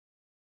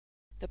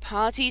The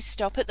parties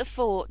stop at the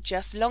fort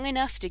just long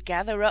enough to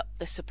gather up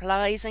the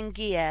supplies and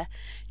gear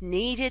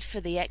needed for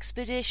the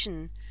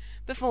expedition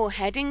before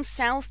heading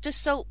south to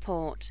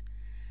Saltport.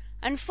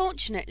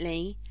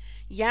 Unfortunately,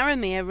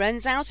 Yaramir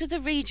runs out of the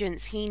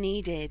regents he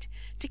needed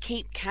to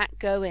keep Cat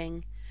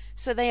going,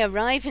 so they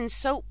arrive in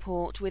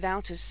Saltport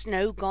without a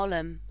snow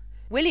golem.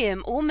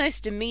 William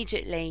almost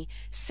immediately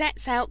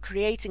sets out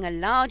creating a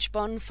large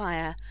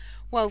bonfire,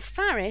 while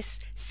Faris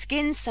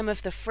skins some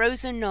of the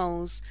frozen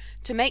gnolls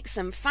to make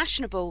some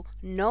fashionable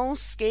gnoll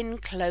skin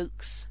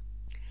cloaks.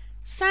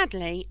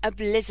 Sadly, a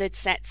blizzard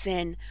sets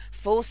in,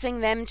 forcing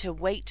them to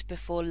wait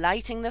before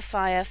lighting the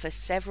fire for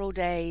several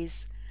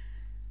days.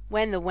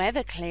 When the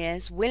weather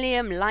clears,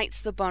 William lights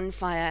the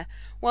bonfire,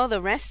 while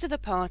the rest of the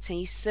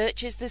party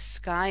searches the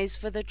skies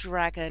for the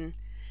dragon.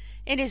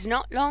 It is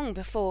not long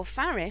before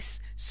Faris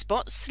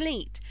spots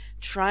Sleet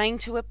trying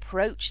to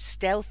approach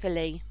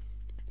stealthily.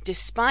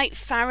 Despite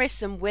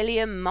Faris and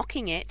William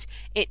mocking it,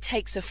 it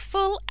takes a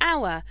full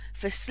hour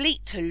for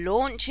Sleet to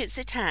launch its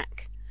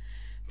attack.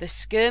 The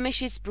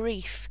skirmish is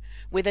brief,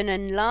 with an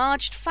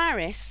enlarged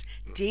Faris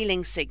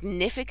dealing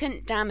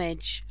significant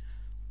damage.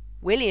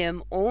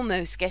 William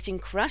almost getting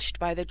crushed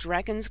by the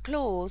dragon's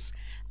claws,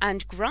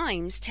 and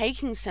Grimes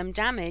taking some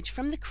damage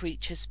from the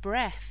creature's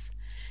breath.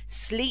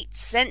 Sleet,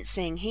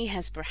 sensing he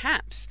has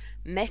perhaps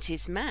met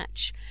his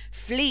match,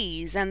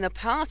 flees, and the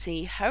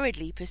party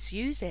hurriedly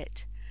pursues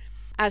it.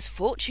 As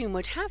fortune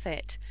would have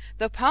it,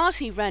 the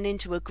party run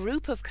into a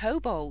group of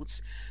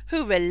kobolds,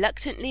 who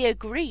reluctantly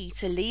agree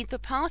to lead the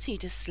party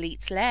to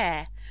Sleet's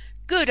lair.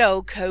 Good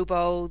old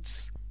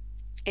kobolds!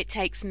 It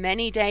takes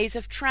many days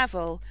of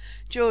travel,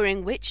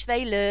 during which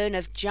they learn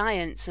of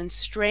giants and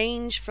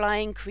strange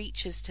flying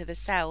creatures to the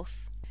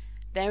south.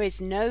 There is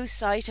no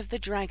sight of the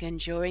dragon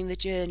during the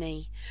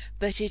journey,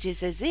 but it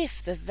is as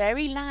if the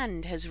very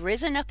land has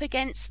risen up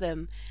against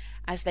them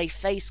as they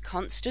face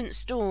constant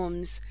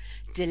storms,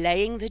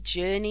 delaying the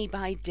journey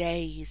by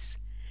days.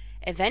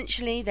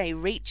 Eventually they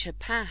reach a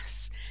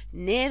pass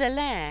near the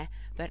lair,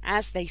 but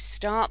as they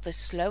start the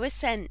slow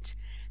ascent,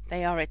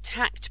 they are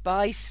attacked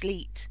by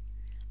Sleet.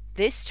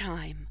 This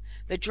time,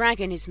 the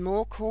dragon is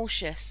more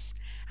cautious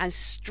and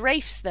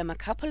strafes them a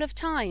couple of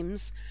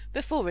times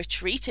before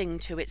retreating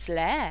to its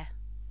lair.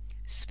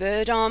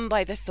 Spurred on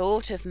by the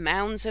thought of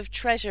mounds of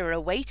treasure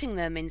awaiting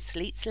them in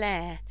Sleet's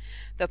lair,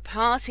 the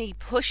party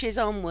pushes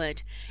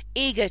onward,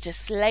 eager to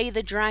slay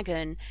the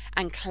dragon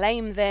and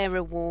claim their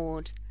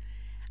reward.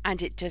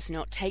 And it does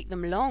not take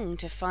them long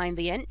to find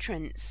the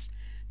entrance.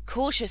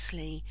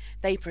 Cautiously,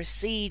 they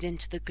proceed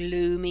into the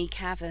gloomy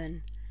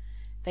cavern.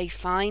 They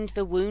find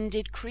the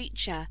wounded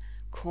creature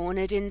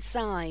cornered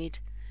inside.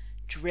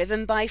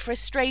 Driven by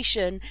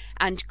frustration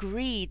and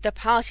greed, the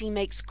party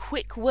makes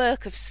quick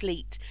work of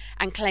Sleet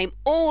and claim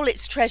all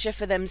its treasure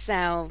for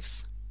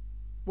themselves.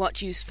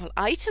 What useful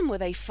item will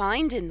they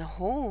find in the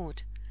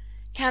hoard?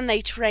 Can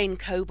they train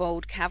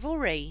kobold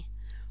cavalry?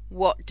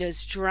 What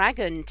does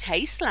dragon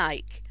taste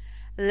like?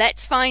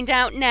 Let's find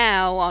out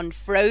now on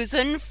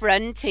Frozen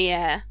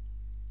Frontier.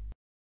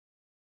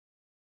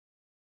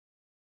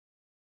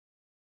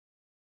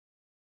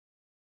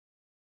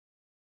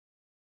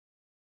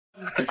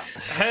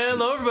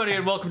 Hello, everybody,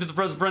 and welcome to the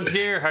Frozen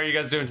Frontier. How are you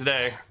guys doing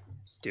today?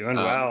 Doing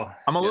well.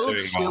 I'm a little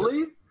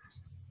chilly.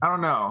 I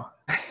don't know.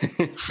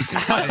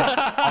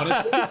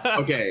 Honestly,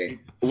 okay.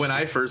 When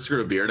I first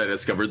grew a beard, I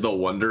discovered the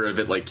wonder of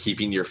it, like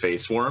keeping your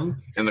face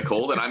warm in the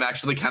cold, and I'm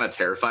actually kind of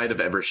terrified of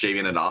ever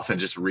shaving it off and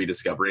just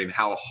rediscovering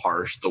how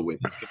harsh the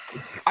winds can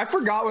be. I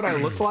forgot what I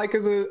looked like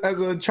as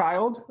a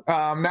child.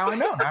 Now I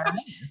know.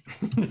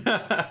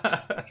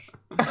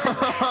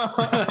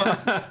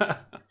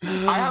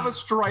 I have a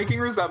striking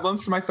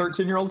resemblance to my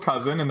 13-year-old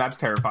cousin, and that's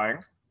terrifying.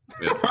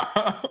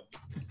 Yeah.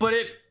 But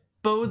it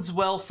bodes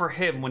well for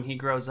him when he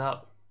grows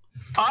up.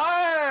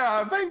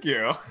 Ah, thank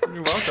you.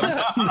 You're welcome.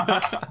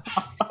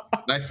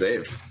 Nice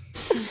save.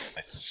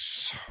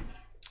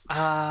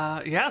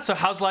 Yeah, so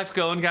how's life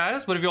going,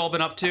 guys? What have you all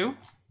been up to?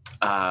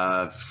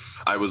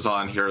 I was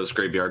on Heroes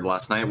Graveyard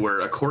last night,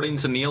 where, according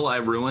to Neil, I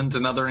ruined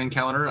another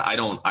encounter. I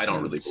don't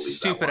really believe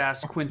Stupid that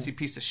ass Quincy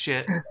piece of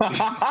shit.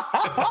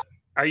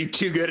 Are you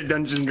too good at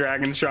Dungeons and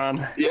Dragons,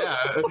 Sean? Yeah,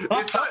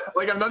 it's not,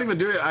 like, I'm not even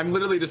doing it. I'm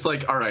literally just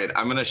like, all right,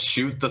 I'm gonna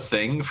shoot the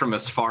thing from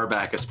as far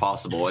back as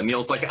possible. And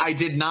Neil's like, I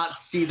did not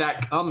see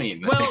that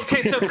coming. Well,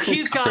 okay, so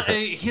he's got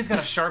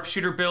a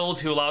sharpshooter build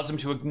who allows him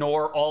to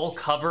ignore all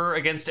cover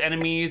against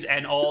enemies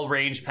and all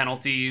range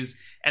penalties,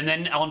 and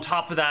then on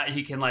top of that,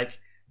 he can like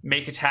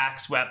make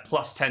attacks at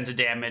 +10 to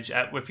damage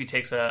if he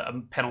takes a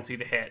penalty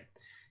to hit.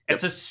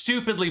 It's a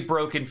stupidly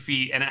broken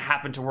feat, and it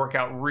happened to work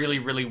out really,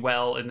 really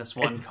well in this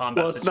one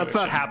combat situation. That's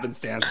not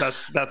happenstance.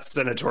 That's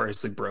a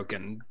notoriously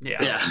broken.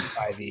 Yeah.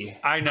 5e.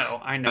 I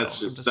know. That's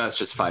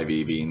just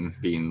 5e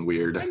being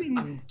weird. I mean,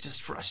 I'm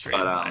just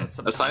frustrated by it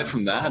sometimes. Aside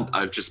from that,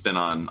 I've just been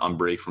on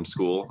break from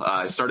school.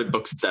 I started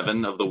book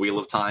 7 of the Wheel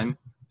of Time.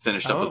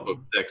 Finished up with book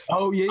 6.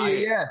 Oh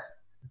yeah.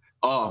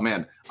 Oh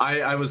man,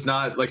 I was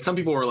not like, some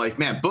people were like,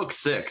 man, book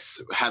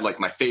 6 had like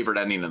my favorite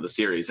ending of the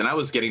series, and I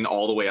was getting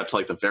all the way up to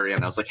like the very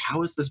end. I was like,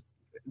 how is this?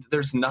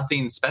 there's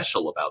nothing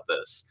special about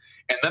this.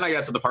 And then I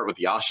got to the part with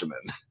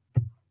Yashaman.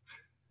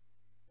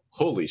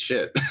 Holy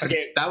shit.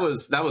 Okay. that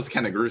was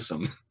kind of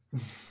gruesome. All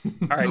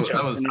right, That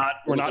Jones, was- we're that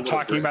was not a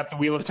talking little about the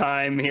Wheel of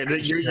Time here.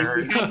 You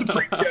had the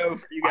pre-show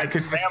for you I guys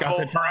could to discuss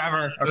ramble. it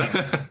forever.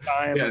 Okay.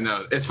 Time. Yeah,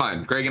 no, it's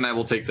fine. Greg and I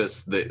will take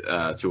this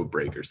to a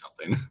break or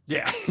something.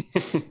 Yeah.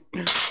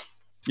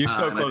 You're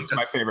so and I close think to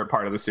my that's- favorite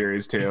part of the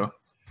series too.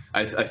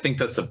 I think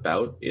that's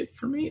about it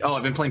for me. Oh,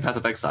 I've been playing Path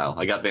of Exile.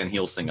 I got Van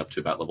Helsing up to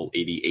about level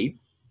 88.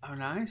 Oh,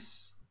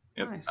 nice.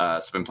 Yep. Nice. So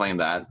I've been playing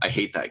that. I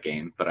hate that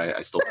game, but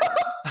I still play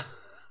it.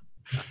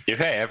 You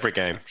hate every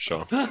game,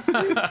 sure.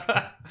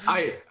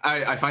 I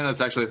find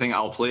that's actually a thing.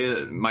 I'll play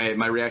it.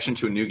 My reaction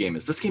to a new game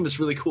is this game is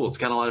really cool. It's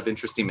got a lot of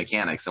interesting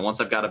mechanics. And once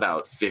I've got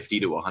about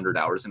 50 to 100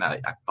 hours in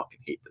it, I fucking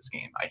hate this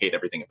game. I hate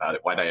everything about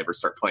it. Why'd I ever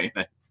start playing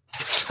it?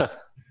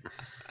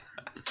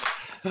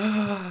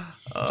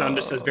 John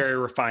just has very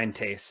refined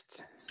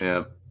taste.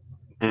 Yeah.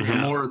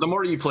 The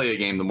more you play a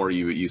game, the more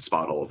you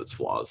spot all of its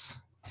flaws.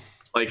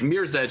 Like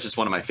Mirror's Edge is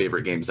one of my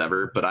favorite games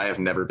ever, but I have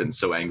never been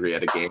so angry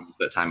at a game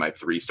the time I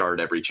 3-starred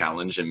every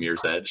challenge in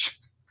Mirror's Edge.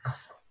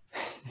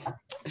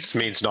 This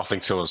means nothing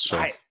to us,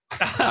 Sean.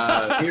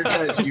 Mirror's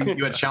Edge,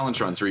 you had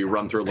challenge runs where you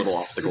run through a little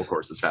obstacle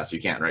course as fast as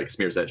you can, right? Because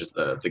Mirror's Edge is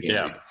the game.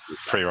 Yeah,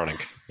 free running.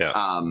 Yeah.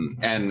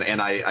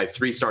 And I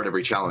 3-starred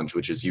every challenge,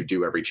 which is you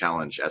do every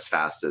challenge as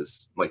fast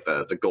as like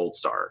the gold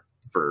star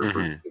for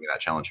doing that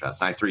challenge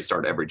fast. And I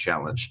 3-starred every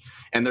challenge.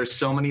 And there's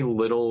so many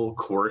little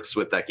quirks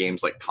with that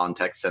game's like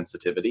context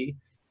sensitivity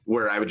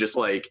where I would just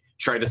like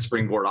try to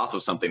springboard off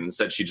of something.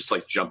 Instead, she'd just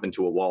like jump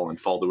into a wall and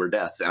fall to her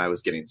death. And I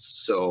was getting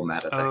so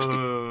mad at that game.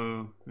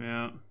 Oh,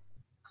 yeah.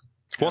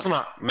 Wasn't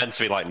that meant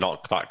to be like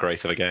not that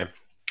great of a game?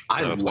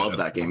 I love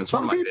that game. It's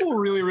one Some of my people favorite.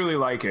 really, really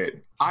like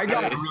it. I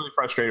got It's- really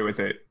frustrated with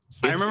it.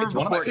 I It's remember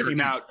one of my before it favorite came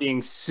games. out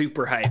being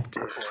super hyped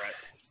for it.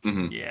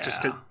 Yeah.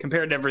 Just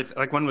compared to everything.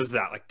 Like, when was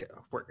that? Like,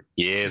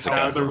 Years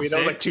that ago. was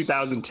like 2006?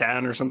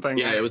 2010 or something.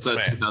 Yeah, it was a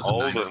Man,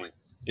 2009. old and-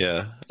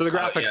 yeah. So the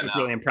graphics yeah, looked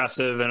no. really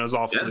impressive, and it was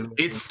all. Yeah,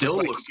 it still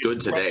looks good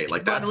today.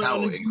 Like that's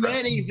how incredible.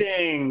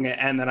 anything.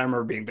 And then I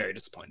remember being very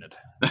disappointed,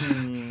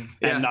 and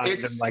Yeah, not even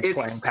it's- like it's-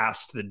 playing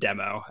past the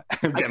demo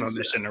see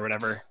mission or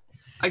whatever.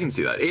 I can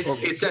see that. It's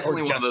Or definitely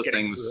one of just those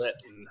getting things. through it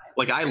and-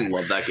 Like I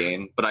love that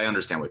game, but I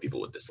understand why people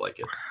would dislike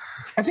it.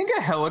 I think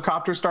a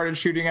helicopter started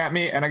shooting at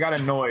me, and I got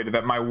annoyed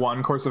that my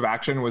one course of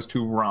action was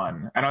to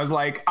run. And I was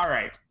like, all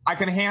right, I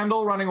can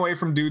handle running away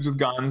from dudes with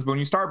guns, but when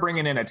you start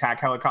bringing in attack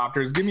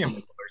helicopters, give me a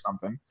missile or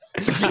something.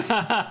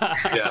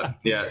 Yeah,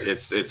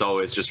 it's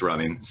always just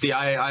running. See,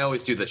 I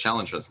always do the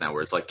challenge runs now,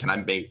 where it's like, can I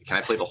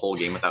play the whole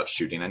game without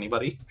shooting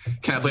anybody?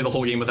 Can I play the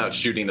whole game without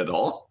shooting at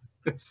all?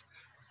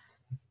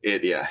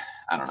 Yeah,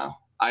 I don't know.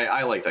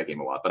 I like that game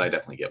a lot, but I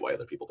definitely get why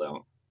other people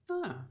don't.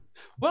 Ah.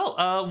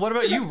 Well, what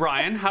about you,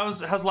 Ryan?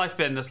 How's life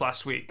been this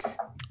last week?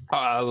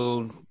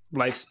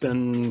 Life's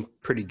been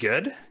pretty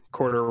good.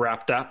 Quarter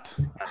wrapped up.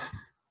 I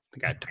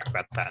think I talked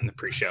about that in the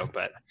pre-show,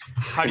 but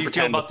How do you feel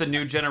pretend about the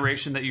new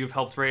generation that you've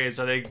helped raise?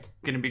 Are they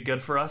going to be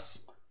good for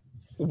us?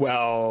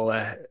 well,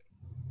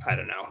 I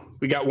don't know.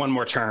 We got one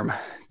more term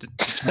to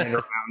turn it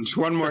around.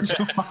 One more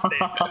term.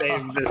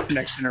 Save this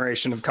next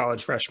generation of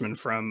college freshmen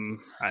from,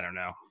 I don't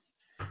know,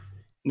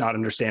 not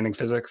understanding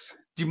physics.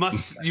 You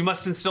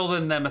must instill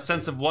in them a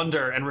sense of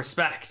wonder and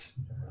respect.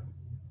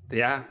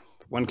 Yeah,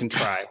 one can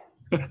try.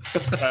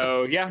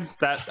 So yeah,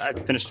 that I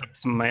finished up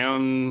some of my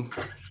own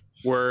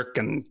work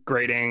and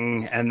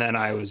grading, and then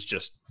I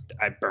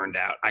burned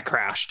out. I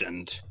crashed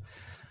and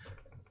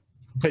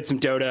played some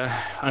Dota,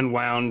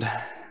 unwound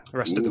the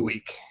rest of the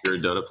week. You're a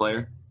Dota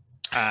player?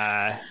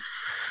 I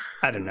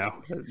don't know.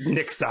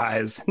 Nick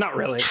size. Not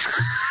really.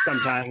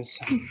 Sometimes.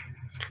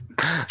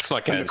 It's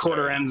like When the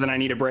quarter ends and I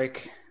need a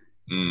break.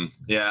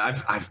 Yeah,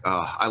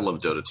 I love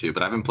Dota too,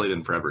 but I haven't played it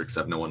in forever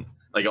except no one.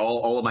 Like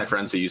all of my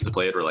friends who used to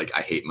play it were like,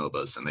 I hate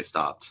MOBAs, and they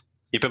stopped.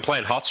 You've been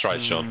playing Hearthstone,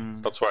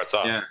 Sean. That's where it's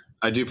at. Yeah,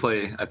 I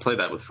play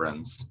that with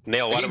friends.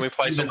 Neil, why don't we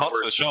play some Even Hearts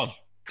with worse. Sean?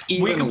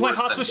 We can play worse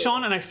Hots than with Dota.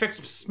 Sean, and I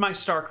fixed my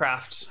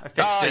StarCraft. I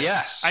fixed it.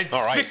 Yes. I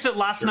All right. fixed it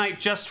last night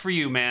just for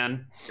you,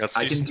 man. Let's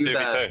I can some do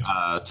 2v2.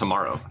 that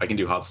tomorrow. I can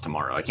do HOTS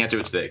tomorrow. I can't do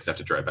it today because I have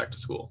to drive back to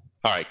school.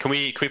 All right, can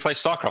we play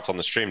StarCraft on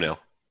the stream, Neil?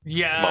 Come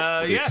Yeah, on,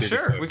 we'll do yeah, 2v2.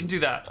 sure. We can do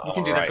that. We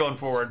can do that Alright. going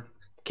forward.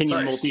 Can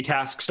Sorry. you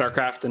multitask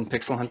StarCraft and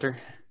Pixel Hunter?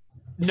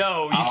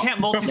 No, you can't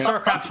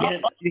multi-StarCraft.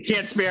 You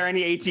can't spare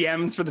any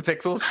ATMs for the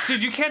pixels?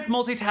 Dude, you can't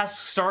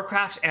multitask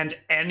StarCraft and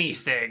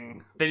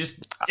anything. They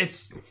just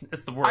it's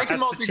the worst. I can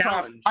That's the multitask.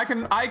 challenge. I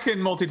can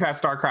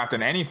multitask StarCraft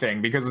and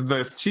anything because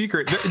the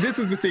secret. This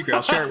is the secret.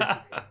 I'll share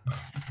it.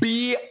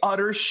 Be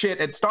utter shit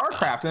at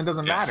StarCraft, and it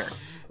doesn't matter,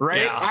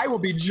 right? Yeah. I will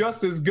be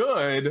just as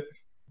good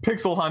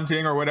pixel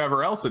hunting or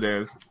whatever else it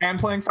is, and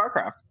playing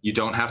StarCraft. You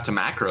don't have to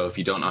macro if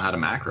you don't know how to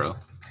macro.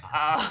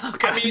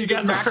 Okay, I mean, you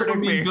guys are macro hurting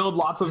mean me. build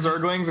lots of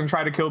Zerglings and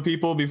try to kill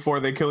people before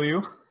they kill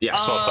you. Yeah.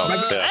 Sort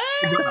of, yeah.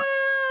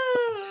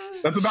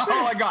 That's about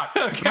all I got.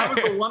 Okay. That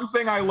was the one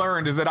thing I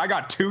learned is that I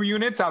got 2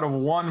 units out of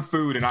 1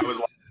 food, and I was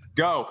like,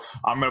 go.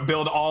 I'm going to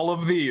build all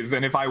of these,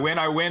 and if I win,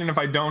 I win, and if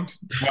I don't,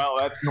 well,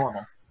 that's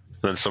normal.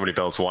 Then somebody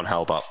builds one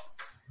Hellbot.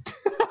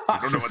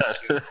 I don't know what that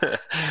is.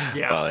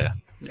 Yeah. Well, yeah.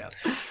 Yeah.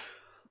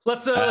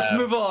 Let's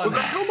move on. Was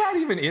that combat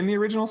even in the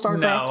original StarCraft?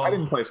 No. I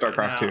didn't play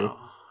StarCraft 2.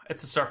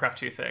 It's a StarCraft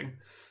 2 thing.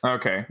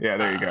 Okay, yeah,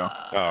 there you go.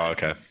 Oh,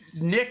 okay.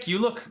 Nick, you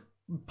look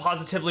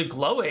positively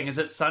glowing. Is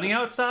it sunny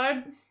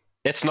outside?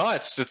 It's not.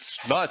 It's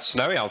not. It's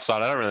snowy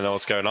outside. I don't really know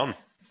what's going on.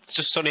 It's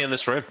just sunny in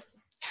this room.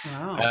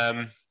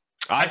 Oh.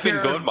 I've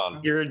been good,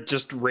 man. You're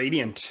just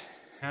radiant.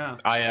 Yeah.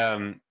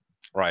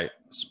 Right.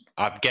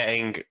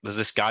 There's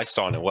this guy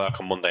starting to work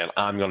on Monday, and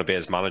I'm going to be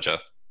his manager.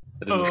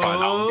 I didn't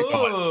find out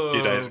a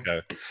few days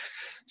ago,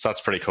 so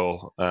that's pretty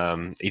cool.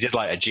 He did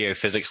like a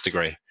geophysics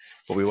degree,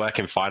 but we work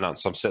in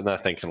finance. So I'm sitting there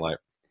thinking, like,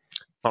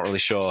 not really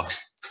sure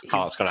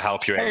how it's going to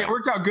help you. Hey, it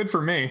worked out good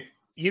for me.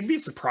 You'd be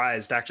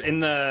surprised,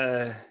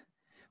 actually.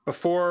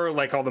 Before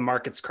like all the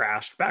markets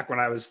crashed, back when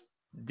I was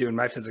doing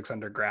my physics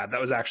undergrad, that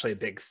was actually a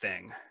big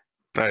thing.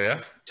 Oh yeah.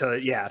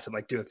 To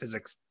like do a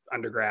physics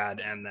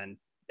undergrad and then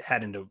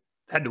head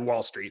to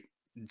Wall Street.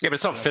 Yeah, but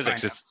it's not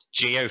physics; finance. it's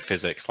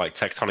geophysics, like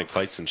tectonic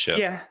plates and shit.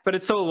 Yeah, but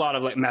it's still a lot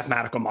of like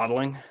mathematical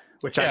modeling,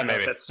 which I don't know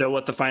if that's still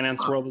what the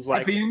finance world is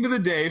like. At the end of the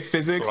day,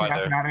 physics, Right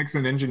mathematics,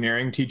 and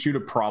engineering teach you to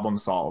problem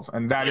solve,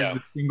 and that is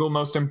the single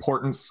most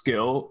important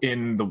skill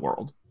in the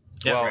world.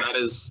 Yeah, Well,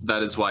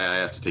 that is why I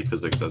have to take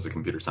physics as a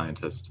computer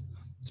scientist.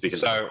 It's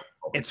because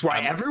It's why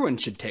everyone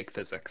should take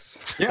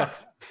physics. Yeah.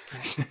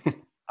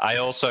 I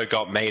also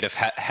got made of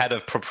head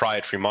of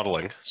proprietary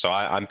modeling, so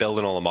I'm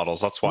building all the models.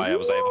 That's why I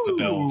was able to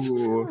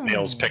build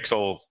Neil's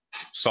pixel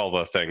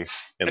solver thing.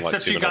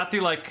 Except you got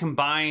the like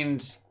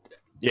combined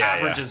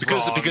averages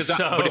because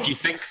wrong, but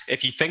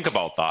if you think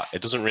about that,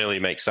 it doesn't really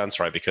make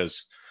sense, right?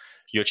 Because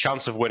your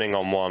chance of winning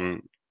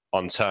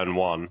on turn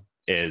 1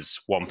 is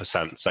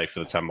 1%, say for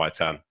the 10 by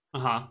 10.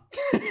 Uh-huh.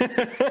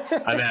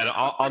 And then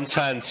on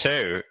turn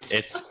 2,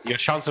 it's your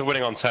chance of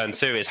winning on turn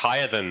 2 is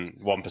higher than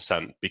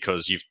 1%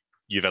 because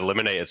you've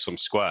eliminated some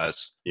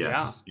squares.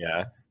 yes.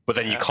 Yeah. But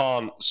then you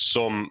can't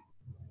sum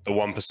the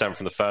 1%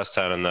 from the first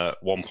turn and the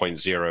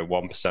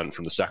 1.01%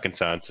 from the second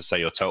turn to say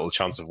your total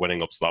chance of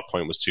winning up to that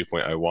point was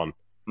 2.01.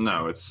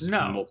 No, it's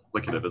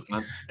multiplicative, isn't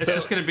it? It's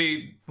just going to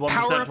be 1%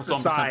 Power plus 1%.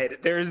 aside,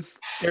 there's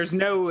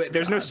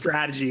no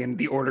strategy in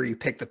the order you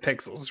pick the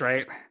pixels,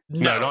 right?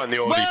 No, not in the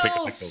order you pick the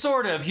Well, pixels.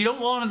 sort of. You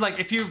don't want to, like,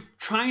 if you're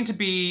trying to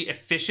be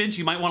efficient,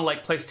 you might want to,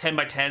 like, place 10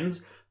 by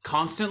 10s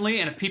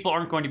constantly, and if people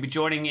aren't going to be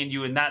joining in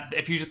you in that,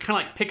 if you just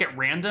kind of, like, pick at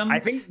random, I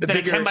think then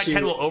a 10 by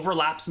 10 will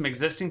overlap some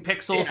existing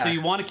pixels, so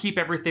you want to keep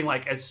everything,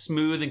 like, as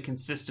smooth and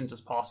consistent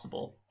as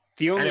possible.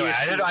 The only Anyway,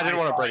 I didn't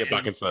want to bring it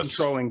back into this.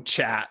 Controlling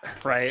chat,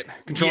 right?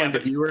 Controlling the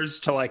viewers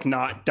to like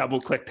not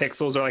double click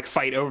pixels or like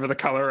fight over the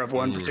color of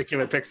one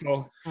particular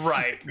pixel.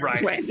 Right.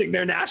 Planting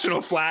their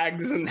national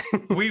flags and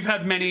We've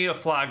had many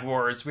flag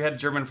wars. We had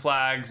German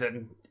flags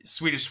and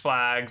Swedish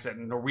flags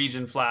and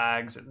Norwegian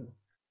flags and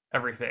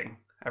everything.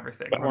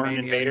 foreign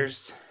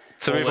invaders.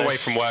 To move away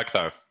from work,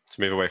 though.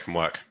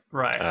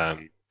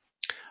 Right.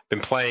 Been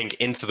playing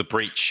Into the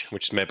Breach,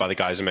 which is made by the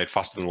guys who made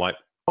Faster Than Light.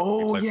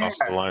 Oh, yeah.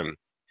 Faster Than Light.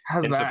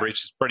 How's Into that? the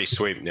Breach is pretty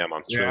sweet. Yeah,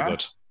 man. It's really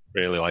good.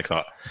 Really like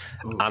that.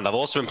 Ooh. And I've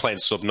also been playing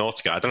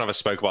Subnautica. I don't know if I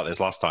spoke about this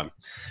last time,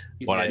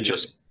 but I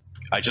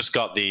just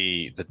got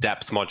the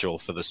depth module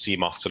for the sea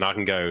moth, so now I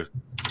can go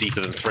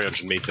deeper than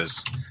 300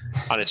 meters.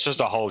 And it's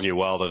just a whole new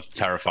world of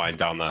terrifying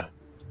down there.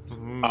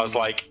 I was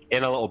like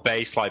in a little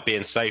base, like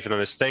being safe, and then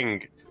this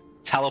thing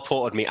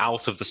teleported me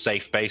out of the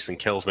safe base and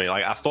killed me.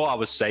 Like I thought I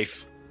was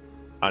safe,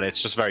 and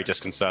it's just very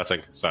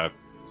disconcerting. So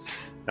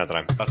I don't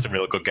know. That's a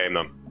real good game,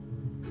 though.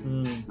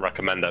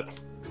 Recommend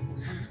it.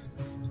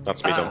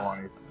 That's me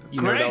done.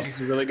 You know what else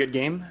is a really good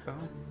game?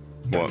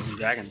 What? Dungeons and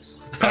Dragons.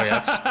 Oh yeah,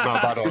 it's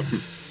not bad one.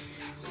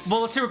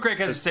 Well, let's see what Greg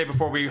has to say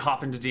before we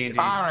hop into D&D.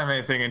 I don't have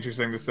anything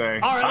interesting to say.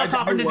 All right, let's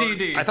hop into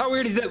D&D. I thought we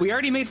already did. We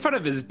already made fun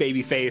of his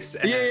baby face.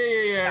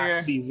 Yeah.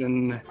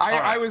 Season.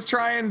 I was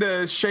trying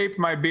to shape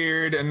my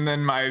beard, and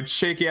then my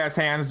shaky ass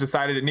hands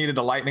decided it needed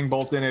a lightning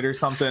bolt in it or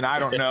something. I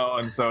don't know,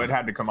 and so it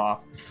had to come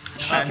off.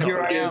 And here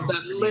I am,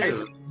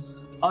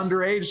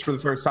 underage for the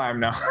first time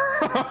now.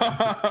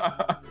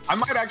 I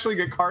might actually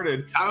get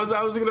carded. I was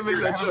gonna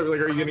make that joke. Like,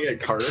 are you gonna get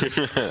carded?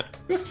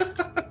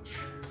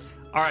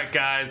 All right,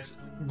 guys.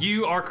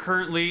 You are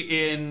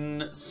currently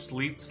in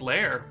Sleet's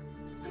Lair.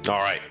 All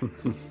right.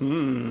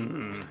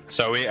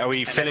 So are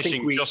we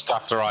finishing just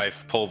after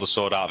I've pulled the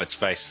sword out of its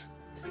face?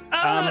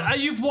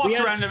 You've walked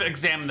around and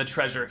examined the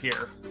treasure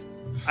here.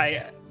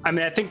 I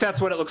mean, I think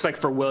that's what it looks like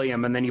for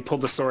William, and then you pull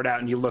the sword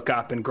out and you look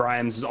up, and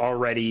Grimes is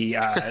already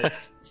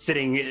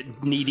sitting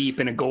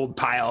knee-deep in a gold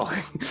pile.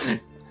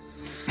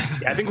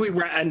 I think we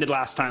ended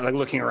last time, like,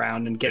 looking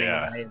around and getting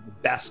the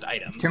best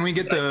items. Can we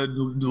get the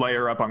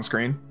layer up on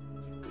screen?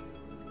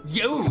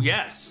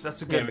 Yes,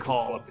 that's a good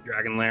call. Pull up the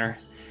Dragon Lair.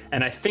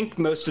 And I think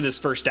most of this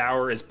first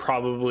hour is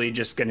probably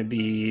just going to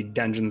be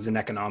Dungeons and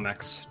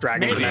Economics.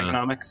 Dragons and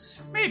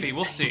Economics. Maybe,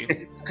 we'll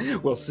see.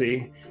 We'll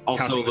see.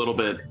 Also a little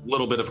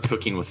bit of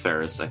cooking with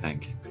Ferris, I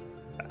think.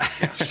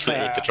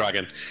 Eat the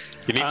dragon.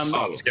 You need to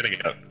start skinning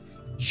it up.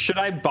 Should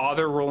I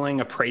bother rolling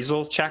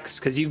appraisal checks?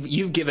 Because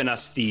you've given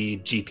us the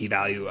GP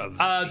value of.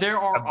 There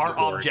are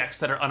objects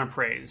that are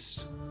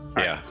unappraised.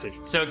 Yeah.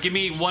 So give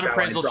me one Shall I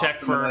appraisal drop check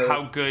them for in the-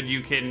 how good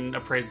you can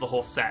appraise the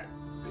whole set.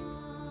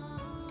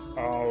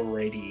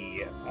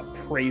 Alrighty.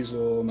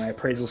 Appraisal. My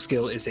appraisal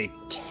skill is a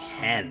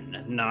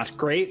 10. Not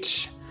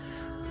great.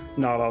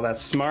 Not all that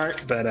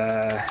smart, but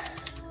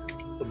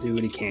we'll do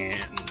what he can.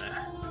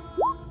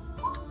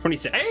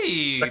 26.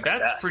 Hey, Success.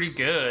 that's pretty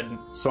good.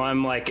 So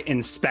I'm like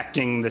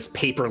inspecting this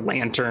paper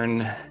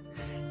lantern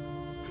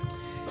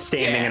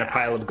standing in a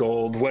pile of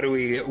gold. What do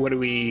we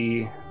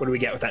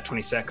get with that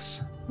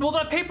 26? Well,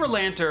 that paper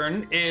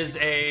lantern is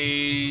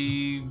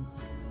a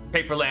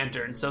paper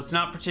lantern, so it's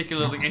not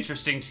particularly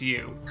interesting to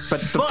you.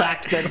 But the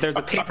fact that there's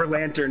a paper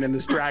lantern in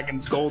this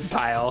dragon's gold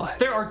pile.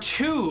 There are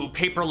 2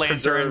 paper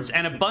lanterns Preserved.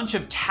 and a bunch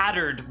of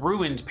tattered,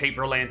 ruined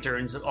paper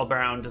lanterns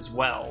around as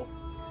well.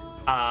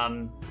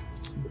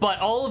 But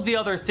all of the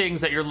other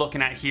things that you're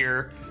looking at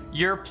here,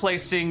 you're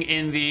placing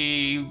in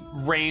the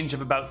range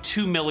of about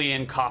 2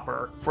 million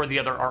copper for the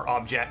other art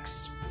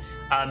objects.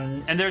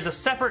 And there's a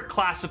separate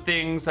class of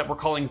things that we're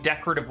calling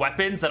decorative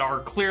weapons that are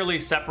clearly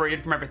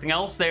separated from everything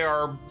else. They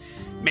are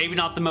maybe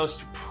not the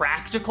most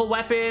practical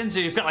weapons.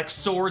 You've got like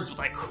swords with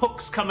like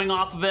hooks coming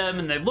off of them,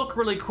 and they look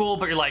really cool,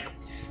 but you're like,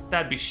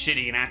 that'd be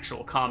shitty in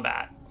actual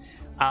combat.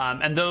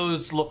 And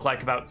those look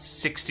like about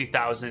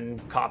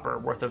 60,000 copper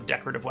worth of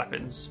decorative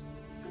weapons.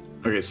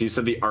 Okay, so you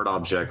said the art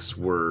objects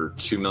were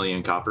 2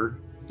 million copper?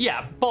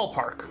 Yeah,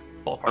 ballpark.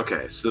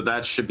 Okay, so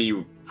that should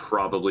be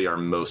probably our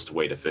most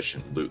weight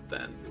efficient loot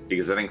then.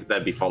 Because I think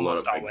that'd be followed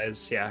Almost up by,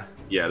 always, yeah.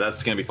 yeah,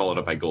 that's going to be followed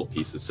up by gold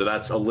pieces. So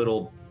that's a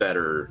little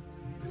better.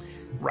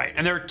 Right,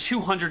 and there are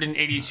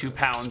 282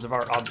 pounds of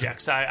art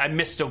objects. I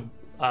mistyped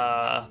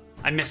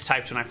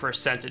when I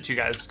first sent it to you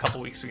guys a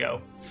couple weeks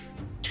ago.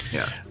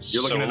 Yeah,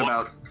 you're looking So at what-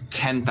 about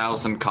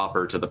 10,000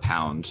 copper to the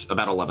pound,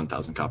 about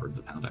 11,000 copper to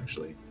the pound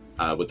actually,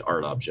 with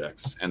art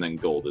objects, and then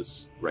gold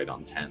is right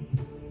on 10.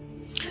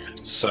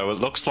 So it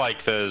looks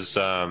like there's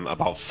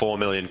about 4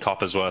 million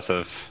coppers worth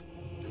of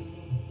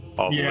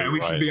Yeah, loot, we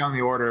right? should be on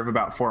the order of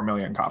about 4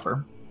 million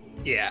copper.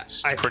 Yeah.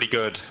 Pretty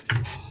good.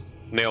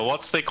 Neil,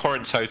 what's the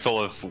current total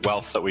of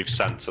wealth that we've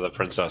sent to the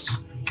princess?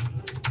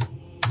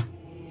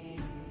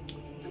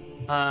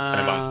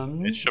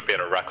 It should be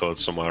in a record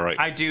somewhere, right?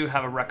 I do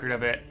have a record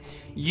of it.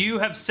 You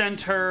have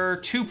sent her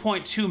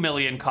 2.2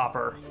 million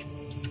copper.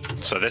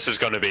 So this is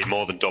going to be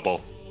more than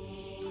double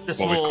This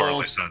what we've will,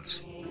 currently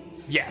sent.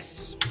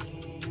 yes.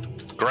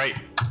 Great.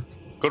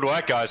 Good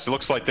work, guys. It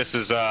looks like this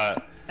is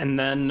a And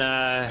then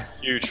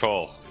huge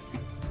haul.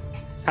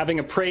 having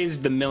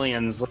appraised the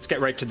millions, let's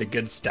get right to the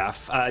good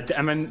stuff. I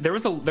mean, there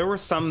were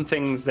some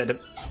things that,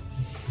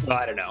 well,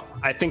 I don't know.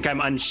 I think I'm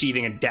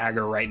unsheathing a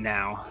dagger right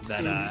now.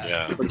 That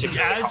Yeah. particularly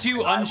As you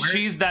caught my eye.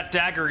 unsheath that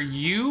dagger,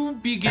 you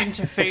begin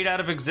to fade out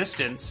of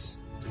existence.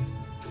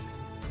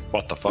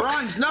 What the fuck?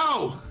 Grimes,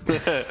 no!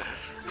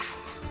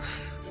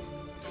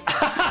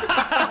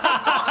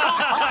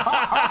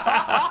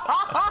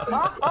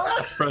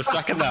 For a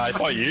second there, I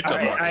thought you'd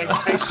done that.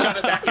 I shove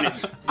it back in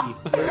its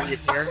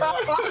teeth. And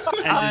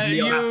does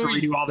Neil have to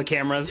redo all the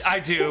cameras? I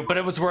do, but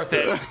it was worth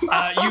it.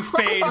 You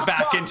fade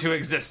back into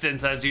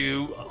existence as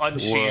you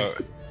unsheath.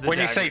 the When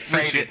you dagger. say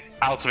faded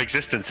out of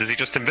existence, is he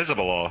just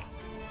invisible or?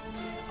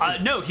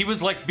 No, he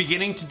was like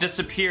beginning to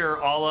disappear,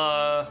 a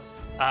la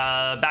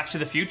Back to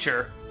the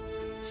Future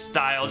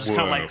style, just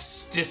kind of Whoa. like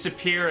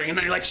disappearing, and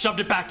then he like shoved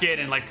it back in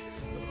and like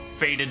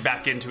faded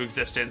back into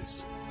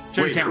existence.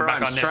 Turn Wait, your camera back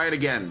Grimes, on. Nick. try it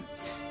again.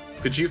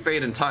 Did you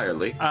fade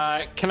entirely?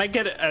 Can I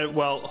get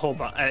well, hold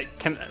on.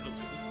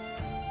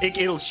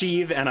 It'll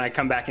sheathe and I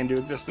come back into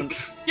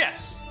existence.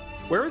 Yes.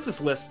 Where is this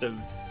list of?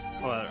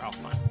 Well, I'll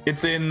find.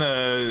 It's in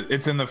the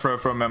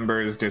Frofro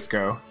members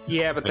disco.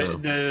 Yeah, but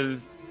the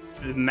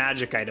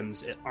magic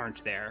items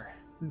aren't there.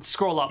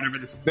 Scroll up.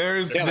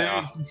 There's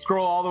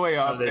scroll all the way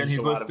up, there's and he's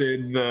just a lot of-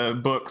 listed the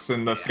books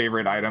and the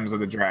favorite items of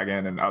the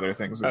dragon and other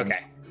things.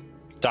 Okay.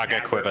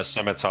 Dagger, quiver,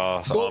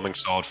 scimitar, alarming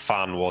sword,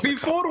 fan, water.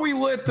 Before we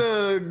let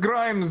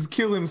Grimes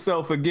kill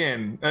himself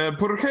again,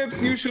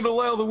 perhaps you should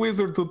allow the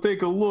wizard to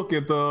take a look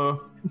at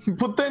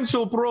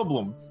potential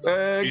problems.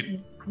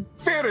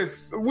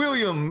 Ferris,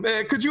 William,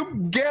 could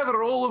you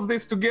gather all of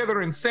this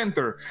together and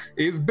center?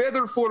 It's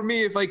better for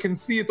me if I can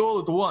see it all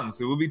at once.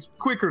 It will be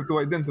quicker to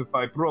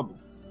identify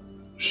problems.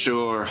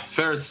 Sure.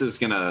 Ferris is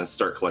gonna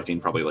start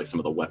collecting probably like some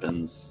of the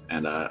weapons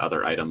and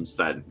other items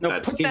that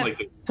Put seem that,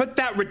 like. put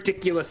that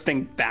ridiculous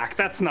thing back.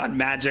 That's not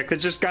magic.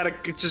 It's just got a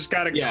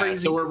Yeah,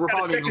 crazy. so we're got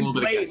probably a getting a little second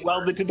bit blade against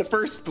welded to the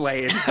first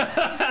blade.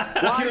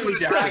 Why would a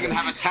dragon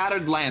have a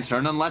tattered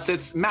lantern unless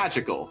it's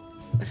magical?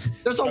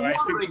 There's a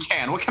watering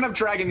can. What kind of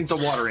dragon needs a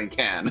watering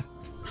can?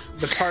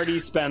 The party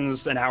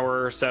spends an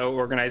hour or so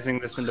organizing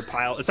this into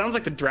pile. It sounds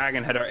like the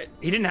dragon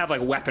he didn't have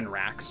like weapon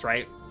racks,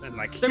 right? And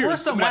like There were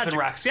here's some the weapon magic-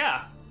 racks,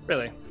 yeah.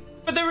 Really?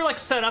 But they were like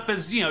set up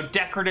as,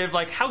 decorative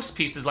like house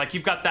pieces. Like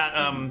you've got that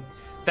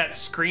that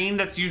screen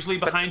that's usually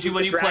behind you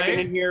when you the dragon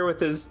play. in here with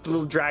his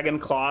little dragon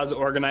claws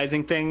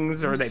organizing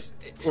things, or are they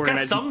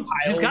organizing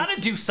He's got piles?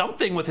 to do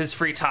something with his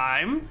free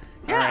time.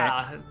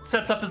 Yeah,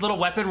 sets up his little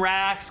weapon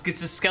racks, gets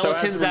his as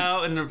skeletons we-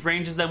 out and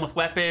arranges them with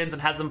weapons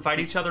and has them fight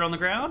each other on the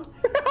ground.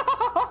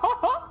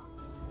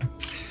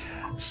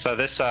 So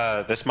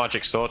this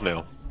magic sword,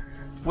 Neil.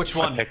 Which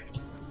one?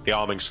 The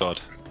arming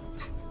sword.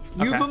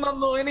 You Okay. do not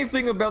know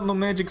anything about the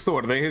magic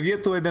sword. They have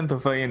yet to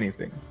identify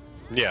anything.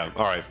 Yeah,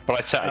 all right. But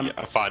I tell you,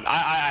 fine.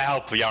 I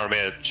help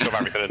Yaramir shove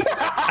everything into.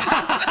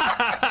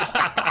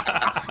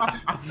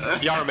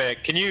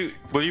 Yaramir,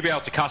 will you be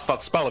able to cast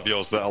that spell of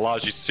yours that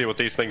allows you to see what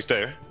these things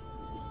do?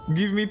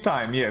 Give me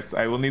time. Yes,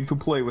 I will need to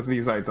play with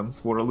these items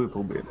for a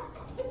little bit.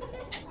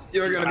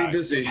 You're gonna be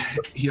busy.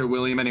 Here,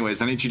 William,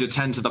 anyways, I need you to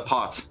tend to the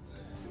pot.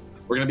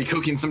 We're gonna be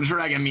cooking some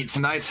dragon meat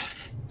tonight.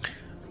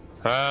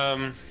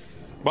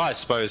 Well, I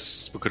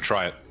suppose we could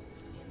try it.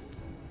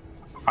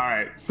 All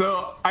right,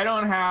 so I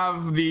don't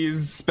have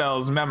these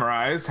spells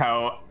memorized.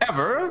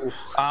 However,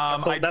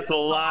 That's a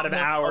lot of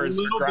hours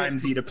for little bit-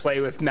 Grimesy to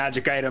play with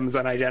magic items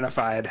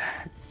unidentified.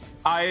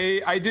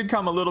 I did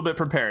come a little bit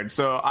prepared.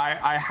 So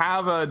I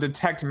have a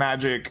detect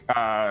magic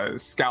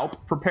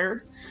scalp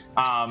prepared.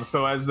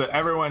 So as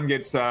everyone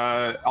gets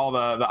all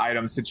the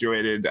items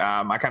situated,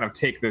 I kind of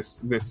take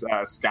this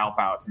scalp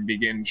out and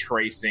begin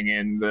tracing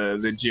in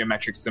the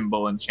geometric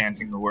symbol and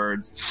chanting the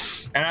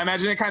words. And I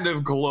imagine it kind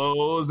of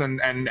glows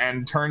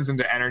and turns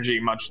into energy,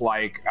 much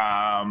like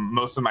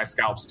most of my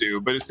scalps do.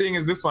 But seeing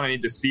as this one I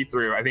need to see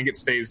through, I think it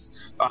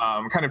stays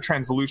kind of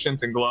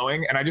translucent and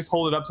glowing. And I just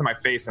hold it up to my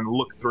face and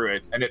look through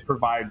it, and it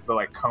provides the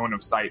cone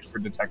of sight for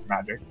detect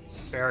magic.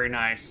 Very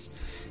nice.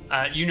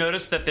 You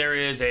notice that there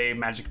is a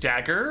magic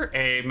dagger,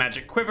 a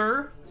magic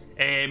quiver,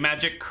 a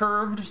magic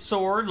curved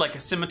sword like a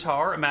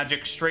scimitar, a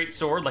magic straight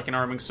sword like an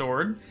arming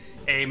sword,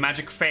 a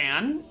magic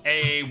fan,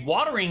 a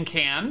watering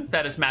can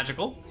that is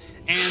magical,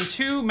 and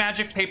 2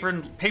 magic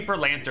paper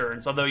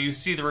lanterns, although you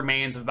see the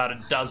remains of about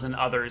a dozen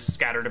others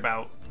scattered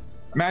about.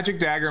 Magic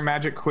dagger,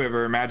 magic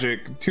quiver,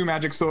 2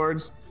 magic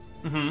swords.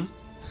 Mm-hmm.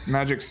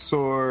 Magic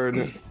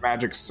sword,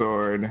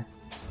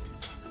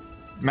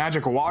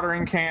 magic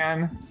watering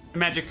can. A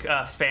magic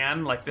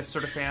fan, like this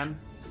sort of fan.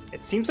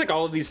 It seems like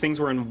all of these things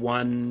were in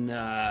one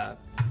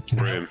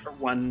Room.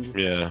 one.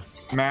 Yeah.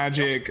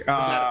 Magic Is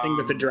that a thing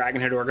that the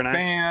dragon had organized?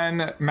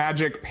 fan,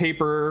 magic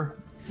paper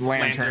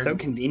lantern. So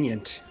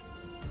convenient.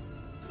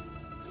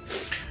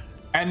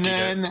 And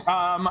then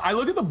I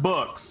look at the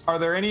books.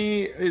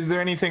 Is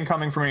there anything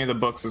coming from any of the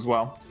books as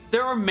well?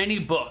 There are many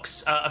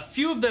books. A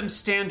few of them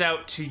stand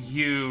out to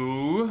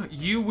you.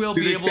 You will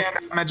Do be they able. stand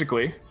out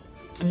magically?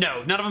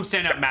 No, none of them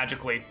stand out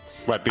magically.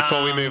 Right,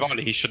 before we move on,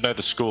 he should know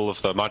the school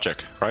of the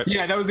magic, right?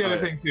 Yeah, that was the other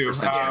thing too.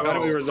 Why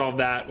don't we resolve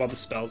that while the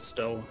spell's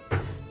still?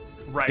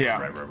 Right, Yeah.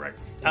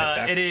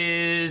 right. It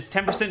is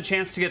 10%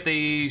 chance to get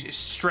the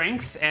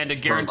strength and a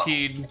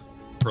guaranteed.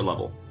 Per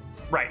level.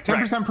 Right,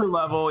 10% per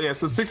level. Yeah,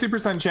 so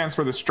 60% chance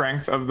for the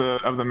strength of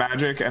the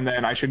magic, and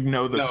then I should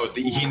know the. No,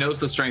 he knows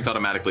the strength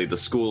automatically. The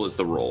school is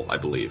the roll, I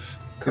believe.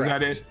 Is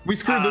that it? We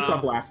screwed this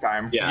up last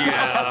time. Yeah.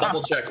 Yeah.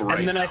 Double check right.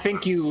 And then I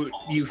think you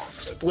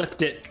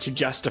flipped it to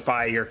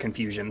justify your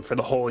confusion for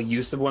the whole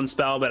use of one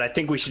spell, but I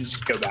think we should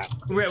just go back.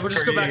 We'll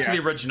just go back to Yeah.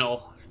 the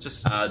original.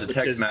 Just detect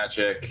which is-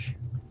 magic.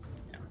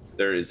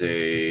 There is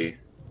a.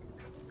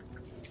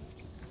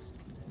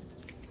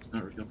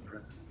 Here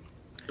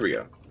we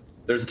go.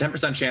 There's a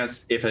 10%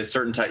 chance if a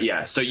certain type.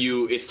 Yeah, so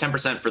it's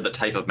 10% for the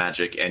type of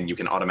magic, and you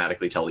can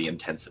automatically tell the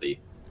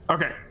intensity.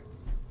 Okay.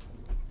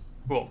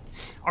 cool.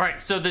 All right,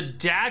 so the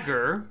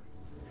dagger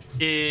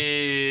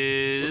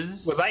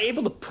is. Was I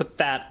able to put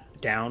that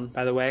down?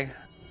 By the way,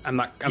 I'm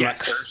not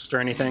Yes. cursed or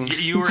anything.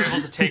 You were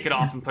able to take it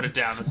off and put it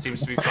down. That seems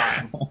to be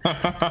fine.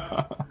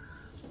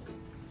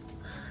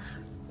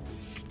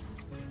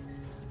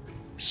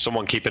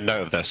 Someone keep a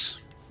note of this.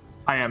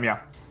 I am,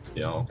 yeah.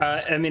 You know,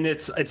 I mean,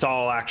 it's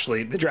all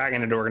actually the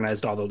dragon had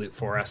organized all the loot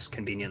for us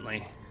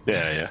conveniently.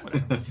 Yeah,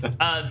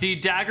 yeah. The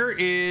dagger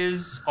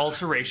is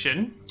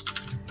alteration.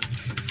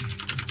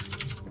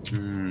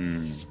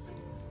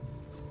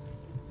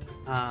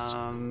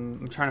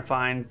 I'm trying to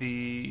find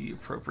the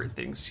appropriate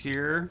things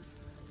here.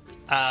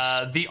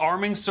 The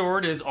arming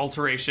sword is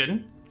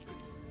alteration.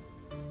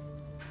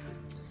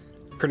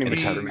 Pretty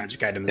much The- every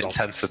magic item is all.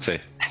 Intensity.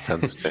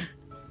 Intensity.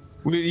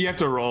 You have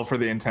to roll for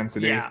the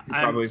intensity. Yeah, He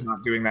probably is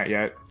not doing that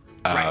yet.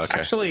 Okay.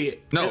 Actually,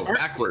 no,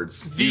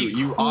 backwards. The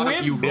You roll,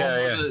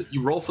 Yeah,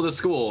 you roll for the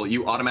school.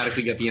 You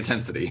automatically get the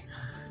intensity.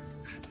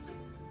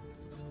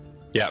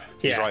 Yeah,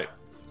 he's Yeah. right.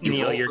 You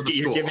Neil, roll you're for the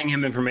school. giving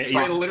him information.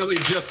 I literally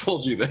just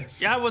told you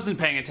this. Yeah, I wasn't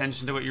paying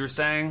attention to what you were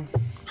saying.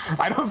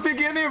 I don't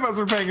think any of us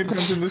are paying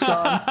attention to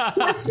Sean.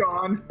 Poor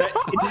Sean.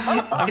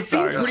 It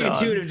seems pretty Sean.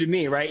 intuitive to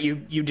me, right? You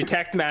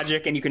detect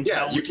magic and you can Yeah,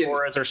 tell you which can-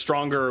 auras are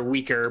stronger or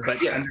weaker,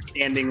 but Yeah.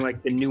 understanding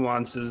like the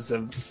nuances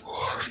of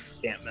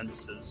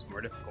enchantments is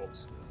more difficult.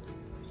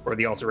 Or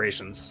the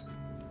alterations.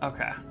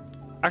 Okay.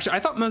 Actually, I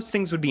thought most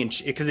things would be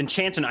because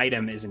enchant an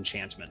item is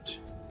enchantment,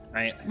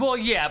 right? Well,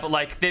 yeah, but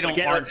like they don't.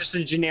 Again, just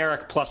a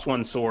generic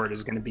 +1 sword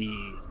is going to be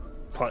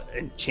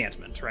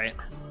enchantment, right?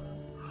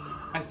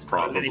 I suppose.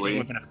 Probably. Anything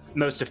with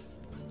most of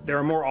there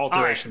are more All right.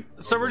 alterations.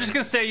 So we're just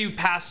gonna say you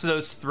passed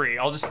those three.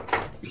 I'll just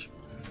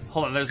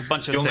hold on. There's a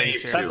bunch of You only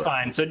things need here. That's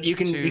fine. So you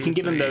can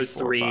give him those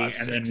 4, three, 5, and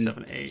 6, then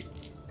 7, 8.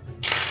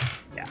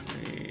 yeah.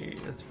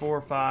 That's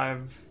 4,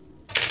 5.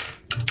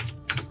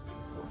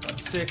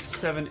 6,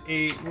 7,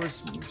 8.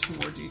 Where's 2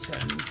 more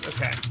d10s?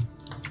 Okay.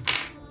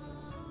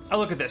 Oh,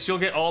 look at this. You'll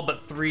get all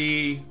but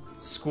 3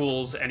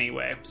 schools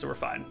anyway, so we're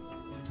fine.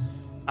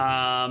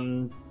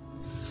 All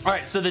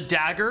right, so the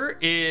dagger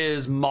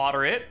is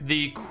moderate.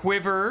 The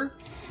quiver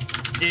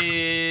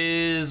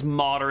is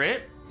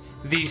moderate.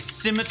 The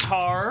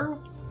scimitar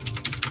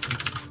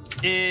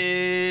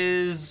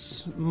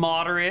is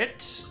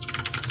moderate.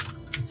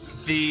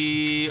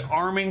 The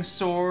arming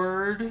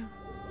sword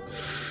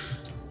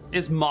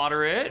is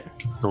moderate.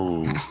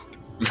 Ooh.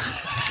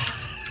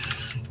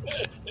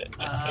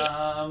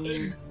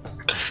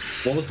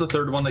 What was the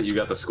third one that you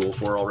got the school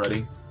for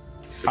already?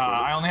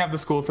 I only have the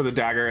school for the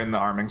dagger and the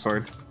arming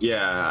sword.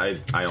 Yeah,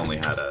 I only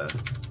had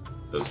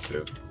those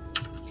 2.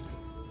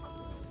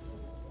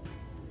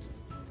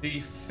 The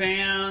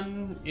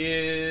fan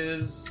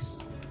is...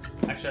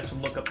 Actually, I have to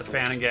look up the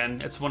fan again.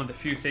 It's one of the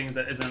few things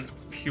that isn't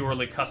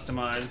purely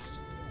customized.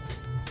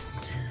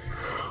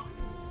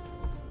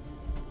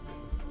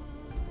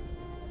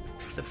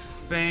 The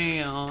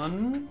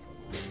fan...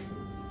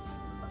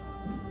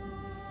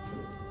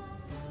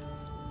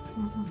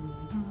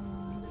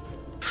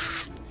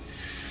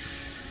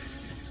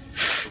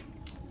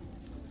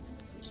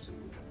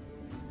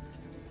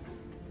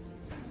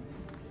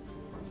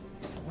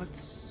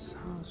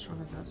 How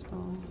strong is that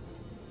spell?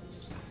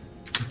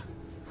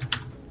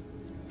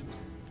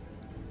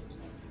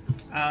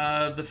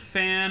 The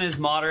fan is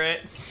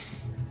moderate.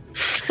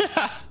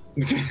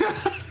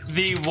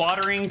 The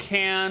watering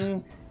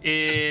can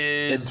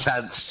is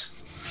intense.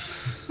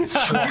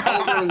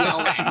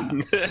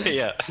 Overwhelming.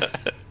 Yeah.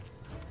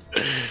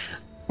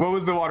 What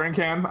was the watering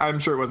can? I'm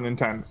sure it wasn't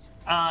intense.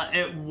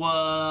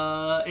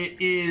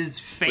 It is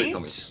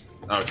faint.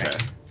 Okay.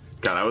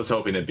 God, I was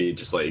hoping it'd be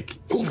just like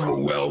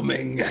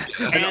Overwhelming.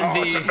 An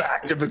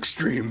artifact of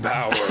extreme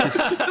power.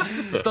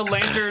 The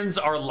lanterns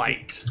are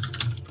light.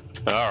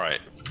 All right.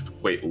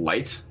 Wait,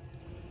 light?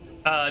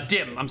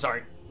 Dim, I'm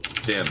sorry.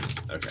 Dim.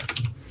 Okay.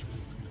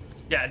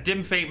 Yeah,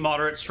 dim, faint,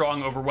 moderate,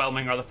 strong,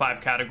 overwhelming are the 5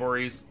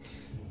 categories.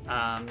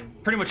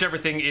 Pretty much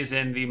everything is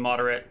in the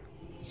moderate.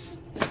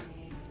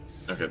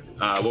 Okay.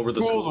 What were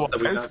the schools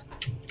that we had?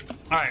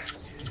 All right.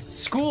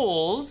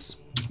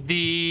 Schools,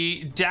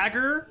 the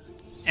dagger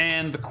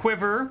and the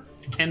quiver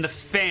and the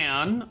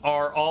fan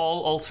are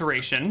all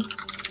alteration.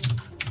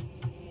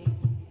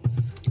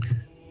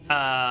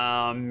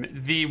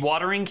 The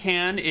watering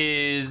can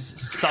is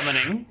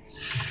summoning.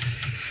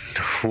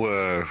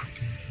 Whoa.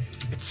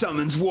 It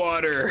summons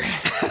water.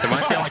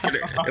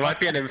 It might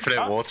be an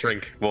infinite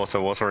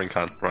watering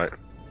can, right?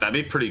 That'd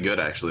be pretty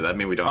good, actually. That'd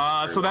mean we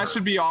don't. So that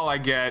should be all I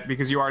get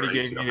because you already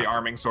gave me the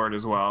arming sword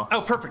as well.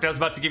 Oh, perfect. I was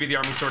about to give you the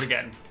arming sword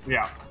again.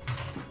 Yeah.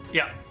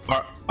 Yeah.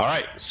 All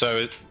right.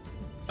 So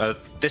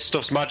this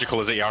stuff's magical,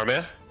 is it,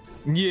 Yarmir?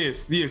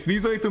 Yes.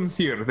 These items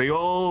here, they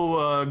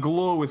all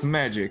glow with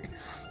magic.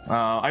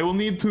 I will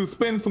need to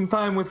spend some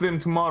time with them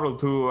tomorrow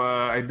to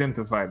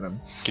identify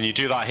them. Can you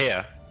do that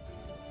here?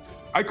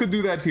 I could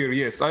do that here,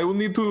 yes. I will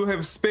need to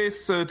have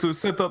space to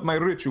set up my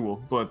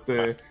ritual, but...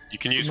 you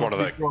can use one of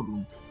those.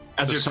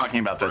 As you're talking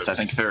about this, I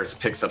think Ferris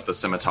picks up the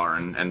scimitar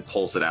and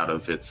pulls it out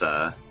of its...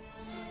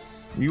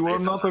 You are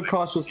not a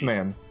cautious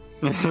man.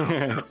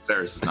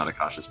 Ferris is not a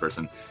cautious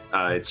person.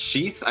 It's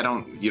sheath.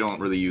 You don't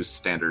really use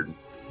standard.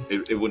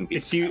 It wouldn't be.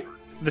 It's you.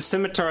 The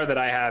scimitar that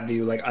I have,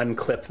 you like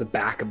unclip the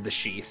back of the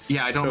sheath.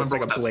 Yeah, I don't remember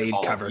it's like what a that's blade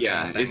called. cover.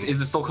 Yeah, kind of thing. is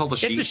it still called a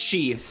sheath? It's a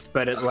sheath,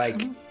 but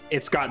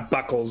it's got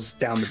buckles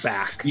down the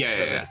back.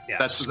 Yeah.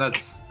 That's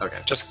okay.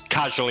 Just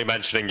casually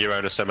mentioning you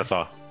own a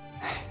scimitar.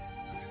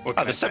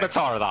 The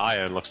scimitar that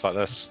I own looks like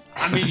this.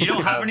 I mean, you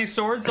don't have any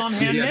swords on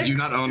hand, Yeah, Nick? do you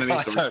not own any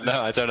swords?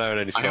 I don't own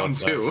any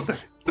swords. I own 2.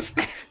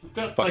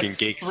 Got, fucking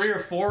geeks. 3 or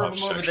 4 of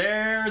them over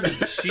there.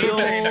 There's a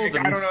shield. I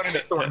don't own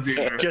any swords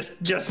either.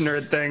 Just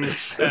nerd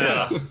things.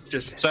 Yeah.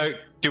 So,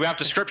 do we have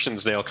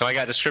descriptions, Neil? Can I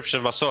get a description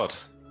of my sword?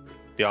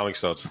 The arming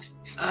sword.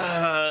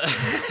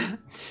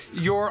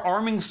 Your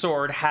arming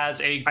sword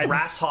has a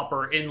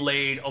grasshopper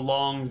inlaid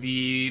along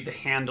the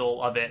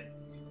handle of it.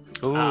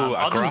 Ooh,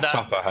 a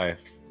grasshopper, hey.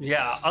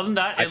 Yeah, other than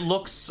that, it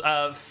looks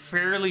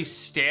fairly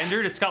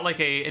standard. It's got like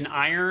an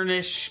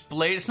ironish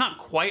blade. It's not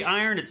quite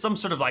iron. It's some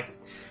sort of like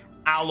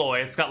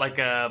alloy. It's got like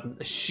a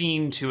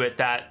sheen to it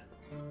that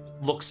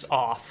looks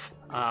off.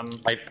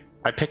 I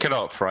pick it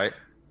up, right?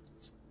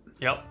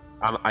 Yep.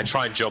 I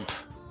try and jump.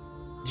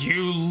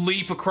 You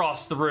leap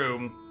across the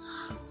room.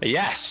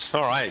 Yes,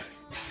 all right.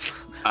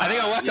 I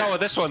think I worked out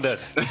what this one did.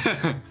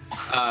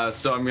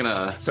 So I'm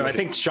gonna. So I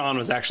think Sean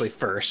was actually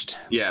first.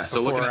 Yeah.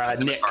 So before, looking at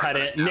the Nick cut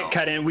it. Nick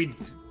cut in.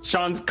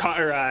 Sean's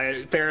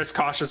Ferris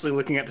cautiously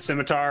looking at the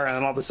scimitar, and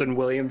then all of a sudden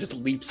William just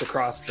leaps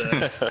across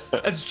the.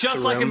 It's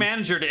just like a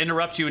manager to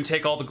interrupt you and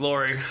take all the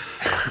glory.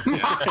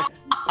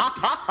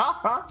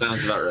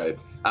 Sounds about right.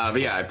 But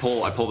yeah, I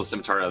pull the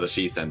scimitar out of the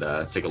sheath and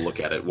take a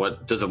look at it.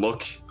 What does it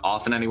look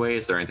off in any way?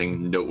 Is there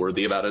anything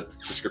noteworthy about it,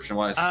 description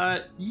wise?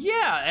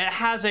 Yeah, it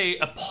has a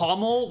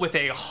pommel with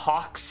a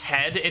hawk's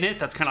head in it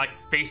that's kind of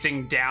like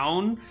facing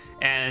down,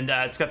 and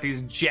it's got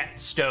these jet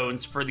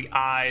stones for the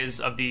eyes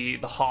of the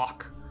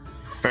hawk.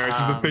 Ferris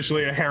is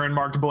officially a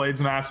heron-marked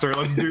blades master.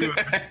 Let's do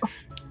it.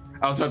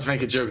 I was about to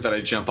make a joke that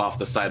I jump off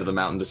the side of the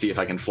mountain to see if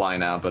I can fly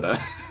now, but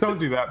Don't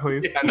do that,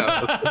 please. yeah,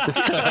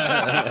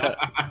 no.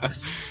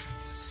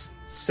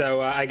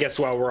 So I guess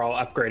while we're all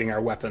upgrading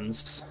our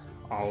weapons,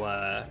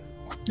 I'll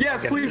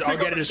Yes, please. I'll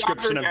get a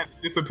description of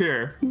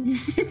disappear.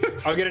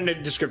 I'll get a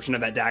description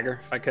of that dagger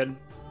if I could.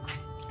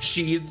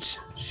 Sheathed.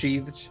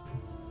 Sure.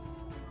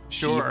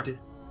 Sheathed.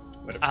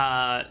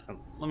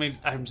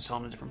 I'm just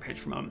on a different page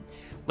for a moment.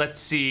 Let's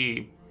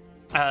see.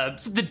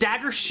 So the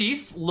dagger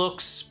sheath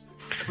looks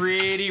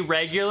pretty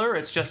regular.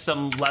 It's just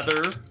some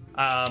leather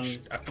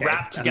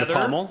wrapped together.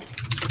 And the pommel?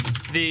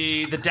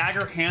 The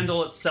dagger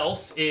handle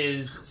itself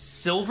is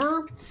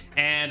silver,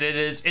 and it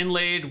is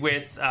inlaid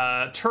with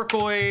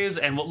turquoise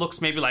and what looks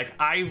maybe like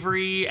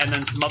ivory, and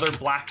then some other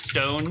black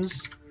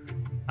stones.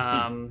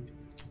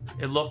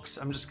 It looks.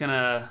 I'm just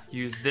gonna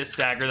use this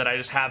dagger that I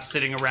just have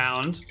sitting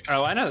around.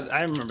 Oh, I know.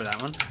 I remember that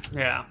one.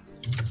 Yeah,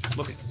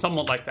 looks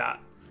somewhat like that.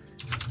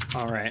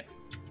 All right.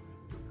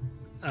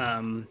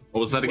 What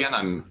was that again?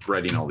 I'm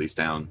writing all these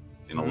down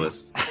in a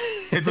list.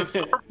 It's a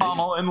silver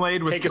pommel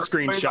inlaid with Take a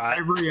screenshot.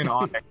 ivory and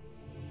onyx.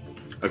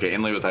 Okay,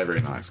 inlaid with ivory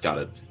and onyx. Got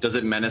it. Does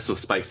it menace with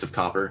spikes of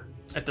copper?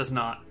 It does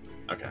not.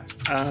 Okay.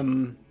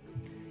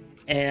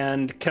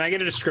 And can I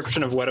get a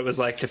description of what it was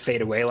like to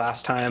fade away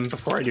last time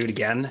before I do it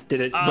again?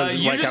 Was it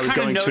you like just I was kind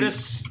going of to?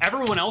 noticed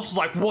everyone else was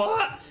like,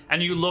 "What?"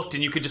 And you looked,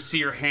 and you could just see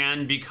your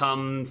hand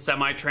become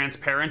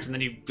semi-transparent, and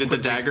then you Did the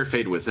dagger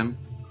fade with him?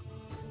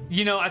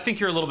 You know, I think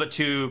you're a little bit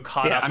too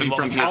caught up in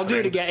what was I'll do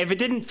it happening. again. If it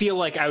didn't feel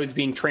like I was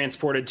being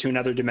transported to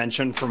another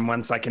dimension from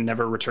whence I can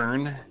never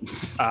return,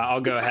 I'll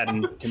go ahead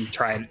and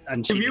try and Have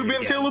unsheath you it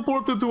been again.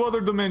 teleported to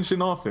other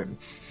dimension often?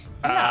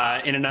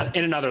 In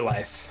another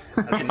life?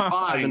 As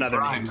Fine, another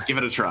Grimes, name. give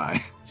it a try.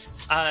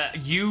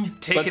 You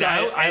take But it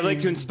out. I like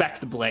and- to inspect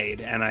the blade,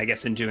 and I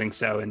guess in doing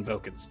so,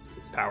 invoke its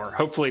power.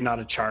 Hopefully, not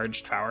a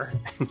charged power.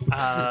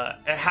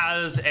 It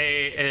has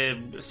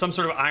some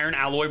sort of iron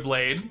alloy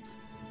blade,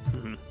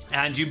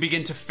 and you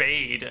begin to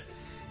fade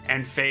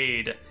and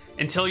fade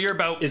until you're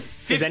about Is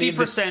any of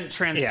this- 50%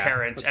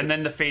 transparent, Yeah, and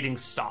then the fading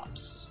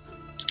stops.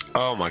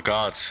 Oh my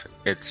god,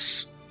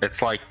 it's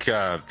like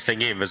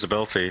thingy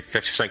invisibility,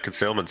 50%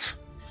 concealment.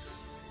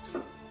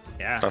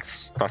 Yeah.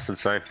 That's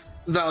insane.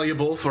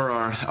 Valuable for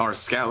our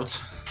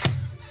scout.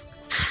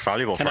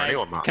 Valuable for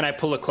anyone. Can I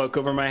pull a cloak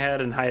over my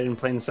head and hide in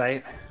plain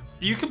sight?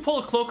 You can pull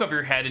a cloak over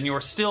your head, and you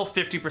are still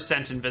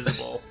 50%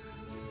 invisible.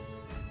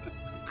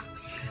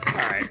 All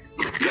right.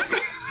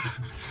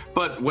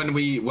 But when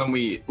we you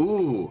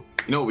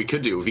know what we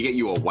could do? If we get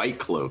you a white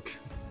cloak.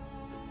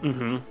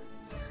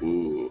 Mm-hmm.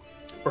 Ooh.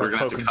 Or We're a gonna have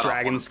cloak to of cut off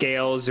dragon one.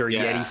 scales, or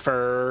Yeah. yeti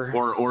fur.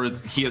 Or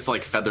he has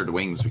like feathered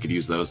wings. We could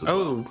use those as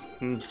well.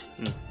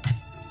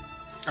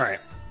 All right.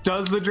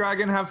 Does the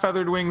dragon have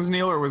feathered wings,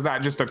 Neil, or was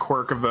that just a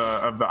quirk of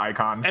the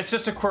icon? It's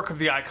just a quirk of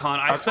the icon.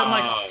 I spent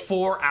like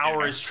 4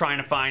 hours trying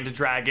to find a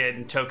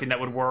dragon token that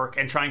would work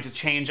and trying to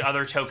change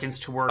other tokens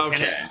to work.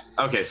 And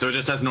Okay, so it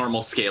just has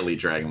normal scaly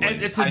dragon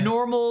wings. it's a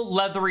normal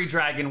leathery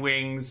dragon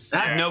wings,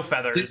 no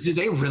feathers. Did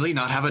they really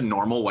not have a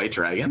normal white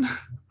dragon?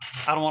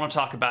 I don't want to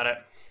talk about it.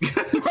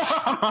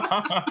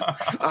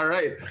 All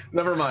right,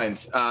 never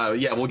mind.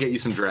 Yeah, we'll get you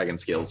some dragon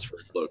scales for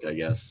a cloak, I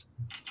guess.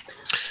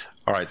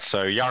 All right,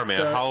 so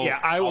Yaramir, I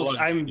how will. long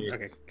I'm do you-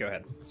 okay. Go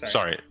ahead.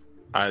 Sorry,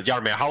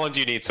 Yaramir, how long do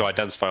you need to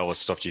identify all this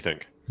stuff? Do you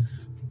think?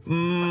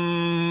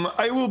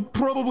 I will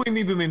probably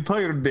need an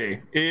entire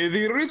day.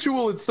 The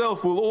ritual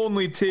itself will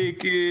only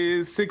take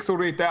 6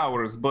 or 8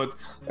 hours, but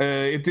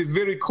it is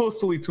very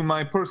costly to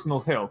my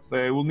personal health.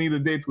 I will need a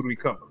day to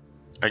recover.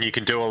 And you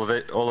can do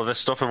all of this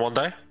stuff in one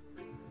day?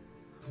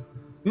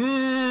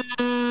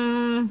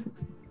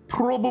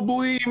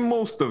 Probably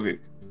most of it.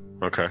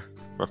 Okay.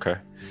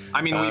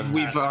 I mean,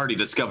 we've already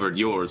discovered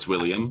yours,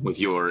 William, with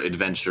your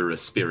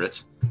adventurous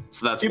spirit.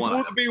 So that's It one.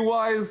 would be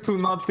wise to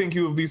not think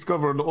you have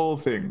discovered all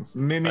things.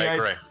 Many I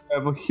agree.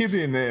 items have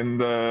hidden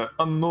and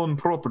unknown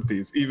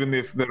properties, even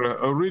if their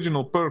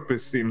original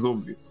purpose seems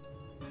obvious.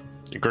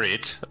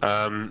 Agreed.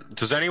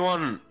 Does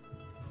anyone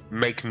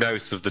make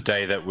note of the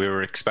day that we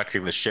were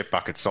expecting the ship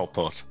back at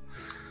Saltport?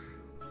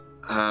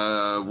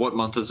 What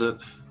month is it?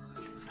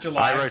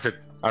 July.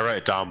 I wrote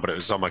it down, but it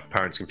was on my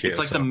parents' computer. It's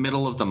like so- the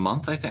middle of the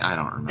month, I think. I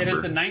don't remember. It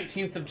is the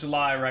 19th of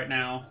July right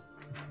now.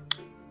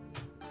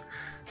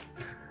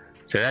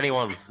 Did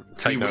anyone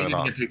take we note of didn't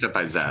that? get picked up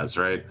by Zaz,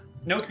 right?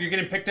 Nope, you're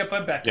getting picked up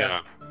by Becca. Yeah,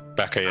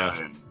 Becca.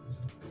 Yeah.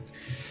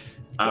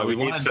 Well, we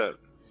need wanted- to.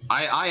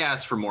 I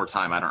asked for more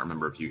time. I don't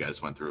remember if you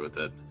guys went through with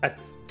it. I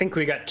think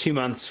we got 2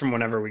 months from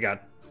whenever we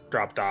got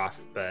dropped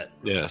off, but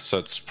Yeah, so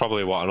it's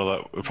probably we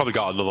probably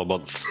got another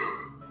month.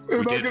 Am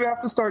I did. gonna have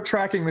to start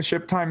tracking the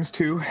ship times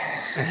too?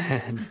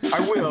 I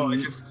will.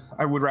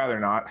 I would rather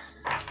not.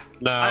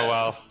 No,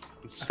 well,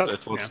 it's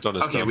what's done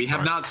is Okay, done. we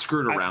have Right. not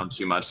screwed around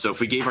too much, so if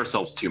we gave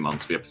ourselves 2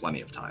 months, we have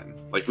plenty of time.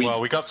 Like we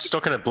got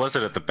stuck in a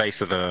blizzard at the base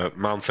of the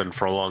mountain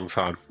for a long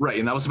time. right,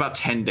 and that was about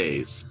 10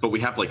 days, but we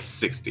have like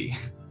 60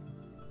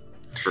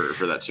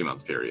 for that 2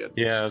 month period.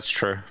 Yeah, that's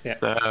true.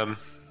 Yeah.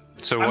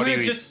 So I'm what do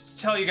gonna you? just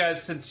tell you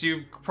guys, since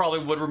you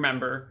probably would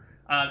remember,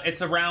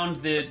 it's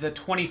around the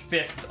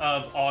 25th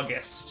of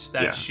August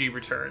that she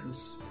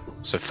returns.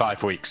 So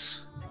 5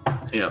 weeks.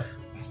 Yeah.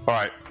 All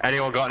right.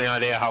 Anyone got any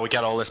idea how we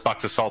get all this back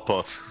to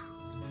Saltport?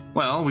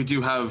 Well, we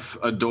do have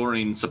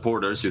adoring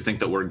supporters who think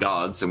that we're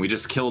gods, and we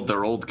just killed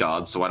their old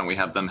gods, so why don't we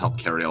have them help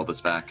carry all this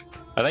back?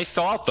 Are they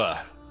still out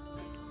there?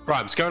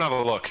 Right, let's go and have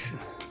a look.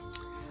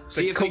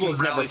 See The if we can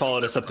kobolds never rally some-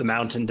 followed us up the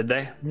mountain, did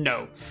they?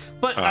 No.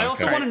 But I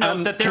also want to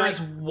note that there can I-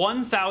 is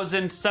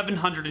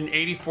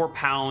 1,784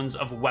 pounds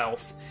of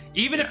wealth.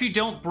 Even if you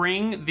don't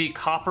bring the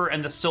copper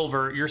and the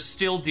silver, you're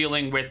still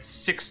dealing with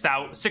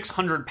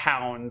 600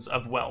 pounds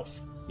of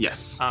wealth. Yes.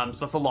 So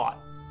that's a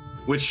lot.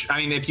 Which, I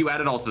mean, if you add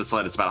it all to the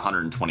sled, it's about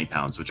 120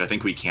 pounds, which I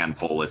think we can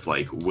pull if,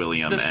 like,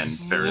 William The and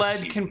Ferris sled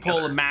team can pull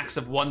together. a max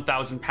of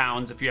 1,000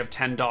 pounds if you have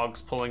 10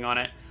 dogs pulling on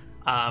it.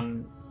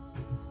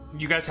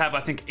 You guys have,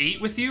 I think,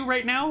 8 with you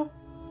right now?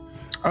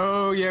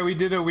 Oh yeah, we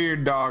did a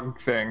weird dog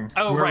thing.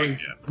 Oh, right.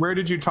 Where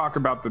did you talk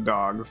about the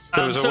dogs?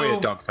 There was a so-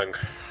 weird dog thing.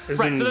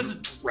 Right, so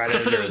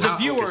for the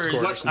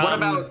viewers... What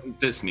about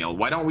this, Neil?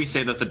 Why don't we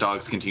say that the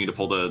dogs continue to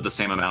pull the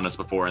same amount as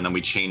before, and then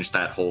we change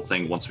that whole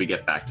thing once we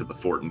get back to the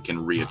fort and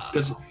can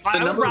because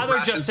I would rather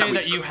just say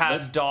that you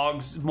had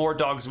more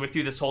dogs with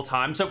you this whole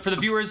time. So for the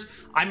viewers,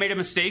 I made a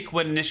mistake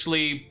when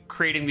initially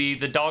creating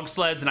the dog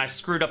sleds, and I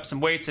screwed up some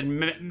weights,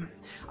 and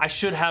I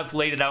should have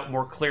laid it out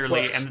more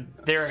clearly. And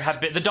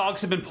the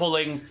dogs have been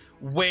pulling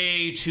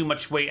way too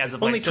much weight as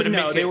of late.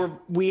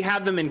 We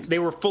had them in. They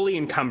were fully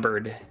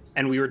encumbered,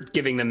 and we were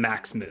giving them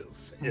max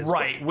move.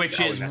 Which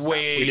is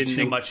way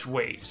too much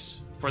weight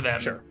for them.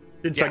 Sure,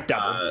 it's like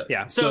double.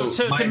 Yeah. So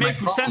to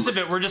make my sense of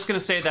it, we're just going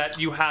to say that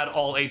you had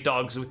all 8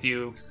 dogs with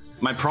you.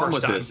 My problem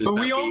with First this is time.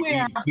 that But we only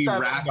have we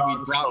 7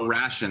 dogs. brought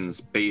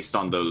rations based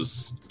on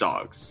those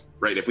dogs,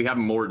 right? If we have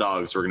more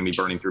dogs, we're going to be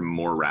burning through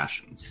more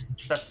rations.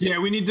 Yeah,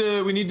 we need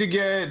to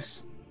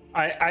get.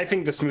 I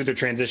think the smoother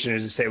transition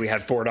is to say we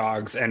had 4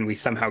 dogs and we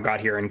somehow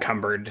got here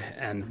encumbered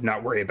and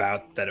not worry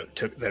about that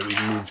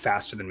we moved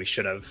faster than we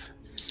should have.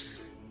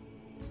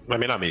 I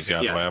mean, I'm easy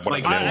either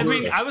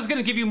way. I was going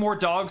to give you more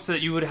dogs so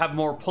that you would have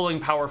more pulling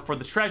power for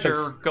the treasure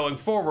going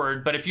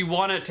forward, but if you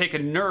want to take a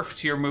nerf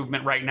to your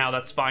movement right now,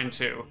 that's fine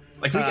too.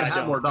 Like, we can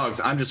have more dogs.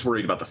 I'm just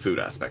worried about the food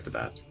aspect of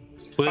that.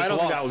 Well, I don't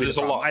think that would be the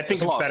problem. I think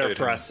there's a it's lot of better food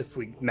for in us if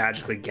we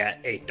magically get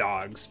 8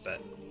 dogs,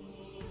 but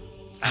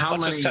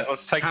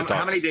Let's take the dogs.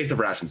 How many days of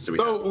rations do we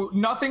have? So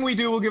nothing we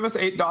do will give us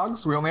 8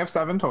 dogs. We only have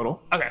 7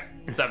 total. Okay,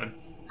 7.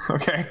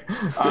 Okay.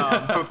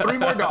 So 3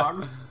 more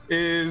dogs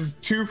is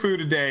 2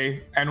 food a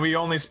day, and we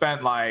only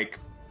spent like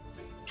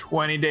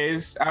 20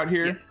 days out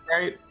here,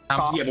 right?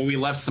 Yeah, but we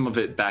left some of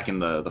it back in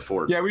the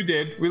fort. Yeah, we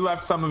did. We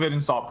left some of it in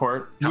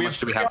Saltport. How much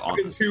do we have on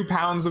us? 302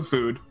 pounds of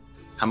food.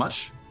 How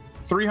much?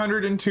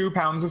 302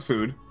 pounds of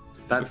food.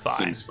 That Fine.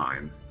 seems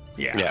fine.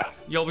 Yeah.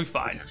 You'll be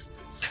fine.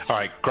 All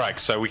right, Greg.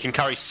 So we can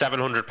carry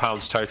 700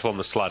 pounds total on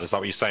the sled. Is that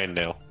what you're saying,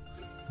 Neil?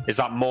 Is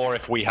that more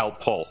if we help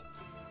pull?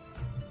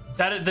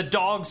 That the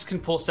dogs can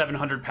pull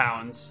 700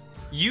 pounds.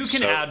 You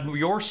can add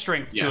your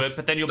strength to it,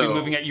 but then you'll be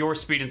moving at your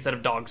speed instead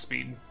of dog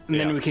speed. and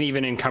then we can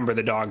even encumber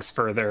the dogs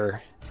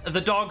further.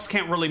 The dogs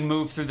can't really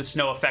move through the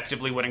snow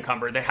effectively when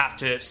encumbered. They have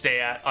to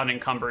stay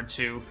unencumbered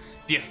to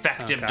be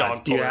effective dog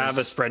pullers. Do you have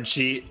a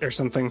spreadsheet or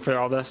something for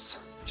all this?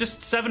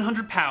 Just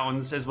 700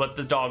 pounds is what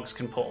the dogs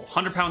can pull.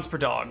 100 pounds per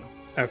dog.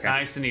 Okay.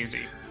 Nice and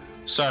easy.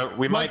 So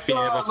we might be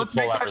able to Let's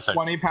make pull that everything.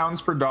 20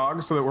 pounds per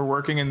dog so that we're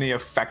working in the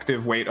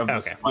effective weight of the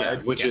sled. Yeah,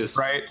 which is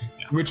right?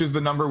 Which is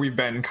the number we've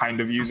been kind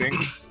of using.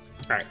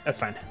 All right, that's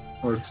fine.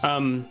 Works.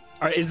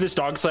 Is this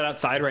dog sled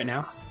outside right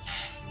now?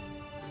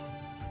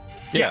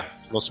 Yeah,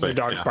 we'll speak. The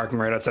dog's barking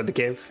right outside the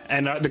cave,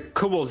 and the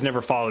kobolds never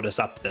followed us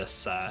up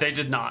this. They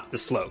did not. The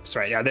slopes,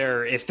 right? Yeah,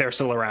 if they're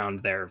still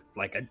around, they're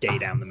like a day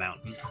down the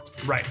mountain.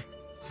 Right.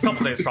 A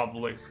couple days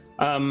probably.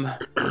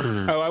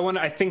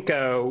 I think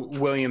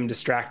William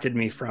distracted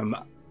me from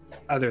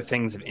other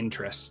things of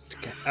interest.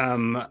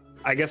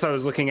 I guess I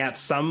was looking at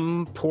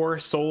some poor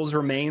soul's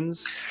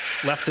remains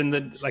left in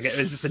the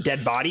is this a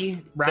dead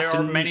body wrapped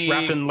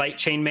in light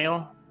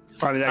chainmail?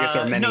 Probably, I guess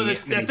there are many. No, many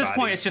at this point,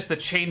 bodies. it's just the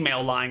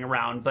chainmail lying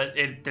around, but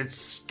it's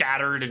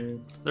scattered and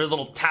there are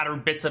little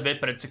tattered bits of it,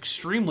 but it's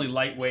extremely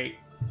lightweight.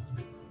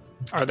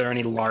 Are there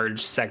any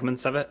large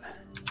segments of it?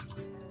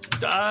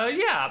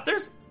 Yeah,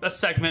 there's a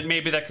segment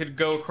maybe that could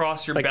go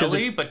across your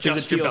belly, but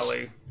just your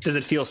belly. Does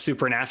it feel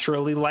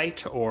supernaturally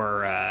light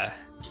or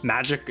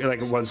magic? Like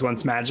it was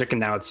once magic and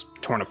now it's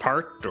torn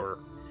apart, or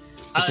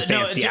just a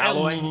fancy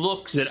alloy?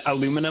 Is it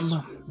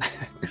aluminum?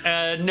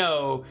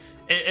 No.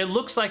 It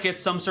looks like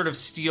it's some sort of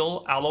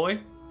steel alloy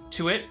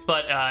to it,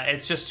 but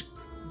it's just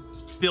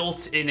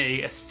built in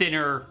a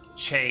thinner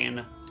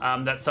chain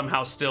that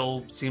somehow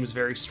still seems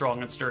very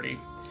strong and sturdy.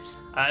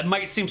 It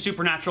might seem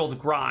supernatural to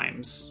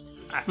Grimes,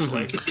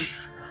 actually.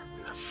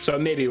 So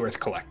it may be worth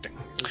collecting.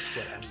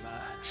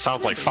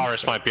 Sounds like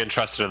Faris might be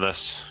interested in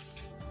this.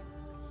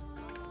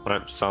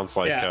 Sounds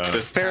like...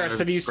 Ferris,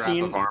 have you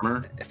seen...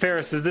 armor?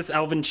 Ferris, is this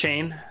elven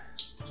chain?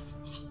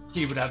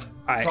 He would have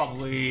I don't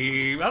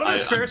know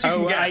if Ferris you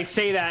can guess. I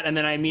say that, and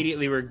then I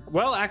immediately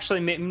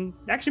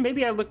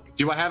maybe I look.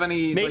 Do I have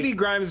any? Maybe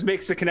Grimes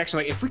makes a connection.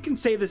 Like, if we can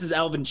say this is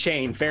Elven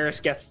Chain, Ferris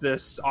gets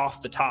this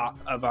off the top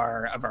of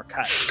our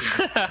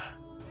cut.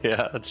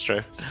 Yeah, that's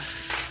true.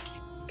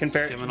 Can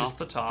Skimming off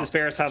the top. Does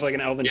Ferris have like an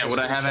Elven? Yeah. Would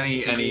I have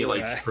any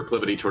like like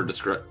proclivity toward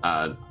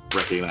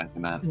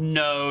recognizing that?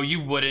 No,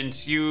 you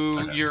wouldn't.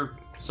 You're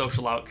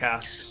social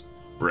outcast.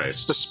 Right.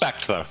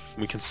 Suspect, though.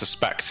 We can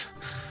suspect.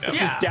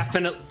 This is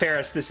definitely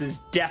Ferris. This is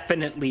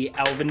definitely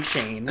Elven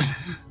Chain.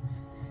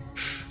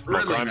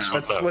 Really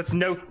now? Let's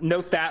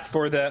note that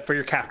for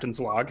your captain's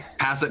log.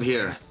 Pass it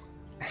here.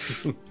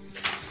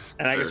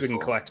 And I guess we can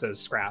collect those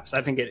scraps.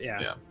 I think it.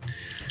 Yeah.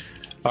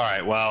 All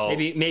right. Well,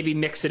 maybe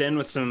mix it in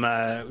with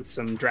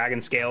some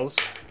dragon scales.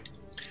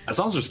 As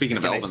long as we're speaking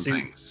of Can I Elven see-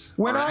 things,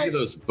 When are any I- of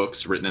those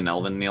books written in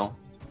Elven, Neil?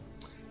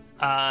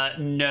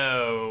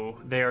 No,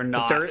 they are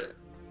not. They're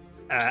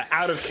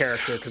out of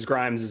character because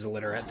Grimes is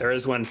illiterate. There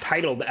is one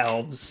titled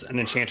Elves, an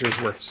Enchanter's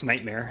Worst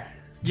Nightmare.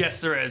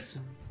 Yes, there is.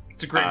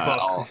 It's a great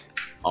book.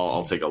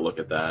 I'll take a look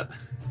at that.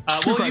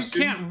 Well, you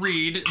can't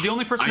read. The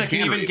only person I that can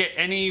can even read. get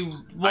any.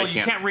 Well, you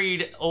can't. can't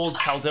read Old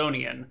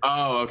Caledonian.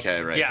 Oh,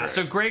 okay, right. Yeah, right.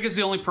 so Greg is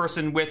the only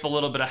person with a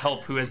little bit of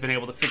help who has been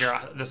able to figure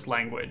out this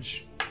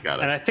language. Got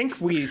it. And I think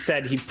we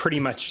said he pretty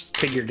much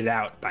figured it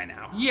out by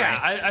now.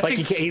 Yeah, right? I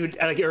think he would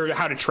or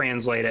how to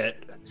translate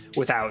it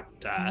without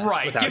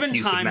right. without Given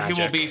use of time, he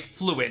will magic. be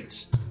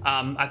fluent.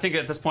 I think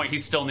at this point he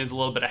still needs a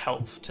little bit of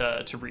help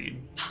to read.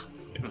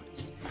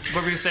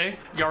 What were you say,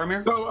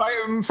 Yaramir?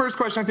 So, first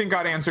question I think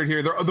got answered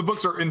here. The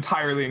books are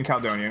entirely in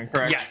Caledonian,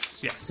 correct?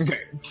 Yes.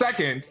 Okay.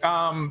 Second,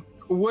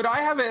 would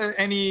I have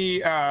any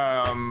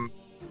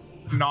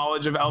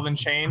knowledge of Elven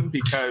Chain?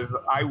 Because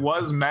I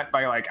was met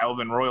by like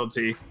Elven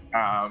royalty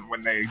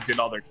when they did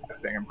all their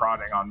testing and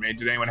prodding on me.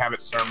 Did anyone have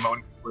it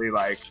ceremoniously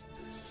like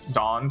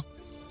donned?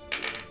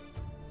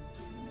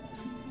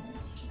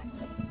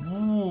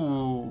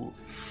 Ooh.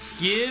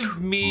 Give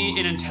me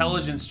an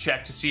intelligence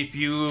check to see if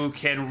you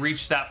can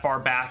reach that far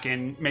back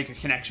and make a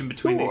connection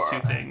between these two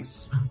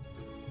things.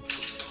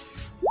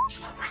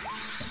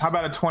 How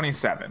about a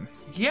 27?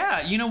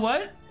 Yeah, you know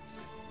what?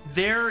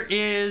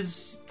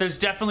 There's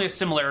definitely a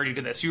similarity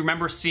to this. You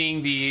remember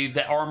seeing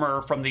the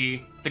armor from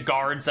the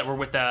guards that were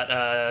with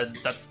the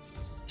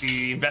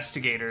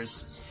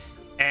investigators,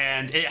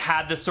 and it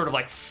had this sort of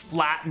like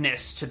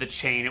flatness to the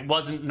chain. It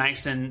wasn't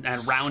nice and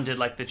rounded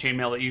like the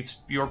chainmail that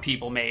your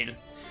people made.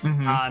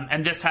 Mm-hmm.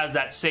 And this has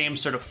that same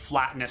sort of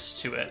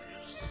flatness to it.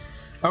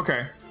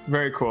 Okay,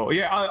 very cool.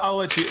 Yeah, I'll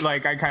let you.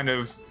 Like, I kind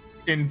of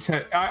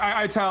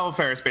I tell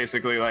Ferris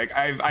basically like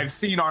I've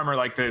seen armor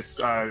like this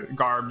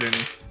garbed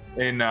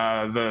in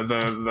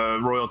the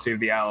royalty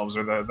of the elves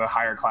or the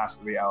higher class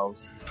of the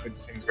elves. It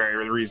seems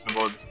very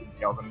reasonable that this could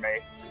be Elven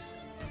made.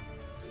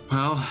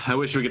 Well, I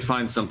wish we could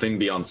find something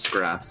beyond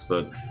scraps,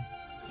 but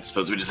I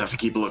suppose we just have to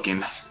keep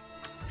looking.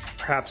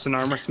 Perhaps an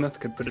armor smith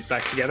could put it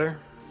back together.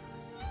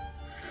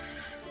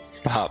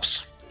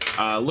 perhaps.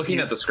 Looking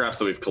at the scraps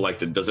that we've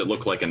collected, does it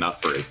look like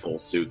enough for a full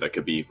suit that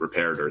could be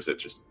repaired, or is it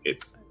just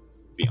it's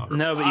beyond?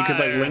 No, but you could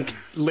like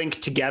link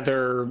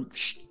together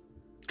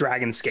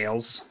dragon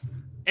scales.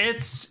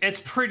 It's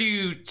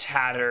pretty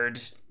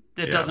tattered.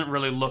 It doesn't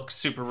really look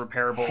super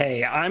repairable.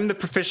 Hey, I'm the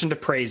proficient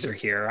appraiser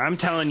here. I'm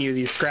telling you,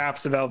 these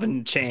scraps of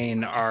elven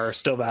chain are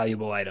still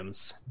valuable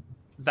items.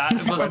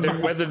 That was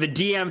Whether the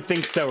DM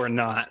thinks so or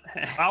not.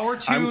 our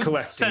I'm two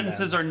collecting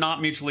sentences them. are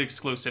not mutually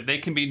exclusive. They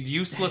can be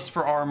useless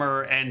for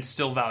armor and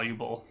still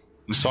valuable.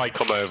 So I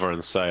come over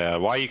and say,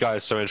 why are you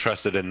guys so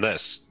interested in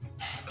this?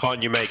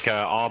 Can't you make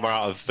armor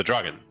out of the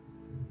dragon?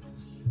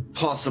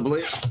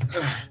 Possibly.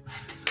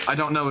 I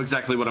don't know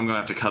exactly what I'm going to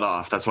have to cut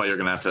off. That's why you're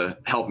going to have to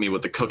help me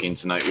with the cooking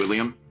tonight,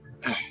 William.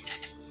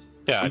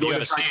 Yeah, I'm you going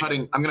gotta to try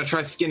see. I'm going to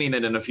try skinning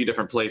it in a few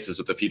different places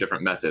with a few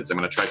different methods. I'm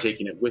going to try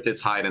taking it with its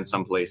hide in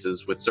some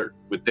places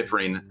with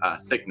differing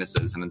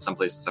thicknesses, and in some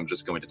places I'm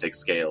just going to take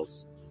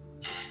scales.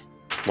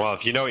 Well,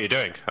 if you know what you're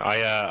doing,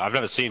 I've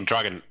never seen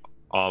dragon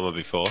armor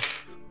before.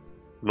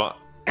 Not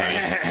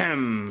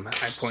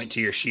I point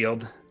to your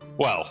shield.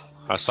 well.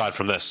 Aside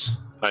from this,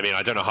 I mean,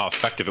 I don't know how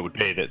effective it would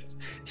be. It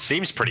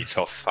seems pretty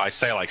tough. I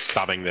say like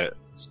stabbing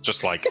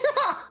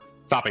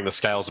stabbing the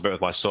scales a bit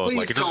with my sword. Please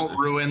Like it don't doesn't.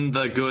 ruin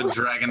the good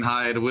dragon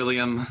hide,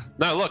 William.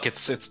 No, look,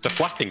 it's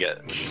deflecting it.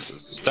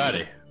 It's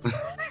sturdy. You're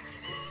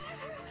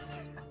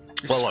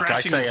Well, look, I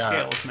scratching say, the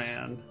scales,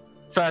 man.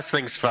 First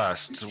things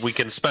first, we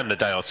can spend a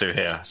day or two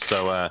here.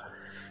 So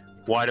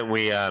why don't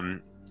we?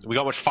 We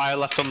got much fire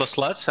left on the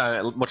sled?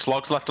 Much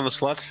logs left on the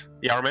sled,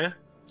 Yaramir?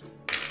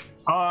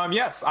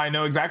 Yes, I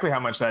know exactly how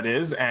much that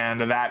is,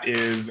 and that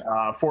is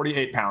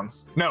 48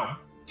 pounds. No,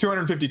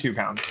 252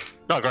 pounds.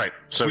 Oh, great.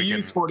 So we we can.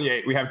 used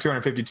 48. We have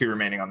 252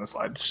 remaining on the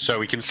sled. So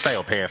we can stay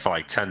up here for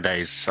like 10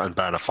 days and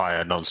burn a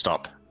fire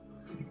non-stop.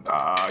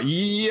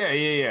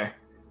 Yeah.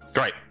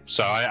 Great.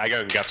 So I go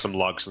and get some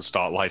logs and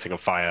start lighting a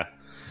fire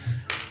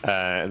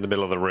in the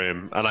middle of the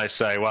room. And I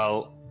say,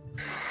 well,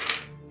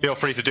 Feel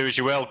free to do as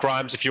you will.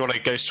 Grimes, if you want to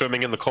go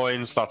swimming in the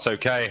coins, that's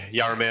okay.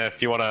 Yaramir,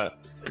 if you want to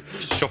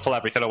shuffle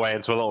everything away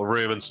into a little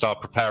room and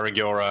start preparing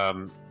your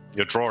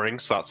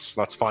drawings,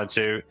 that's fine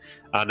too.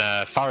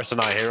 And Faris and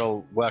I here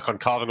will work on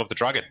carving up the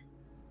dragon.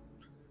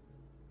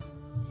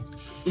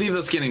 Leave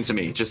the skinning to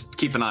me. Just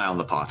keep an eye on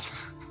the pot.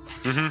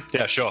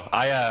 Yeah, sure.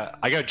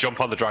 I go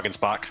jump on the dragon's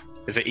back.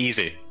 Is it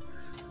easy?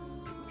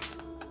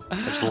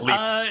 Just leap.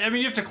 I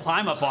mean, you have to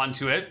climb up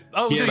onto it.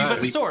 Oh, Yeah, you've got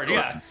the leap sword, sword.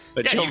 yeah.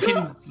 Yeah, you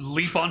can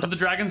leap onto the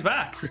dragon's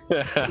back.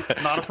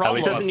 Not a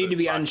problem. It doesn't need to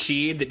be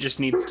unsheathed. It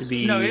just needs to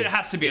be. No, it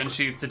has to be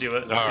unsheathed to do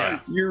it. All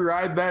right. You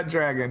ride that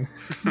dragon.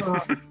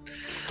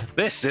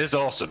 This is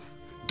awesome.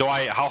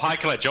 How high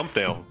can I jump,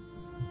 Neil?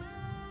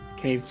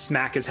 Can he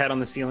smack his head on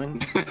the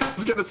ceiling? I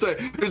was gonna say,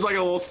 there's like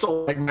a little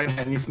stalagmite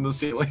hanging from the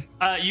ceiling.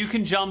 You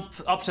can jump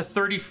up to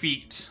 30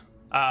 feet.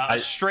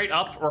 Straight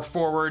up or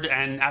forward,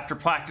 and after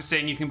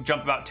practicing, you can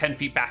jump about 10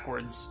 feet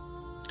backwards.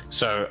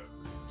 So,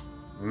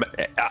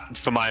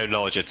 for my own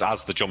knowledge, it's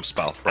as the jump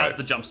spell, right? As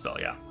the jump spell,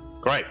 yeah.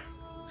 Great.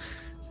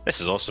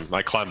 This is awesome.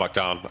 I climb back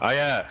down.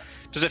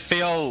 Does it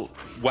feel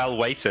well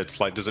weighted?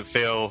 Like, does it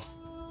feel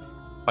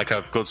like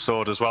a good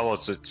sword as well, or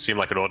does it seem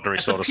like an ordinary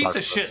It's sword? a piece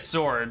of shit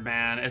sword,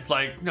 man. It's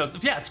like, no,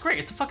 it's great.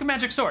 It's a fucking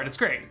magic sword. It's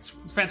great. It's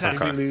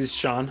fantastic. Did we lose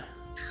Sean?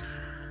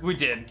 We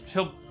did.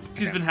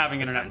 He's been having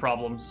internet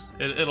problems.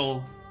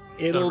 It'll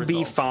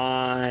be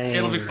fine.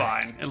 It'll be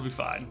fine. It'll be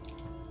fine.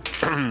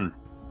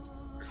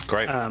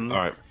 Great. All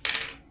right.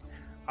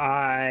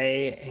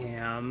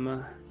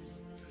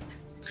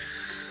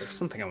 There's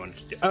something I wanted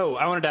to do. Oh,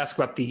 I wanted to ask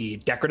about the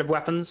decorative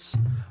weapons.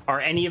 Are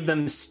any of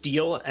them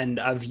steel and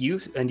of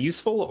use and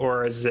useful,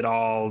 or is it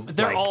all?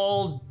 They're like,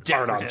 all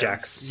decorative. art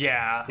objects.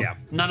 Yeah. Yeah.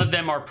 None of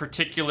them are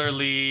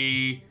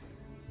particularly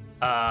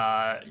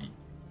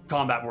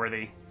combat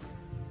worthy.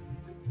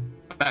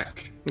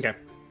 Back. Okay.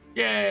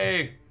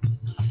 Yay!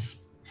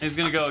 He's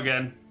gonna go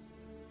again.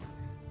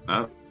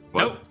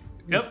 What?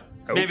 Nope.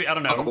 Maybe, I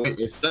don't know. Oh, wait,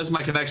 it says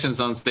my connection's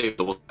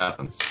unstable. What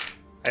happens?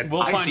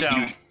 We'll I find see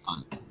out.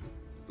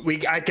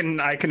 you. I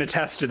can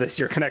attest to this.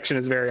 Your connection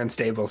is very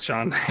unstable,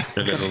 Sean.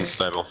 It is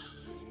unstable.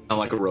 I'm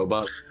like a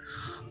robot.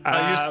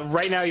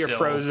 Right now, you're still-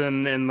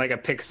 frozen in like a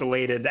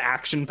pixelated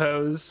action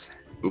pose.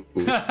 Ooh.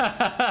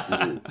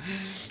 And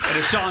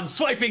it's Sean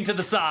swiping to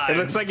the side. It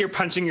looks like you're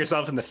punching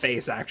yourself in the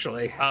face,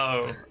 actually,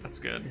 Oh, that's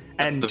good.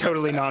 and the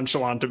totally best.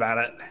 nonchalant about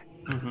it.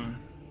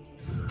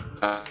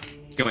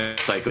 It's going to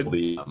cycle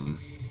the.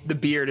 The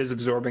beard is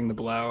absorbing the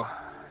blow.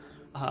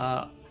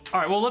 All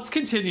right, well, let's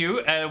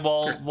continue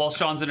while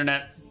Sean's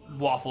internet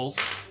waffles.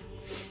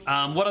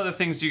 What other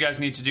things do you guys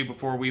need to do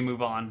before we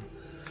move on?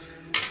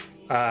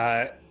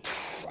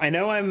 I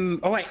know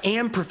I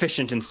am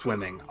proficient in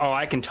swimming. Oh,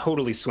 I can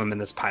totally swim in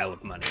this pile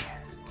of money.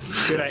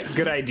 Good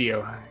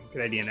idea.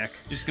 Good idea, Nick.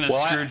 Just gonna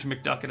Scrooge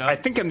McDuck it up. I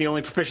think I'm the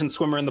only proficient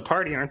swimmer in the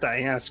party, aren't I?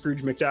 Yeah,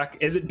 Scrooge McDuck.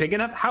 Is it big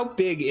enough? How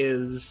big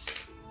is...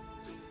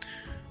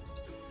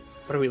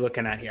 What are we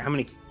looking at here? How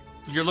many...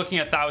 You're looking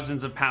at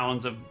thousands of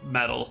pounds of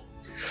metal.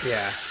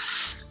 Yeah.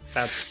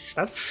 That's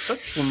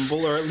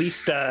swimmable, or at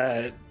least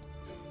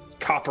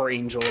copper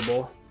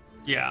angelable.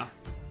 Yeah.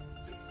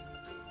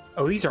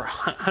 Oh, these are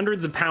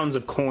hundreds of pounds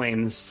of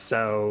coins,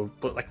 so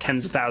like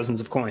tens of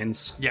thousands of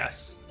coins.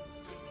 Yes.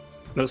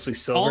 Mostly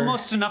silver.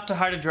 Almost enough to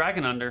hide a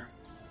dragon under.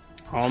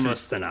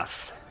 Almost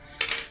enough.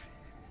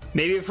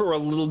 Maybe if it were a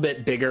little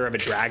bit bigger of a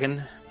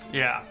dragon.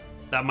 Yeah,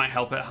 that might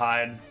help it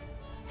hide.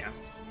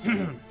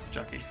 Yeah.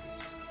 Chucky.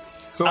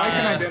 So I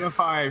can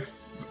identify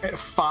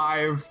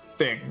 5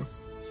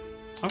 things.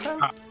 Okay.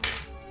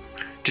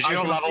 Did you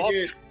not level up,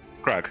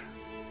 Greg?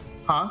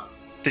 Huh?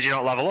 Did you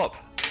not level up?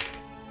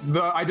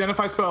 The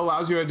identify spell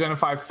allows you to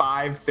identify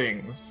 5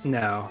 things.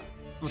 No.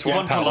 It's one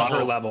one per per level.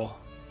 Per level.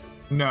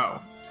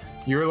 No.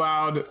 You're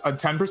allowed a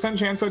 10%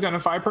 chance to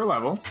identify per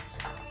level,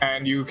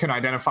 and you can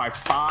identify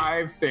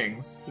 5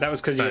 things. That was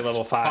because So you're it's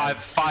level 5.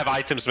 Five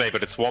items maybe,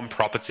 but it's one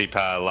property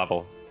per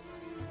level.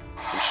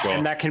 I'm sure.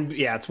 And that can,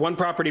 it's one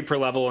property per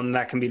level, and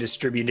that can be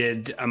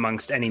distributed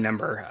amongst any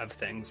number of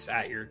things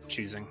at your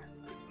choosing.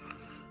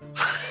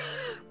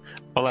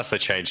 Unless they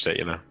changed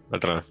it, I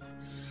don't know.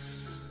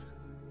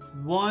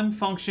 One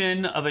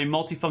function of a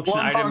multifunction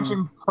One item.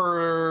 function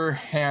per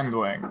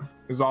handling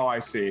is all I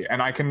see,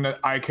 and I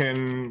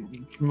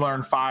can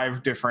learn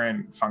 5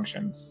 different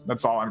functions.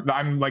 That's all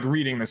I'm like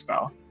reading the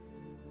spell.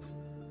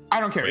 I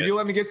don't care. Weird. You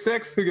let me get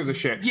 6. Who gives a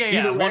shit? Yeah,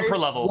 Either one way, per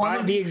level.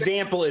 The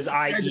example is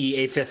i.e.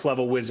 a 5th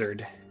level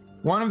wizard.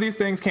 One of these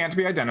things can't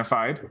be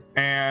identified,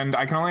 and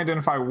I can only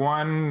identify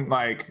one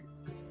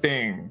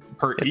thing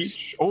per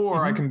each,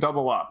 or I can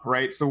double up,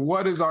 right? So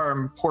what is our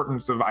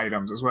importance of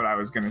items is what I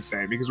was going to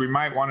say, because we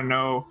might want to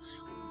know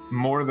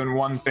more than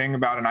one thing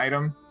about an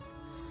item,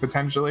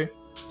 potentially.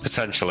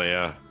 Potentially,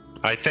 yeah.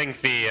 I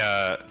think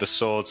the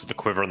swords, the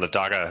quiver, and the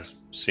dagger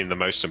seem the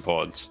most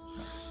important.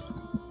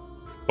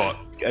 But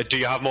do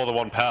you have more than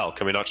one pearl?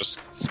 Can we not just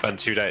spend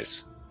 2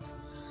 days?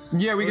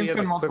 Yeah, we Oh, can yeah,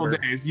 spend the multiple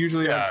quiver. days.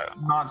 Usually Yeah.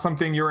 not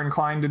something you're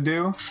inclined to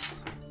do.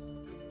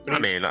 I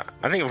mean,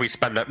 I think if we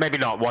spend it, maybe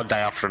not one day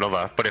after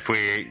another, but if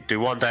we do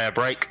one day a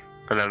break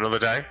and then another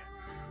day,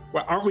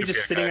 Well, aren't we Should just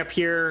be sitting okay. up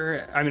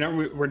here? I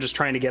mean, we're just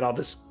trying to get all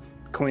this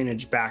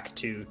coinage back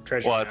to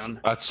Treasure Well,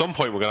 Town. at some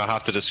point we're going to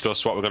have to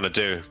discuss what we're going to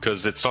do,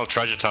 because it's not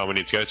Treasure Town we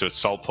need to go to,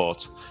 it's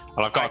Saltport.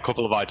 And I've got a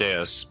couple of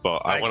ideas, but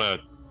I want to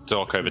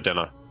talk over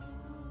dinner.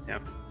 Yeah.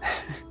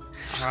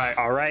 All right.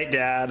 All right,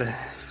 Dad.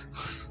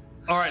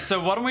 All right. So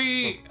why don't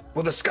we?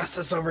 We'll discuss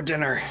this over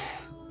dinner.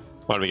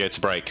 Why don't we go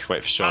to break?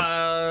 Wait for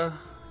Sean.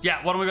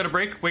 Yeah. Why don't we go to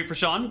break? Wait for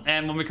Sean,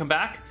 and when we come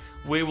back,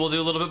 we will do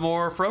a little bit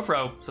more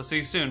fro. So see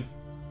you soon.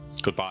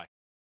 Goodbye.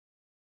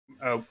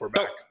 Oh, we're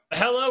back.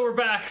 Hello, we're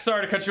back.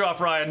 Sorry to cut you off,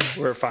 Ryan.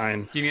 We're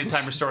fine. You need to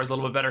time restores a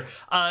little bit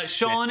better.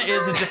 Sean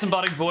is a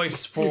disembodied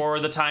voice for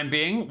the time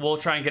being. We'll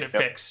try and get it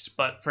fixed,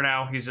 but for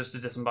now, he's just a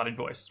disembodied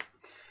voice.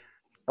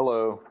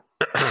 Hello.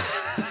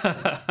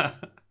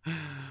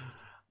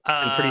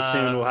 And pretty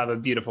soon we'll have a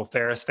beautiful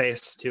Ferris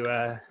face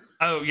to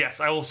Oh yes,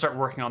 I will start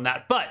working on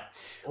that. But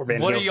or Van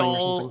what are Helsing or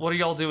y'all? something. What are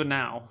y'all doing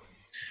now?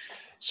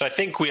 So I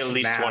think we at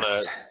least Math. want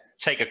to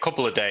take a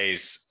couple of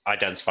days,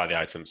 identify the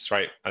items,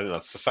 right? I think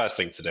that's the first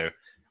thing to do.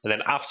 And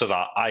then after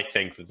that, I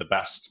think that the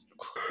best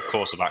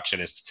course of action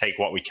is to take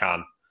what we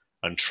can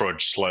and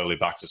trudge slowly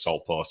back to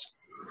Saltport.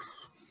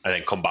 And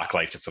then come back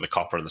later for the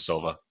copper and the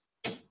silver.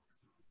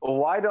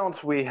 Why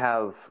don't we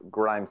have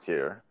Grimes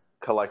here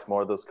collect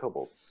more of those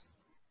kobolds?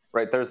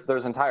 Right,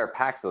 there's entire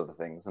packs of the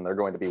things, and they're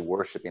going to be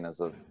worshiping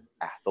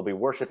they'll be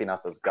worshiping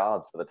us as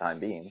gods for the time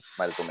being.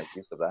 Might as well make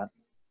use of that.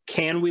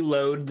 Can we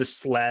load the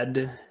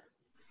sled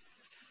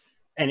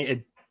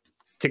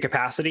to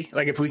capacity?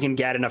 Like if we can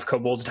get enough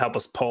kobolds to help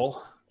us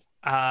pull?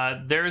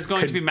 There is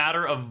going to be a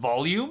matter of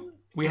volume.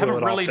 We haven't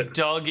it all really fit?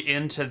 dug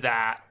into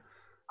that.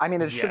 I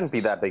mean, it shouldn't be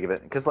Yes. that big of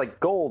it, because like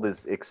gold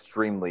is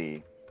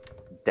extremely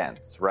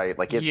dense, right?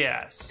 Like it's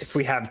Yes. If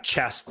we have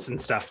chests and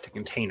stuff to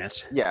contain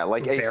it. yeah,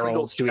 like a single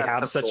Barrels, do we chest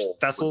have of such gold.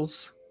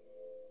 vessels?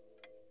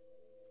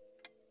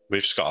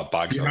 We've just got our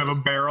bags You on. have a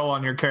barrel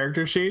on your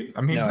character sheet?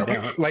 I mean, No, I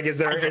don't. Like is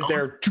there I don't. is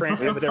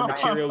there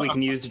material we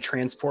can use to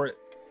transport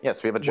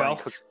Yes, we have a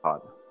giant Wealth. cooking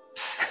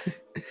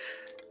pot.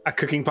 a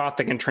cooking pot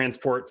that can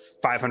transport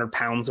 500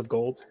 pounds of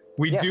gold?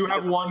 we Yes, do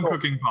because have one gold.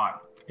 cooking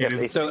pot. It Yes,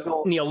 is a So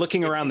single- Neil,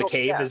 looking around the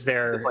single cave, chest is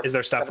there like is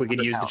there stuff we could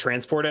use to 700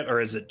 transport it,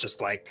 or is it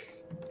just like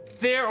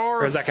There are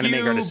Or is that a gonna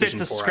make our few decision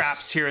bits of for scraps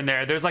us? here and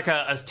there. There's like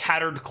a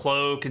tattered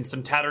cloak and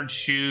some tattered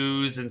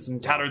shoes and some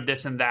tattered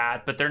this and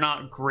that, but they're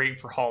not great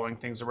for hauling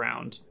things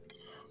around.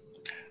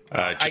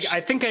 I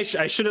think we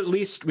should at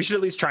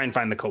least try and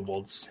find the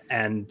kobolds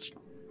and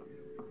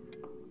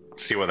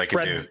see what they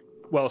can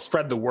do.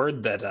 spread the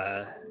word that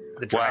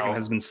the dragon Well,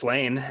 has been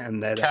slain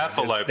and that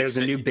careful, though, there's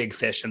a because new big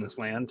fish in this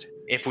land.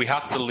 If we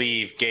have to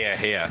leave gear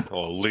here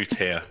or loot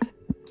here,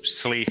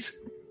 Sleet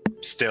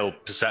still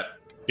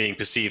being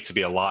perceived to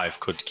be alive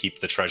could keep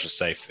the treasure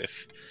safe.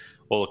 If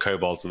all the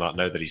kobolds and that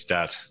know that he's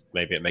dead,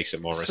 maybe it makes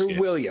it more Sir risky.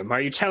 William,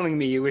 are you telling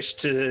me you wish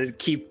to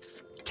keep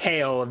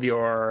tale of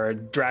your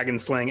dragon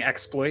slaying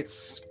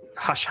exploits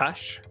hush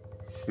hush?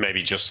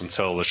 Maybe just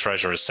until the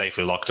treasure is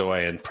safely locked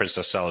away in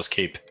Princess Stella's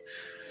keep.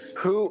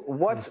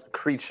 What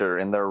creature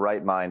in their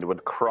right mind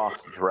would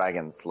cross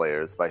dragon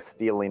slayers by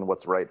stealing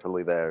what's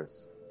rightfully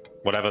theirs?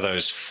 Whatever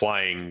those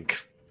flying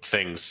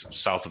things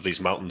south of these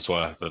mountains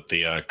were that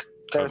the They're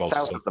kobolds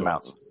south took of the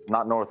towards. mountains,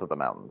 not north of the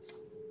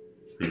mountains.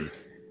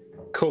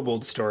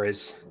 Kobold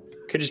stories.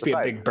 Could just be a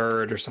Besides- big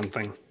bird or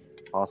something.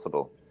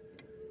 Possible.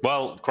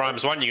 Well,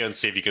 Grimes, why don't you go and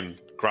see if you can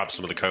grab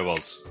some of the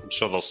kobolds? I'm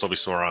sure there'll still be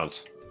some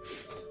around.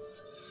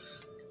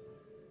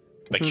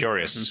 They're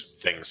curious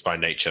things by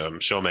nature. I'm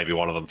sure maybe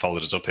one of them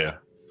followed us up here.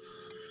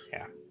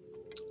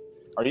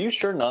 Are you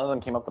sure none of them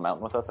came up the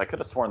mountain with us? I could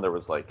have sworn there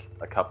was like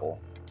a couple.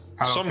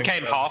 I don't Some think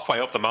came so. halfway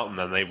up the mountain,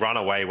 and they ran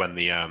away when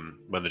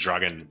the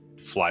dragon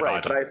fly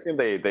Right, by but I them. assume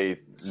they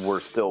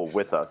were still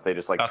with us. They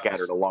just like That's-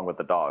 scattered along with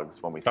the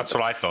dogs when we. That's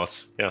what I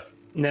thought. Yeah.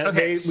 No,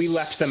 Okay. we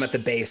left them at the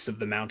base of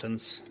the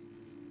mountains.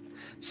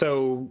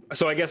 So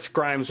I guess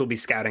Grimes will be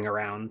scouting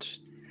around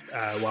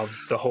while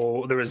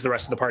the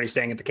rest of the party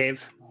staying at the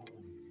cave.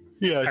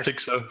 Yeah, I think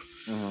so.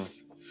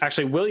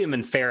 Actually, William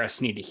and Ferris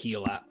need to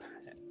heal up.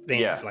 They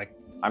Yeah. need, like,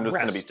 I'm just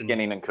going to be rest and-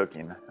 skinning and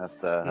cooking.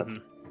 That's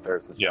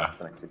Ferris's Yeah. job for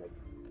the next 2 days.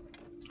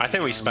 I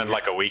think we spend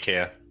like a week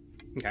here.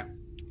 Okay.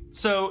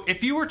 So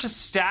if you were to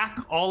stack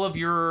all of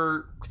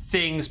your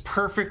things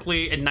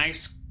perfectly in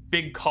nice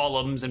big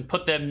columns and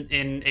put them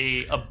in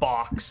a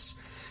box,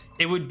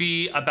 it would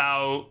be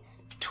about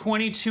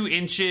 22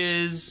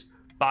 inches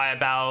by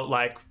about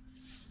like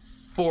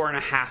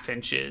 4.5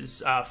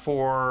 inches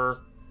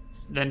for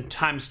then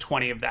times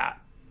 20 of that.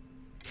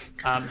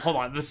 Hold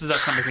on, that's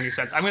not making any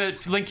sense. I'm going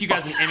to link you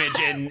guys an image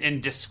in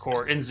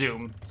Discord, in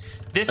Zoom.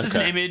 This is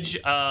an image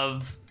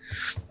of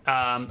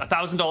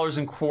 $1,000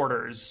 in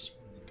quarters,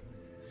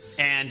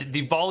 and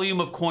the volume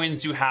of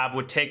coins you have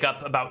would take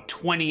up about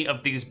 20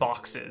 of these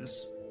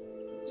boxes.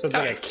 So it's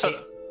like a So cave.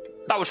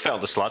 that would fill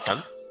the sled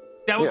then.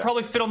 That would Yeah.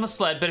 probably fit on the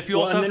sled, but if you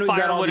Well, also and have then we've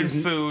got all firewood and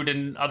these- food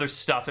and other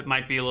stuff, it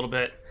might be a little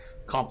bit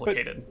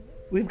complicated.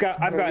 I've we got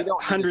don't need to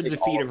hundreds take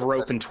of feet all of of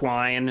rope this. and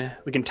twine.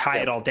 We can tie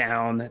it all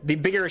down. The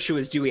bigger issue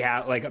is, do we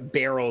have like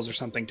barrels or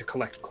something to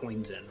collect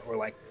coins in, or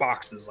like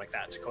boxes like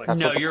that to collect?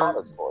 That's No, what the you're-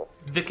 pot is for.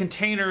 the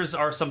containers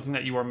are something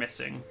that you are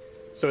missing.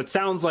 So it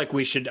sounds like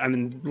we should,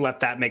 let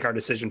that make our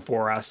decision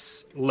for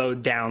us.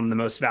 Load down the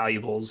most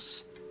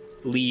valuables,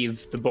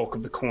 leave the bulk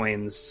of the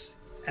coins,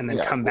 and then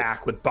come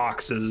back with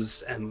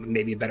boxes and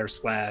maybe a better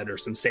sled or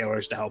some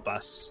sailors to help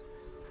us.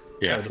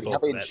 Yeah, we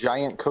have a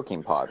giant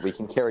cooking pot. We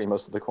can carry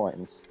most of the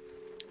coins.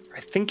 I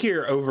think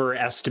you're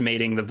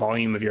overestimating the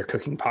volume of your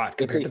cooking pot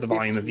compared to the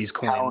volume of these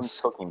coins.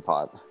 Cooking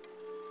pot.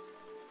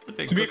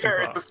 To be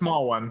fair, it's a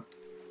small one.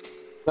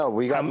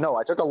 No,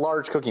 I took a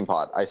large cooking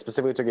pot. I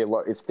specifically took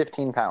it's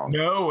 15 pounds.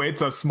 No,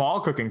 it's a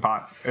small cooking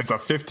pot. It's a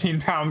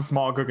 15-pound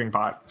small cooking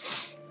pot.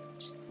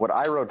 What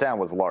I wrote down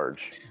was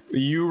large.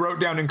 You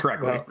wrote down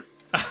incorrectly.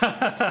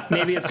 Well,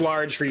 maybe it's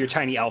large for your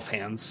tiny elf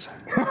hands.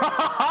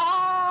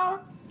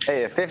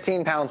 Hey, if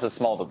 15 pounds is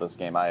small to this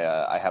game,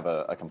 I have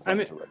a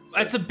complaint to register.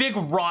 It's a big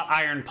wrought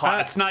iron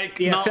pot. It's not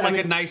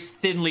a nice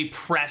thinly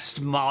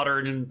pressed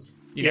modern,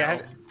 you know.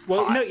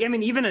 Well, pot. No,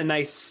 even a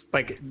nice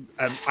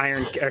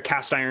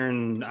cast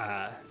iron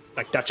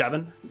like Dutch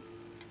oven.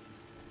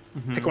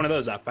 Mm-hmm. Pick one of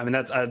those up.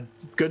 That's a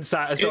good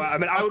size. So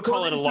I would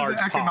call it a large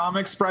pot. The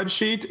economic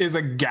spreadsheet is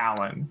a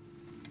gallon.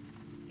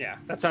 Yeah,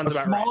 that sounds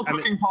about right. A small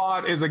cooking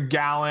pot is a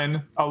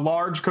gallon. A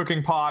large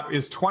cooking pot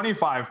is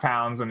 25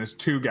 pounds and is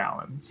 2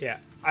 gallons. Yeah,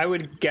 I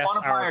would guess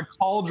a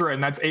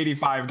cauldron, that's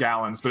 85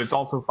 gallons, but it's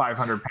also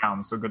 500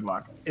 pounds, so good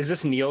luck. Is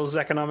this Neil's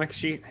economic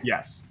sheet?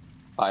 Yes.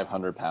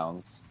 500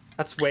 pounds.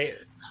 That's way...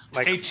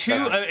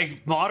 a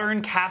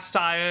modern cast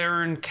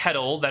iron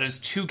kettle that is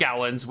 2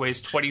 gallons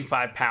weighs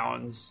 25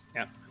 pounds.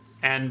 Yeah.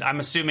 And I'm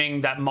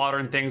assuming that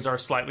modern things are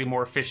slightly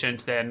more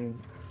efficient than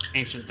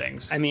ancient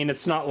things.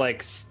 It's not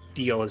like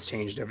steel has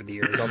changed over the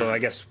years, although I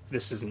guess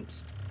this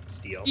isn't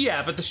steel.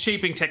 Yeah, but the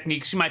shaping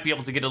techniques, you might be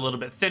able to get a little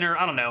bit thinner.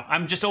 I don't know.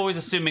 I'm just always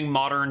assuming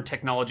modern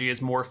technology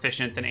is more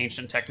efficient than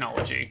ancient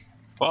technology.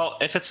 Well,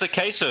 if it's a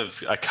case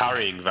of a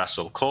carrying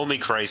vessel, call me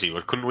crazy,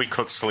 but couldn't we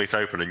cut Sleeth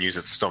open and use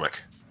its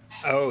stomach?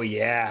 Oh,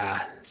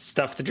 yeah.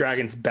 Stuff the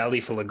dragon's belly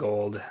full of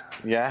gold.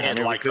 Yeah,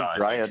 we could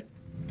try it.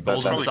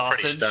 Golden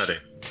sausage. Pretty sturdy.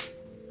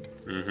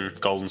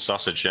 Golden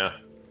sausage, yeah.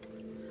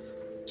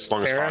 As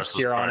long Ferris, as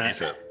you're on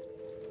it.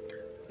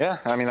 Yeah,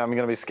 I'm going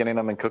to be skinning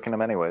them and cooking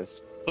them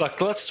anyways.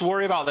 Look, let's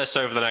worry about this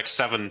over the next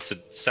 7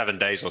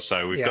 days or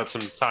so. We've got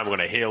some time. We're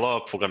going to heal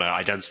up. We're going to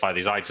identify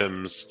these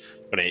items.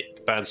 We're going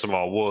to burn some of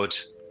our wood.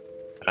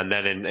 And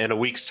then in a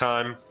week's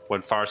time,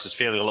 when Forrest is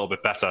feeling a little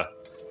bit better,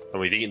 and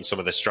we've eaten some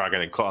of this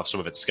dragon and cut off some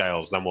of its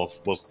scales, then we'll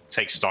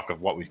take stock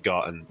of what we've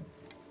got and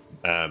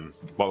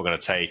what we're going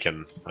to take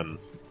and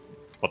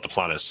what the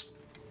plan is.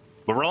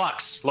 But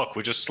relax. Look,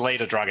 we just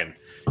slayed a dragon.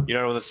 You know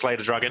anyone that slayed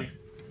a dragon?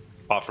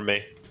 Apart from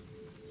me?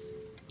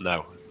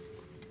 No.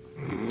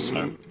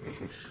 So,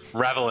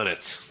 revel in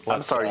it.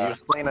 I'm sorry, you've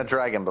slain a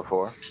dragon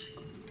before?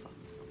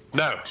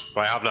 No,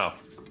 I have not.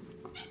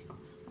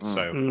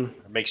 So,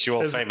 it makes you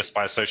all famous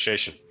by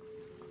association.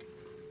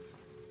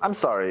 I'm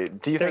sorry,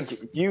 do you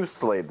think you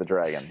slayed the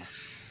dragon?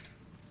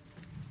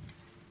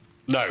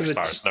 No,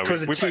 Sparrows, no. It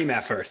was a team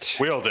effort.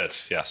 We all did,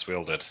 yes, we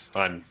all did.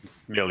 I'm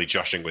merely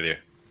joshing with you.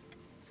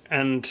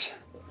 And,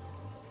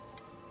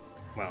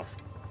 well...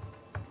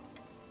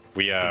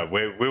 We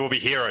will be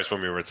heroes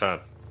when we return.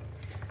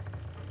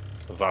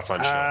 That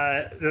I'm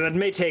sure. That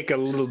may take a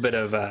little bit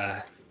of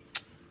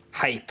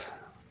hype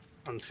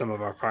on some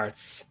of our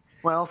parts.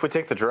 Well, if we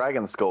take the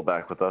dragon skull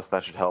back with us,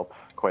 that should help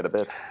quite a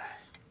bit.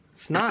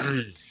 It's not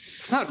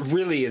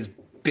really as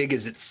big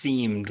as it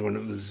seemed when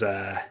it was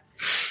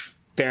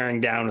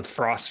bearing down with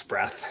frost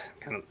breath.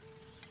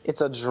 It's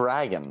a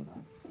dragon.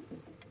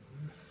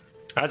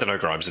 I don't know,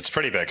 Grimes. It's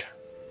pretty big.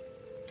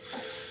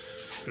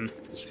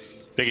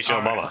 Big as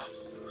your mama.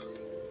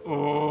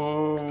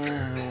 Oh,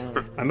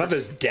 my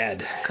mother's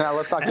dead. Now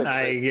let's not get. And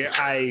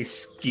I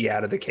ski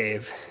out of the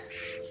cave.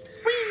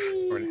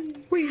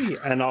 Whee!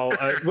 And I'll.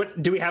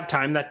 What do we have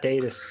time that day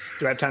to?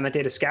 Do I have time that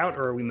day to scout,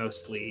 or are we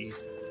mostly?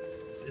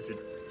 Is it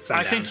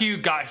sundown? I think you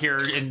got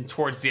here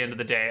towards the end of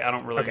the day. I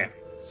don't really. Okay,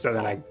 so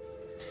then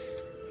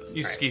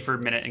you ski for a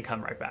minute and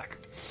come right back.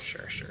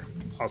 Sure.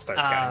 I'll start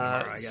scouting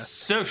tomorrow, I guess.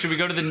 So should we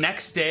go to the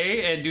next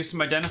day and do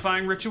some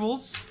identifying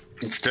rituals?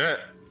 Let's do it.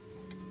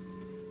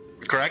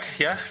 Greg,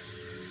 yeah.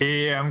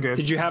 Yeah, I'm good.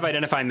 Did you have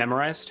identify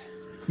memorized?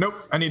 Nope,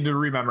 I need to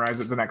rememorize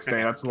it the next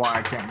day. That's why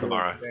I can't do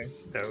Tomorrow. it today.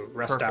 So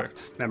rest up,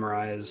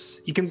 memorize.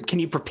 Can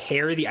you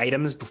prepare the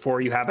items before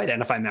you have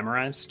identify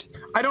memorized?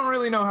 I don't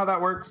really know how that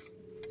works.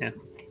 Yeah.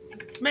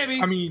 Maybe.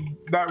 I mean,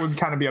 that would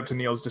kind of be up to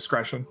Neil's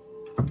discretion.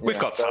 We've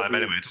got time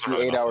anyway. It doesn't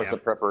really 8 matter. hours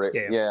of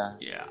preparation. Yeah.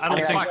 I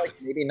don't think. Like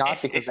maybe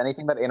not, because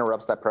anything that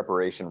interrupts that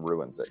preparation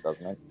ruins it,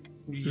 doesn't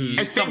it?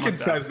 I think it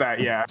says that,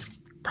 yeah.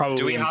 Probably.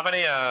 Do we have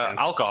any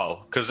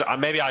alcohol? Because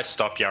maybe I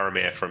stop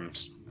Yaramir from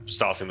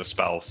starting the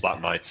spell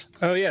that night.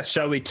 Oh yeah,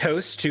 shall we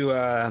toast to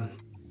our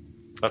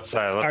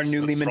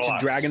newly minted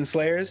dragon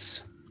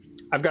slayers?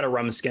 I've got a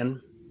rum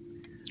skin.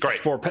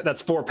 Great.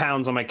 That's 4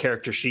 pounds on my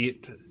character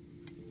sheet.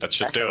 That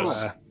should do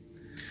us.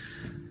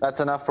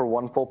 That's enough for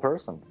one full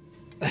person.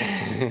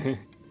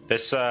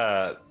 This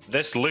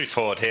loot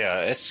hoard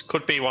here, it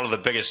could be one of the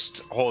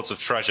biggest hoards of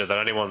treasure that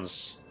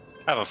anyone's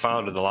ever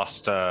found in the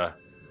last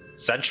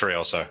century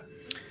or so.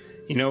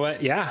 You know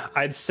what? Yeah,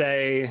 I'd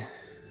say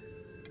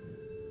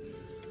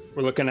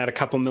we're looking at a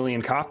couple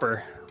million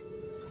copper.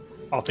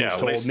 All things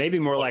told, least, maybe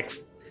more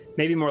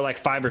like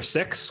 5 or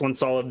 6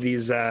 once all of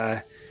these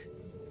art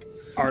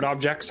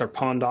objects are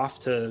pawned off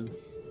to.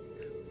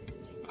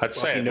 I'd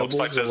say it looks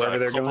like there's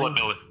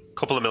a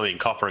couple of million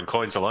copper in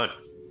coins alone.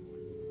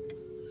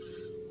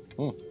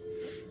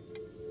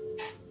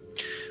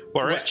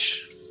 We're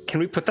rich. Can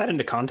we put that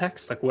into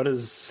context? Like, what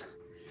is?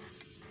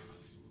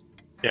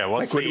 Yeah,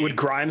 would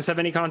Grimes have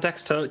any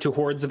context to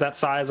hoards of that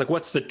size? Like,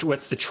 what's the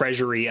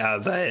treasury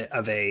of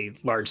a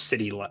large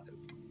city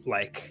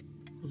like?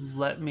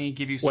 Let me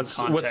give you some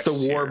context. What's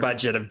the war here.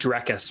 budget of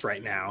Drekis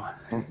right now?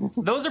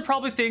 Those are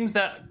probably things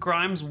that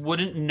Grimes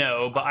wouldn't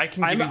know, but I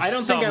can give you I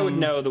don't think I would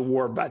know the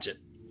war budget,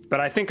 but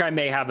I think I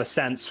may have a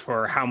sense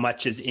for how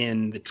much is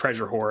in the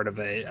treasure hoard of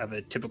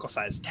a typical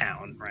sized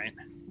town, right?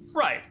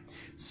 Right.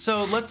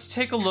 So let's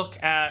take a look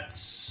at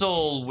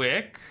Fort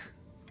Wikk.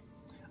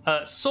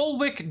 Fort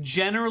Wikk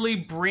generally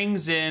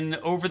brings in,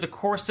 over the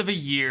course of a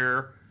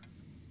year,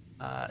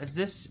 is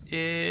this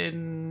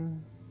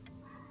in...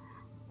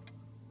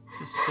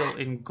 This is still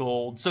in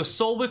gold. So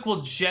Fort Wikk will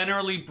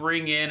generally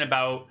bring in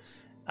about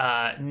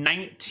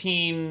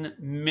 19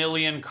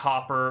 million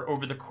copper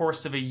over the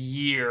course of a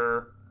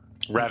year.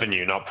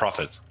 Revenue, not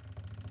profits.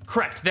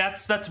 Correct.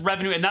 That's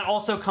revenue, and that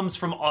also comes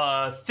from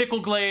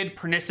Thickleglade,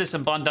 Pernissus,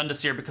 and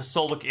Bondundasir, because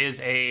Fort Wikk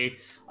is a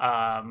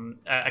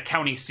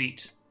county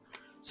seat.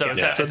 So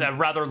it's a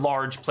rather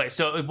large place.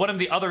 So one of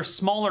the other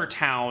smaller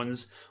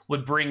towns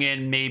would bring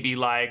in maybe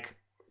like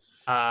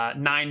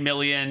 9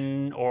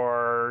 million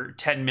or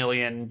 10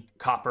 million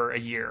copper a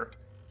year.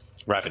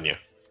 Revenue.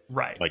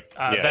 Right.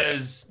 That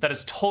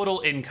is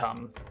total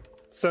income.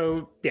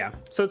 So yeah.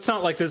 So it's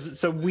not like this.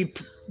 So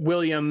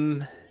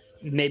William,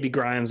 maybe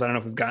Grimes. I don't know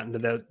if we've gotten to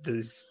the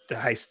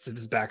heists of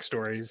his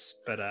backstories,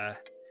 but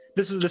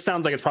this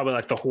sounds like it's probably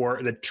like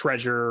the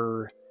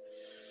treasure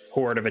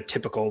hoard of a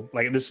typical,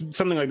 like this,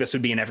 something like this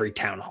would be in every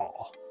town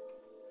hall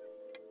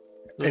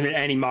in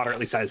any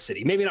moderately sized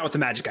city. Maybe not with the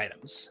magic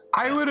items.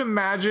 I would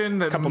imagine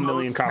that couple most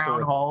million copper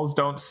town halls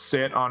don't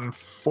sit on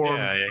 4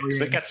 because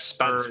it gets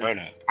spent, won't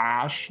it?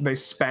 Ash. They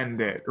spend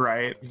it,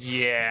 right?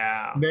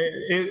 Yeah.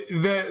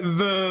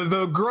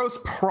 The gross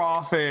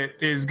profit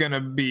is going to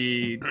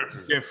be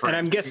different. And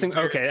I'm guessing,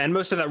 okay, and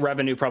most of that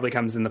revenue probably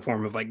comes in the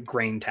form of like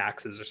grain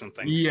taxes or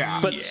something. Yeah.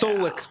 But Fort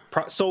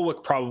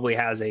Wikk probably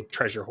has a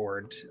treasure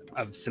hoard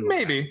of similar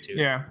maybe, magnitude.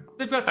 yeah.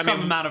 They've got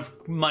some amount of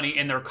money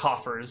in their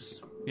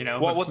coffers. You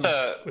know, what would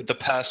the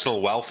personal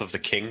wealth of the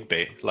king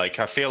be? Like,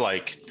 I feel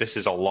like this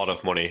is a lot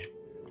of money.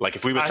 Like,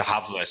 if we were to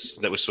have this,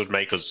 that would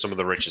make us some of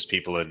the richest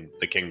people in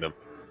the kingdom.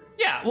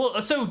 Yeah,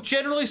 well, so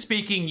generally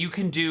speaking, you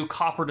can do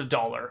copper to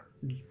dollar,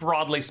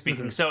 broadly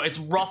speaking. Mm-hmm. So it's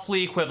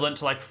roughly equivalent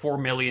to like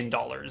 $4 million.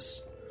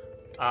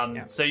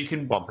 So you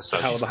can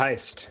 1%. Hell of a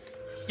heist.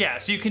 Yeah,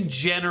 so you can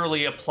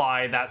generally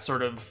apply that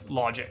sort of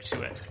logic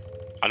to it.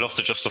 Enough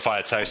to justify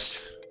a toast.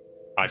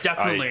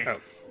 Definitely.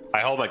 I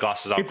hold my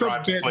glasses up. It's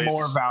a bit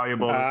more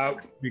valuable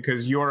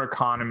because your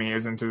economy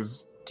isn't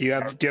as. Do you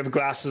have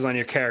glasses on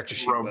your character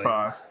sheet?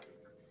 Robust.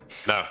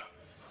 No.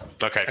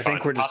 Okay, I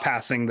think we're just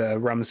passing the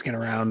rum skin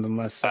around,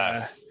 unless.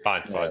 Fine.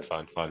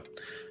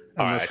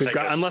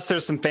 Unless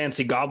there's some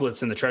fancy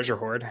goblets in the treasure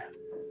hoard.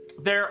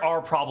 There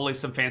are probably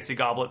some fancy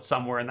goblets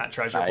somewhere in that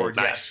treasure hoard.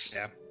 Nice. Yes.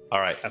 Yeah. All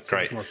right. That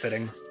great. seems more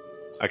fitting.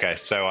 Okay,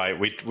 so I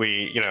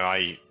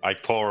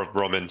pour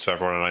rum into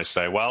everyone and I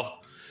say, well,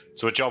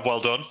 so a job well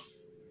done.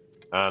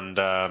 And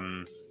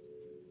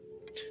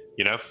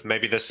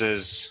maybe this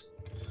is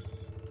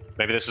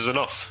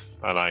enough.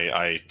 And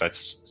I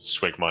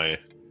swig my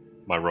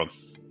rum.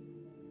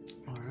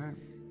 All right.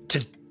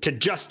 To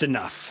just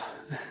enough.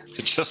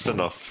 To just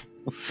enough.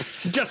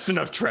 Just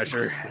enough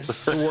treasure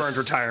for war and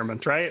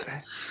retirement, right?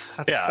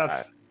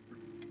 That's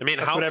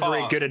what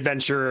every good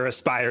adventurer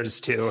aspires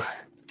to.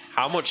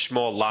 How much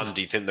more land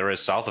do you think there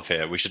is south of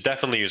here? We should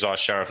definitely use our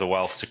share of the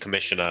wealth to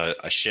commission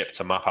a ship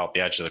to map out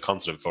the edge of the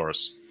continent for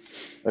us.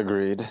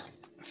 Agreed.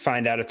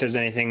 Find out if there's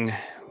anything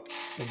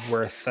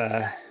worth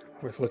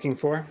looking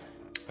for.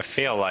 I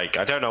feel like,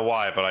 I don't know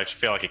why, but I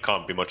feel like it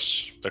can't be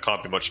much. There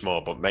can't be much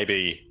more. But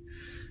maybe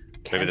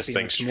this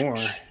thing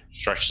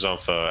stretches on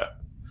for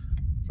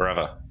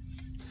forever.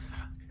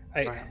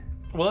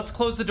 Well, let's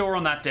close the door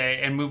on that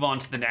day and move on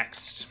to the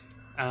next.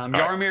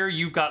 Yarmir,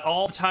 you've got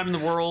all the time in the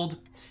world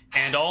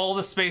and all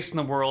the space in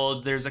the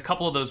world. There's a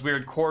couple of those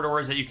weird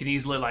corridors that you can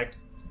easily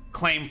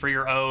claim for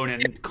your own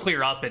and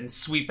clear up and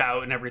sweep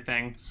out and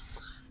everything.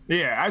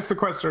 Yeah, I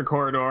sequester a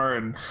corridor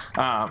and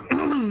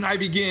I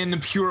begin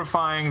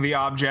purifying the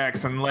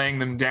objects and laying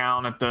them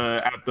down at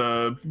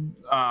the.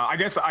 I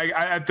guess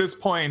at this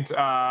point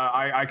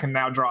I can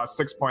now draw a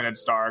 6-pointed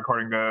star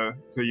according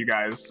to you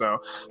guys.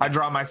 So I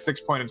draw my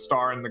 6-pointed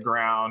star in the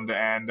ground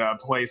and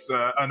place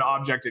an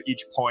object at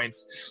each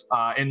point,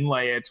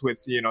 inlay it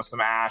with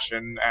some ash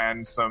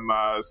and some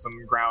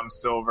ground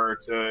silver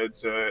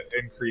to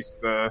increase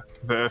the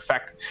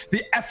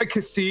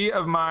efficacy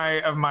of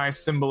my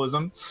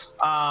symbolism.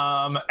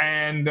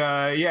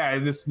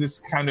 This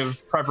kind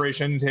of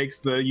preparation takes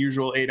the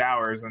usual 8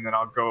 hours, and then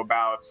I'll go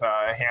about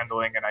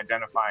handling and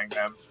identifying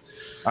them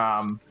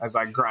as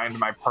I grind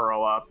my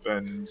pearl up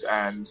and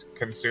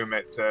consume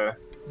it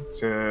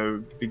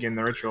to begin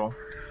the ritual.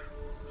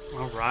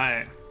 All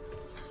right.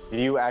 Do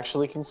you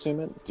actually consume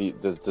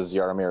it? Does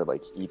Yaramir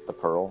like eat the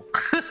pearl?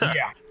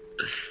 Yeah.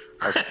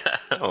 Okay.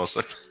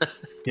 Awesome.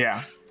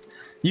 Yeah.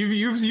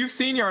 You've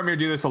seen Yaramir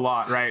do this a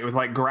lot, right? With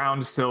like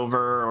ground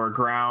silver or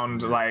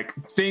ground like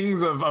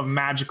things of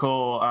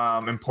magical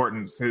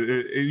importance.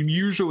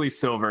 Usually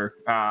silver,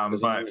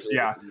 but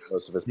yeah,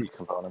 most of his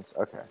components.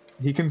 Okay,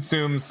 he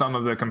consumes some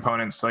of the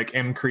components, like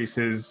increase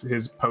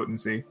his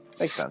potency.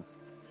 makes sense.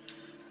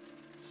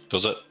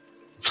 Does it?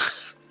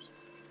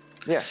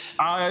 Yeah.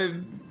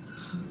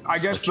 I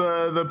guess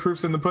the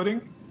proof's in the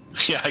pudding.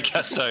 Yeah, I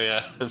guess so.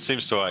 Yeah, it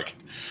seems to work.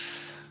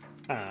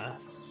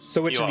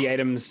 So which of the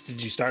items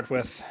did you start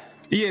with?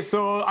 Yeah,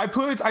 so I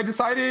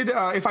decided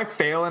if I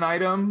fail an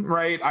item,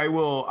 right, I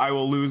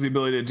will lose the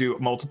ability to do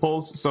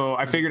multiples. So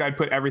I figured I'd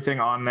put everything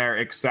on there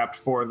except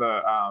for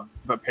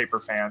the paper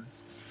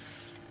fans.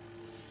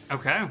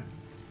 Okay.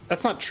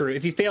 That's not true.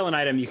 If you fail an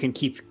item, you can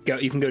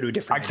you can go to a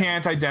different. I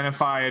can't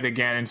identify it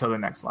again until the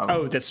next level.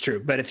 Oh, that's true.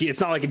 But it's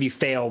not like if you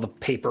fail the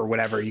paper,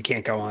 whatever, you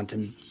can't go on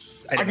to.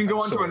 I can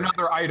go on to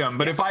another item,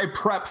 but if I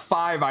prep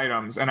 5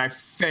 items and I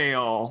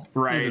fail,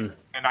 right,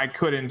 and I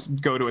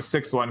couldn't go to a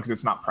 6th one because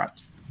it's not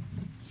prepped.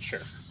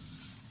 Sure.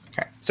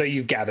 Okay. So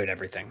you've gathered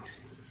everything.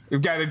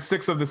 We've gathered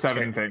 6 of the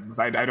 7 things.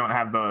 I don't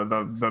have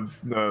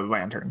the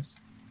lanterns.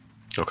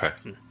 Okay.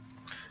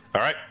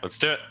 All right, let's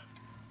do it.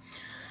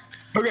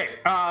 Okay,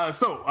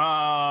 so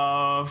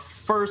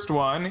first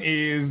one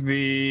is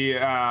the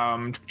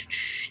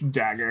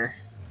dagger.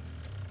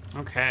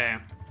 Okay.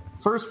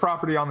 First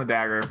property on the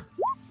dagger.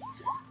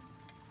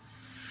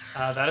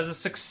 That is a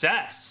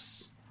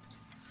success.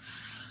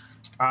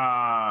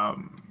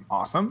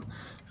 Awesome.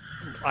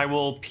 I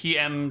will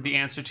PM the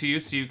answer to you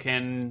so you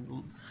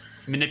can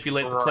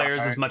manipulate the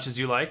players as much as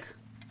you like.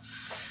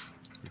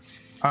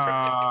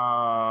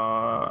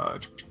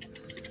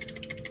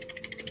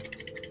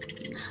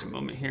 Just a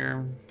moment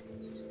here.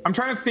 I'm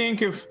trying to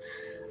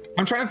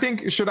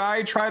think, should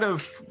I try to,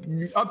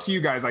 up to you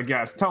guys, I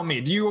guess. Tell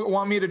me, do you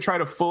want me to try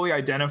to fully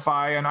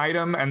identify an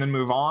item and then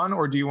move on?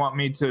 Or do you want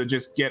me to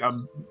just get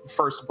a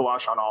first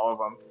blush on all of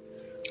them?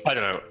 I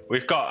don't know.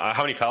 We've got,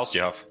 how many pals do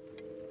you have?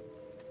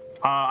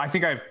 I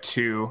think I have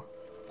 2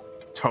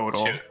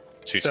 total.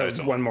 Two So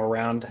total. one more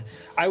round.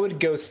 I would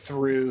go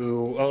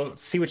through,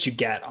 see what you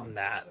get on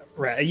that.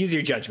 Right. Use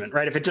your judgment,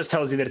 right? If it just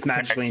tells you that it's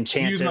magically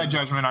enchanted, Use my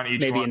judgment on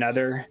each maybe one.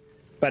 another.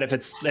 But if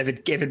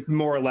it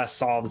more or less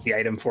solves the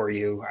item for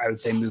you, I would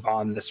say move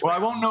on this Well,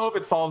 round. I won't know if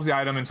it solves the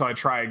item until I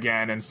try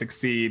again and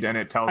succeed, and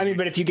it tells me.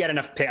 But if you get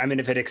enough,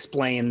 if it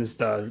explains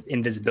the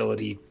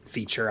invisibility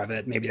feature of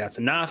it, maybe that's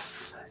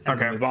enough. And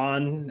Okay. move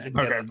on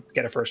and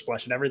get a first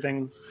blush at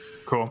everything.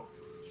 Cool.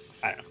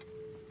 I don't know.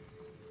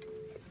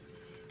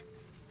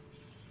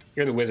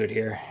 You're the wizard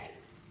here.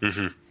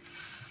 Mm-hmm.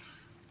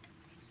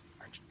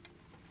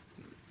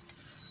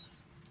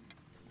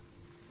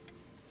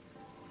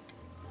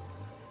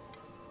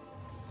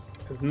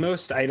 Because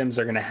most items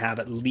are going to have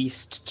at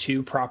least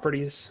 2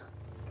 properties.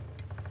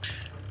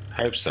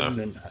 Hope so.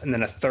 And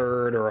then a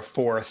third or a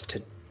fourth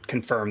to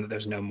confirm that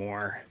there's no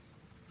more.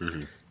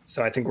 Mm-hmm.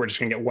 So I think we're just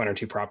going to get 1 or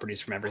 2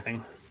 properties from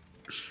everything.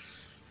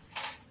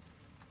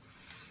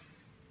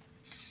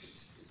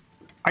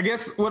 I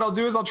guess what I'll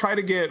do is I'll try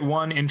to get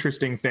one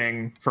interesting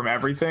thing from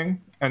everything.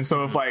 And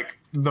so if like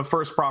the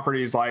first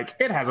property is like,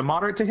 it has a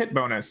moderate to hit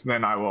bonus,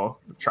 then I will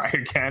try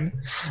again.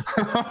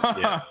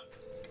 Yeah.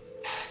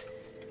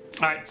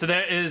 All right, so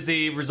that is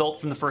the result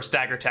from the first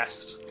dagger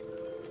test.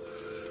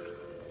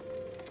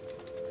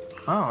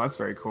 Oh, that's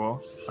very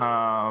cool.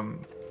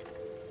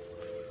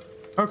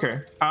 Okay.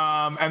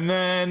 And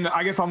then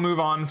I guess I'll move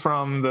on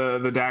from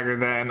the dagger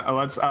then.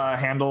 Let's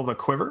handle the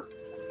quiver.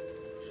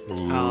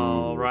 Ooh.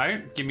 All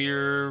right, give me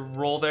your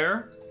roll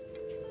there.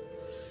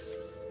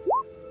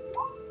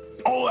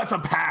 Oh, that's a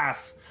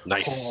pass.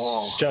 Nice.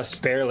 Oh,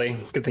 Just barely.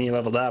 Good thing you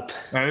leveled up.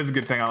 that is a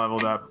good thing I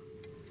leveled up.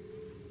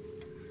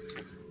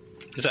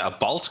 Is it a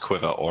bolt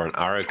quiver or an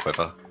arrow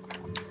quiver?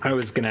 I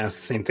was going to ask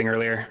the same thing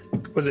earlier.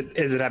 Does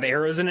it have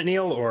arrows in it,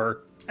 Neil,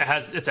 or?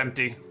 It's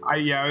empty. I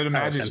would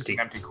imagine it's it's just empty. an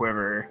empty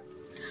quiver.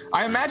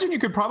 I imagine you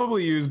could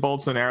probably use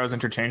bolts and arrows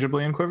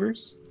interchangeably in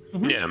quivers.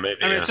 Yeah,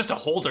 maybe. I mean, yeah. it's just a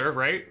holder,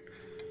 right?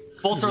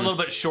 Bolts are a little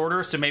bit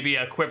shorter, so maybe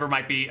an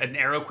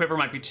arrow quiver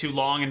might be too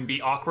long and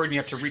be awkward, and you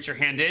have to reach your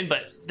hand in.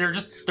 But they're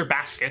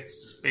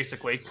baskets,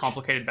 basically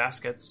complicated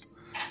baskets.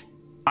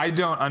 I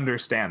don't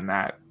understand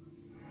that.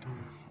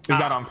 Is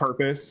that on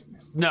purpose?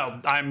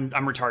 No, I'm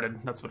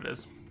retarded. That's what it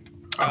is.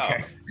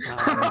 Okay.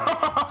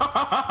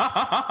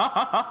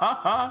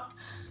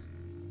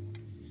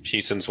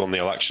 Putin's won the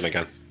election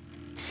again.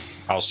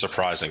 How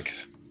surprising.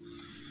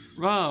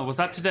 Oh, was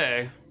that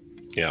today?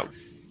 Yeah.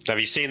 Have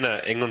you seen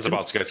that England's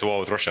about to go to war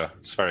with Russia?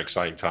 It's very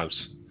exciting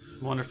times.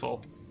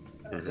 Wonderful.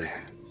 Mm-hmm.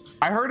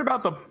 I heard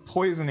about the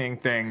poisoning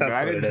thing, but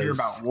I didn't hear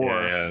about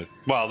war. Yeah.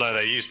 Well, no,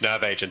 they used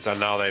nerve agents, and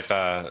now they've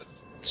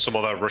some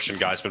other Russian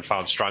guy's been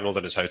found strangled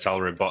in his hotel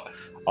room. But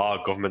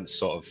our government's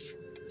sort of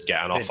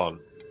getting off on.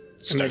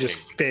 And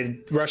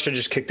Russia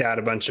just kicked out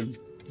a bunch of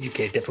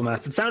UK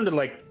diplomats. It sounded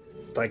like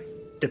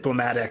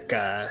diplomatic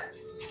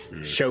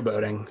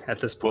showboating at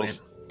this point.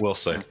 We'll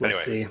see. We'll anyway,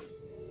 see.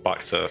 Back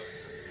to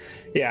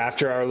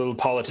after our little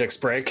politics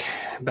break,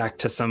 back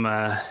to some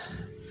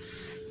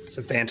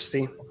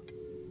fantasy.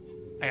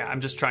 Yeah,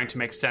 I'm just trying to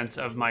make sense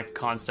of my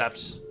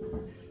concept.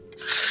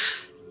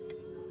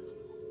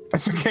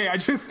 That's okay.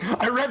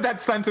 I read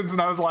that sentence and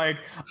I was like,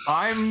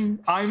 I'm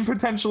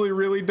potentially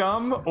really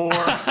dumb or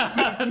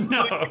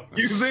No.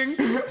 confusing.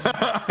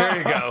 There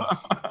you go.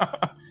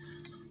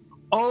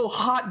 Oh,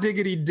 hot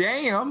diggity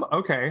damn.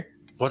 Okay.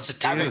 what's it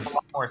That do? makes a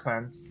lot more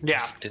sense. Yeah.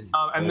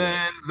 And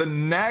then the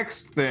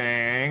next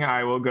thing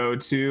I will go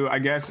to, I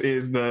guess,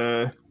 is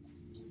the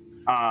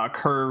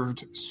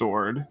curved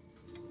sword.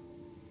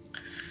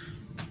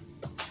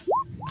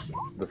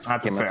 The That's a fail.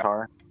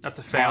 scimitar. That's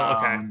a fail.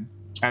 Okay.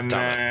 And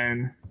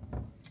then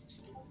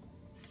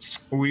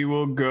we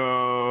will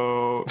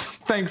go.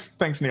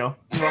 Thanks, Neil.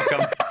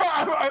 Welcome.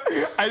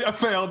 I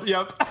failed.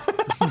 Yep.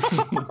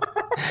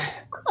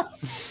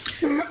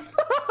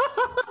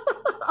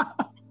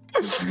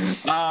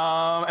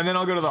 And then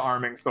I'll go to the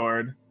arming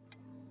sword,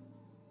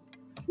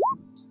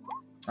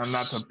 and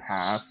that's a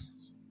pass.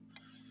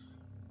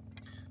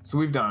 So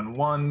we've done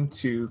 1,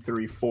 2,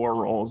 3, 4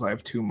 rolls. I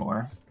have 2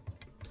 more.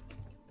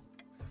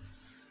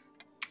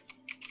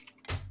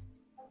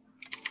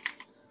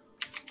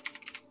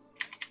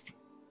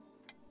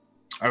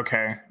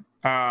 Okay.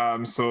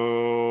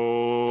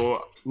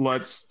 So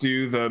let's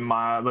do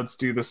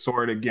the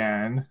sword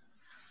again.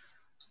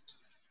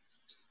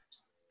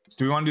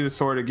 Do we want to do the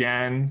sword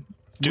again?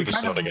 Do we the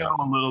kind sword of again. know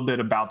a little bit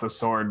about the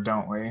sword,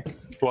 don't we?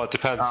 Well, it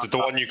depends. The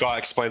one you got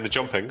explain the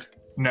jumping.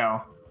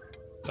 No.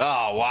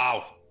 Oh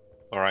wow!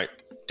 All right,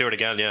 do it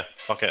again. Yeah,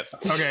 fuck it.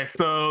 Okay,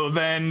 so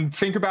then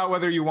think about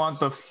whether you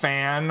want the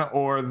fan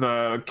or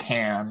the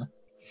can.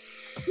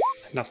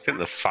 I think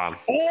the fan.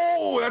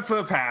 Oh, that's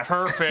a pass.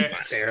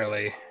 Perfect.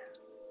 Barely.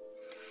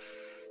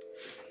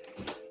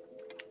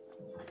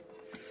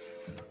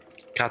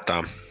 God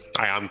damn!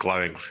 I am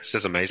glowing. This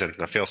is amazing.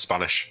 I feel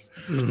Spanish.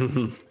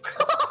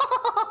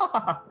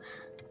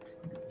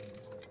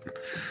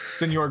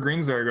 Senor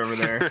Greenzerg over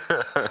there.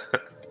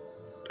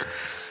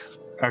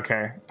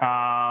 Okay.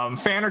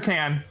 Fan or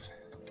can?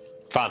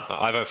 Fan.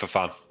 I vote for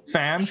fan.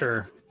 Fan?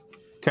 Sure.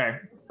 Okay.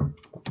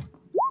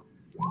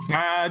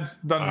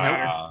 Doesn't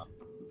matter.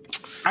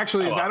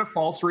 Actually, is that a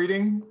false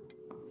reading?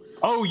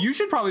 Oh, you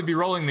should probably be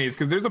rolling these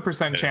because there's a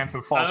 % chance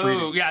of false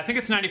reading. Oh, yeah, I think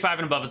it's 95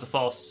 and above is a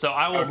false, so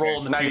I will roll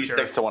in the 96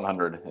 future. to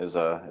 100 is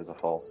a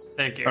false.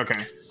 Thank you.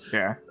 Okay.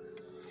 Yeah.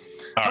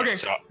 All right, Okay,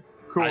 so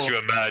Cool. as you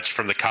emerge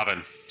from the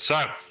cavern,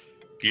 so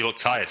you look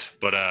tired,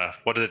 but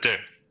what did it do?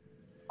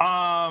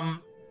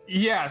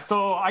 Yeah,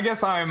 so I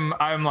guess I'm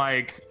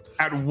like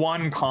at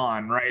 1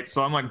 con, right?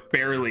 So I'm like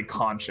barely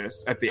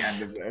conscious at the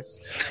end of this.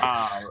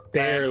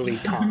 Barely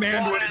conscious.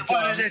 Man, what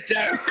does it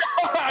do?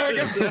 I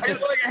guess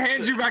like I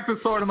hand you back the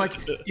sword. I'm like,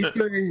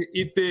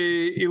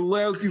 it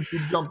allows you to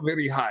jump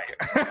very high,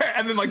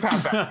 and then like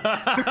pass out.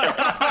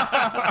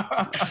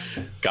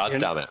 God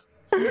damn it!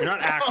 You're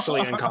not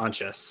actually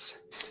unconscious.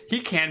 He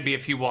can be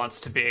if he wants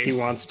to be. He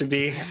wants to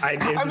be.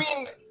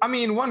 I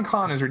mean, 1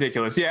 con is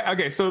ridiculous. Yeah.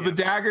 Okay. So the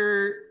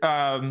dagger.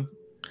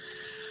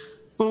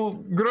 So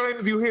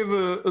Grimes, you have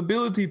a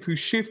ability to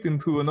shift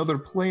into another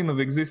plane of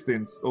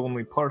existence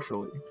only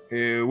partially.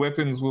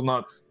 Weapons will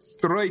not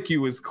strike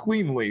you as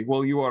cleanly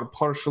while you are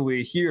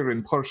partially here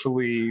and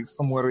partially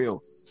somewhere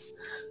else.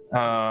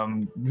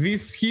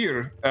 This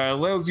here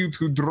allows you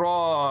to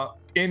draw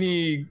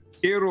any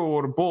arrow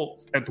or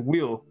bolt at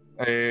will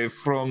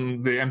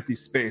from the empty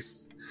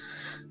space.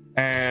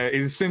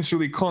 It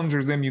essentially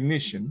conjures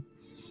ammunition.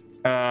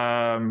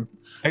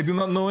 I do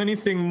not know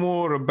anything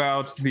more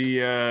about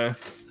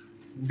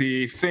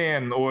the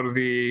fan or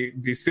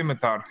the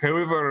scimitar.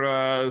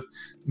 However,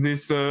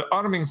 this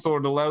arming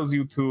sword allows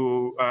you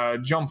to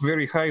jump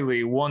very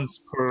highly once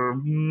per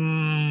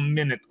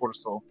minute or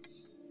so.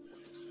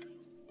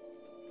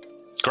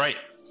 Great.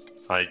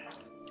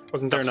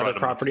 Wasn't there That's another right.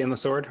 property on the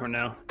sword, or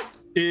no?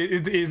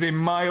 It is a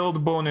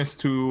mild bonus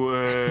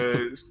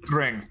to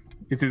strength.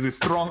 It is a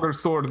stronger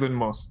sword than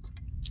most.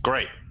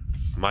 Great.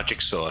 Magic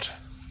sword.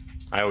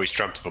 I always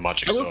dreamt of a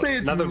magic I sword. will say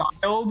it's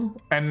mild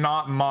and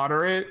not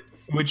moderate,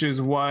 which is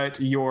what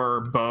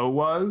your bow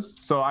was.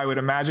 So I would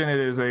imagine it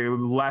is a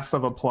less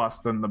of a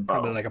plus than the bow.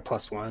 Probably like a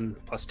 +1,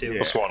 +2.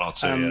 Plus 1 or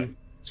 2, yeah.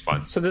 It's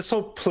fine. So this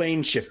whole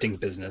plane shifting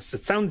business,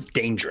 it sounds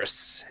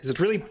dangerous. Is it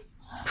really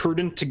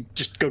prudent to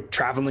just go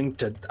traveling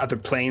to other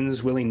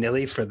planes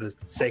willy-nilly for the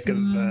sake of...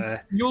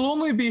 You'll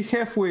only be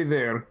halfway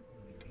there.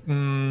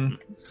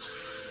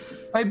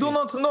 I do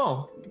not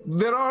know.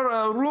 There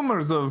are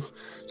rumors of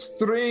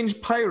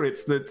strange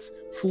pirates that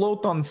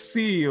float on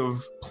sea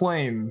of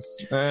planes.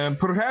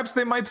 Perhaps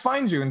they might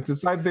find you and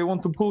decide they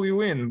want to pull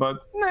you in,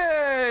 but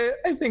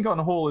I think on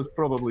whole is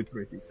probably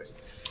pretty safe.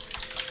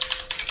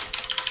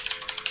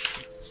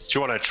 Do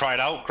you want to try it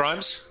out,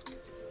 Grimes?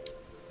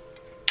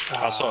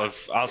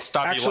 I'll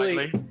stab Actually, you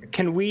lightly.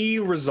 can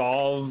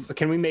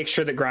we make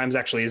sure that Grimes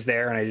actually is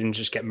there and I didn't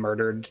just get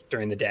murdered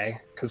during the day?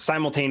 Because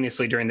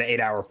simultaneously during the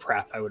 8-hour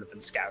prep, I would have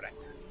been scouting.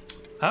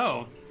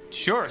 Oh,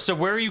 sure. So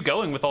where are you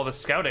going with all this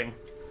scouting?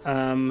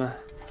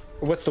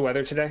 What's the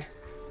weather today?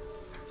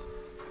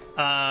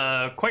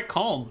 Quite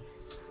calm.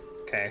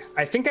 Okay.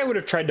 I think I would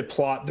have tried to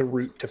plot the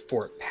route to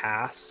Fort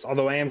Pass,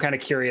 although I am kind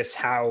of curious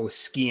how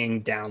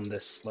skiing down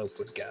this slope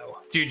would go.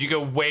 Dude, you go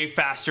way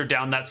faster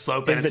down that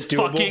slope, Is and it's it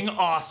doable? fucking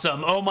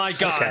awesome. Oh my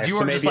god, Okay, you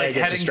so are just maybe I like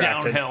get heading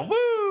distracted. downhill.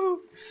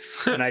 Woo!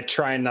 And I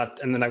try not,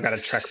 and then I've got to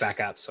trek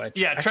back up. So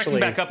Yeah, trekking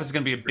back up is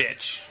gonna be a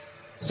bitch.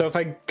 So if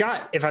I've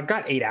got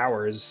 8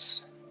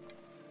 hours,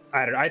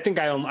 I don't know. I think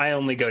I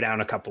only go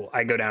down a couple.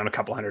 I go down a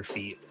couple hundred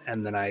feet,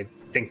 and then I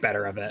think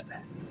better of it,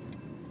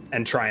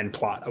 and try and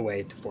plot a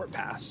way to Fort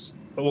Pass.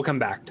 But we'll come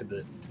back to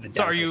the So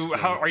downhill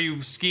are skiing.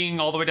 you skiing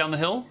all the way down the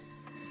hill?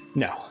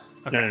 No.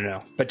 Okay.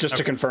 No. But just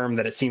to Okay. confirm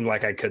that it seemed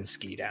like I could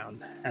ski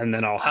down, and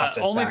then I'll have to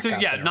only back through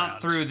up and not around.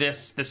 through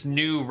this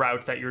new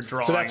route that you're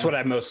drawing. So that's what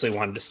I mostly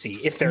wanted to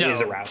see, if there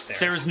is a route there.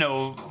 There's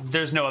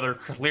no other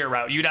clear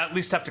route. You'd at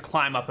least have to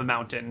climb up a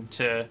mountain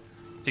to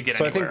get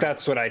So anywhere. I think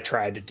that's what I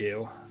tried to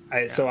do.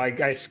 So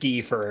I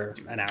ski for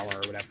an hour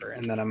or whatever,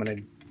 and then I'm gonna.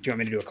 Do you want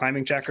me to do a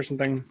climbing check or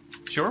something?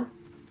 Sure.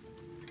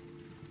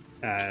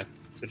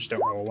 So just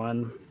don't roll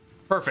one.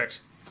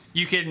 Perfect.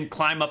 You can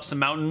climb up some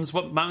mountains.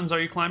 What mountains are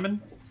you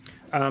climbing?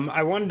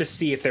 I wanted to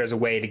see if there's a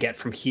way to get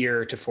from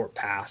here to Fort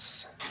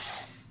Pass.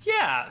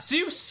 Yeah, so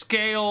you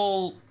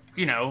scale,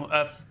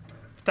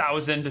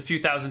 1,000 to a few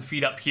thousand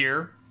feet up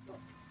here,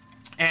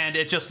 and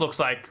it just looks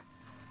like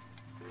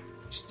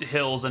just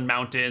hills and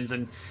mountains,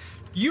 and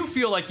you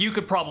feel like you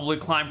could probably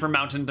climb from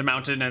mountain to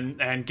mountain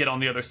and get on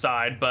the other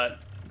side, but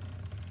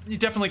you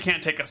definitely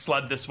can't take a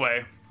sled this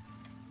way,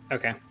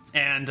 Okay.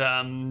 and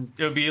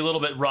it would be a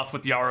little bit rough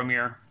with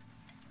Yaromir.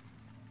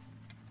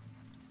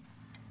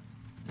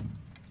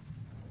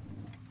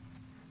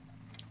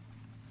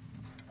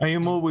 I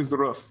am always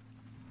rough.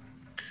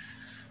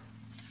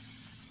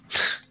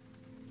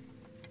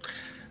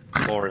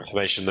 More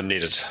information than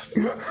needed.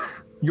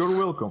 You're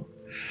welcome.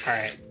 All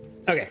right.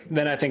 Okay.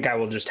 Then I think I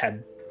will just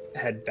head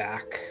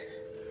back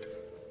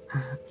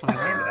at the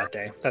end of that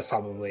day. That's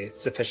probably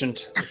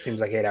sufficient. It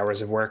seems like 8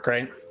 hours of work,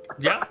 right?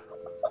 Yeah.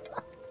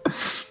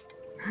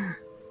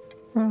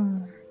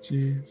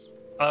 Jeez.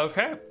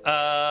 Okay.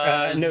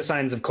 No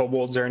signs of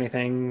kobolds or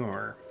anything,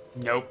 or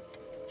Nope.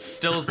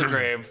 Still is the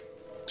grave.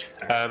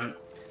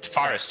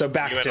 Faris, so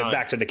back you and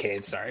I- to the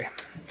cave. Sorry.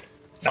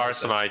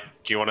 Faris and I,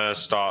 do you want to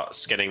start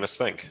skinning this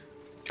thing?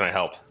 Can I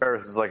help?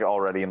 Paris is like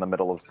already in the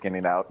middle of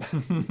skinning out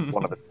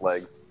one of its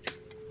legs.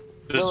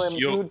 This- William,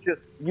 you're-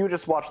 you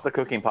just watch the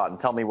cooking pot and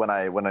tell me when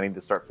I need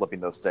to start flipping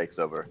those steaks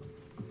over.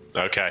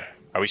 Okay.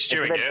 Are we It's a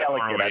stewing bit it? Or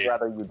delicate. are I'd we...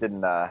 rather you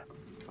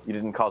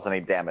didn't cause any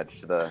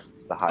damage to the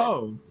hide.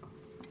 Oh,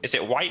 Is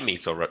it white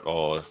meat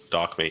or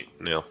dark meat,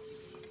 Neil?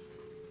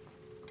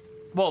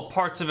 Well,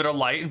 parts of it are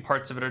light and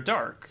parts of it are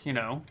dark, Does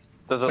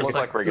it So look it's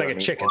like regular like a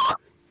meat chicken.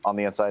 on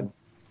the inside?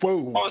 Whoa!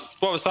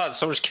 What was that?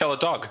 Someone just kill a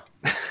dog.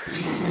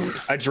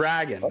 A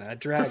dragon.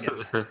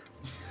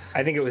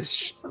 I think it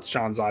was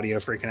Sean's audio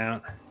freaking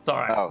out. It's all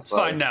right. Oh, it's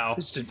sorry. fine now. It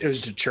was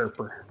just a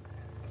chirper.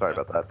 Sorry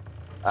about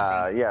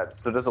that. Yeah.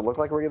 So does it look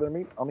like regular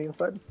meat on the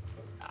inside?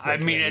 I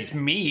mean, it's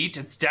meat.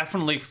 It's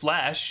definitely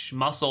flesh,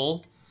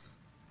 muscle,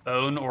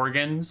 bone,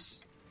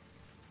 organs.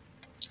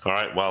 All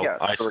right. Well, Yeah,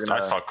 I so we're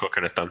gonna- start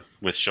cooking it then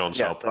with Sean's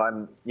Yeah. help.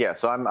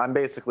 So I'm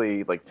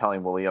basically like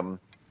telling William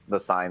the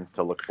signs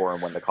to look for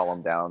and when to call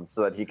him down,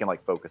 so that he can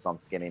like focus on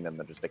skinning and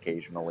then just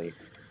occasionally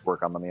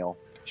work on the meal.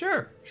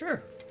 Sure.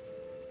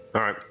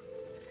 All right.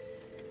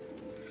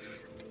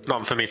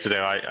 Not for me to do.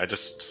 I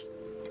just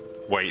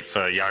wait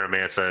for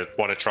Yaromir to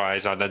want to try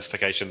his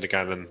identification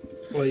again, and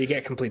Well, you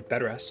get complete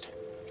bed rest,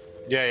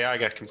 yeah, I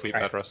get complete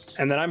All bed right. rest.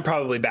 and then I'm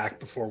probably back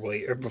before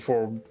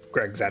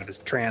Greg's out of his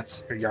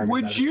trance or Yarmir's out of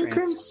would his you trance.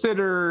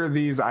 consider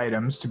these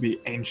items to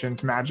be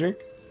ancient magic?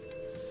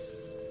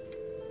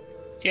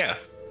 Yeah.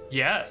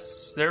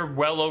 Yes, they're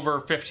well over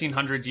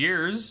 1,500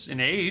 years in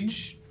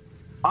age.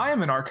 I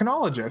am an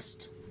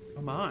archaeologist.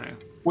 Oh my.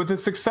 With a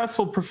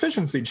successful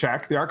proficiency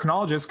check, the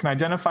archaeologist can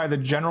identify the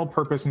general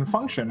purpose and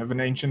function of an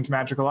ancient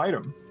magical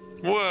item.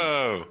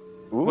 Whoa.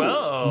 Ooh.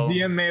 Whoa.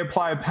 DM may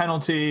apply a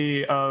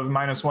penalty of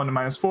 -1 to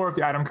 -4 if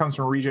the item comes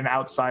from a region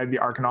outside the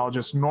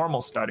archaeologist's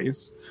normal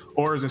studies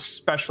or is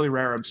especially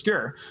rare or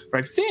obscure. But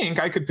I think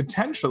I could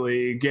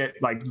potentially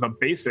get like the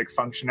basic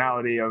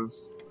functionality of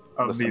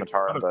The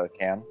scimitar and the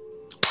can.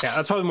 Yeah,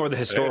 that's probably more the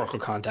historical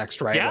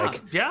context, right? Yeah,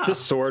 Like, yeah. this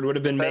sword would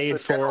have been That's made the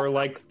for general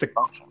like the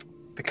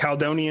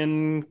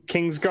Caledonian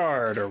King's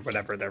Guard or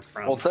whatever they're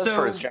from. Well, it says So-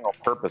 for its general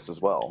purpose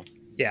as well.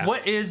 yeah.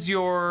 What is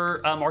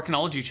your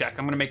archaeology check?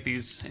 I'm going to make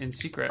these in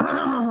secret.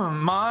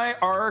 My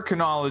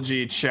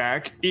archaeology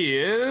check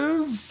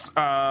is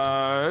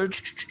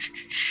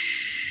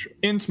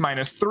int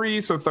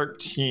 -3, so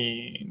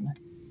 13.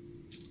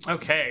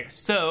 Okay,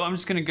 so I'm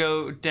just going to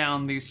go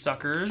down these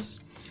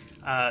suckers,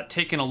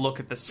 taking a look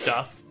at this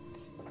stuff.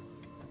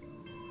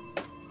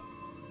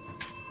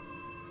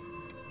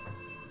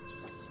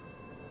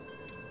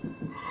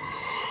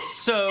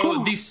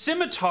 So the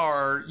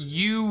scimitar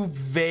you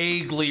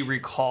vaguely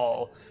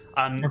recall.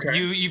 Okay.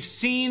 You've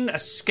seen a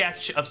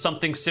sketch of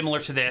something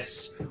similar to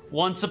this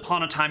once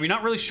upon a time. You're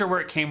not really sure where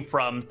it came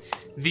from.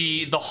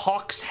 The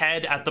hawk's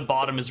head at the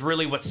bottom is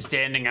really what's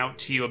standing out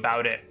to you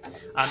about it.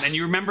 And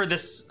you remember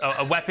this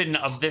a weapon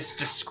of this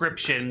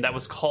description that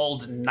was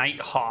called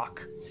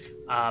Nighthawk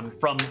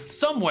from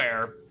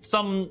somewhere,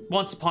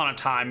 once upon a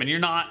time, and you're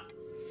not.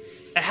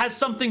 It has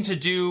something to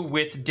do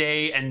with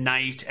day and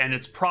night, and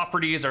its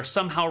properties are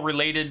somehow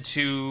related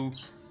to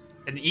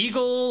an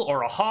eagle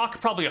or a hawk,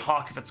 probably a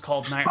hawk if it's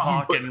called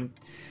Nighthawk, and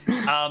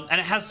it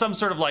has some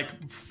sort of like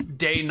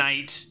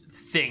day-night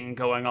thing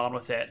going on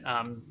with it,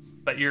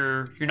 but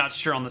you're not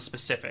sure on the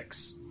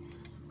specifics.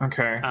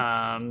 Okay.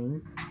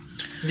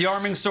 The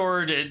arming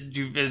sword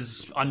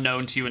is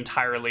unknown to you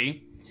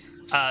entirely.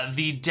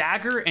 The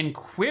dagger and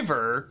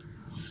quiver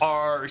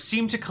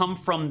seem to come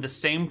from the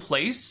same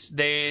place.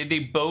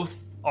 They both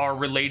are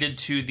related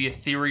to the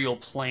ethereal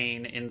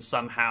plane in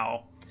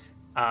somehow.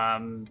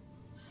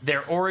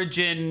 Their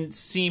origin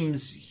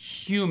seems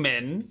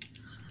human,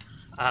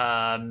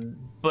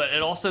 but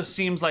it also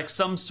seems like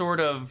some sort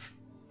of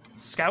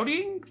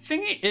scouting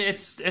thing.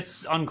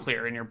 It's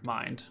unclear in your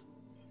mind.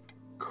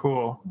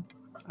 Cool.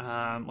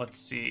 Let's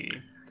see.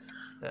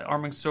 The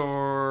arming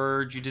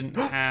sword you didn't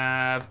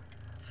have.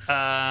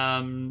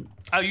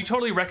 Oh, you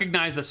totally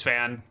recognize this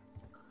fan.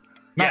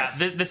 Nice.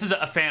 Yeah, this is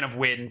a fan of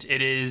wind.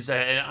 It is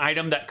an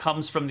item that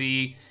comes from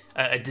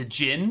a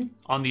djinn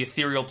on the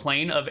ethereal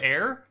plane of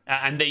air,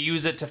 and they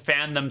use it to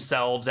fan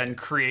themselves and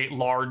create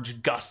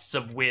large gusts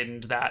of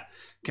wind that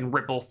can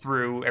ripple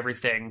through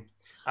everything.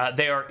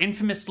 They are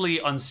infamously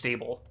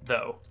unstable,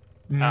 though,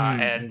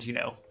 and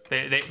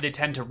they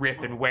tend to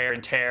rip and wear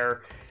and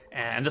tear.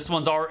 And this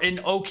one's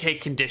in okay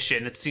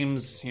condition. It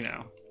seems,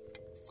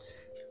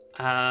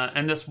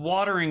 and this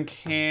watering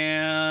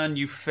can,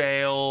 you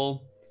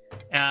fail.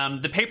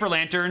 The paper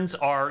lanterns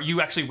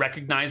you actually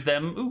recognize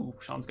them. Ooh,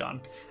 Sean's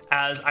gone.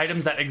 As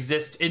items that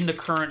exist in the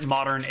current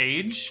modern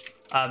age,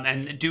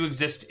 and do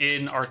exist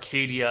in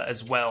Arcadia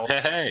as well.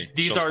 Hey,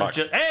 these Sean's are back.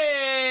 just.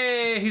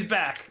 Hey, he's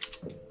back.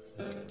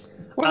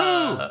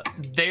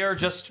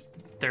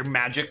 They're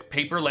magic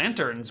paper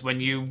lanterns. When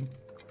you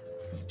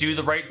do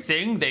the right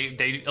thing,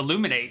 they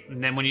illuminate,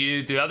 and then when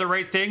you do the other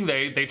right thing,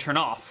 they turn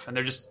off, and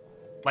they're just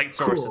light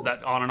sources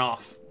that on and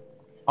off.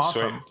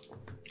 Awesome. Sweet.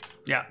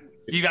 Yeah,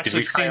 you've actually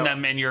we seen fail?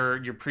 them in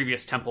your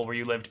previous temple where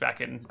you lived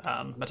back in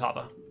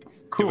Matava.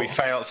 Cool. Did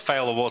we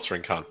fail a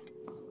watering can?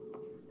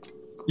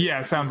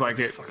 Yeah, sounds like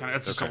it.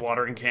 It's just a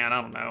watering can. I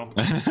don't know.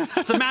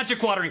 It's a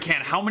magic watering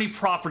can. How many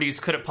properties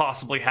could it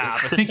possibly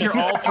have? I think you're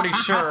all pretty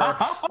sure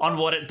on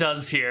what it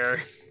does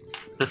here.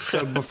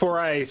 So before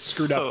I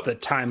screwed up the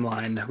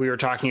timeline, we were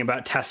talking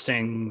about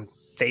testing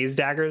phase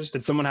daggers.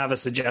 Did someone have a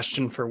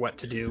suggestion for what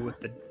to do with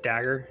the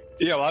dagger?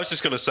 Yeah, well, I was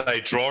just going to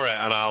say draw it,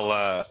 and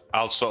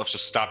I'll sort of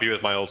just stab you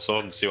with my old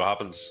sword and see what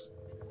happens.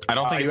 I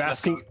don't think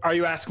Are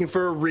you asking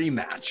for a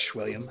rematch,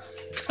 William?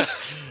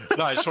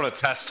 No, I just want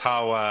to test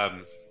how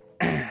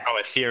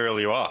ethereal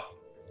you are.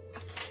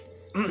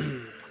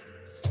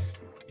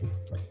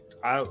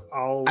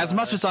 I'll as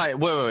much as I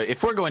wait.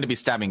 If we're going to be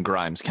stabbing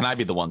Grimes, can I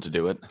be the one to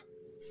do it?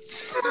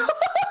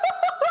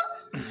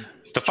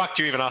 The fact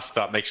you even asked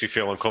that makes me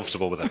feel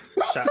uncomfortable with it.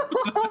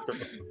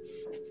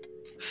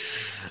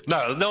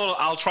 No,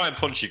 I'll try and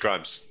punch you,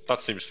 Grimes.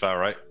 That seems fair,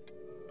 right?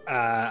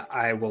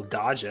 I will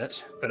dodge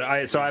it, but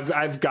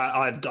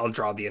I'll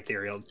draw the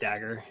ethereal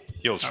dagger.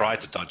 You'll try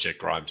to dodge it,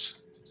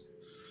 Grimes.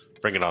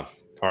 Bring it on.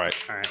 All right.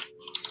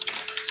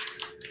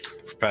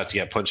 Prepared to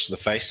get punched in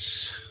the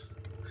face.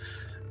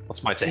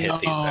 What's my to hit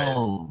these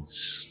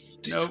days?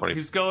 Nope,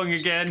 he's going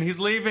again. He's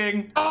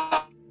leaving.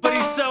 But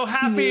he's so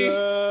happy.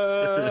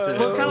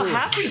 Look how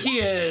happy he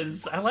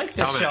is. I like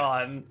this,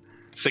 Sean.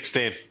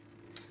 16.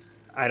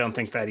 I don't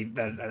think that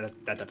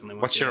definitely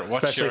won't. What's your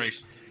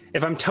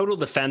if I'm total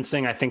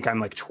defensing, I think I'm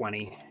like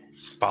 20.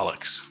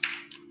 Bollocks.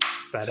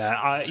 But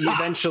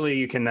eventually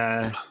you can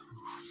right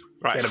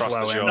get a across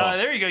blow the in. jaw.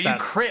 There you go. You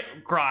crit,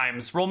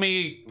 Grimes. Roll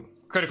me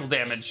critical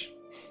damage.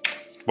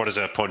 What is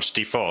it? A punch?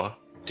 D4?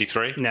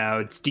 D3? No,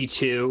 it's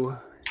D2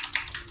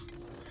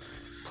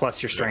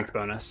 plus your strength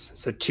bonus.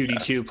 So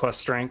 2D2 plus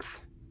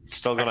strength.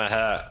 Still gonna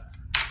hurt.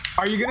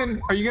 Are you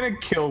gonna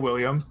kill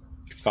William?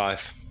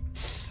 5.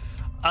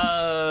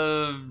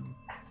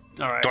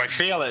 All right. Do I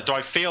feel it? Do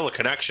I feel a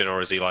connection,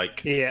 or is he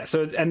like? Yeah.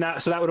 So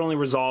that would only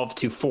resolve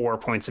to 4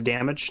 points of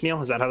damage.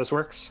 Neil, is that how this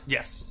works?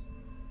 Yes.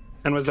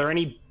 And was there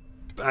any?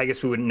 I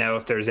guess we wouldn't know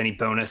if there's any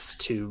bonus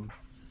to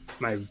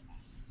my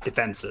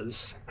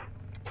defenses.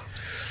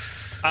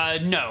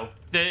 No.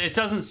 It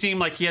doesn't seem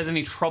like he has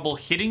any trouble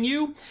hitting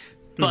you,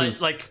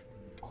 but like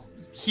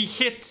he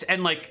hits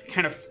and like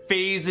kind of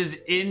phases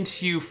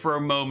into you for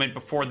a moment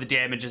before the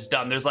damage is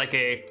done. There's like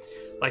a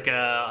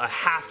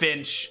half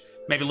inch,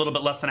 maybe a little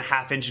bit less than a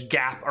half inch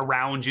gap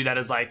around you that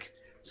is like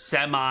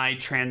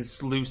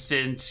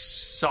semi-translucent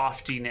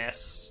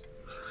softiness.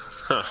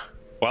 Huh.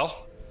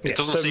 Well, it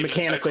doesn't so seem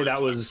mechanically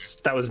that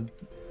was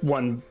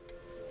one.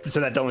 So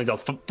that only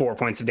dealt 4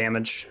 points of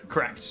damage.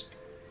 Correct.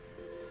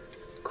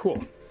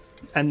 Cool.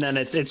 And then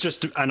it's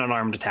just an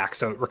unarmed attack,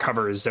 so it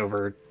recovers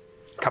over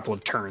a couple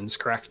of turns,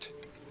 correct?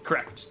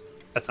 Correct.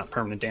 That's not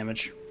permanent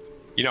damage.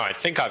 You know, I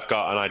think I've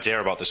got an idea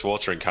about this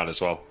watering can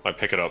as well. I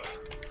pick it up.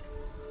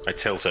 I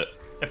tilt it.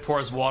 It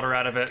pours water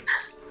out of it.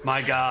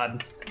 My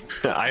God.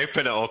 I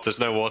open it up. There's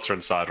no water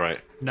inside,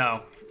 right?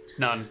 No.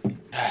 None.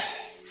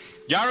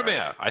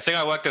 Yaramir, I think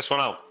I worked this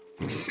one out.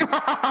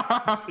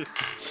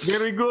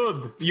 Very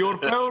good. Your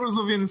powers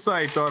of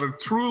insight are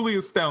truly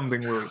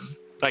astounding, William.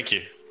 Thank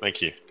you.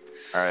 Thank you.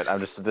 All right, I'm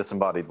just a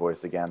disembodied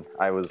voice again.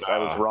 I was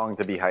wrong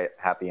to be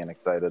happy and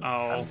excited.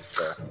 Oh.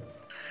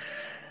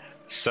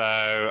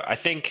 So I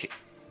think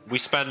we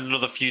spend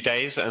another few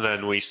days and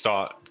then we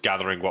start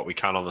gathering what we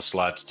can on the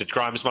sled. Did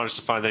Grimes manage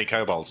to find any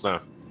kobolds?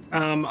 No.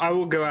 I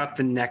will go out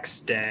the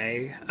next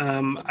day.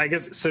 I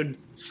guess so.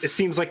 It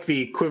seems like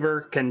the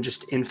quiver can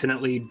just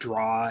infinitely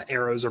draw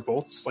arrows or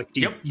bolts. Like,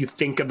 do you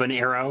think of an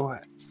arrow,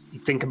 you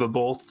think of a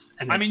bolt,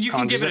 and I mean, you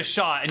can give it a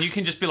shot, and you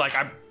can just be like,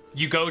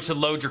 you go to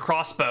load your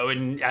crossbow,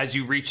 and as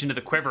you reach into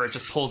the quiver, it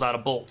just pulls out a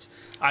bolt,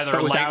 either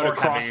but light without or a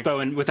crossbow,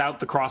 heavy. and without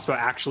the crossbow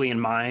actually in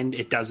mind,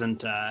 it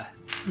doesn't.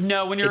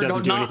 No, when you're it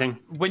doesn't do not, anything.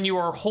 When you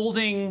are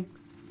holding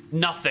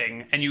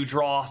nothing and you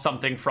draw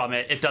something from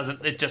it, it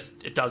doesn't. It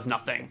does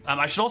nothing.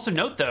 I should also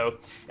note, though,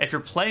 if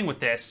you're playing with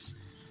this,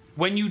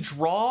 when you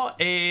draw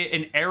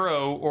an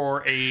arrow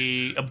or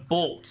a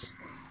bolt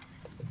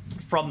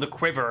from the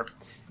quiver,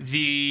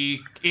 the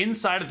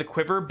inside of the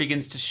quiver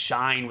begins to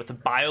shine with a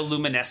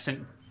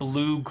bioluminescent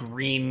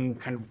blue-green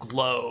kind of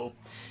glow,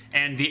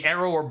 and the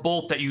arrow or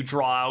bolt that you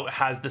draw out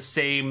has the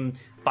same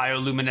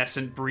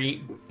bioluminescent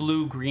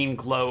blue-green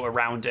glow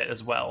around it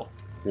as well.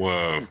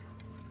 Whoa.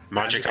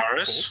 Magic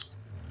arrows?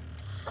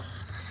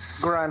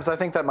 Grimes, I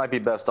think that might be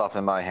best off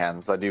in my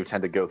hands. I do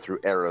tend to go through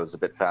arrows a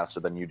bit faster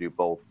than you do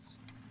bolts.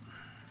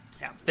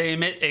 Yeah, they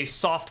emit a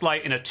soft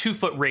light in a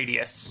 2-foot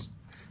radius.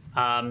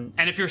 And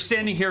if you're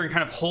standing here and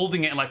kind of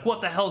holding it and like, what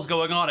the hell's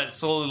going on? It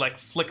slowly like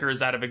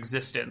flickers out of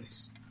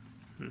existence.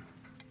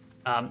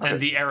 And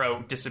the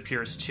arrow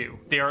disappears too.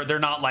 They're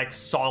not like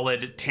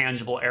solid,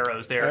 tangible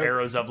arrows. They are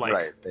arrows of like...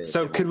 Right.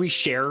 So could we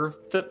share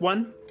that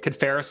one? Could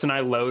Ferris and I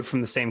load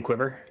from the same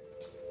quiver?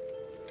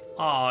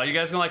 Oh, you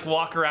guys gonna like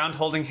walk around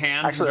holding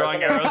hands and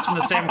drawing arrows from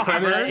the same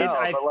quiver?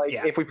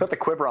 If we put the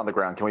quiver on the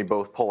ground, can we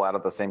both pull out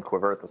of the same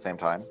quiver at the same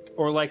time?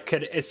 Or like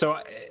can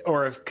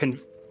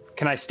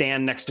I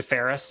stand next to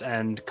Ferris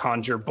and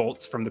conjure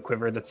bolts from the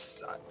quiver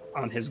that's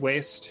on his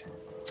waist?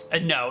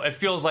 No, it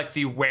feels like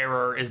the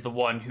wearer is the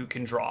one who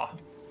can draw.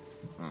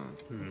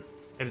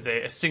 It is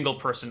a single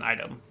person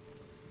item.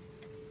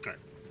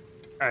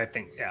 I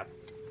think, yeah.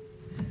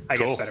 I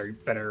guess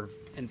better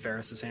in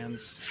Ferris's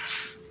hands.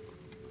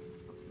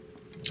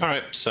 All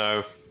right,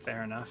 so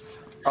Fair enough.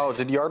 Oh,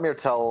 did Yarmir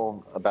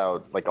tell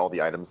about like all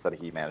the items that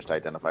he managed to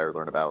identify or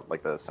learn about,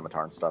 like the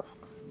scimitar and stuff?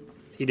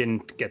 He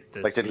didn't get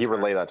this. Like, did he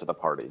relay that to the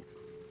party?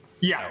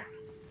 Yeah.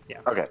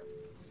 Okay.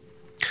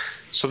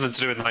 something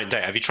to do with night and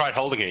day. Have you tried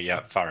holding it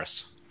yet,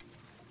 Faris?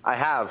 I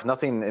have.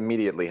 Nothing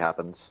immediately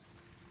happens.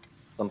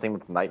 Something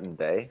with night and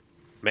day.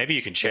 Maybe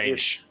you can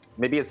change.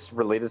 Maybe it's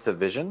related to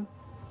vision.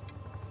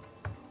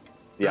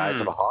 The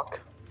eyes of a hawk.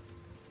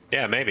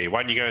 Yeah, maybe.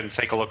 Why don't you go and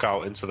take a look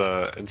out into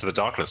the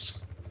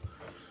darkness?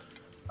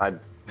 I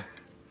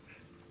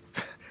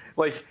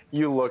like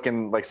you look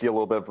and like see a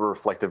little bit of a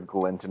reflective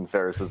glint in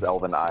Ferris's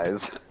elven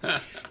eyes.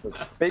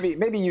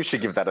 maybe you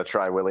should give that a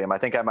try, William. I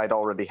think I might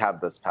already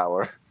have this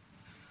power.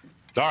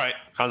 All right,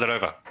 hand it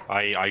over.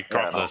 I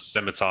grab the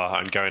scimitar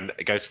and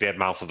go to the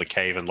mouth of the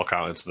cave and look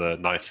out into the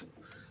night.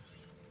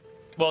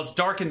 Well, it's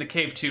dark in the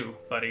cave too,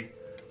 buddy.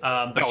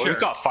 But No, sure. we've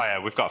got fire.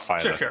 We've got fire.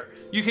 Sure, there. sure.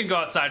 You can go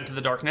outside into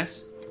the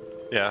darkness.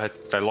 Yeah,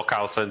 I look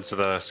out into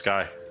the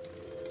sky.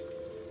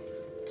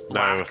 No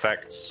black.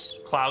 effects.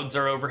 Clouds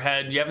are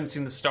overhead. You haven't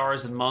seen the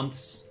stars in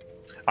months.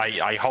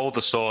 I hold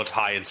the sword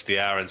high into the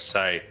air and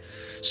say,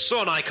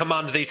 "Son, I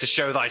command thee to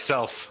show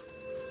thyself."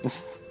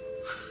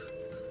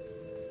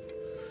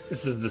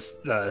 This is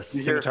the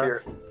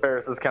scimitar.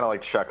 Ferris is kind of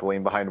like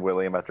chuckling behind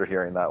William after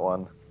hearing that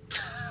one.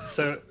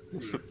 So,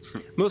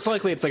 most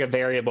likely it's like a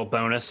variable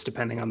bonus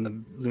depending on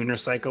the lunar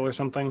cycle or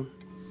something.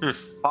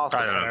 Possibly.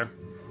 I don't know.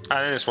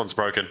 I think this one's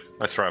broken.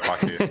 I throw it back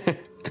to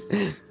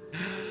you.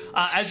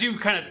 As you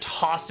kind of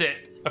toss it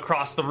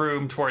across the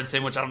room towards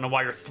him, which I don't know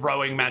why you're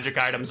throwing magic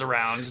items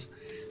around,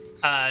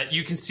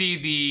 you can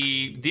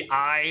see the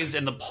eyes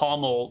and the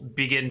pommel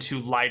begin to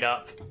light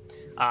up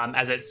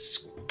as it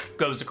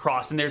goes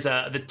across, and there's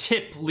the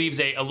tip leaves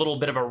a little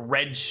bit of a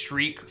red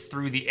streak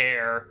through the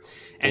air,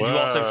 and you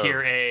also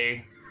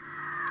hear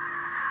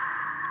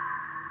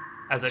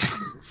as it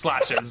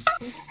slashes.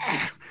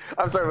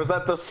 I'm sorry, was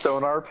that the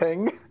sonar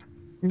ping?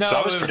 No, So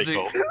that was it was pretty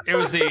cool. It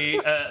was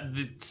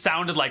the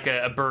sounded like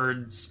a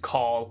bird's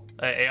call,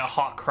 a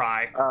hawk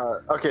cry.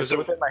 Okay, so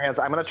within my hands,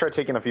 I'm going to try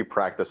taking a few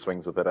practice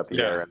swings with it up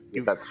the air, and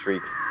if that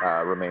streak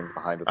remains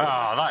behind with it.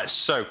 Oh, that is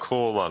so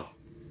cool, man.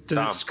 Does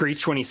it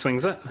screech when he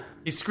swings it?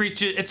 It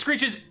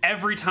screeches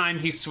every time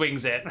he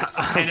swings it,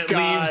 and it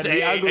God, leaves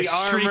the ugly a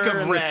streak armor of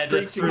and the red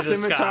screeching through the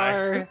sky.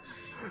 scimitar.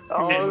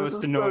 the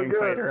most annoying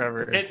fighter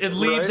ever. It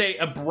leaves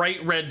a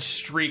bright red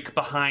streak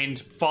behind,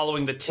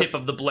 following the tip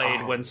of the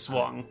blade when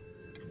swung.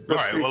 The All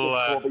right, streak well,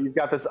 is cool, but you've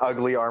got this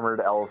ugly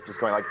armored elf just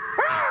going like.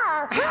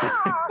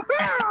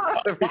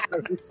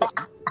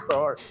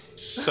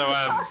 So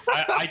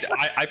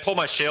I pull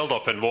my shield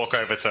up and walk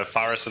over to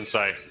Faris and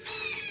say,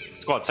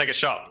 "Go on, take a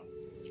shot,"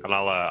 and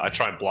I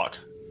try and block.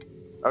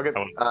 Okay,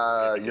 you're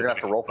gonna have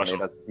to roll for me.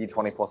 That's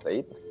d20 plus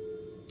 8.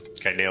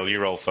 Okay, Neil, you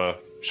roll for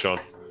Sean.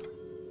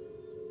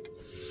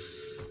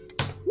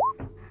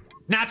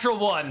 Natural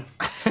 1.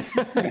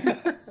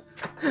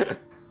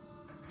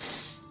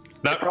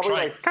 No, Probably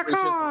try. like screeches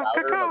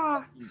louder,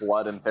 like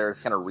blood, and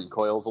Ferris kind of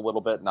recoils a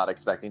little bit, not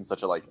expecting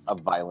such a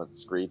violent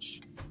screech.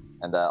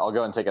 And I'll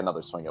go and take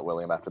another swing at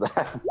William after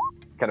that.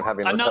 Kind of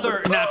having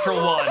Another natural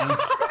 1.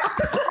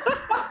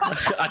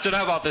 I don't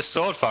know about this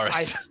sword,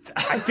 Faris.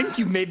 I think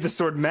you made the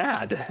sword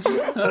mad.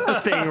 That's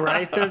a thing,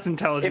 right? There's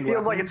intelligent It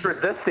feels like weapons.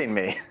 it's resisting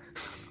me.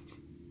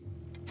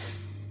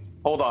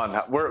 Hold on,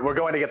 we're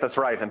going to get this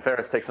right, and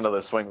Ferris takes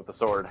another swing with the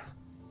sword.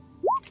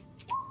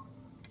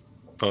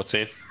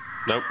 14.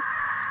 Nope.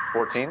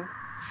 14.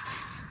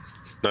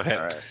 No hit.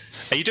 All right.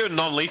 Are you doing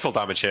non-lethal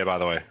damage here, by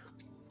the way?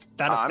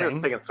 That a I'm just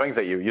thing? taking swings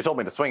at you. You told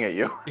me to swing at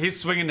you. He's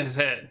swinging his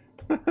hit.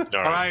 All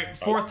All right,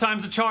 fourth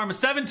time's the charm.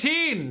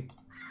 17.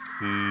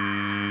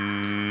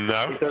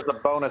 No. There's a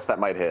bonus that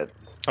might hit.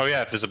 Oh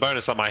yeah, if there's a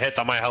bonus that might hit,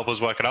 that might help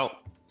us work it out.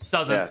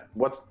 Doesn't. Yeah.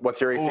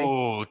 What's your AC?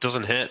 Oh,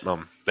 doesn't hit,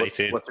 Mum.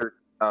 18. What's your?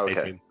 Oh, okay.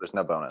 18. There's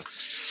no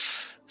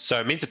bonus. So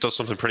it means it does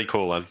something pretty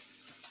cool then.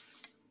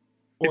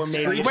 Or It's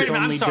maybe Wait a it's minute,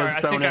 I'm only sorry. just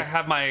I think I bonus.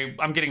 have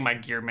I'm getting my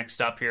gear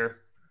mixed up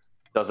here.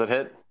 Does it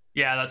hit?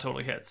 Yeah, that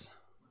totally hits.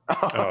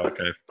 Oh,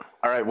 okay.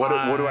 All right. What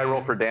do I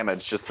roll for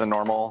damage? Just the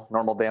normal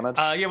damage?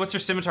 Yeah, what's your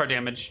scimitar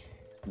damage?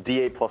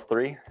 D8 plus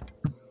 3.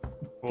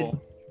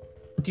 Cool.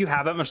 Do you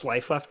have that much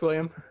life left,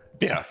 William?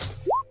 Yeah.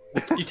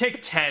 You take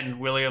 10,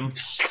 William.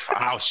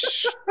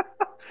 Ouch.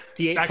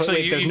 D8 Actually,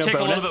 wait, you there's no take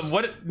bonus? a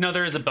little bit. No,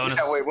 there is a bonus.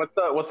 Yeah. Wait. What's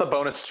the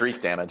bonus streak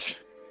damage?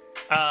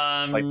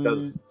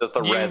 Does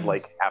the red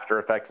after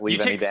effect you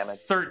leave any take damage?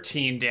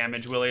 13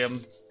 damage,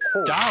 William.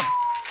 Damn.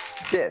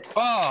 Shit.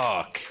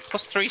 Fuck.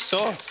 Plus 3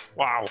 sword.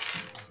 Wow.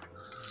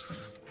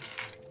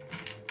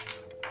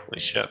 Holy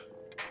shit.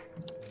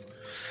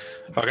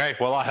 Okay,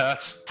 well that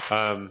hurt.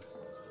 I'm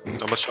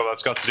not sure what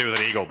that's got to do with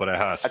an eagle, but it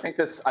hurt.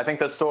 I think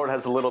this sword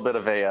has a little bit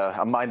of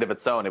a mind of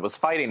its own. It was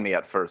fighting me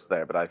at first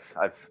there, but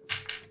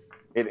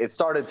it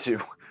started to.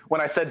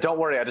 When I said don't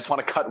worry, I just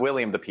want to cut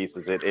William to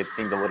pieces. It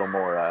seemed a little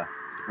more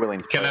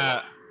willing to.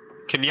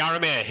 Can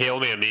Yaramir heal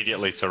me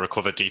immediately to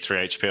recover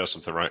D3 HP or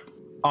something, right?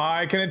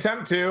 I can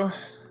attempt to.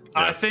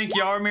 I think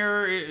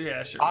Yarmir.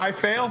 Yeah, sure. I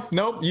fail.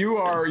 Nope. You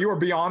are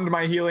beyond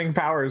my healing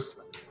powers.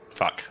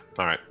 Fuck.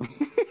 All right.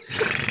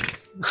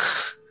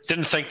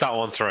 Didn't think that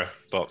one through,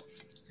 but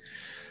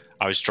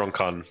I was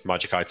drunk on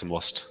magic item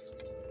lust.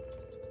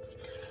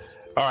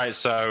 All right,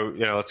 so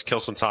let's kill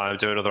some time,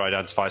 do another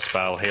identify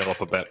spell, heal up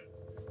a bit.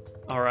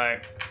 All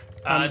right.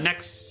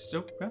 Next,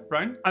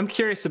 Ryan. I'm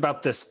curious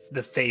about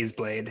the phase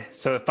blade.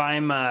 So if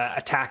I'm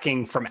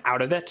attacking from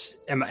out of it,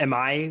 am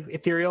I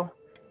ethereal?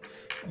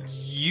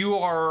 You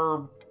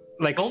are.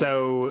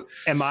 So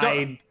am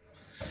I?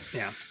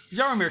 Yeah.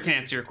 Yarmir can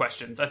answer your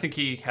questions. I think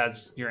he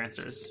has your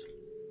answers.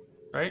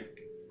 Right?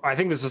 I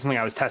think this is something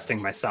I was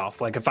testing myself.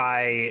 Like if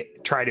I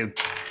try to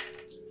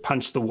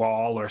punch the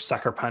wall or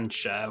sucker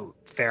punch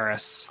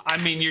Ferris. I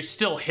mean, you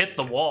still hit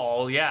the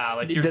wall.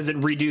 Yeah. Does it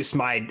reduce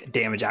my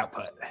damage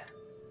output?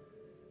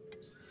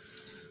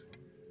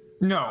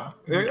 No,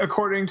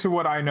 according to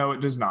what I know,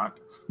 it does not.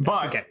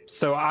 But Okay,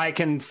 so I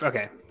can.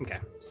 Okay.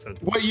 So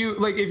what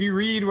if you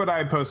read what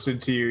I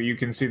posted to you, you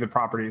can see the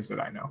properties that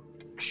I know.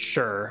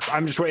 sure.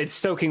 I'm just. It's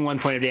soaking 1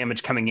 point of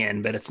damage coming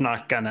in, but it's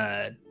not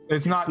gonna.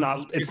 It's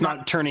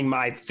not turning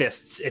my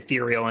fists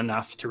ethereal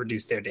enough to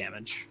reduce their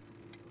damage.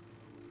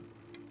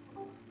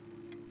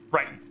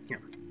 Right. Yeah.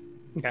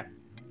 Okay.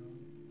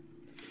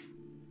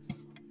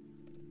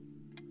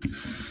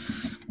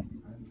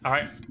 All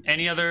right.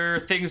 Any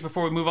other things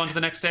before we move on to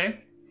the next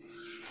day?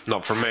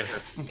 Not from me.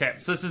 Okay.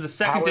 So this is the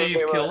second day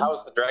you've killed.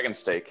 How's the dragon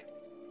steak?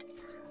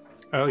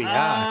 Oh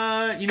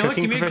yeah. You know what?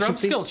 Cooking Give me a grub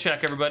proficiency? skill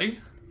check, everybody.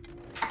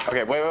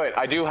 Okay, wait.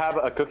 I do have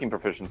a cooking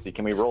proficiency.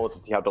 Can we roll it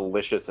to see how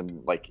delicious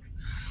and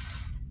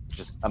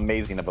just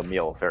amazing of a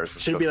meal Ferris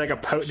is Should it be cooking?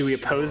 like do we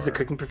oppose the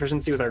cooking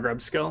proficiency with our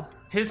grub skill?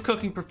 His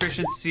cooking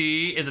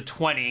proficiency is a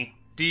 20,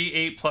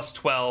 D8 plus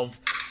 12.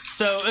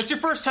 So it's your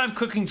first time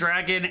cooking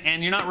dragon,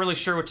 and you're not really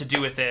sure what to do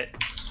with it.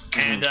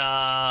 And,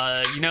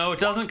 it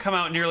doesn't come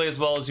out nearly as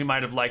well as you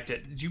might have liked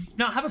it. Did you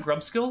not have a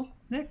grub skill,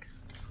 Nick?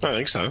 I don't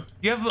think so.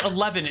 You have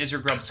 11 is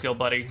your grub skill,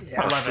 buddy.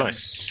 Yeah. 11.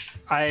 Nice.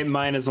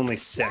 Mine is only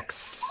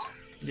 6.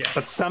 Yes.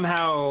 But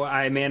somehow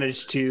I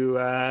managed to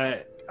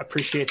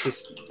appreciate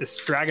this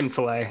dragon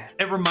fillet.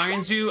 It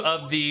reminds you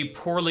of the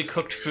poorly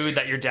cooked food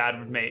that your dad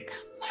would make.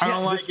 I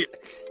don't like it.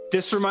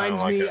 This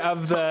reminds like me it.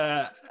 of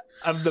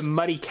the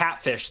muddy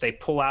catfish they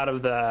pull out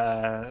of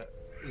the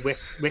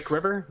Wikk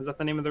River. Is that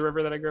the name of the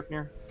river that I grew up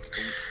near?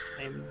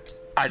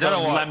 I don't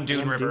know what.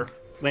 Lamdoon River.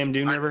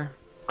 Lamdoon River.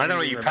 I know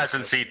what you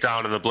peasants eat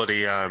down in the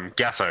bloody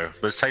ghetto,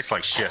 but it tastes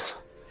like shit.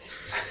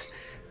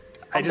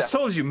 I just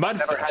told you, Never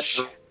had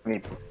mudfish.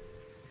 to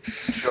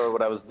sure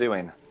what I was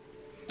doing.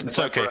 It's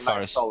okay,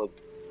 Faris.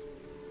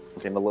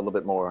 Became a little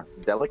bit more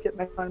delicate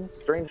next time.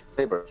 Strange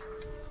flavors.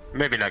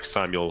 Maybe next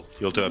time you'll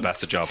do a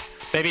better job.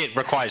 Maybe it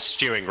requires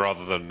stewing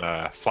rather than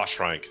flash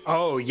frying.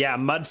 Oh yeah,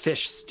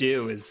 mudfish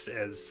stew is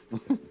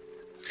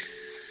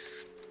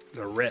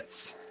the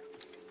Ritz.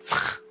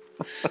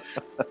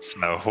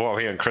 So what are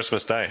we on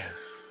Christmas Day?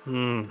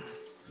 All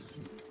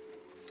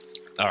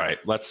right,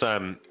 let's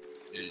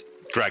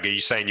Greg, are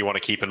you saying you want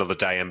to keep another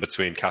day in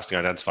between casting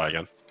Identify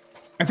again?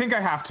 I think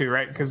I have to,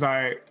 right? Because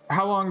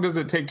how long does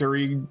it take to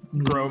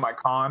regrow my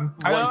con?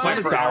 Well, not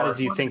as bad as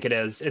you think it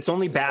is. It's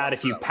only bad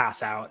if you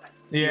pass out.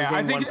 Yeah,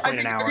 I think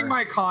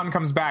my con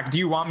comes back. Do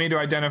you want me to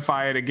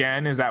identify it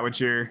again? Is that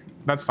what you're?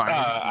 That's fine.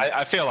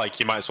 I feel like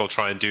you might as well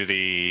try and do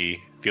the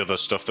other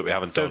stuff that we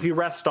haven't done. So if you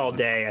rest all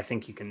day, I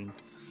think you can.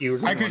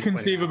 I could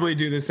conceivably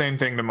do the same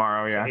thing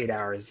tomorrow. So Yeah, 8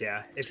 hours.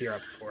 Yeah, if you're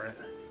up for it.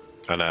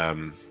 And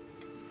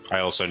I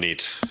also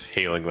need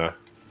healing though.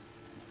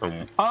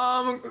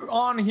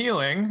 On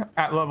healing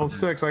at level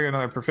 6, I get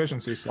another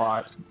proficiency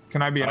slot.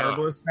 Can I be an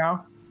herbalist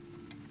now?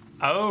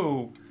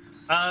 Oh,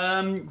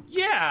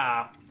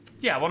 yeah.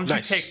 Why don't you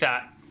take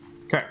that?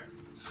 Okay.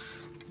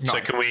 So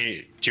Nice.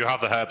 do you have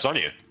the herbs on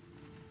you?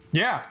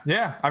 Yeah.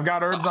 I've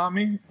got herbs on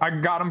me. I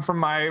got them from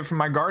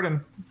my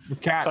garden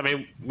with cat. So, I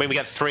mean, we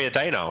get 3 a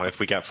day now if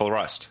we get full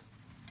rest.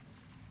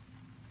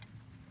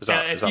 Is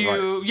that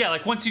right? Yeah,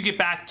 like once you get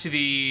back to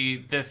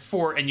the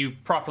fort and you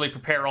properly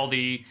prepare all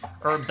the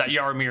herbs that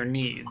Yaramir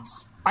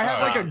needs. I have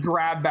like a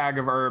grab bag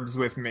of herbs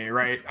with me,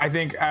 right? I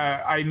think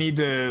I need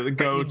to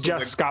go. You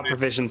just got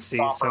proficiency.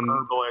 Some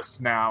herbalist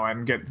now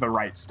and get the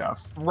right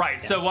stuff. Right.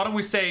 Yeah. So why don't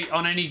we say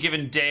on any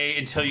given day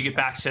until you get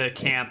back to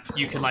camp,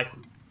 you can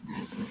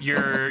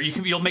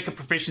you'll make a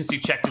proficiency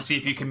check to see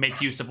if you can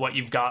make use of what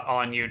you've got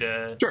on you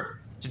to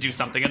do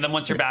something, and then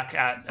once you're back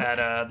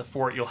at the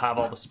fort, you'll have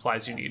all the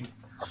supplies you need.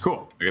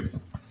 Cool. Okay.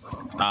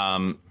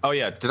 Oh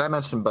yeah, did I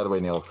mention, by the way,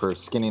 Neil, for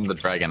skinning the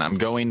dragon, I'm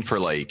going for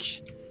I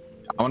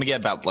want to get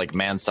about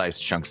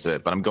man-sized chunks of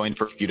it, but I'm going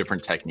for a few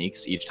different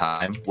techniques each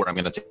time, where I'm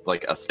going to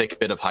take a thick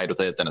bit of hide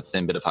with it, then a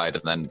thin bit of hide,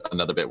 and then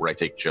another bit where I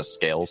take just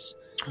scales.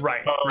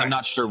 Right. I'm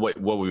not sure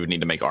what we would need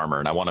to make armor,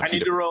 and I want I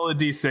need to roll a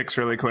d6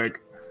 really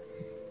quick.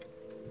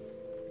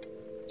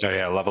 Oh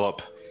yeah, level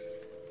up.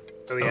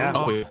 Oh yeah.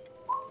 Oh, yeah.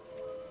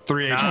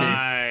 3 HP.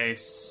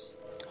 Nice.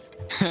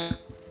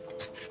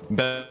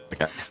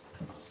 Okay.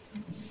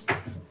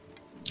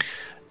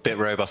 Bit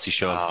roboty,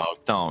 Sean. Oh,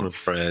 don't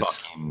afraid.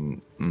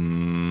 fucking.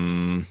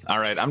 All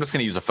right, I'm just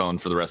gonna use a phone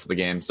for the rest of the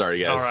game. Sorry,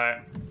 guys. All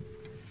right.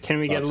 Can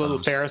we get a little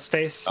Ferris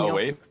face? Oh Neil?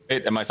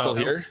 wait, am I still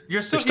here?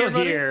 You're still You're still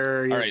here.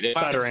 here. You're All right, if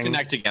I stuttering.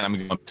 disconnect again,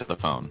 I'm going to the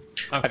phone.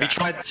 Okay. Have you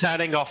tried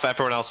turning off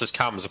everyone else's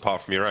cams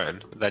apart from your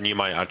own? Then you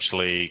might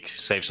actually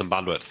save some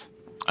bandwidth.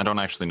 I don't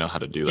actually know how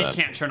to do You that.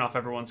 can't turn off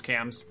everyone's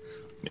cams.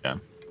 Yeah.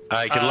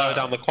 You can lower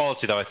down the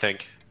quality though, I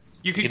think.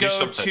 You could You do go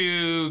something.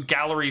 to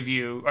gallery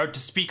view or to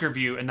speaker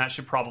view, and that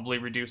should probably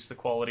reduce the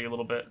quality a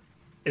little bit.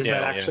 Is Yeah,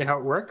 that actually how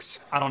it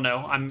works? I don't know.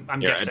 I'm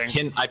Here,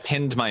 guessing. I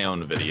pinned my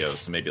own video,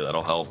 so maybe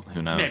that'll help.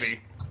 Who knows?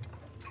 Maybe.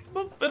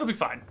 Well, it'll be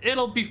fine.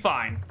 It'll be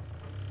fine.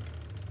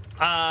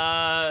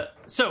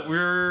 So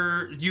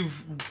you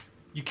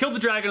killed the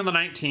dragon on the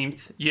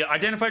 19th. You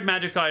identified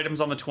magic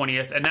items on the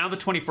 20th, and now the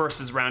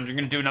 21st is round. You're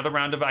going to do another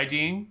round of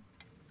IDing.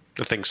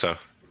 I think so.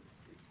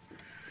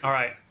 All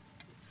right.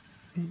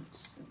 8,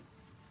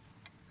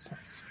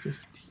 6,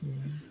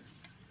 15,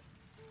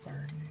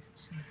 30.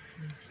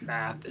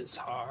 Math is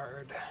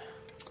hard.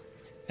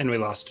 And we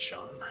lost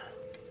Sean.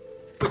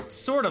 But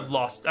sort of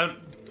lost.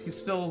 He's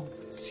still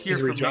here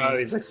for me.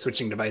 He's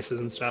switching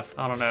devices and stuff.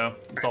 I don't know.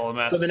 It's all a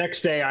mess. So the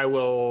next day I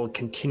will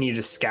continue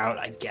to scout,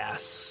 I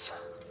guess.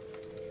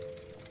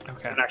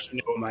 Okay. I don't actually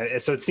know what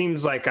so it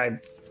seems like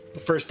the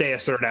first day I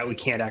sorted out we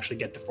can't actually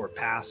get to Fort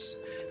Pass.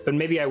 But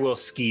maybe I will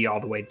ski all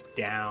the way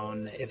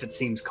down if it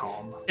seems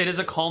calm. It is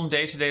a calm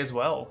day today as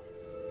well.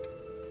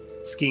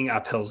 Skiing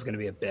uphill is going to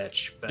be a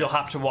bitch. But You'll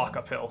have to walk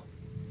uphill.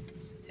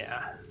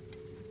 yeah.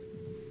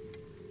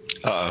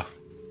 Uh-oh.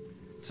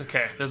 It's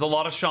okay. There's a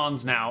lot of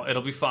Sean's now.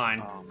 It'll be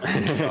fine. Oh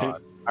my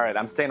god. All right,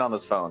 I'm staying on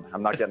this phone.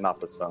 I'm not getting off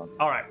this phone.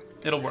 All right.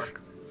 It'll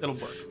work.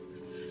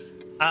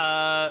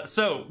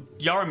 So,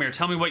 Yaramir,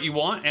 tell me what you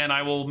want, and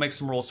I will make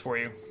some rolls for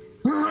you.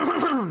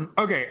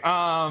 Okay.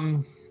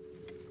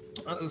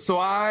 So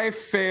I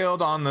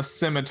failed on the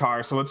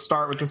scimitar. So let's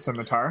start with the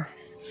scimitar.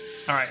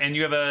 All right, and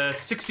you have a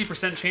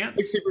 60%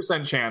 chance?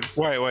 60% chance.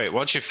 Wait.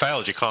 Once you've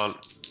failed, you can't.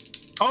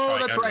 Oh,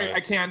 that's again, right. right? I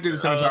can't do the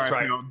scimitar. that's I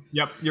right. failed.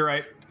 Yep, you're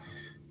right.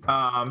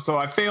 So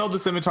I failed the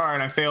scimitar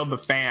and I failed the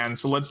fan.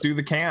 So let's do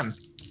the can.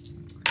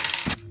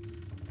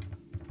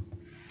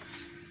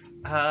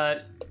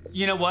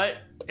 You know what?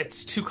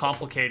 It's too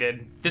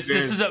complicated. This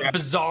is a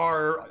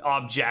bizarre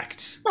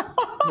object.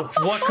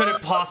 What could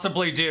it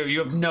possibly do? You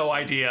have no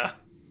idea.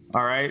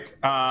 All right.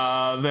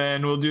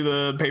 Then we'll do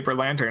the paper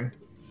lantern.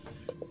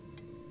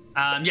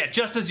 Yeah,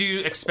 just as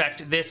you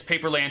expect, this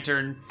paper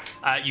lantern,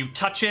 you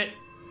touch it,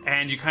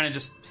 and you kind of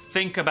just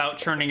think about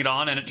turning it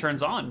on, and it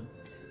turns on.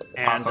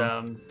 And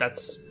Awesome.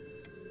 That's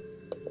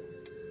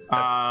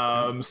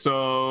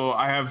So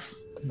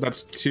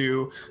that's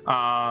 2.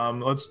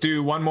 Let's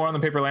do one more on the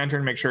paper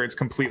lantern. Make sure it's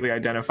completely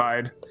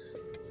identified.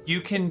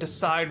 you can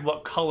decide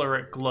what color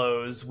it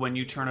glows when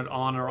you turn it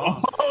on or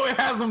off. Oh, it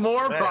has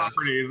more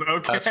properties.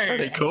 Okay, That's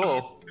pretty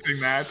cool.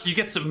 That. You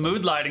get some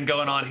mood lighting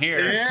going on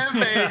here. Yeah,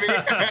 baby.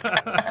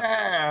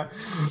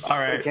 All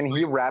right. Can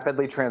he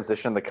rapidly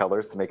transition the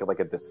colors to make it like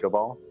a disco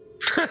ball?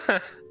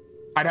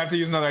 I'd have to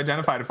use another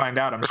identify to find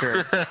out, I'm sure.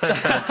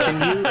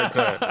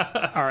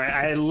 All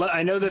right,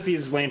 I know that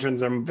these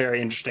lanterns are very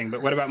interesting,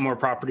 but what about more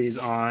properties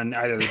on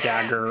either the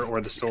dagger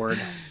or the sword?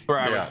 Where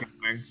I was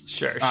going.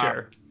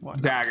 Sure.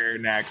 Dagger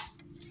next.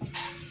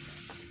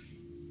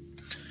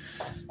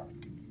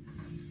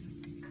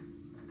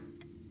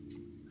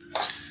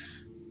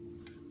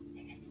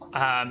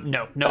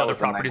 No That other was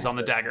a properties on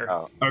the 96. dagger.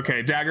 Oh.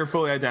 Okay, dagger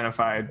fully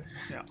identified.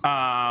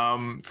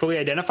 Fully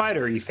identified,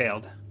 or you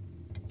failed?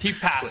 He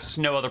passed.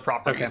 No other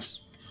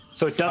properties.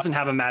 So it doesn't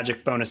have a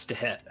magic bonus to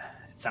hit,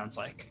 it sounds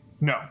like.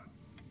 No.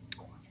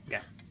 Okay.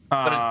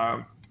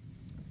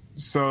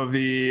 So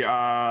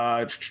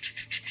the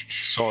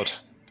Sword.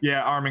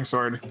 yeah, arming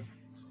sword.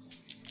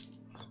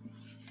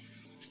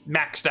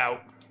 Maxed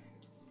out.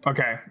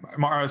 Okay,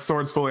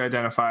 sword's fully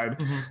identified.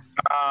 Did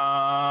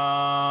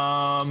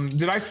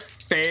I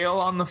fail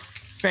on the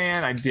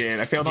fan? I did.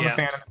 I failed on the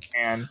fan and the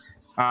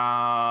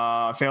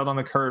can. Failed on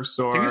the curved I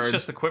sword. think it's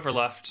just the quiver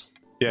left.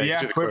 Yeah, yeah,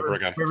 you do the quiver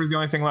again. Quiver's the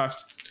only thing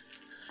left.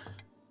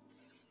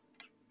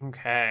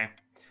 Okay.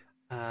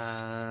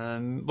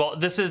 Well,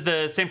 this is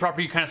the same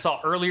property you kind of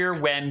saw earlier.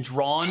 When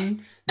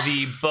drawn,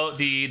 the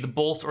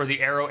bolt or the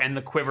arrow and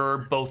the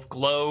quiver both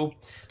glow,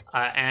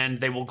 and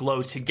they will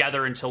glow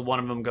together until one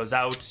of them goes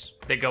out.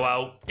 They go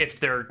out if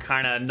they're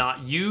kind of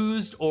not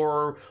used,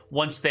 or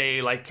once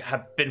they like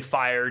have been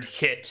fired,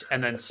 hit,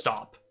 and then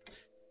stop.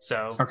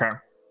 So, Okay.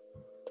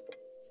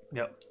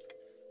 yep.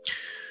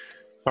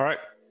 All right,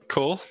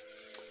 cool.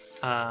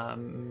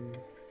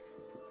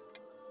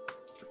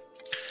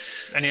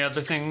 Any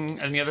other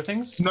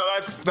things? No,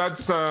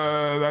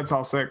 that's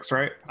all 6,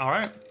 right? All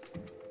right.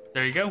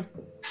 There you go.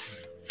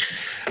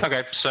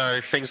 Okay,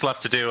 so things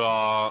left to do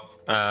are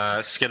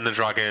skin the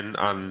dragon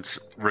and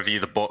review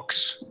the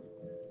books,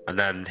 and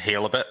then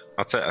heal a bit.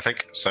 That's it, I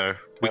think. So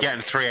we're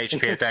getting 3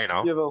 HP a day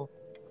now.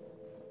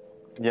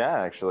 Yeah,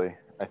 actually,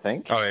 I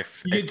think. Oh,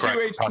 if You get 2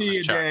 Greg passes HP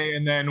a check. day,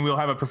 and then we'll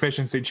have a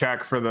proficiency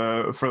check for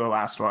the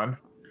last one.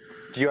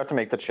 Do you have to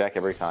make the check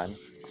every time?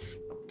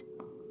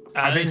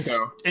 I think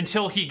so.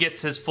 Until he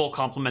gets his full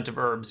complement of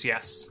herbs,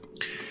 yes.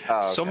 Oh,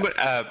 okay. Some,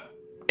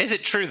 is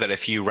it true that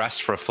if you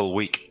rest for a full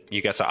week,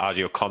 you get to add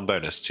your con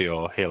bonus to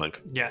your healing?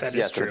 Yes. That is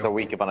Yes, true. it's a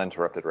week of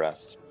uninterrupted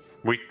rest.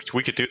 We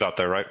could do that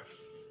though, right?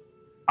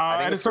 think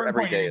At a it's for certain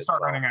every point, day you as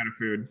start well. running out of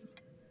food.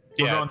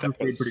 We're going through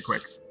food pretty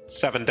quick.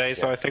 7 days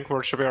though, I think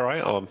we should be all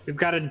right. We've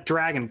got a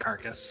dragon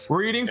carcass.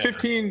 We're eating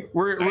 15.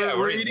 We're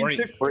eating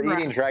 15. We're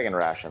eating dragon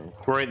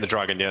rations. We're eating the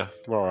dragon, yeah.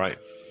 We're all right.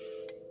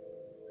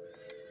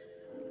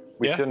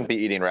 We Yeah. shouldn't be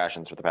eating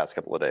rations for the past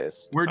couple of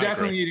days. We're I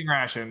definitely agree. eating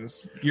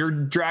rations. Your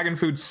dragon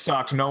food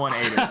sucked. No one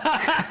ate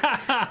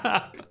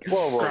it.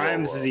 Whoa,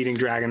 Grimes is eating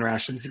dragon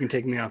rations. You can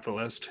take me off the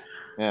list.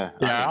 Yeah.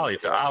 Yeah,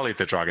 I'll eat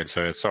the dragon,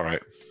 so it's all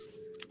right.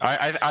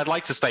 I'd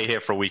like to stay here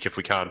for a week if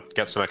we can.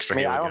 Get some extra I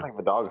mean, healing. I don't in. think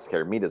the dogs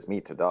care. Meat is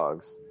meat to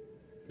dogs.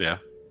 Yeah.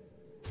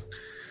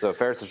 So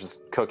Ferris is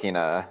just cooking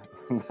a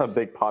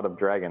big pot of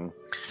dragon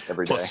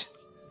every day. Plus,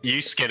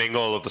 you skinning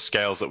all of the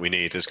scales that we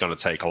need is going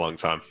to take a long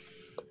time.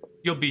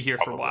 You'll be here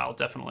for a while,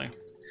 definitely.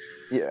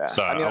 Yeah.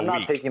 So, I mean, a I'm not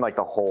week. taking like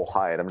the whole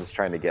hide. I'm just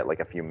trying to get like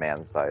a few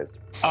man-sized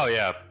Oh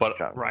yeah, but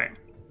chunks. Right.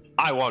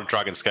 I want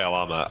dragon scale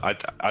armor. I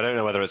don't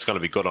know whether it's going to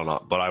be good or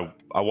not, but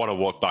I want to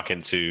walk back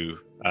into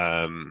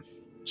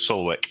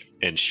Sulwick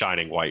in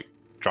shining white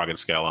dragon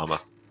scale armor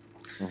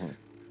Mhm.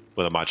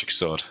 with a magic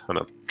sword and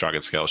a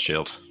dragon scale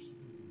shield.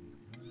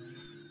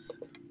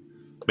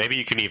 Maybe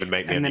you can even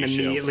make me And a then new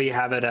immediately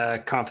have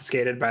it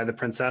confiscated by the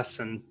princess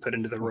and put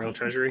into the royal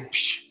treasury.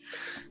 shield.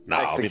 No,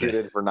 I'll be there.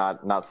 Executed for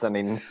not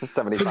sending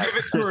 75 Give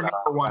it to her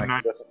for one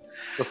night.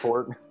 the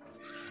fort.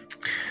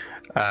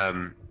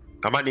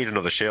 I might need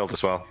another shield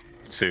as well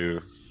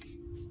to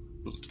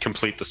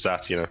complete the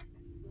set, you know.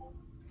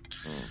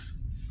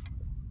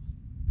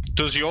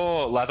 Does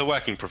your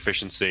leatherworking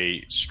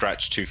proficiency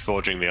stretch to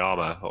forging the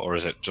armor, or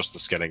is it just the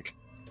skinning?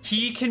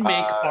 He can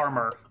make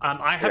armor.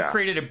 I have yeah.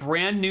 created a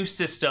brand new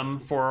system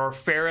for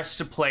Ferris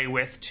to play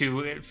with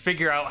to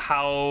figure out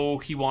how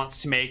he wants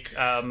to make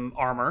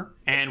armor.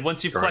 And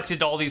once you've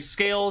collected all these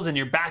scales and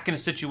you're back in a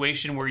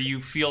situation where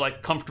you feel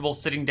like comfortable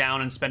sitting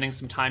down and spending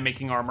some time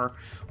making armor,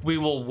 we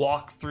will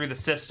walk through the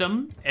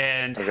system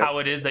and how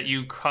it is that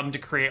you come to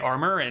create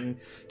armor. And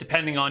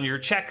depending on your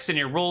checks and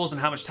your rolls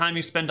and how much time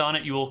you spend on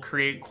it, you will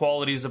create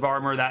qualities of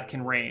armor that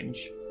can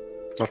range.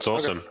 That's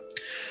awesome.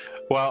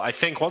 Well, I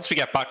think once we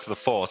get back to the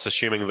fort,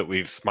 assuming that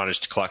we've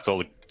managed to collect all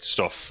the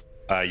stuff,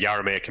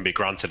 Yaramir can be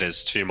granted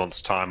his 2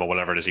 months' time or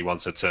whatever it is he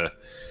wanted to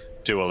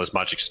do all this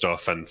magic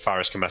stuff, and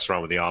Faris can mess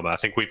around with the armor. I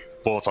think we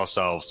bought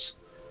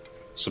ourselves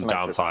some extra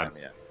downtime. time,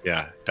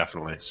 Yeah,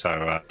 definitely.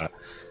 So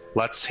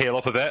let's heal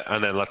up a bit,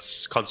 and then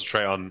let's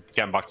concentrate on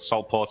getting back to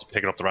Saltport and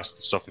picking up the rest of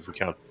the stuff if we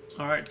can.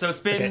 All right, so it's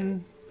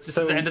been... This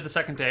is the end of the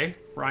second day,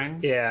 Ryan.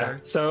 Yeah. Sorry.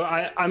 So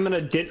I'm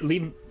gonna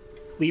leave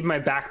my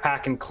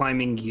backpack and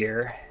climbing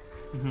gear,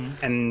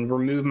 and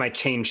remove my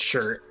chain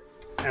shirt,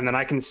 and then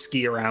I can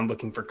ski around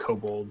looking for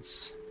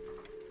kobolds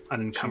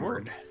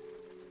unencumbered.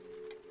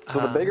 So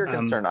the bigger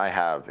concern I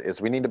have is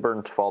we need to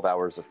burn 12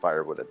 hours of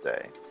firewood a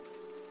day.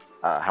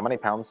 How many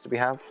pounds do we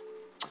have?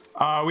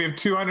 We have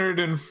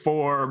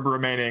 204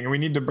 remaining, and we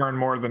need to burn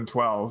more than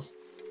 12.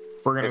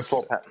 If we're gonna It's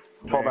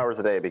 12 hours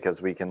a day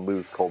because we can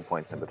lose cold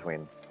points in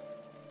between.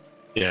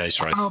 Yeah,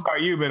 he's I right. don't know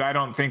about you, but I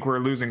don't think we're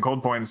losing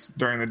cold points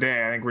during the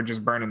day. I think we're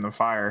just burning the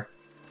fire.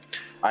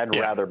 I'd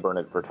rather burn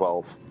it for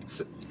 12.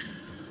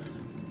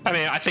 I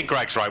mean, I think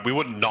Greg's right. We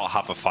would not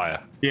have a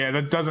fire. Yeah,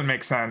 that doesn't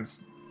make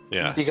sense.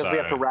 Yeah, Because we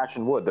have to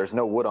ration wood. There's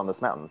no wood on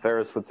this mountain.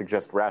 Ferris would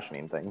suggest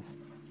rationing things.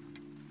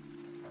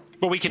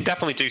 Well, we can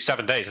definitely do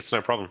 7 days. It's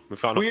no problem.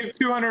 We've got enough. We have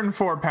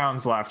 204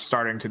 pounds left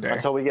starting today.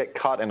 Until we get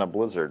caught in a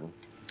blizzard.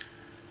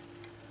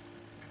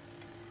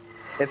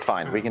 It's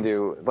fine. We can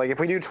do... Like, if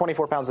we do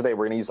 24 pounds a day,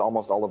 we're going to use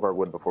almost all of our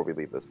wood before we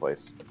leave this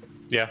place.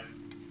 Yeah.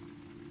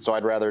 So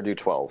I'd rather do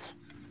 12.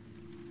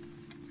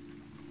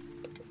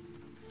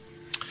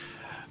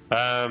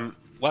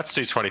 Let's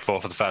do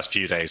 24 for the first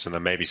few days, and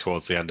then maybe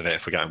towards the end of it,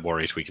 if we're getting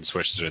worried, we can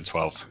switch to doing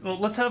 12. Well,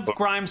 let's have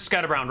Grimes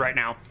scout around right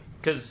now,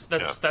 because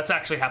that's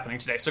actually happening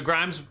today. So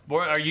Grimes,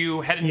 are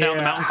you heading down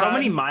the mountainside? How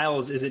many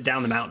miles is it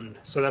down the mountain?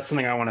 So that's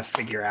something I want to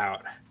figure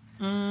out.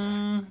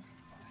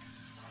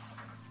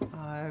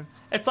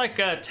 It's like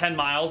 10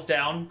 miles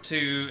down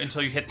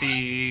until you hit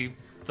the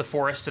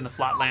forest and the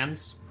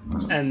flatlands.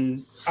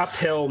 And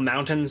uphill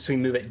mountains, we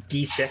move at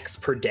D6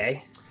 per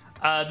day.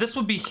 This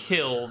would be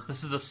hills.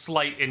 This is a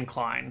slight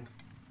incline.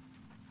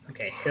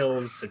 Okay,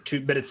 hills, so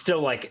but it's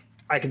still like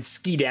I can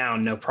ski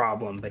down, no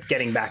problem. But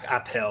getting back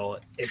uphill,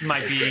 it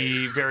Might be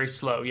days. very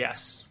slow.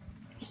 Yes.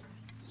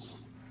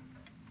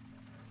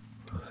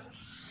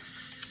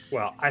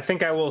 Well, I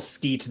think I will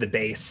ski to the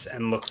base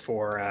and look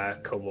for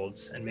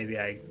kobolds, and maybe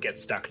I get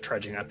stuck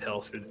trudging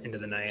uphill into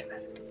the night.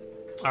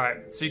 All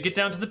right. So you get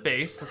down to the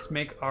base. Let's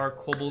make our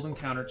kobold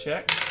encounter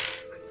check.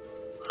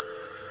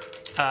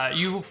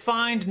 You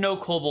find no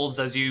kobolds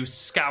as you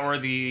scour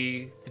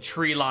the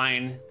tree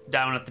line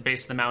down at the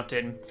base of the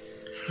mountain.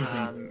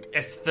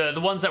 If the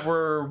ones that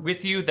were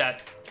with you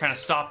that kind of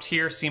stopped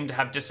here seem to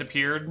have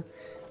disappeared.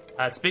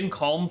 It's been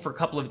calm for a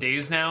couple of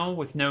days now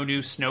with no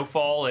new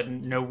snowfall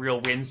and no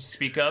real winds to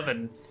speak of,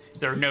 and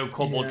there are no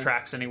kobold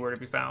tracks anywhere to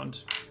be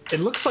found. It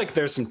looks like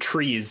there's some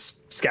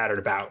trees scattered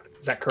about.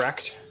 Is that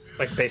correct?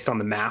 Like based on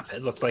the map,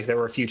 it looked like there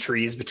were a few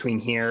trees between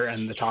here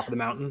and the top of the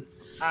mountain.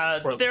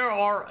 There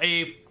are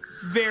a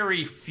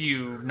very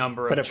few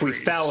number of But if trees.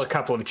 we fell a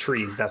couple of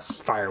trees, that's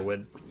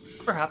firewood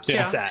Perhaps,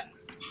 yeah. set.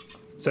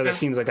 So that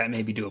seems like that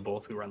may be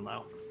doable if we run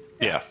low.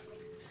 Yeah.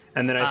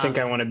 And then I think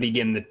I want to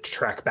begin the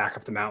trek back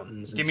up the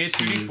mountains. And Give me a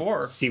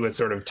 2d4. See what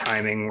sort of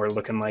timing we're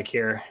looking like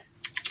here.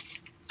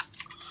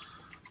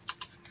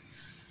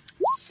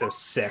 So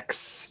 6.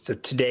 So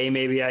today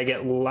maybe I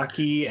get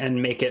lucky and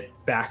make it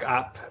back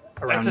up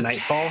around It's a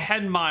nightfall.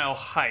 10-mile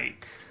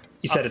hike.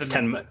 You said up it's the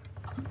 10.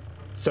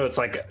 So it's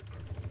like,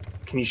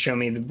 can you show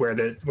me where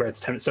it's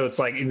 10? So it's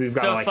like we've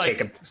got So to it's like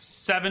take like a.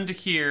 7 to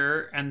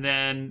here, and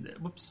then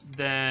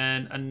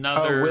then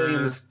another. Oh,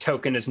 William's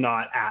token is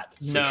not at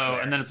 6 No,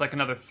 there. and then it's like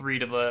another 3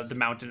 to the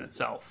mountain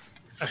itself.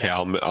 Okay,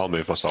 I'll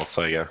move myself.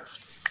 There you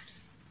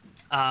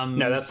go.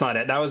 No, that's not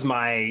it. That was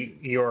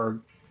your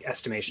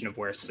estimation of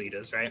where Sleet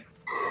is, right?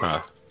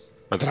 I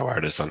don't know where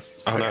it is then.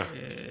 Oh no.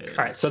 All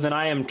right, so then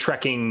I am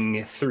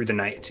trekking through the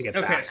night to get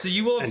back. Okay, so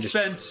you will have and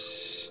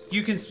spent.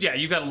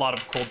 You got a lot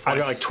of cold points. I've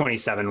got like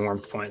 27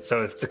 warmth points,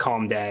 so if it's a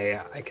calm day,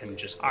 I can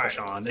just push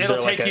on. It'll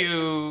take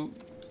you.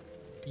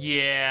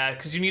 Yeah,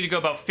 because you need to go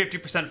about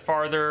 50%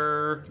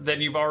 farther than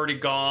you've already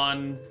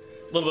gone.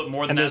 A little bit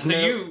more than that. So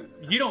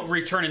you don't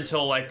return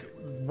until like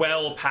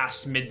well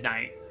past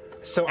midnight.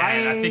 So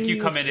I think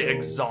you come in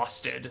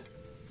exhausted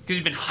because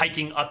you've been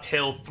hiking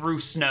uphill through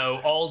snow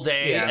all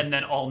day and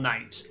then all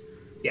night.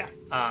 Yeah.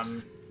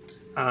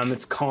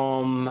 It's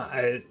calm.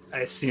 I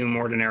assume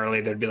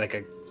ordinarily there'd be like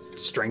a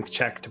strength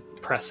check to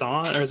press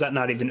on, or is that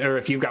not even? Or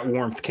if you've got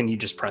warmth, can you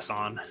just press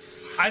on?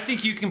 I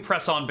think you can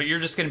press on, but you're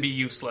just going to be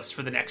useless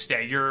for the next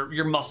day.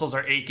 Your muscles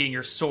are aching.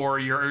 You're sore.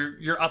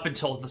 You're up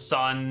until the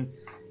sun,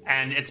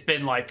 and it's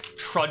been like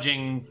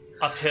trudging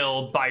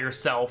uphill by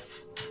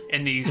yourself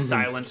in the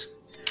silent,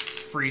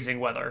 freezing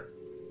weather.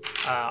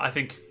 I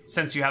think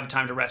since you have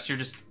time to rest,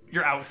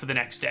 you're out for the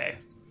next day.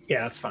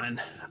 Yeah, that's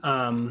fine.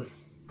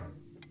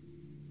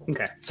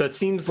 Okay, so it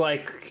seems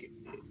like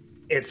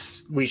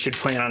we should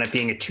plan on it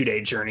being a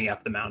 2-day journey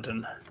up the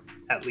mountain,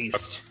 at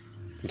least.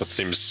 That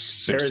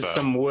seems There's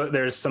some wood.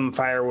 There's some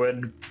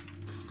firewood.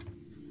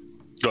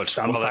 Good.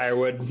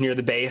 Firewood near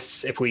the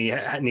base if we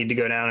need to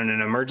go down in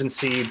an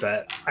emergency,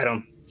 but I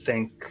don't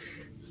think.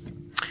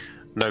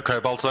 No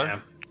kobolds though. Yeah.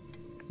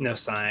 No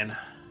sign.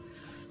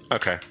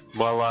 Okay.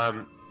 Well,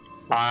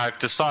 I've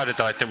decided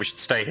that I think we should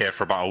stay here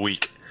for about a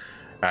week,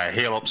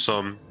 heal up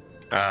some,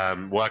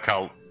 work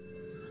out,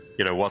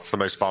 what's the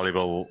most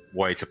valuable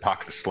way to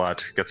pack the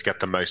sled,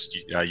 get the most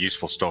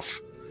useful stuff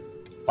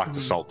back to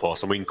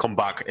Saltport, and we can come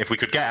back. If we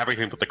could get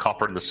everything but the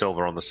copper and the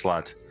silver on the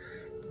sled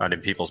and in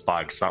people's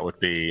bags, that would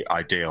be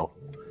ideal.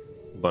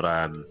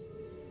 But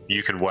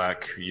you can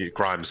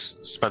Grimes,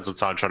 spend some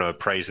time trying to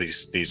appraise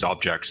these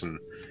objects and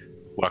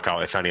work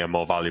out if any are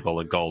more valuable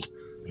than gold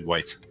and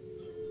weight.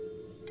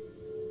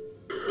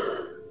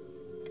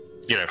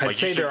 I'd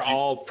say they're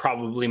all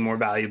probably more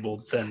valuable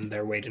than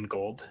their weight in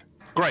gold.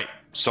 Great.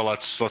 So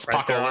let's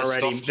pack all this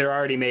stuff. They're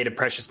already made of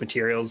precious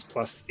materials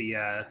plus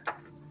the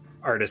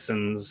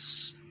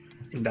artisan's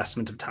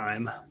investment of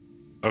time.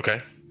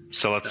 Okay.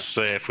 So let's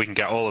see if we can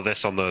get all of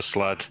this on the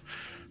sled,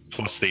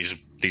 plus these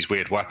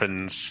weird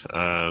weapons,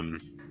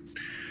 and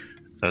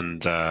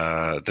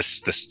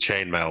this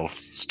chainmail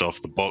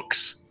stuff, the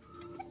books.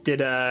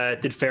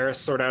 Did Ferris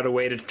sort out a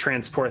way to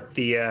transport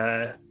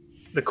the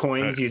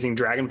coins using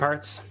dragon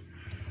parts?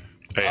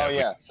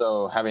 Yeah.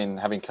 So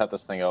having cut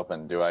this thing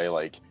open, do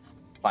I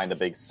find a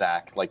big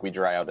sack, we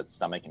dry out its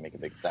stomach and make a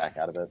big sack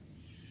out of it?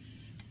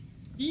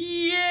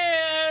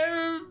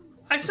 Yeah,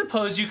 I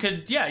suppose you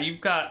could. Yeah, you've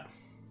got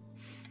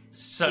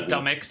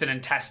stomachs and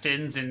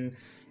intestines and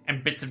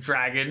bits of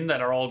dragon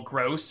that are all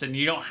gross, and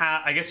you don't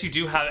have. I guess you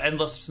do have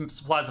endless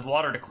supplies of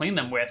water to clean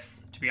them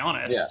with. To be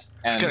honest.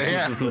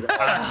 Yeah.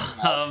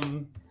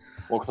 And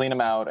we'll clean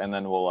them out, and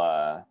then we'll.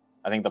 I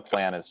think the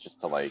plan is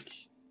just to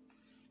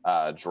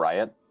dry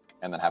it,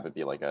 and then have it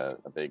be a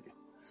big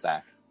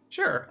sack.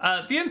 Sure.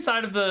 The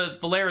inside of the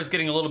lair is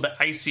getting a little bit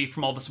icy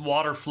from all this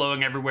water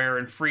flowing everywhere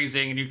and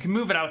freezing, and you can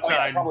move it outside.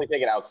 I'd probably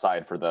take it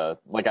outside for the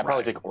I'd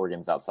probably take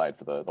organs outside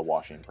for the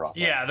washing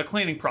process. Yeah, the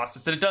cleaning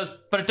process. And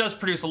it does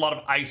produce a lot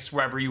of ice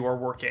wherever you are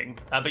working.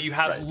 But you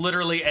have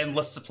literally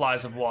endless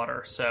supplies of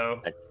water.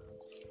 So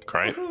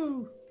great.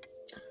 Woo-hoo.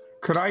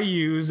 Could I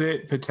use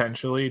it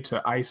potentially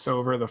to ice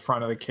over the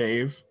front of the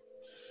cave?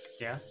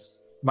 Yes.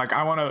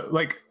 I want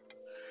to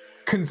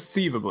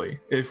conceivably,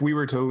 if we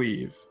were to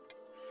leave,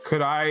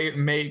 could I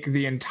make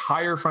the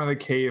entire front of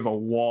the cave a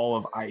wall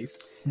of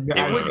ice?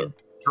 As the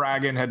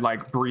dragon had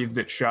breathed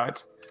it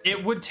shut.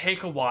 It would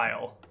take a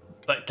while,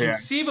 but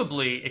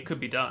conceivably it could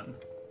be done.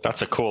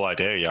 That's a cool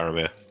idea,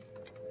 Yaramir.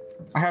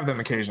 I have them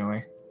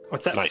occasionally.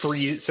 What's that? Nice.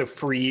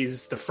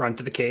 Freeze the front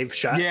of the cave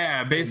shut?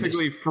 Yeah,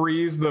 basically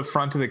freeze the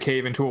front of the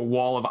cave into a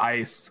wall of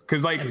ice.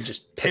 Because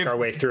just pick our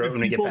way through it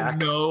when we get back.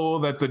 People know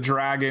that the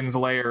dragon's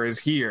lair is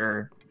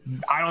here.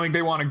 I don't think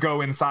they want to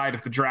go inside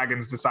if the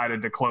dragons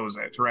decided to close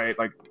it, right?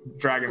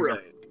 Dragons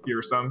are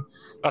fearsome.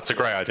 That's a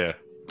great idea.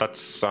 That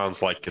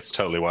sounds like it's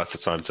totally worth the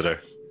time to do.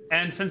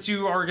 And since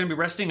you are going to be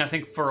resting, I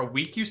think for a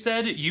week, you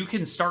said, you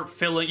can start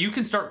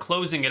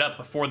closing it up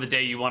before the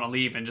day you want to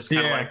leave, and just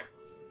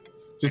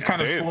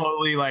kind of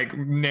slowly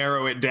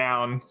narrow it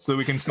down so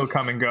we can still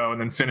come and go,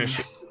 and then finish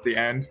it at the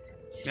end.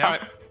 Yeah. All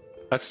right,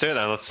 let's do it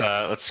then.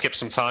 Let's skip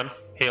some time,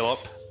 heal up.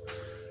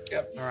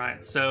 Yep. All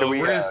right. So do we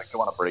go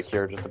on a break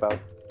here, just about?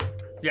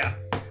 Yeah.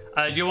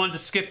 Do you want to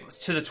skip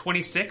to the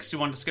 26th? You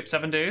want to skip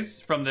 7 days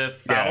from the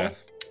battle? Yeah.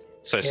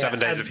 So 7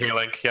 days of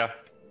healing. Yeah.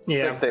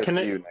 6 days for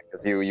you,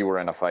 because you were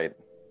in a fight.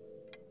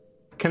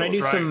 Can I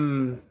do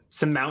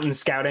some mountain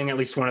scouting at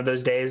least one of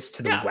those days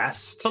to the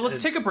west? But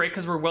let's take a break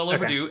because we're well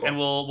overdue, and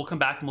we'll come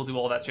back and we'll do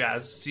all that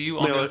jazz. See you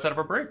on the other side of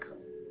our break.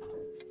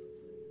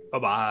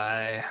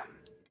 Bye-bye.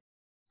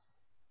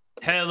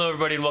 Hello,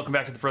 everybody, and welcome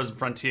back to the Frozen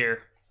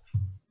Frontier.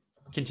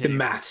 Continue. The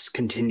maths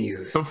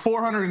continue. So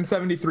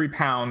 473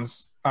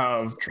 pounds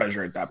of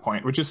treasure at that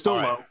point, which is still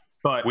low.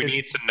 But we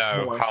need to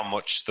know how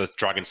much the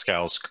dragon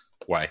scales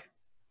weigh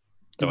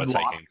that we're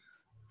taking.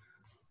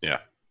 Yeah.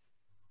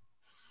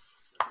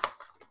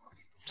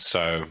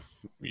 So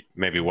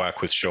maybe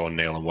work with Sean,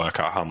 Neil, and work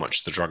out how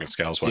much the dragon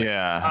scales weigh.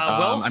 Yeah.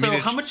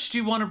 How much do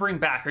you want to bring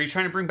back? Are you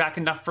trying to bring back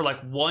enough for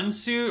one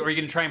suit, or are you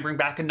going to try and bring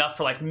back enough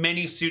for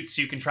many suits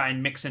so you can try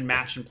and mix and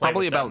match and play?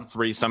 Probably with about them?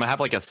 3. So I'm gonna have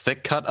a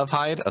thick cut of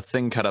hide, a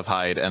thin cut of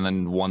hide, and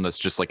then one that's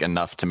just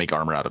enough to make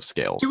armor out of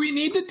scales. Do we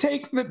need to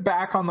take that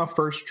back on the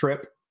first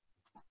trip?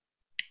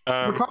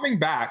 We're coming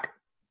back.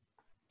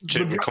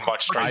 Should we come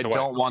back straight away? I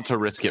don't want to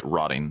risk it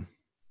rotting.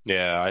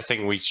 Yeah, I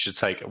think we should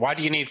take it. Why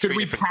do you need 3 Should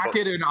we different pack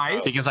cuts? it in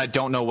ice? Because I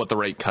don't know what the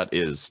right cut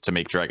is to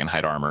make dragon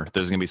hide armor.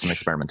 There's going to be some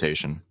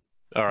experimentation.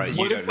 All right,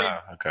 you don't know.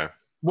 Okay.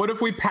 What if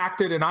we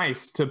packed it in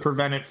ice to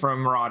prevent it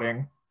from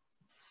rotting?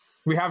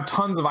 We have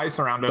tons of ice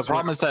around us. The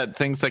problem is that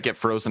things that get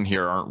frozen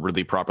here aren't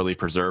really properly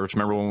preserved.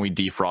 Remember when we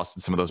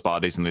defrosted some of those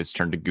bodies and they just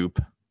turned to goop?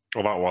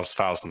 Well, that was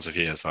thousands of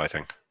years, I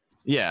think.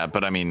 Yeah,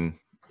 but I mean,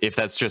 if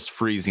that's just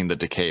freezing the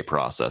decay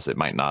process, it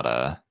might not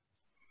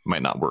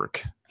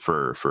work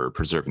for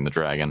preserving the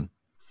dragon.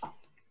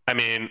 I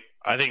mean,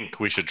 I think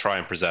we should try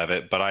and preserve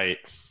it, but I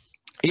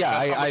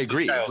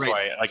agree.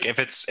 Right. If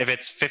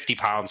it's 50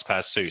 pounds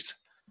per suit,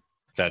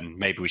 then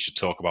maybe we should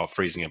talk about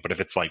freezing it. But if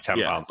it's 10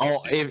 pounds,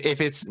 if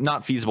it's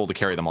not feasible to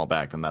carry them all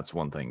back, then that's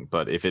one thing.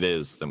 But if it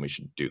is, then we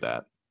should do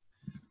that.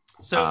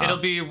 So it'll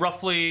be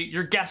roughly,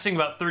 you're guessing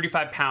about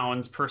 35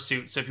 pounds per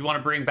suit. So if you want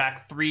to bring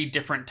back 3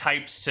 different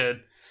types to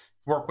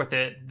work with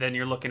it, then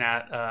you're looking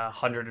at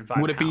 105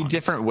 Would it be pounds.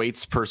 different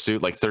weights per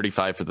suit, like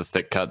 35 for the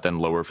thick cut, then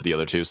lower for the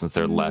other two, since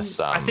they're less?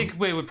 I think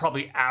we would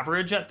probably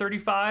average at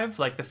 35.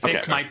 Like the thick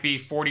Okay. might be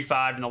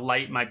 45 and the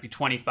light might be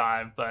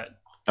 25, but...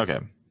 Okay.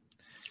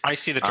 I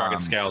see the dragon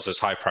scales as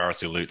high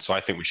priority loot, so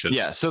I think we should.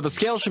 Yeah, so the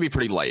scales should be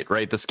pretty light,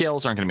 right? The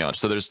scales aren't going to be much.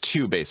 So there's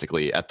 2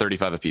 basically at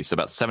 35 apiece, so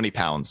about 70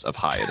 pounds of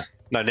hide.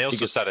 No, Neil's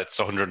just said it's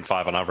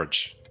 105 on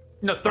average.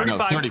 No,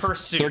 35 30 per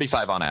suit.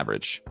 35 on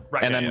average.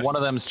 Right, And yeah, then yeah. one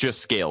of them's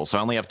just scales. So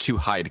I only have 2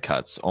 hide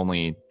cuts,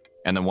 and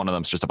then one of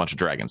them's just a bunch of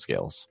dragon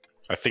scales.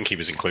 I think he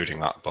was including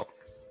that, but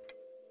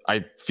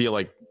I feel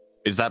like,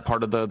 is that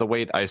part of the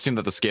weight? I assume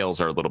that the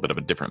scales are a little bit of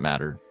a different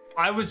matter.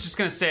 I was just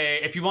going to say,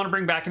 if you want to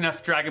bring back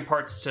enough dragon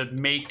parts to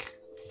make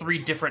 3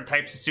 different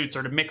types of suits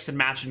or to mix and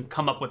match and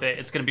come up with it,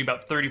 it's going to be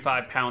about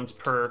 35 pounds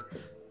per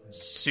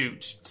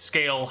suit,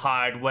 scale,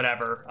 hide,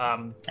 whatever,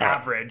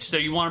 average. So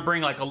you want to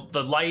bring like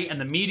the light and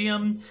the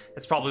medium,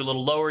 it's probably a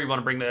little lower. You want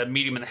to bring the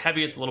medium and the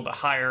heavy, it's a little bit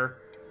higher.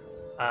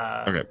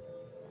 Okay.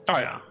 all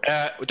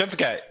right. Don't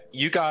forget,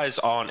 you guys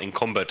aren't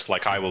encumbered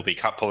like I will be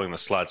pulling the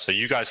sled, so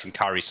you guys can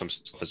carry some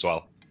stuff as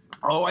well.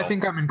 Oh, I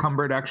think I'm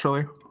encumbered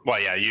actually. Well,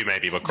 yeah, you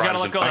maybe, but gotta Grimes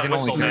let and go of I that can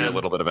whistle, only carry man. a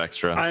little bit of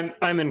extra.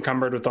 I'm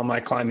encumbered with all my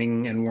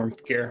climbing and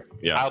warmth gear.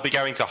 Yeah. I'll be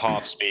going to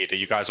half speed. Are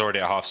you guys already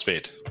at half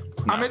speed?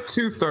 I'm at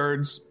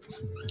 2/3.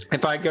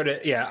 If I go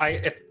to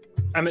if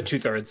I'm at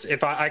 2/3.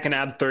 If I can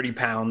add 30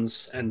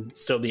 pounds and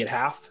still be at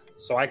half,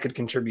 so I could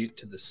contribute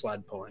to the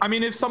sled pulling. I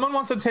mean, if someone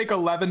wants to take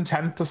 11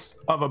 tenths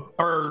of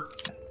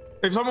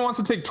if someone wants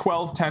to take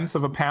 12 tenths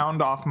of a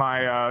pound off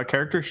my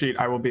character sheet,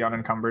 I will be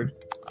unencumbered.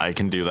 I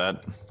can do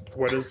that.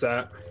 What is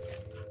that?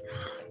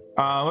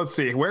 Let's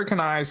see. Where can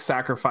I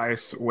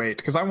sacrifice weight?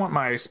 Because I want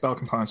my spell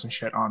components and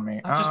shit on me.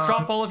 Just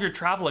drop all of your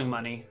traveling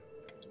money.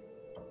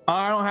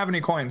 I don't have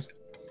any coins.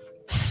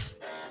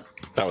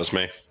 That was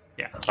me.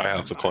 Yeah. I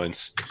have the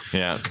coins.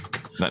 Yeah.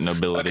 That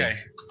nobility. Okay.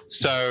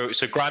 So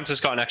Grimes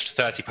has got an extra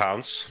 30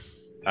 pounds.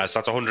 So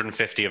that's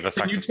 150 of Can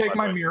effective. you take sled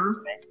my weight.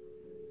 mirror?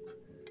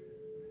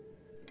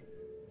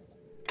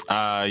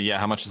 Yeah,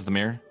 how much is the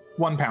mirror?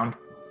 1 pound.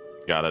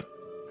 Got it.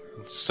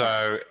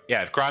 So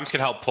yeah, if Grimes can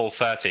help pull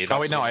 30. Oh,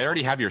 wait, no, I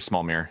already have your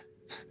small mirror.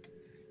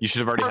 You should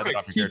have already had it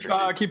off your Perfect.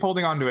 character sheet. Keep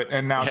holding on to it,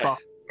 and now it's off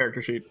the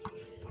character sheet.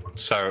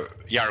 So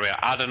Yaramir,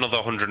 add another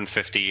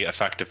 150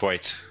 effective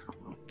weight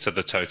to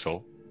the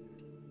total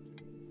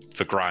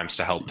for Grimes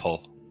to help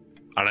pull.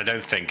 And I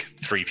don't think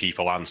 3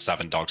 people and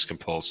 7 dogs can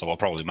pull, so we'll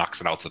probably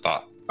max it out at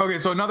that. Okay,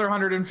 so another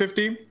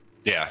 150.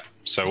 Yeah.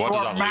 So what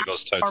does that leave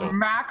us total? Our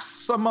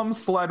maximum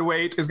sled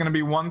weight is going to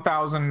be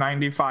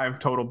 1,095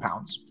 total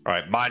pounds. All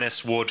right,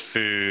 minus wood,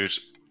 food,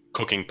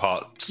 cooking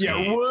pot. Yeah,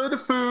 ski.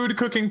 wood, food,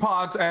 cooking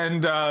pots,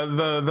 and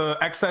the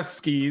excess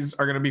skis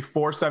are going to be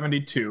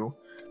 472.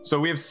 So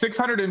we have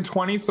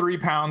 623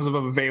 pounds of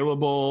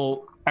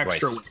available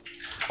extra Wait. weight.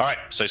 All right,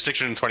 so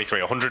 623,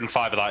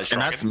 105 of that is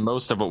And dragon. that's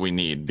most of what we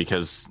need,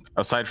 because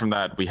aside from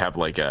that, we have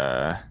like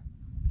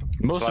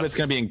most So of it's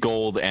going to be in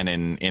gold and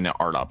in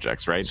art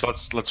objects, right? So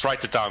let's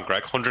write it down,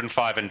 Greg.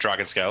 105 in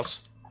dragon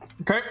scales.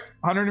 Okay,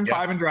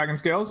 105 in dragon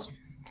scales.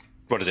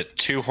 What is it?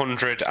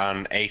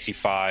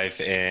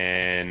 285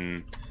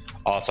 in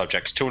art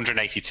objects.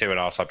 282 in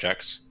art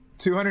objects.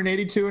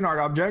 282 in art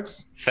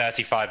objects.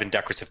 35 in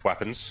decorative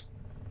weapons.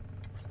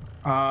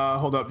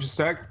 Hold up just a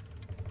sec.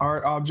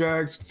 Art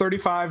objects,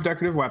 35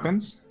 decorative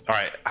weapons. All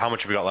right, how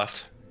much have we got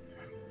left?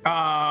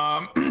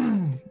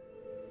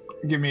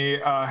 Give me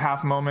a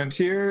half moment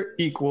here.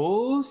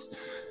 Equals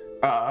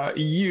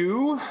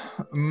U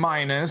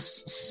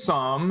minus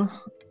sum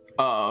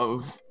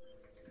of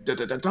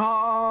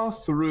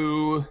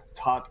through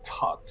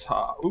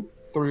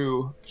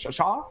through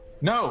sha.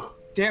 No,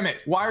 damn it!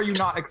 Why are you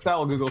not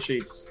Excel Google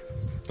Sheets?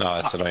 No,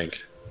 that's annoying.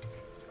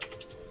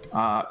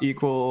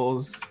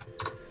 Equals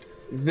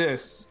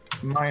this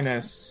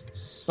minus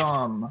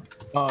sum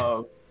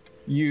of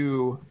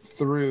U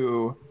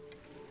through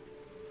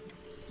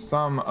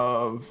sum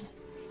of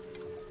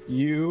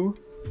U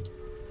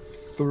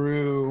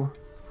through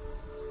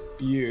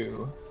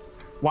U.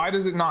 Why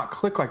does it not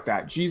click like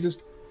that?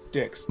 Jesus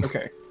dicks.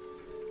 Okay.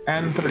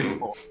 And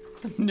 34.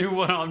 New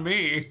one on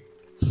me.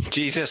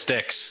 Jesus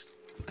dicks.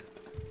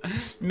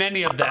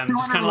 Many of them,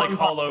 just kind of like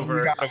all We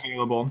over. got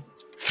available.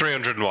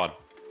 301.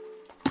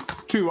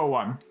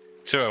 201.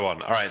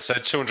 201. All right, so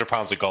 200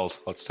 pounds of gold.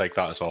 Let's take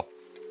that as well.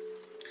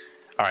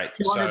 All right,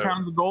 200 so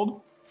pounds of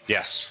gold.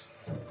 yes.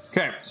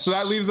 Okay, so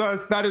that leaves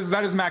us. That is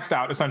maxed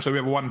out. Essentially, we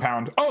have 1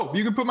 pound. Oh,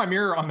 you can put my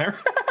mirror on there.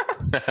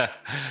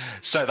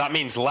 So that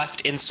means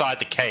left inside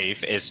the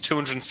cave is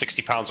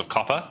 260 pounds of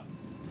copper,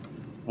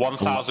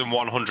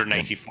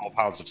 1,184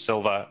 pounds of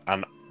silver,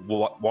 and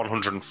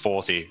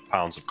 140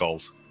 pounds of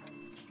gold.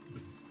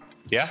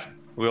 Yeah?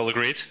 We all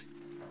agreed?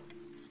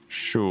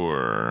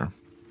 Sure.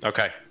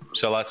 Okay,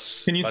 so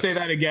let's... Can you say let's-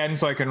 that again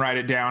so I can write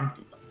it down?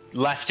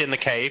 Left in the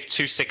cave,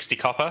 260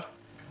 copper,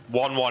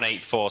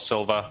 1184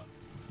 silver,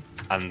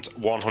 and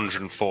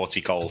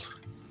 140 gold.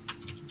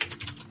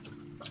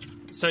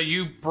 So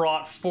you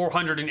brought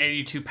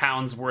 482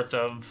 pounds worth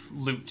of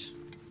loot.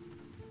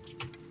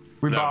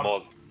 We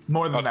bought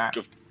more than that.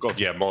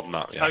 Yeah, more than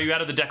that. Yeah. Oh, you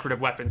added the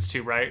decorative weapons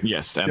too, right?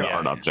 Yes, and the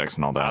art objects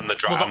and all that. And the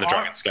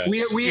dragon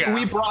scales.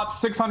 We brought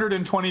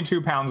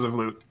 622 pounds of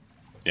loot.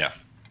 Yeah.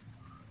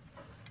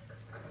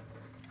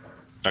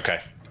 Okay.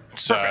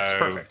 So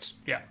Perfect.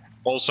 Yeah.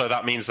 Also,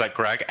 that means that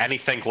Greg,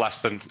 anything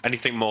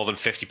more than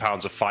 50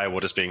 pounds of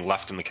firewood is being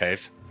left in the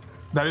cave.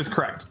 That is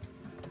correct.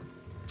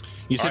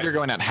 You said you're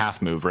going at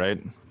half move, right?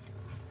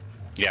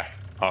 Yeah,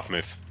 half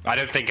move. I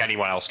don't think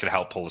anyone else can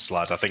help pull the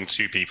sled. I think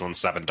 2 people and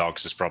 7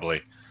 dogs is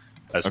probably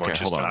as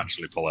much as can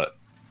actually pull it.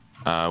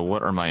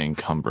 What are my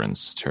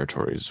encumbrance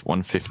territories?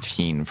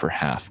 115 for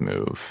half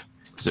move.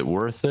 Is it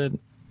worth it?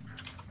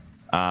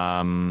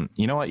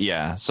 You know what?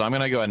 Yeah. So I'm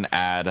gonna go ahead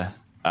and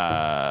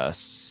add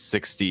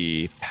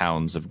 60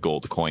 pounds of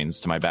gold coins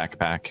to my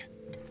backpack,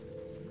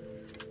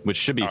 which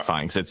should be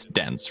fine because it's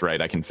dense,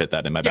 right? I can fit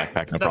that in my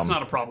backpack. No that's problem.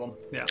 not a problem.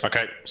 Yeah.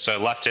 Okay. So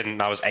left in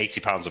that was 80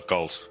 pounds of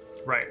gold.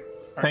 Right.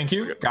 Thank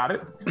you. Got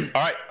it.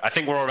 All right. I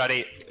think we're all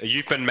ready.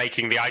 You've been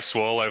making the ice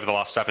wall over the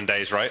last 7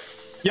 days, right?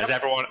 Yep.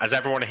 Has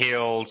everyone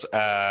healed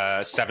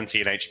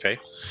 17 HP?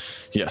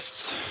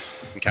 Yes.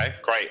 Okay,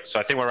 great.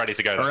 So I think we're ready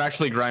to go. Or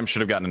actually, Grimes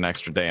should have gotten an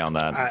extra day on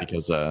that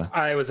because.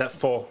 I was at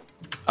full.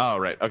 Oh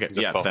right. Okay.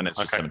 Yeah. full? Then it's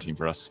just Okay. 17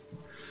 for us.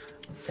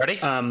 Ready?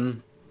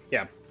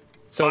 Yeah.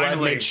 So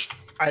Finally.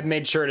 I'd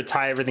made sure to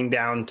tie everything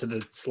down to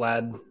the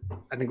sled.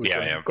 I think we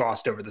sort of yeah.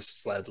 glossed over the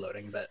sled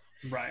loading, but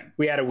Right.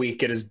 we had a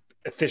week. It is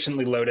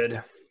efficiently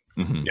loaded,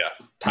 Mm-hmm. Yeah.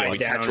 tied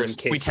down in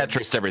case. We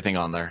Tetrised everything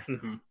on there.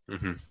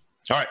 Mm-hmm.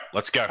 All right,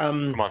 let's go.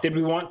 Come on. Did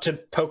we want to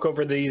poke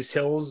over these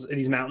hills,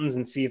 these mountains,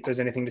 and see if there's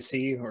anything to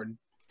see? Or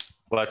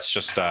Let's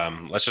just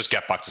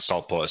get back to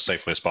Saltport as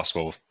safely as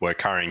possible. We're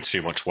carrying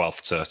too much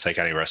wealth to take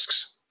any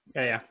risks.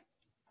 yeah.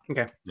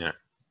 Okay. Yeah.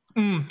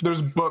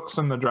 There's books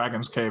in the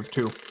Dragon's Cave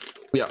too.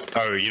 Yeah.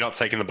 Oh, you're not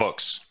taking the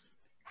books?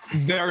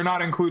 They're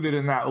not included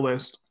in that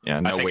list. Yeah.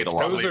 No think weight it's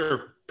allowed. Those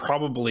are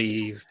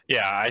probably.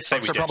 Yeah, I say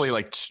Books we are probably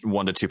like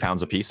 1 to 2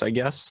 pounds a piece, I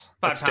guess.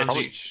 5 pounds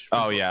each.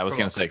 Oh yeah, I was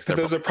gonna say 'cause they're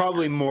Those are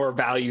probably more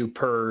value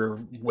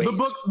per weight.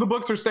 The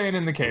books are staying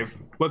in the cave.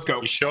 Let's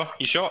go. You sure?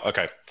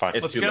 Okay, fine.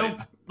 It's Let's too go. late.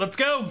 Let's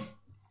go.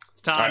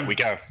 It's time. All right, we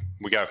go.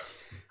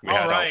 We All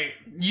head out. right,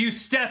 you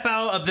step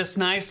out of this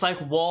nice,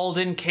 like,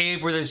 walled-in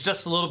cave where there's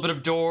just a little bit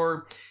of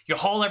door. You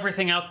haul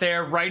everything out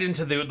there right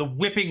into the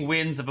whipping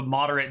winds of a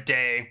moderate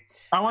day.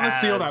 I want to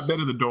seal that As-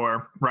 bit of the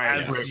door. Right.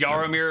 As right.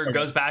 Yaromir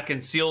goes back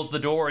and seals the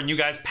door, and you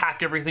guys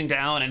pack everything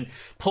down and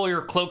pull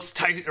your cloaks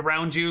tight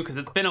around you because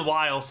it's been a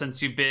while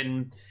since you've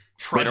been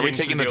trudging. Wait, are we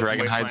taking the through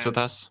dragon open hides with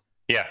wastelands. us?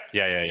 Yeah.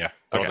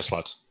 They're on the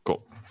sled.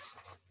 Cool.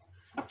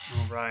 All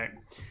right.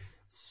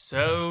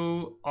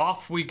 So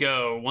off we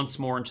go once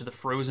more into the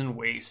frozen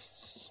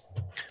wastes.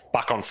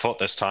 Back on foot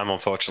this time,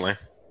 unfortunately.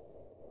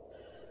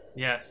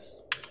 Yes.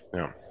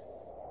 Yeah.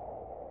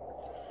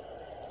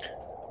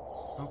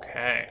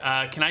 Okay.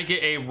 Can I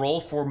get a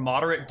roll for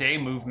moderate day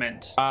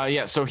movement?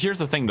 Yeah. So here's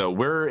the thing, though.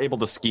 We're able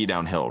to ski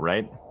downhill,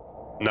 right?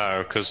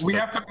 No, because We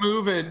have to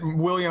move at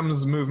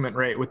William's movement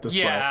rate with the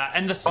sled. Yeah,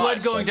 and the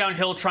sled going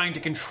downhill, trying to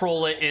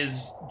control it,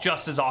 is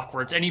just as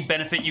awkward. Any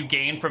benefit you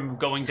gain from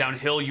going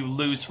downhill, you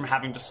lose from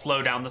having to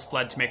slow down the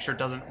sled to make sure it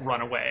doesn't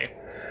run away.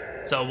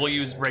 So we'll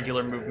use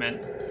regular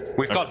movement.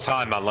 we've got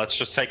time, man. Let's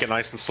just take it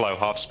nice and slow,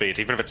 half speed.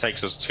 Even if it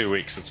takes us 2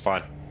 weeks, it's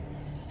fine.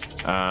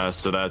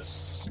 So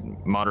that's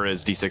moderate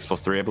is d6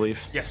 plus 3, I believe.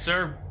 Yes,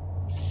 sir.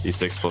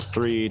 d6 plus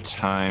 3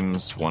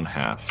 times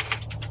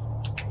 1/2.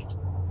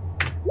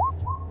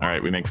 All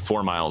right, we make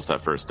 4 miles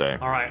that first day.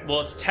 All right.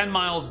 Well, it's 10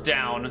 miles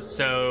down,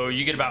 so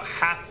you get about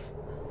a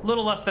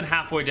little less than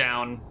halfway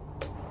down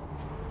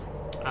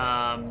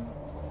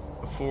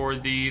before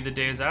the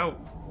day is out.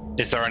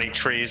 Is there any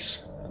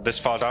trees this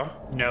far down?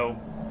 No.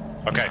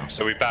 Okay,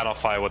 so we ban off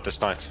firewood this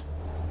night.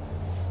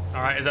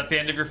 All right. Is that the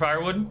end of your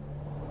firewood?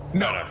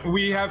 No,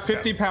 we have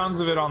 50 pounds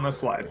of it on the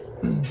sled.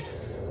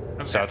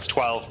 So that's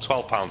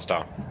 12 pounds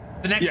down.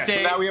 The next Yeah, day.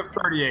 so now we have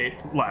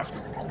 38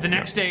 left. The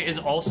next day is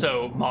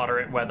also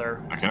moderate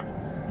weather. Okay.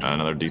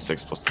 Another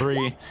d6 plus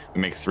 3.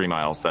 We make 3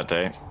 miles that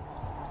day.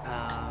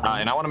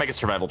 And I want to make a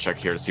survival check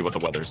here to see what the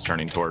weather's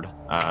turning toward.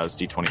 It's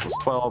d20 plus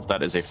 12.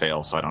 That is a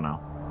fail, so I don't know.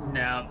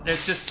 No,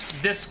 it's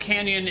just this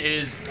canyon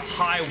is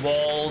high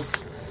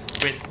walls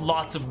with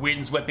lots of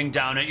winds whipping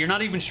down it. You're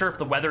not even sure if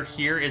the weather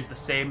here is the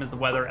same as the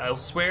weather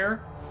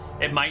elsewhere.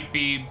 It might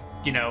be,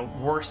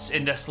 worse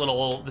in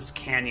this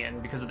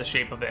canyon because of the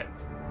shape of it.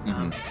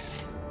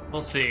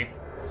 We'll see.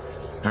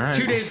 All right.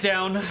 2 days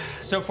down,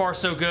 so far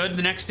so good.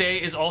 The next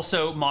day is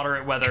also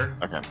moderate weather.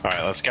 Okay. All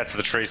right, let's get to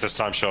the trees this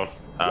time, Sean.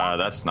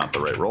 That's not the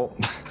right roll.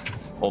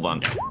 Hold on.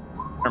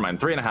 Never mind.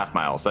 3.5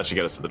 miles. That should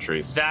get us to the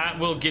trees. That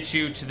will get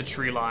you to the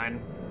tree line.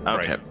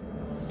 Okay. Right.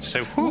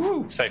 So,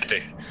 whoo,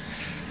 safety.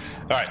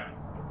 All right.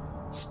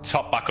 Let's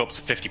top back up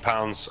to 50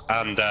 pounds.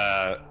 And,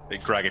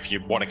 Greg, if you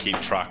want to keep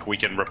track, we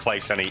can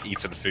replace any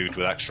eaten food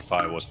with extra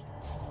firewood.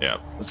 Yeah.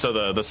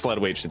 So the sled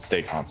weight should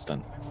stay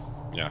constant.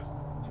 Yeah.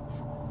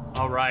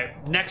 All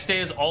right. Next day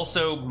is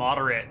also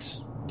moderate.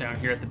 down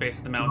here at the base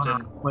of the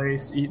mountain.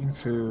 Place eating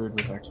food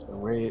with extra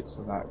weight,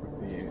 so that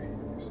would be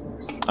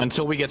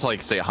Until we get to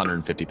like say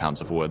 150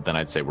 pounds of wood, then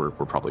I'd say we're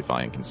probably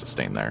fine and can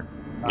sustain there.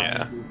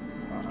 Yeah.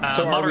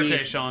 So moderate day,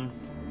 Sean.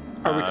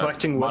 Are we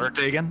collecting wood? Moderate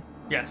day again?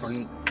 Yes.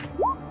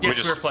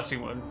 Just- We're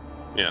collecting wood.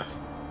 Yeah.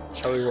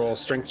 Shall we roll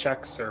strength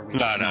checks or we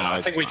No,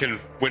 I think we can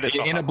win it.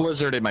 In a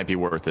blizzard, it might be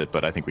worth it,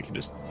 but I think we can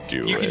just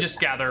do it. You can just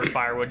gather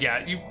firewood.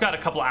 Yeah, you've got a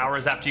couple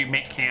hours after you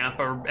make camp,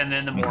 and then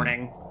in the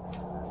morning,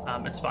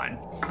 it's fine.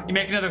 You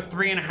make another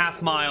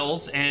 3.5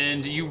 miles,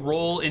 and you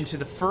roll into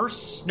the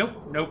first.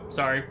 Nope.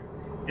 Sorry,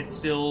 it's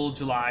still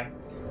July.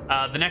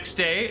 The next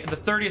day, the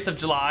 30th of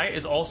July,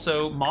 is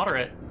also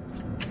moderate.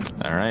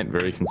 All right,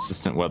 very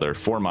consistent weather.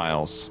 4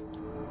 miles.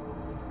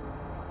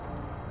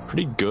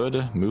 Pretty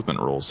good movement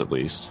rolls, at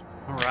least.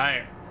 All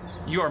right,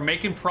 you are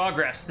making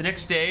progress. The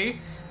next day,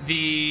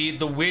 the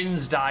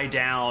winds die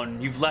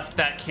down. You've left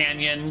that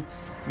canyon.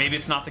 Maybe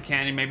it's not the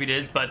canyon, maybe it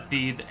is, but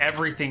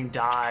everything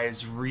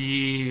dies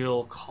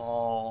real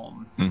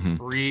calm,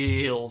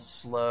 real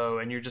slow,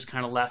 and you're just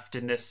kind of left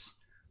in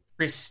this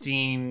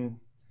pristine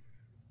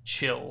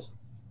chill.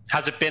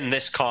 Has it been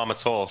this calm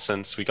at all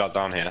since we got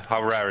down here?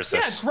 How rare is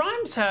this? Yeah,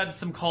 Grimes had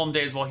some calm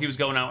days while he was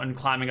going out and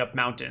climbing up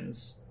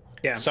mountains.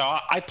 Yeah. So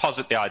I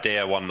posit the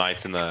idea one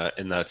night in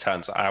the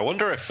tent. I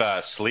wonder if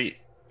sleet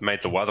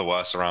made the weather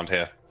worse around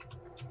here.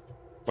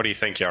 What do you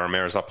think,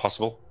 Yaramir? Is that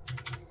possible?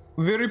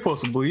 very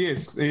possible.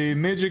 Yes,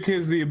 magic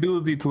has the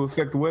ability to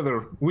affect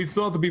weather. We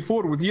saw it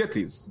before with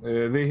Yetis.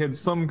 They had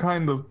some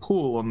kind of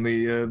pull on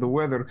the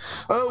weather.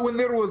 When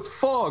there was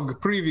fog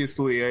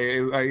previously,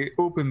 I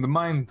opened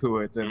mine to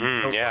it.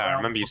 And yeah, I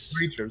remember you.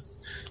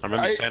 I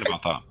remember you saying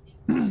about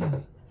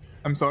that.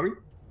 I'm sorry.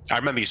 I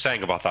remember you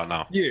saying about that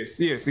now. Yes,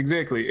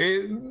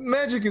 exactly.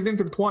 Magic is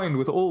intertwined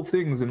with all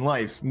things in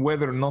life,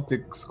 weather not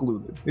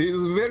excluded. It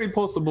is very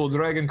possible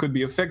dragon could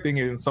be affecting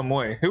it in some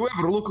way.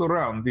 However, look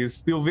around. It's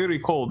still very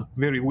cold,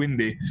 very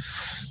windy.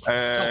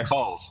 Still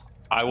cold.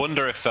 I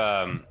wonder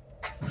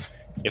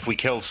if we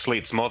killed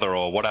Sleet's mother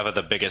or whatever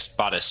the biggest,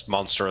 baddest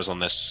monster is on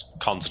this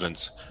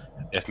continent,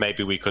 if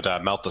maybe we could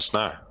melt the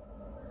snow.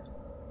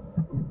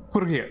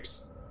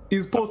 Perhaps.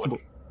 Is possible.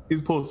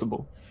 Is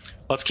possible.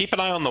 Let's keep an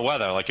eye on the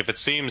weather. Like, if it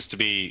seems to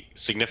be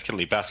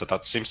significantly better,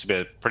 that seems to be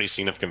a pretty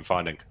significant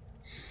finding.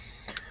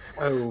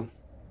 Oh.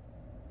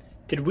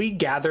 Did we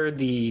gather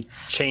the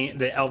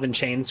elven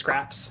chain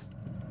scraps?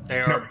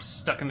 They are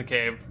stuck in the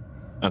cave.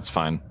 That's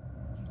fine.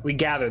 We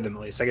gathered them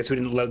at least. I guess we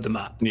didn't load them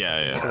up.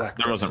 Yeah.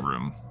 There wasn't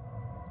room.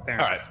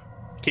 Fair All right.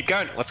 Keep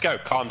going. Let's go.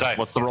 Calm day.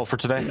 What's the roll for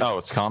today? Oh,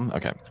 it's calm?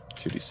 Okay.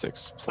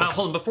 2d6 plus...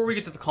 Hold on. Before we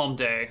get to the calm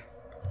day,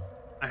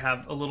 I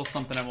have a little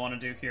something I want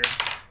to do here.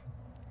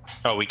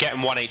 Oh, we get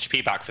him 1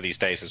 HP back for these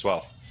days as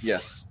well.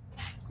 Yes.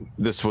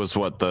 This was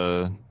what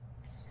the...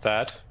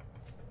 Third?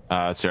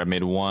 Let's see, I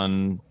made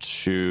 1,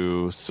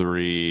 2,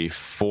 3,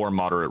 4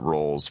 moderate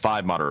rolls.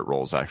 5 moderate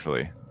rolls,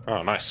 actually.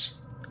 Oh, nice.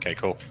 Okay,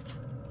 cool.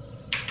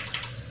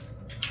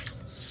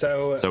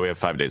 So we have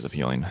 5 days of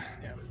healing.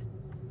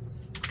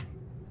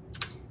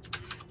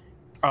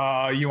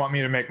 You want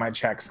me to make my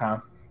checks,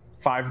 huh?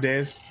 5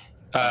 days?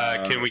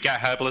 Can we get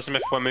herbalism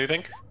if we're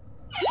moving?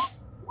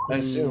 I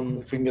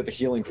assume if we can get the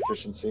healing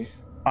proficiency.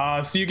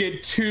 So you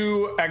get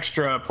 2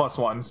 extra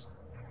 +1s.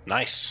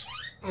 Nice.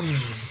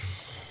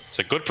 It's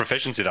a good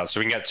proficiency, that.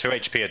 So we can get 2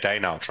 HP a day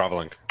now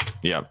traveling.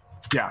 Yeah.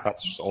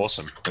 That's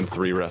awesome. And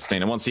 3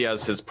 resting. And once he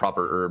has his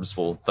proper herbs,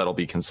 that'll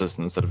be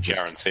consistent instead of just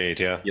guaranteed,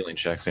 yeah. Healing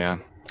checks, yeah.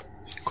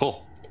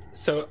 Cool.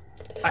 So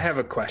I have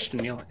a question,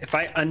 Neil. If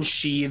I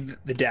unsheathe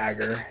the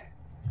dagger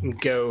and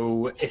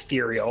go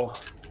ethereal,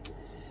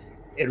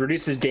 it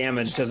reduces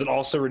damage. Does it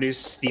also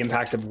reduce the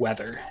impact of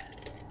weather?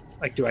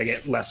 Like, do I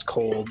get less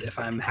cold if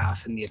I'm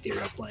half in the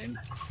ethereal plane?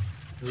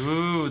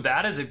 Ooh,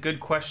 that is a good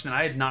question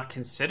I had not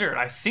considered.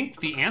 I think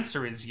the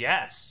answer is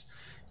yes.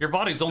 Your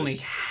body's only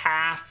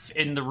half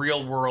in the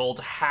real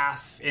world,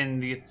 half in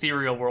the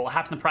ethereal world,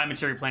 half in the prime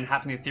material plane,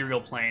 half in the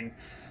ethereal plane.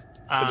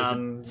 So does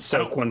it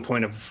soak 1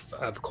 point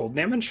of cold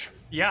damage?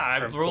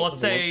 Yeah, let's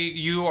say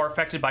you are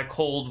affected by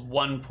cold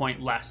 1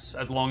 point less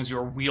as long as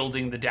you're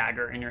wielding the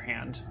dagger in your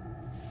hand.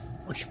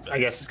 Which I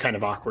guess is kind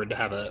of awkward to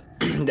have a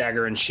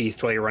dagger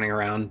unsheathed while you're running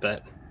around,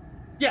 but...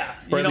 Yeah,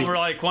 you don't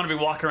want to be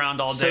walking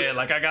around all day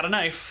like, I got a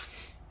knife.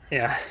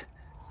 Yeah.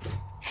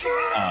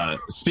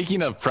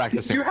 Speaking of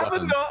practicing... You have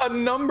a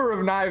number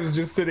of knives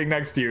just sitting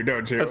next to you,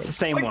 don't you? That's the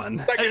same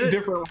one.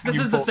 This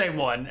is the same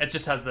one. It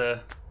just has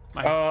the...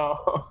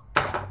 Oh.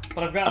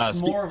 But I've got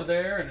some more over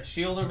there, and a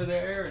shield over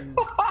there, and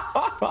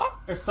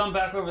there's some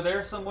back over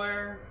there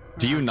somewhere.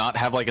 Do you not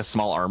have like a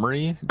small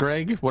armory,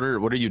 Greg? What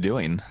are you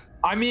doing?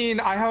 I mean,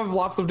 I have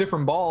lots of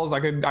different balls. I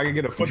could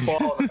get a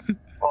football, and a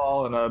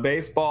ball, and a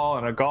baseball,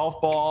 and a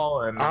golf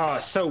ball,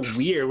 and so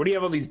weird. What do you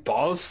have all these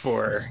balls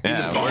for?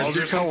 Yeah, balls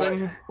or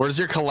something? Where's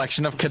your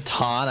collection of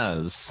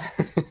katanas?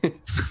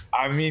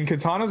 I mean,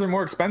 katanas are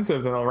more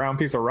expensive than a round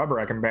piece of rubber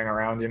I can bang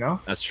around. You know.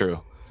 That's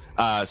true.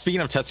 Speaking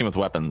of testing with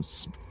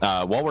weapons,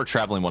 while we're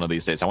traveling one of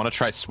these days, I want to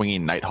try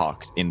swinging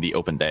Nighthawk in the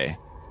open day.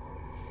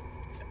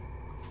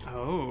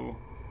 Oh,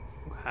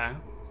 okay.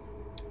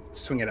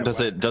 swing it. Does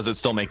it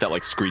still make that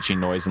like screeching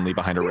noise and leave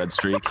behind a red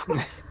streak?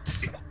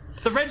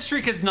 The red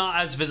streak is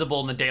not as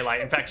visible in the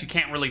daylight. In fact, you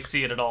can't really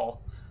see it at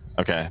all.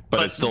 Okay,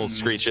 but it still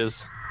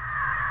screeches.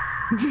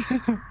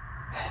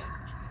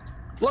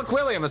 Look,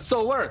 William, it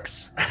still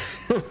works.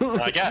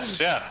 I guess,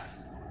 yeah.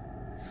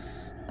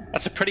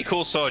 That's a pretty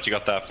cool sword you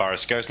got there,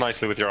 Forrest. Goes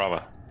nicely with your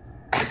armor.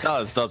 It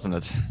does, doesn't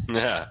it?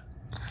 Yeah.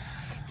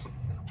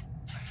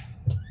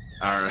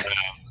 All right.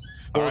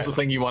 What was the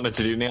thing you wanted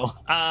to do, Neil?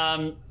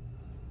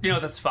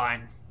 That's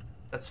fine.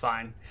 That's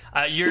fine.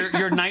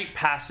 Your night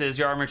passes,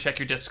 your armor check,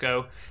 your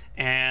disco,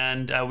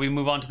 and we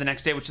move on to the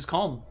next day, which is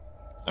calm.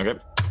 Okay.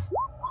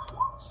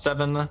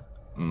 7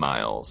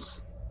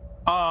 miles.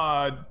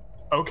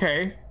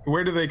 Okay.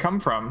 Where do they come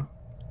from?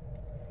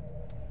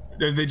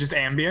 Are they just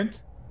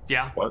ambient?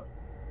 Yeah. What?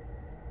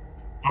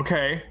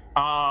 Okay.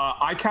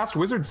 I cast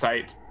Wizard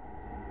Sight.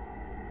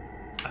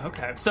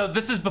 Okay. So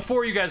this is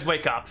before you guys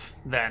wake up,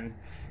 then.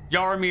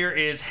 Yaramir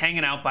is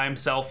hanging out by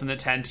himself in the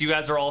tent. You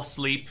guys are all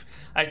asleep.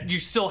 You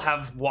still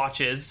have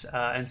watches,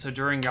 and so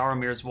during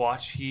Yaramir's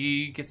watch,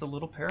 he gets a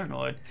little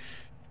paranoid.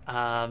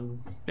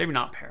 Maybe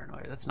not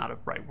paranoid. That's not a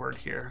right word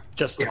here.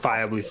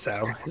 Justifiably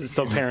so. Is it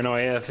still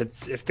paranoia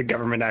if the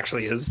government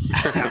actually is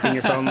tapping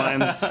your phone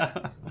lines?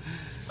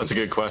 That's a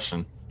good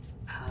question.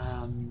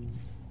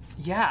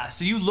 Yeah.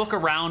 So you look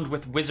around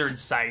with Wizard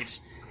Sight,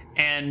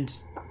 and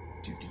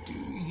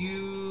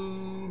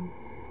you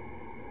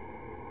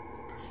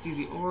see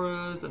the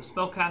auras of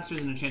spellcasters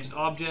and enchanted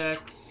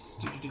objects.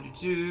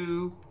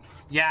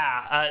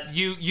 Yeah,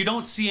 you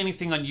don't see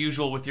anything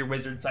unusual with your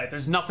Wizard Sight.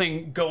 There's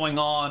nothing going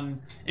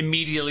on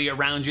immediately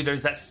around you.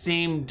 There's that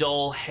same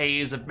dull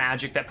haze of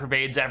magic that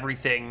pervades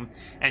everything,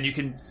 and you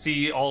can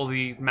see all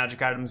the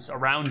magic items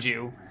around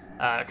you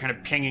kind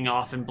of pinging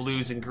off in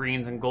blues and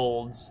greens and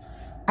golds.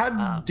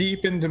 How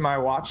deep into my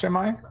watch am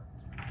I?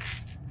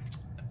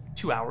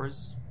 2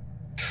 hours.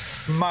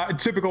 My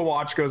typical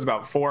watch goes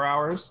about 4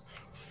 hours.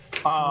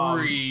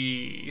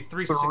 Three.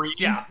 6,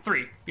 yeah,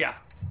 3, yeah.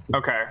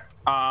 Okay.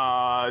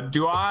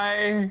 Do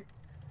I,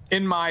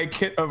 in my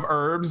kit of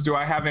herbs, do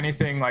I have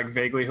anything like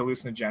vaguely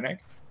hallucinogenic?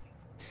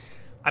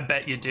 I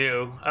bet you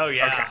do. Oh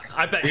yeah. Okay.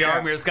 I bet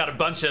Yaramir's got a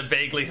bunch of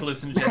vaguely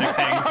hallucinogenic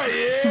things.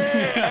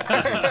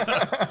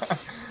 Yeah.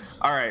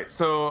 All right.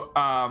 So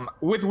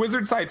with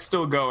Wizard Sight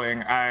still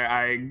going,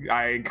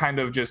 I kind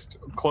of just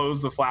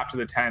close the flap to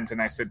the tent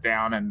and I sit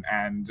down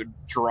and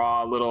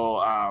draw a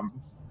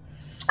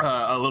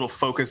little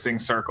focusing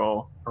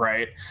circle,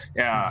 right?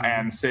 Yeah,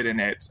 and sit in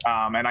it.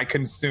 And I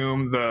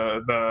consume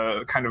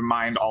the kind of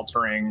mind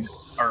altering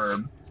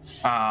herb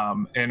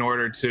in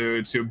order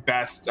to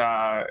best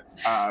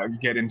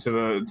get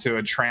into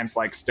a trance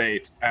like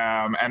state.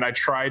 And I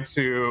try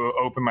to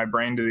open my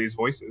brain to these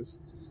voices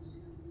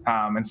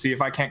and see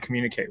if I can't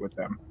communicate with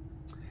them.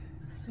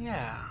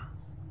 Yeah.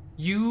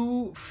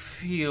 You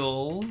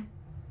feel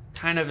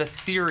kind of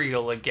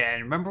ethereal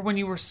again. Remember when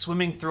you were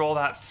swimming through all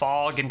that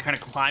fog and kind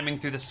of climbing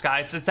through the sky?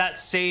 It's that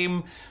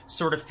same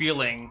sort of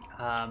feeling.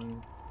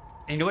 And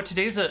you know what?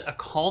 Today's a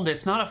calm day.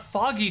 It's not a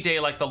foggy day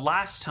like the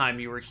last time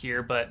you were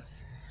here, but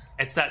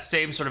it's that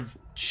same sort of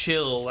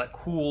chill, that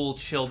cool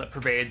chill that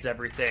pervades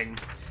everything.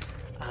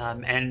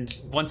 And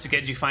once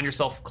again, you find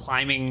yourself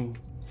climbing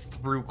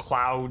through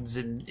clouds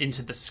and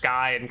into the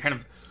sky and kind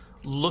of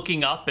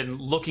looking up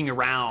and looking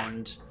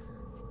around.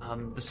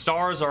 The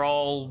stars are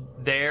all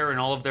there in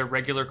all of their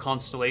regular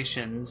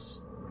constellations.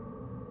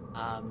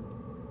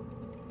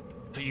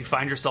 But you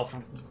find yourself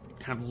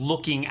kind of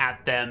looking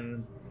at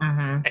them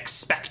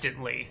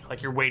expectantly,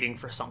 like you're waiting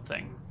for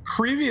something.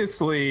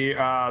 Previously,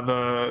 there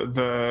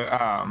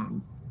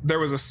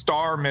was a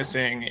star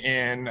missing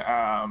in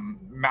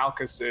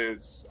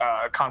Malchus's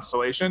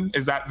constellation.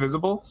 Is that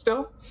visible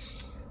still?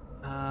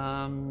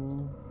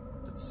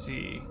 Let's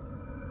see.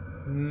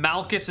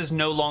 Malchus is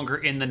no longer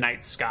in the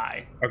night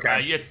sky.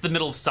 Okay. It's the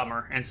middle of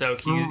summer, and so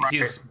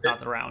he's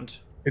not around.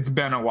 It's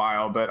been a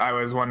while, but I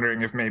was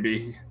wondering if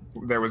maybe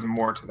there was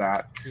more to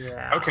that.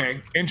 Yeah.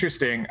 Okay,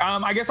 interesting.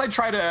 I guess I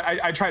try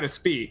to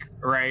speak,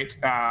 right?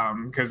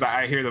 Because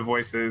I hear the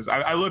voices.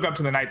 I look up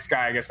to the night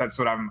sky. I guess that's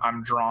what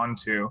I'm drawn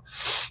to.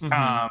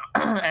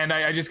 And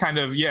I just kind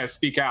of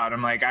speak out.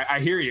 I'm like, I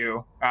hear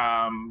you.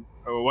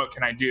 What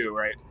can I do,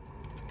 right?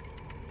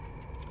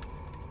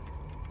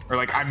 Or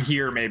like, I'm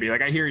here, maybe.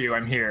 Like, I hear you,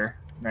 I'm here,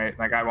 right?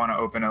 Like, I want to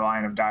open a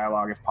line of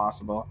dialogue if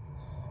possible.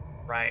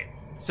 Right.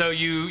 So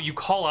you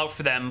call out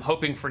for them,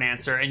 hoping for an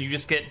answer, and you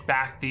just get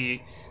back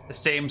the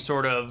same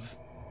sort of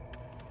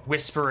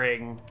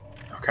whispering,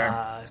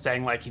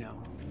 saying like,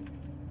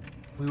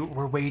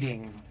 we're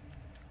waiting.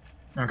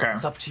 Okay.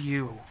 It's up to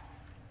you.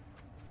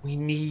 We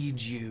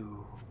need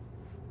you.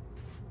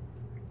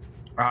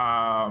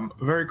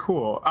 Very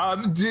cool.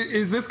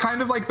 Is this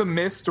kind of like the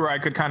mist where I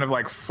could kind of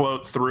like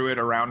float through it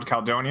around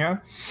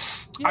Caledonia?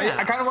 Yeah.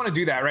 I kind of want to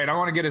do that, right? I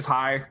want to get as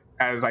high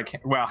as I can.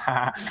 Well,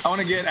 I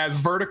want to get as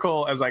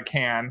vertical as I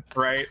can,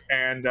 right?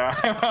 And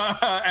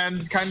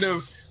and kind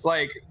of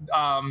like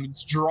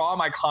draw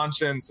my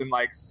conscience in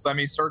like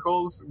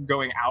semicircles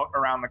going out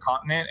around the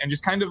continent and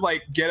just kind of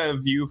like get a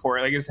view for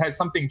it. Like, has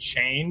something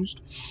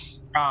changed?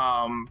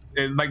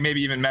 Like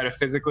maybe even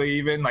metaphysically,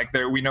 even like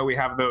there, we know we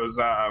have those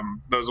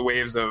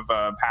waves of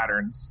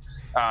patterns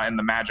in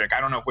the magic.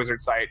 I don't know if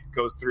Wizard Sight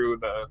goes through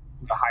the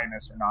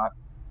highness or not.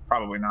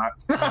 Probably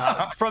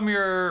not. From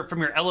your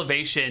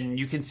elevation,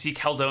 you can see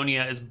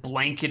Caledonia is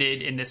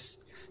blanketed in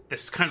this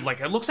kind of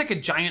like, it looks like a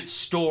giant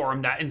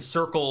storm that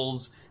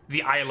encircles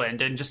the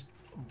island,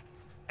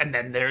 and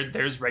then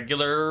there's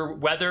regular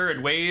weather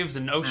and waves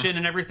and ocean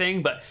and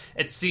everything, but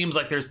it seems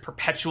like there's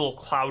perpetual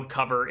cloud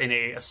cover in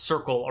a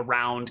circle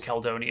around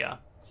Caledonia.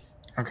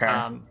 Okay.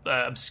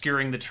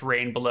 Obscuring the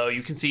terrain below.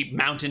 You can see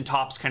mountain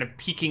tops kind of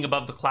peeking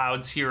above the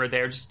clouds here or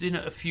there, just in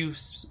a few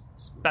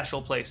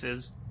special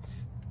places.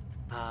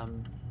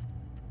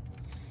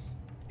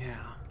 Yeah.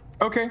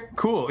 Okay,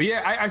 cool.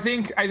 Yeah, I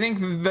think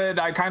that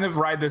I kind of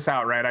ride this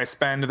out, right? I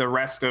spend the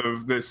rest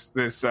of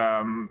this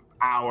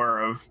hour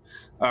of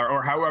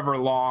or however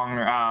long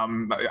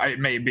it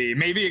may be.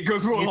 Maybe it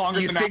goes a little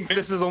longer. You than think that.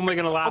 this is only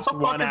going to last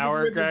 1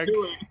 hour, Greg?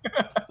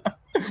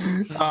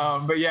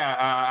 But yeah,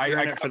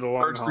 I for the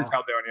long purge through haul.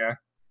 Caledonia,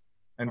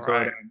 and so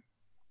Right.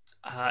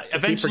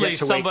 Eventually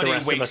somebody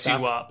wakes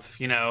you up,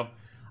 you know.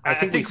 I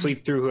think we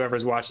sleep through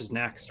whoever's watch is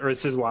next, or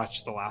is his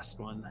watch the last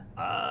one?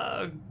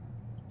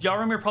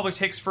 Yaromir probably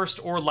takes first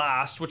or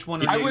last. Which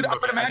one is I he? would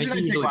imagine I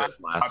take usually last,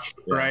 does last,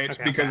 yeah. right?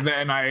 Okay. Because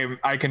then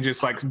I can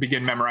just like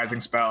begin memorizing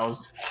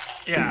spells.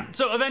 Yeah.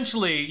 So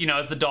eventually, you know,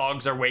 as the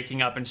dogs are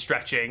waking up and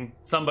stretching,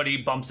 somebody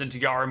bumps into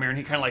Yaromir and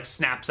he kind of like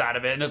snaps out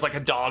of it. And there's like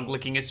a dog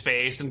licking his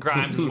face, and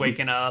Grimes is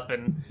waking up,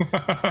 and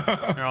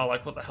they're all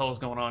like, "What the hell is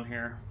going on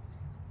here?"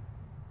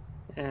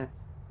 Eh.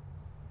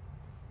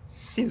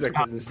 Seems like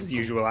business as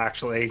usual,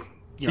 actually.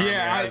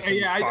 I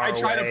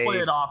try to play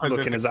it off as look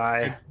if in his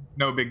eye. it's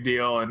no big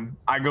deal, and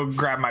I go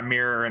grab my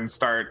mirror and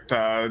start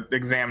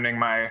examining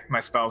my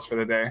spells for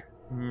the day.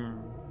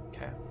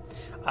 Okay.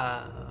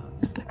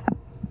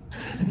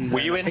 Were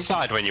you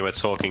inside when you were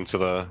talking to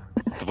the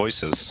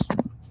voices?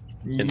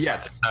 Inside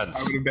Yes, the tent.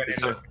 I would have been in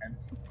So- the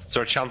tent. Is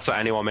there a chance that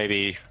anyone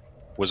maybe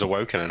was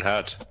awoken and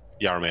heard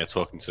Yaromir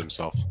talking to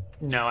himself?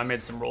 No, I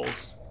made some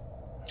rolls.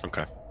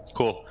 Okay,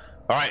 cool.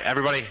 All right,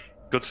 everybody,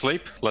 good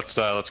sleep. Let's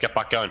get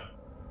back going.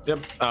 Yep.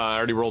 I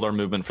already rolled our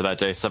movement for that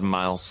day, 7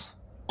 miles.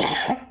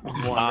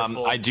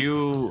 Wonderful. I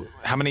do.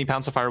 How many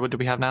pounds of firewood do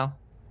we have now?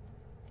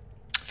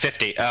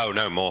 50. Oh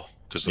no, more.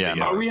 Because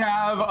Yeah, We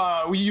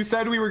have. You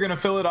said we were going to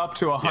fill it up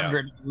to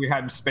 100. We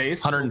had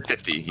space.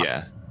 150.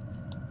 Yeah.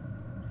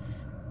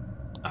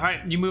 All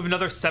right, you move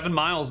another 7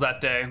 miles that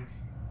day.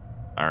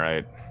 All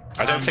right.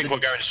 I don't think we're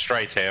going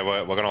straight here.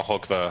 We're gonna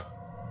hug the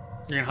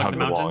You're gonna hug the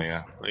the wall.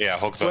 mountains. Yeah.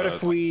 hug the. What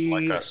if we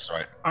like this,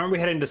 right? aren't we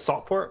heading to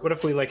Saltport? What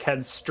if we like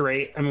head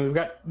straight? I mean,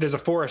 there's a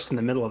forest in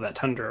the middle of that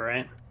tundra,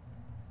 right?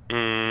 I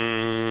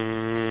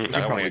don't want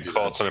to probably get do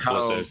caught that. in a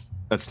blizzard.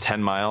 That's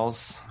 10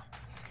 miles.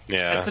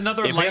 Yeah. It's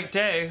another If we light have-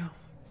 day.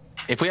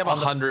 If we have On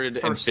the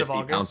 150 1st of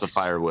pounds of August.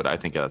 firewood, I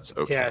think that's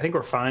okay. Yeah, I think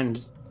we're fine.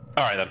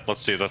 All right then.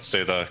 Let's do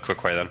the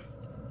quick way then.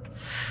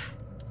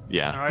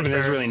 Yeah. All I right, mean,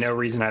 there's Ferris. really no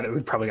reason either.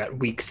 We've probably got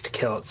weeks to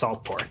kill at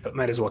Saltport, but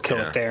might as well kill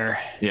it there.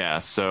 Yeah.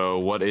 So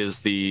what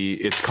is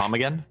it's calm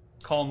again?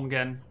 Calm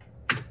again.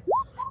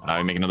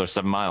 I make another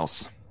 7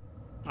 miles.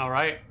 All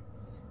right.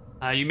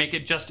 You make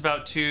it just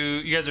about to.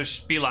 You guys are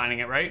beelining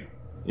it, right?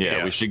 Yeah,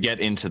 Yeah. we should get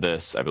into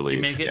this, I believe.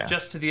 You make it yeah.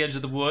 just to the edge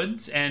of the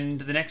woods, and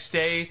the next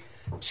day,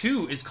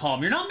 too, is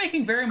calm. You're not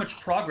making very much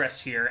progress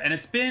here, and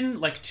it's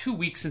been like 2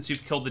 weeks since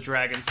you've killed the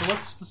dragon. So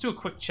let's do a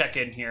quick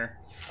check-in here.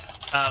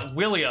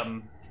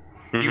 William,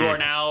 you are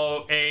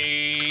now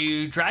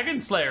a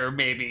dragon slayer,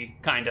 maybe,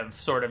 kind of,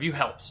 sort of. You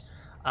helped.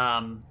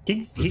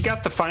 He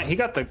got the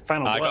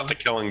final I blow. got the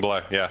killing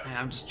blow. Yeah.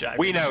 I'm just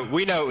jiving.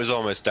 We know it was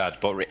almost dead,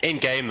 but in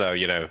game though,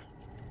 you know,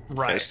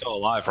 right? it's still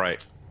alive,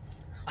 right?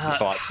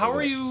 So I- How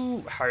are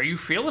you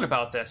feeling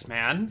about this,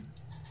 man?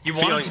 You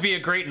wanted Feeling- to be a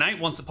great knight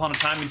once upon a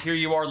time, and here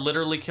you are,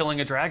 literally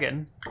killing a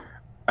dragon.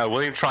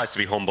 William tries to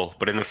be humble,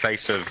 but in the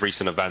face of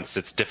recent events,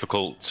 it's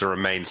difficult to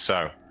remain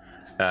so.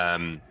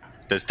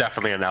 There's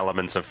definitely an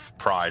element of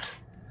pride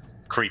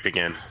creeping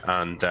in,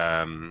 and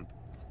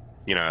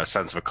a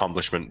sense of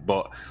accomplishment.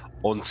 But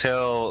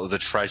until the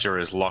treasure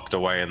is locked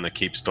away in the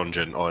keep's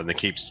dungeon or in the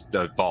keep's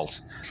vault,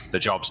 the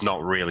job's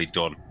not really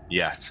done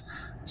yet.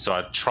 So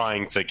I'm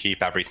trying to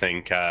keep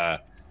everything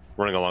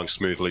running along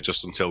smoothly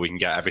just until we can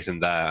get everything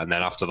there, and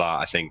then after that,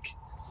 I think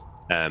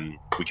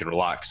we can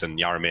relax, and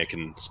Yaromir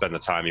can spend the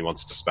time he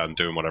wanted to spend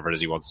doing whatever it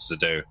is he wants to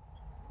do.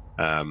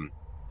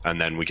 And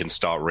then we can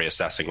start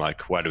reassessing,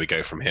 like, where do we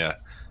go from here?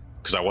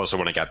 Because I also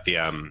want to get the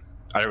I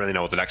don't really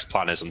know what the next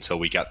plan is until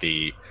we get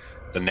the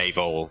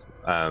naval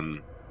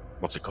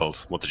what's it called?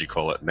 What did you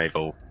call it?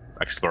 Naval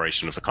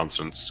exploration of the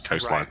continent's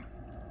coastline.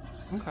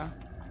 Right. Okay.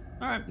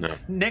 All right. Yeah.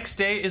 Next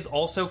day is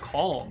also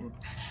calm.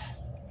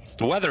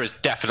 The weather is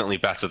definitely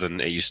better than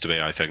it used to be,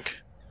 I think.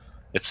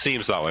 It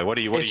seems that way. What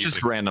do you It's just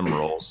think? random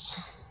rolls.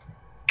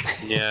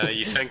 Yeah,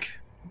 you think?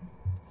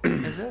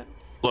 Is it?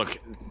 Look,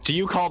 do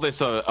you call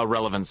this a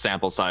relevant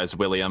sample size,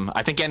 William?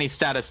 I think any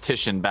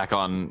statistician back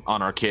on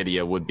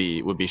Arcadia would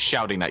be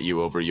shouting at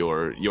you over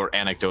your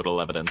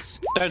anecdotal evidence.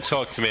 Don't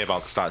talk to me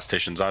about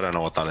statisticians. I don't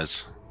know what that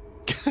is.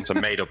 It's a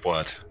made-up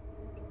word.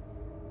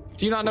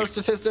 Do you not know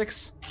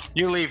statistics?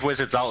 You leave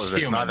wizards out of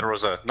this.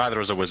 Neither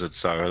was a wizard,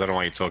 so I don't know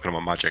why you're talking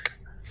about magic.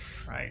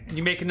 Right. And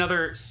you make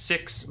another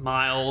 6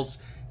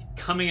 miles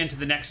coming into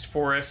the next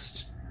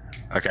forest.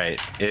 Okay,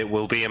 it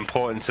will be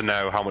important to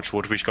know how much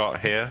wood we've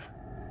got here.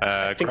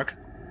 Greg?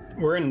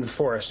 We're in the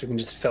forest. We can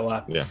just fill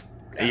up.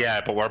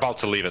 Yeah, but we're about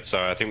to leave it,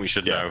 so I think we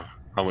should know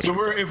how much.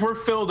 So if we're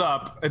filled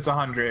up, it's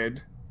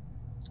 100.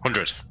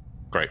 100.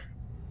 Great.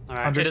 All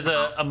right. It is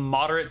a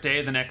moderate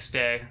day the next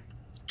day.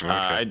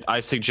 Okay.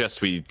 I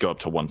suggest we go up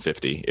to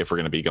 150 if we're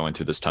going to be going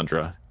through this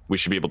tundra. We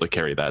should be able to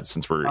carry that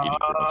since we're eating.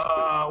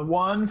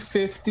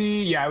 150.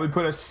 Yeah, I would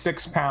put us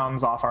 6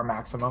 pounds off our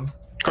maximum.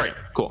 Great.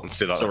 Cool. Let's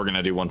do that. So we're going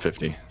to do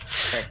 150.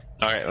 Okay.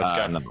 All right, let's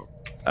go.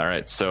 All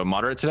right, so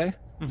moderate today?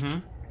 Mm-hmm.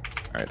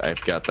 All right,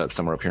 I've got that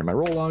somewhere up here in my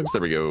roll logs.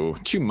 There we go.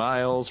 2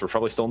 miles. We're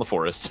probably still in the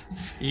forest.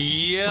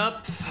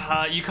 Yep.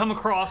 You come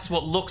across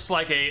what looks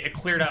like a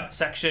cleared out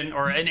section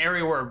or an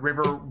area where a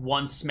river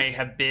once may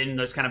have been.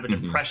 There's kind of a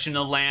depression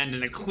of land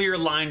and a clear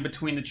line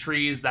between the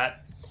trees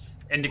that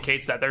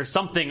indicates that there's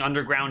something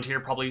underground here,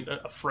 probably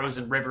a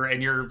frozen river,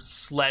 and your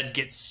sled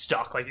gets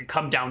stuck. Like you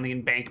come down the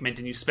embankment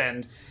and you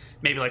spend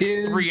maybe like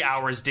 3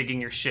 hours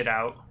digging your shit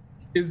out.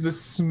 Is the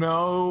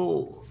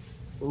snow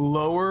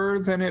lower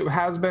than it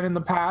has been in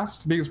the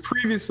past? Because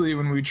previously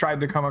when we tried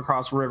to come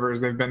across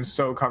rivers, they've been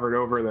so covered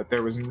over that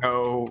there was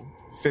no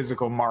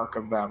physical mark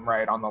of them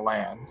right on the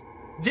land.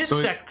 This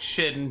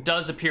section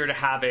does appear to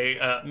have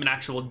an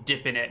actual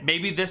dip in it.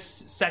 Maybe this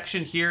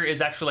section here is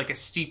actually like a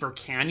steeper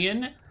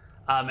canyon,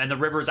 and the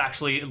river is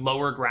actually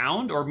lower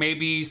ground, or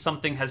maybe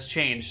something has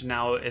changed.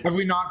 Now it's... Have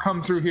we not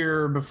come through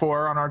here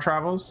before on our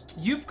travels?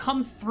 You've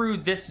come through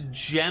this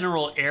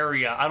general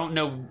area. I don't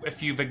know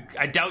if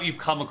I doubt you've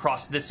come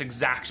across this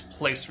exact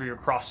place where you're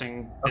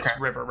crossing this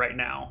river right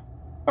now.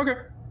 Okay.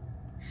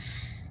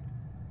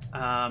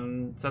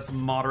 So that's a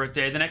moderate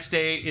day. The next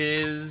day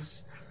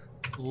is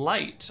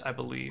light, I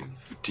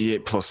believe.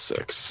 D8 plus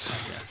 6.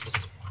 Yes.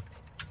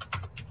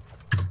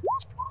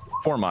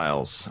 4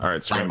 miles. All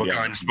right, so we're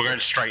going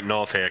straight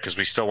north here because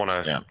we still want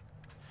to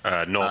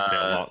north here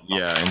a lot.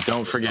 Yeah, and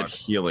don't forget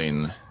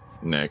healing,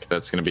 Nick.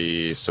 That's going to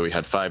be, so we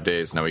had 5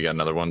 days. Now we got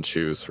another 1,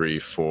 2, 3,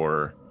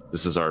 4.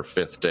 This is our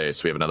 5th day,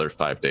 so we have another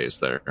 5 days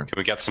there. Can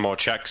we get some more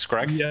checks,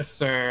 Greg? Yes,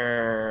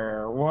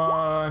 sir.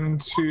 1,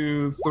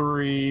 2,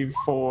 3,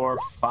 4,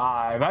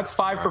 5. That's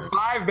 5 for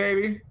 5,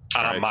 baby.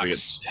 All right, so we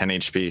get 10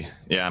 HP.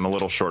 Yeah, I'm a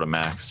little short of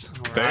max.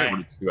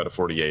 Right. 2 out of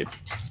 48.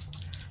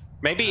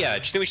 Maybe, do you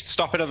think we should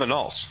stop it in the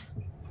Knolls?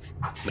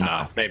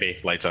 No, maybe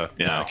later.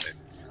 Yeah, okay.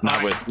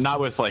 Not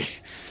with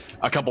like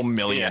a couple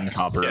million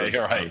copper. Yeah,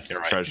 you're right.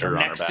 Treasure. The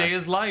on next our day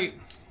backs. is light.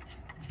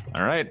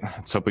 All right,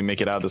 let's hope we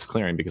make it out of this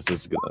clearing because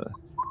this is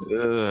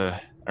gonna.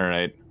 All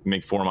right,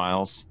 make 4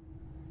 miles.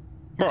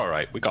 We're all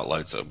right. We got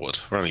loads of wood.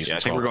 We're only using I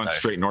think we're going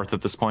straight north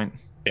at this point.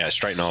 Yeah,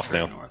 straight north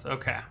now. North.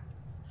 Okay.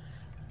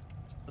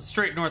 As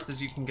straight north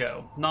as you can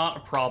go. Not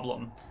a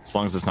problem. As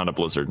long as it's not a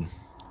blizzard.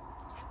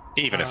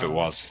 Even if it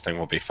was, I think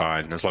we'll be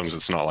fine. As long as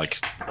it's not like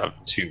a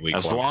 2 week.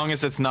 As long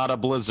as it's not a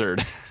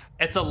blizzard.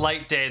 It's a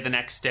light day the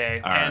next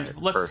day. All and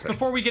right, let's perfect.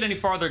 before we get any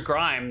farther,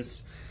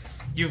 Grimes,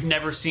 you've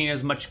never seen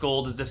as much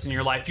gold as this in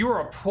your life. You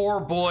were a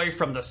poor boy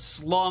from the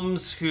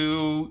slums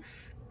who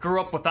grew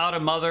up without a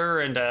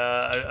mother and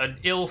an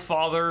ill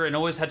father and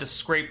always had to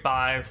scrape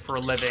by for a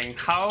living.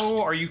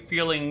 How are you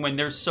feeling when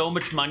there's so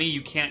much money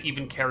you can't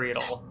even carry it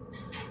all?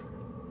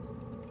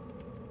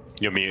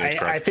 You're muted,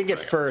 I think at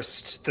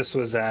first this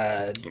was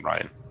a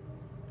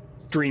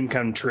dream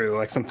come true,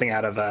 like something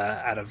out of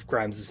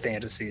Grimes's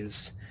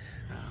fantasies.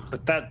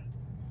 But that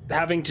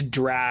having to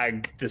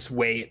drag this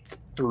weight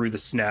through the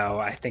snow,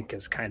 I think,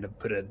 has kind of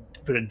put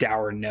a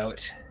dour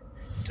note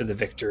to the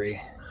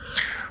victory.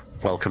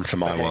 Welcome to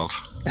my world.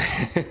 But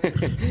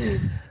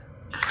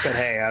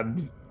hey,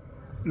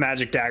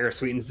 magic dagger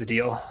sweetens the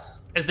deal.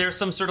 Is there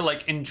some sort of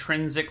like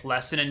intrinsic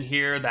lesson in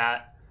here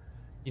that,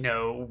 you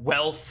know,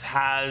 wealth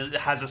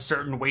has a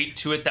certain weight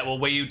to it that will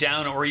weigh you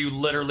down, or are you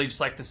literally just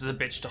like, this is a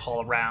bitch to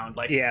haul around?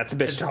 Like, yeah, it's a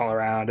bitch to haul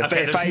around. If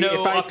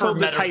I pulled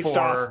this heist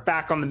off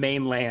back on the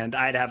mainland,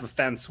 I'd have a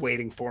fence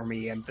waiting for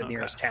me in the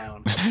nearest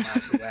town,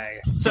 miles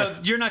away. So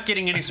you're not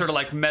getting any sort of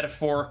like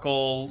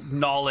metaphorical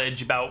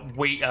knowledge about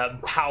weight,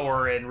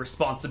 power, and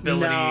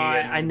responsibility. No,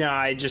 I know.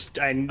 I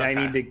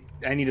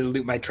need to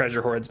loot my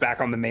treasure hoards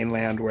back on the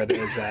mainland where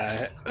there's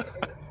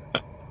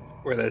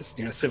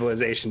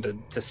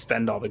civilization to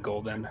spend all the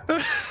gold in.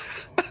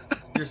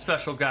 You're a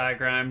special guy,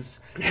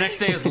 Grimes. Next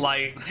day is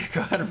light.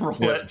 Go ahead and roll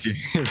it.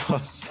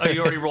 Oh,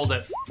 you already rolled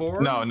it.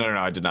 4? No,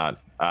 I did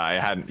not. I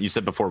hadn't. You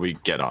said before we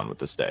get on with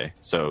this day,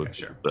 so okay,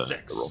 sure.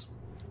 6. roll.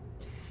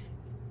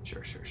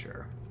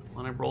 Sure.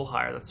 When I roll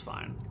higher, that's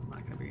fine. I'm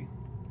not gonna be.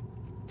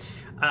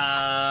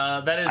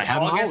 That is I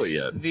haven't rolled it August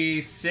yet. the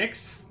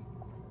 6th.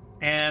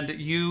 and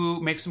you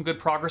make some good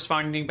progress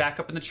finding back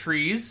up in the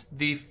trees.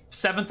 The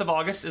 7th of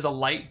August is a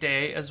light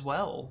day as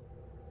well.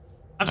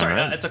 I'm sorry, All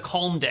right. it's a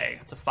calm day.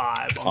 It's a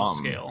 5 on the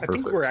scale. I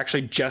think we're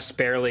actually just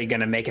barely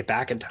going to make it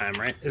back in time,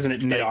 right? Isn't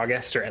it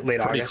mid-August or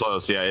late Pretty August?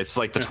 close, yeah. It's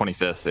like the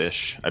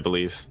 25th-ish, I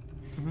believe.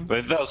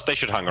 They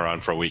should hang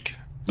around for a week.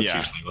 That's Yeah.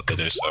 usually what they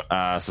do. So,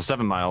 So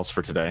 7 miles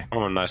for today.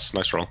 oh, nice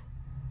roll.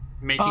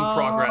 Making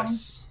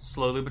progress,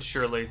 slowly but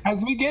surely.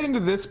 As we get into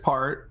this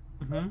part,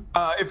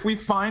 if we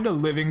find a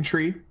living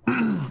tree,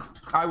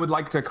 I would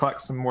like to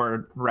collect some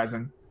more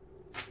resin.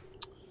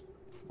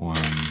 1,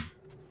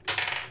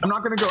 I'm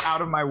not going to go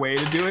out of my way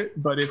to do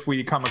it, but if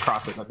we come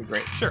across it, that'd be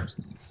great. Sure.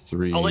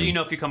 3. I'll let you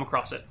know if you come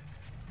across it.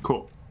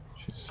 Cool.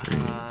 3.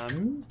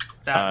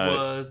 That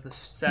was the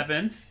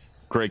 7th.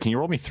 Greg, can you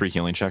roll me 3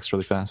 healing checks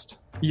really fast?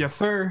 Yes,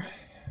 sir.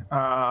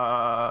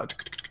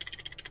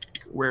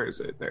 Where is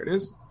it? There it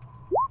is.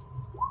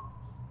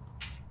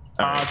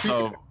 All right, 2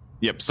 so, success.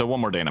 yep, so 1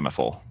 more day and I'm at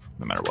full,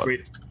 no matter what.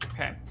 Sweet.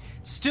 Okay.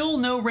 Still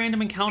no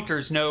random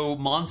encounters, no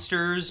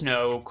monsters,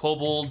 no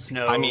kobolds,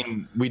 no... I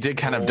mean, we did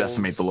kind of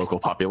decimate the local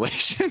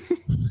population.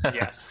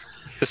 Yes.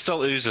 There's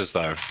still oozes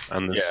though,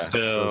 and there's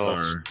still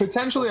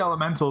Potentially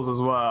elementals as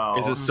well.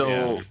 Is it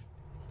still...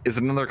 Is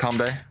it another calm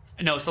day?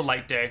 No, it's a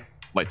light day.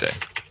 Light day.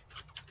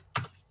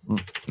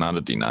 Not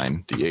a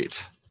D9,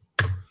 D8.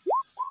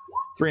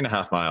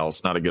 3.5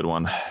 miles, not a good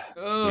one.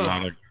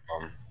 Ugh.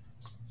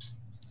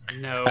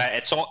 No.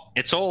 it's all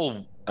it's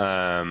all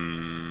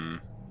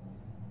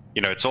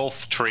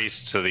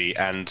trees to the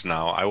end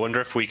now. I wonder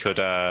if we could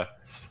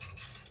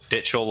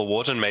ditch all the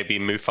wood and maybe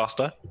move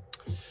faster.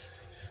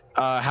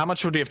 How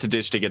much would we have to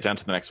ditch to get down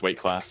to the next weight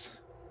class,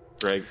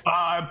 Greg?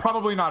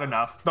 Probably not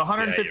enough. The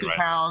 150 you're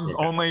right. pounds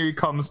Okay. only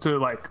comes to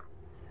like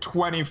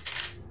 20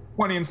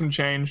 and some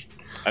change.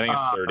 I think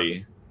it's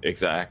 30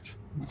 exact.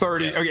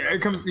 30. Yes. Okay,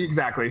 it comes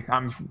exactly.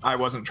 I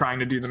wasn't trying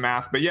to do the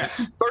math, but yeah,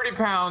 30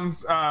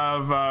 pounds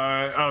of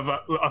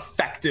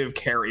effective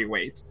carry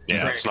weight. Yeah,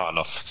 Right. it's not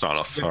enough. It's not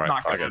enough. It's All right,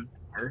 not fine. gonna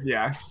matter.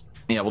 Yeah.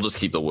 Yeah, we'll just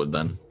keep the wood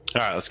then.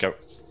 All right, let's go.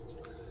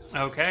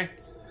 Okay.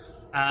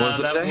 What does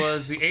it that say?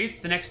 was the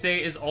 8th. The next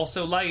day is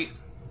also light.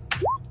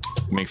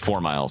 Make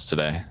 4 miles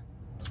today.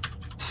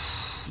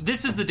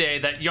 This is the day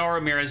that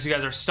Yaromir, as you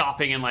guys are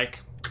stopping and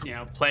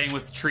playing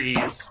with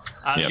trees,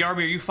 Yep.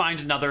 Yaromir, you find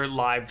another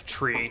live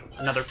tree,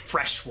 another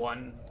fresh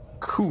one.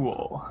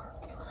 Cool.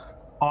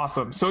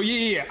 Awesome. So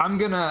yeah, I'm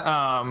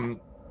gonna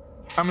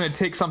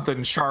take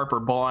something sharp or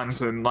blunt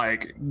and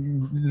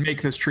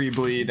make this tree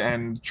bleed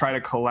and try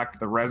to collect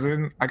the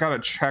resin. I gotta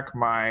check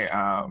my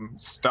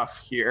stuff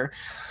here.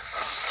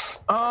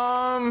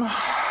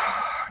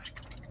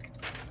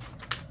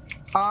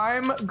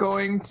 I'm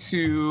going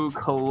to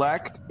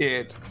collect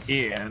it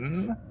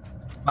in.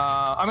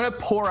 I'm going to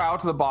pour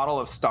out the bottle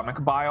of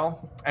stomach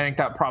bile. I think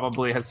that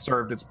probably has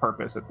served its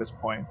purpose at this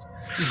point.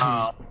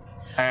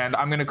 And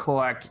I'm going to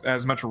collect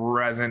as much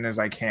resin as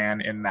I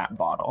can in that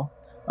bottle.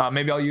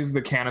 Maybe I'll use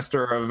the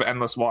canister of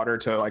endless water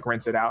to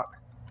rinse it out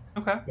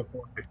Okay.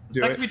 before I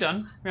do That it. can be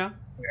done. Yeah.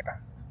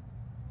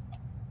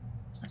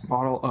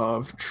 Bottle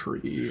of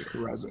tree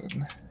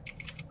resin.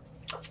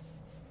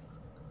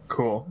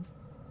 Cool.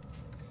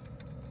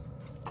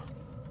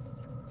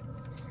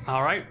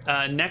 All right.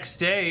 Next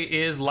day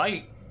is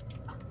light.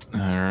 All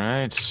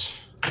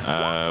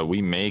right.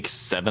 We make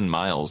 7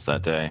 miles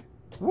that day.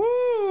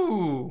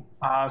 Woo!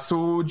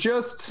 So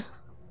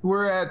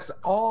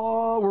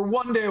we're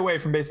 1 day away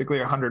from basically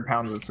 100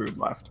 pounds of food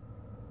left.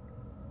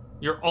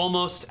 You're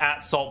almost at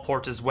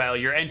Saltport as well.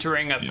 You're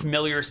entering a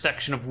familiar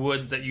section of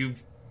woods that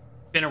you've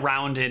been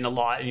around in a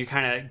lot, and you're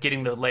kind of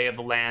getting the lay of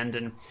the land,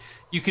 and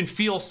you can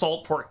feel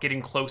Saltport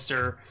getting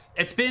closer.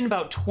 It's been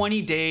about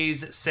 20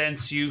 days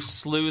since you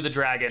slew the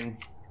dragon.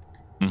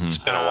 It's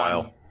been a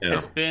while. Yeah.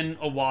 It's been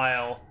a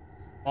while.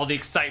 All the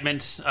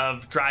excitement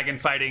of dragon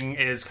fighting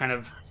is kind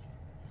of,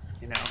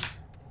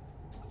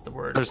 what's the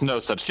word? There's no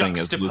such thing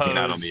as losing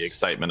out on the Juxtaposed.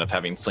 excitement of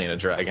having slain a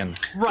dragon.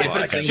 Right, It's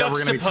but a it's thing that we're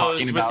gonna be talking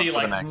juxtaposed with about the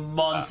for the next-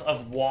 month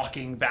of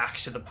walking back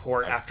to the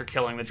port after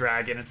killing the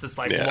dragon. It's this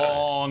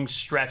long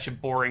stretch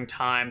of boring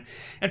time.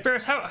 And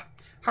Ferris, how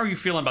are you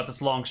feeling about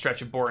this long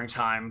stretch of boring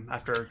time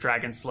after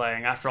dragon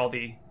slaying, after all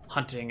the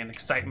hunting and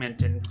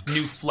excitement and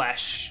new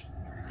flesh?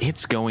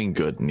 It's going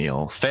good,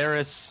 Neil.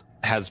 Ferris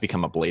has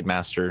become a blade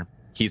master.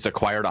 He's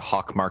acquired a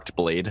hawk-marked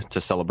blade to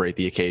celebrate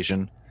the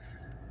occasion.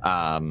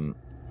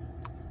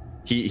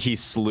 He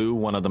slew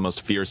one of the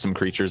most fearsome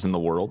creatures in the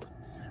world.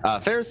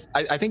 Ferris,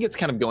 I think it's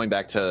kind of going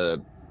back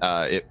to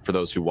it for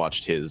those who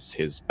watched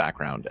his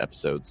background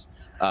episodes.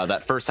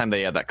 That first time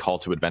they had that call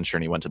to adventure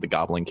and he went to the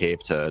Goblin Cave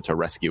to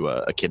rescue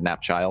a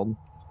kidnapped child.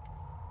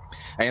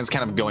 And it's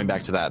kind of going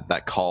back to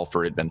that call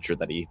for adventure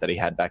that he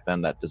had back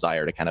then, that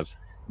desire to kind of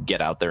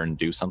get out there and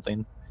do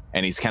something.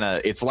 And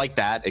it's like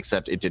that,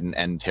 except it didn't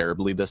end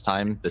terribly this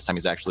time. This time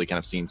he's actually kind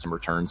of seen some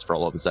returns for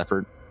all of his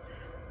effort.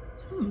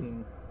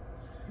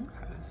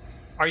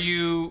 Are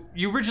you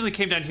originally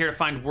came down here to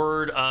find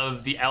word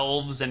of the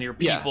elves and your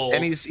people? Yeah,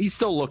 and he's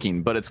still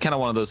looking, but it's kind of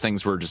one of those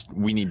things where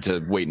we need to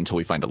wait until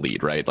we find a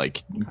lead, right?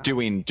 Like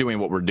doing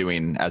what we're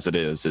doing as it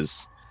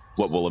is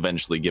what will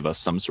eventually give us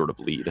some sort of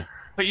lead.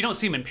 But you don't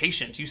seem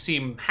impatient. You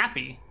seem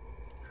happy.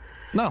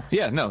 No,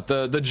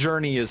 the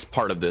journey is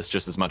part of this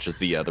just as much as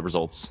the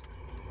results.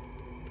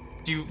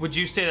 Would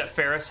you say that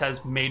Ferris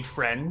has made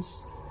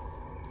friends?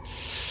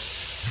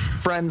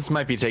 Friends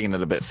might be taking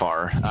it a bit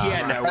far.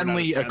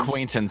 Friendly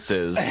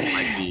acquaintances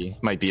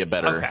might be a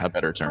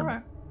better term.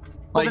 Right.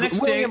 Well, Like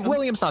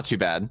William's not too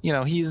bad. You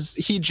know, he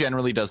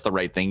generally does the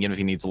right thing, even if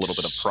he needs a little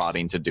bit of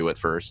prodding to do it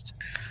first.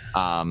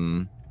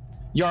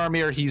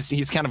 Yaramir,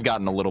 he's kind of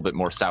gotten a little bit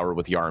more sour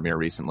with Yaramir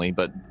recently,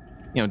 but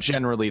you know,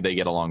 generally they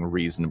get along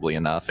reasonably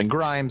enough. And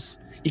Grimes,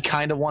 he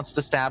kind of wants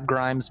to stab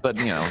Grimes, but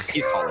you know,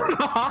 he's tolerant.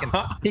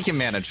 He can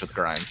manage with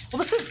Grimes.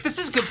 Well, this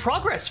is good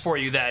progress for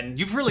you then.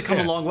 You've really come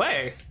a long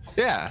way.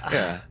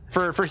 Yeah.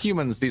 For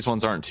humans, these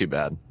ones aren't too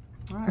bad.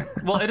 All right.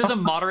 Well, it is a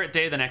moderate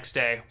day the next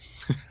day.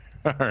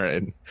 All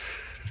right.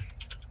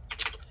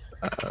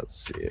 Let's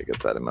see. I got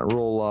that in my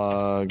roll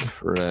log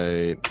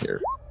right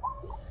here.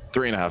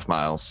 3.5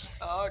 miles.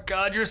 Oh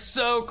God, you're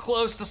so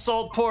close to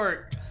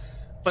Saltport.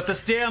 But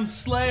this damn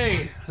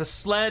sleigh, the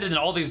sled, and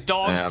all these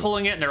dogs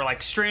pulling it, and they're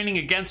like straining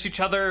against each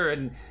other,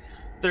 and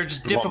they're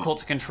just difficult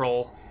to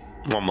control.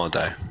 One more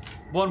day.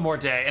 One more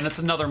day, and it's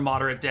another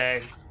moderate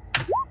day.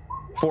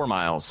 4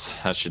 miles.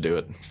 That should do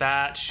it.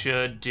 That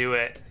should do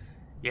it.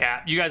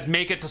 Yeah, you guys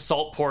make it to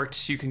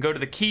Saltport. You can go to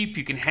the keep.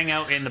 You can hang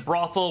out in the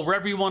brothel,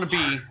 wherever you want to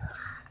be,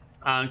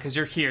 because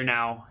you're here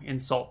now in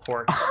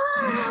Saltport.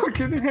 We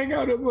can hang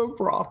out in the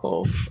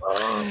brothel.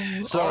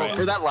 So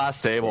for that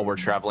last day, while we're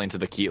traveling to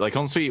the keep, like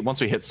once we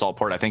hit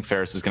Saltport, I think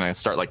Ferris is gonna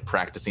start like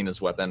practicing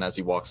his weapon as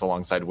he walks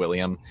alongside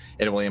William,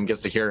 and William gets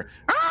to hear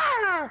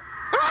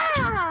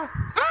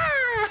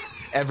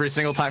every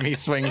single time he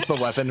swings the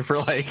weapon for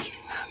like.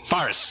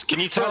 Ferris,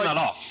 can you turn that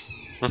off?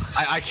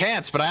 I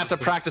can't, but I have to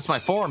practice my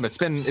form. It's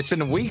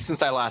been weeks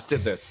since I last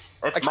did this.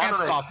 I can't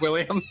stop,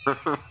 William.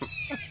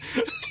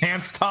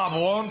 Can't stop,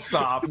 won't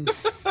stop.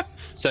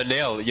 So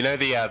Neil, you know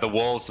the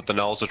walls that the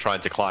gnolls are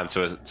trying to climb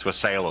to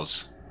assail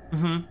us?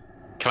 Mm-hmm.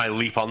 Can I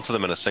leap onto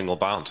them in a single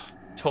bound?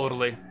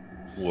 Totally.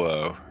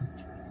 Whoa.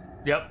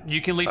 Yep,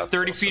 you can leap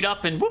 30 feet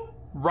up and whoop,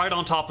 right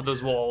on top of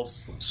those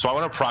walls. So I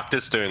want to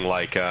practice doing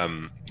like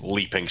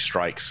leaping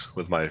strikes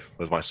with my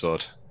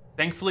sword.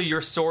 Thankfully,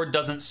 your sword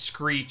doesn't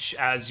screech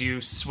as you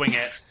swing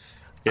it.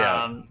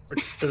 Yeah.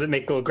 Does it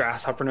make little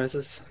grasshopper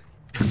noises?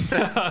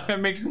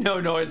 It makes no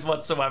noise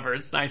whatsoever.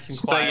 It's nice and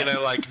quiet. So, you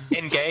know, like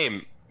in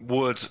game,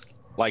 would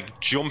like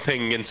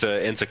jumping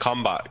into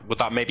combat, would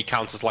that maybe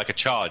count as like a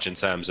charge in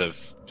terms of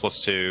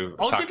 +2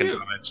 attack and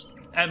damage?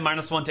 And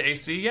 -1 to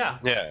AC, yeah.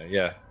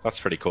 Yeah, that's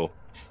pretty cool.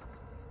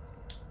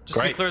 Just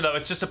to be clear though,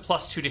 it's just a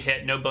 +2 to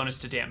hit, no bonus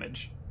to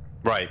damage.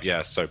 Right,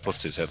 yeah, so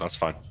 +2 to hit, that's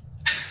fine.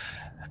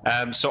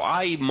 So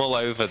I mull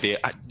over the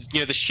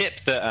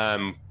ship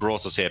that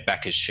brought us here,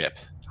 Becca's ship.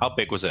 How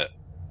big was it?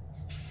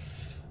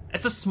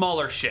 It's a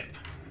smaller ship.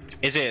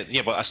 Is it?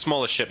 Yeah, but a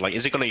smaller ship. Like,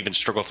 is it going to even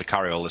struggle to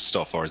carry all this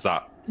stuff, or is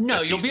that?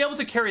 No, you'll be able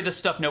to carry this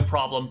stuff, no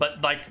problem.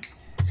 But like,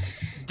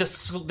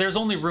 there's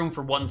only room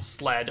for one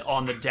sled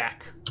on the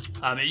deck.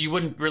 You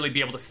wouldn't really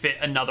be able to fit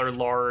another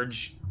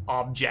large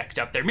object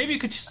up there. Maybe you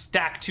could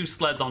stack 2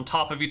 sleds on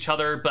top of each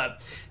other,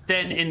 but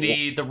then in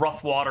the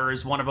rough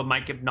waters, one of them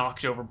might get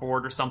knocked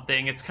overboard or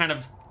something. It's kind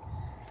of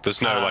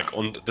there's no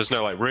there's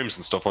no rooms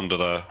and stuff under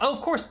the. Oh,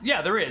 of course,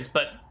 yeah, there is,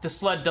 but the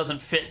sled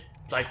doesn't fit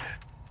like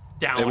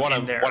down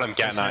in there. What I'm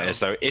getting at is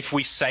though, if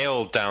we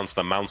sailed down to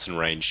the mountain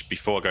range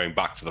before going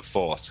back to the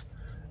fort,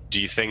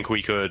 do you think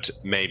we could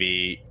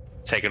maybe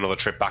take another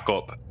trip back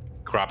up,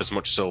 grab as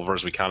much silver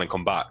as we can, and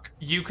come back?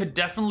 You could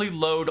definitely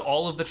load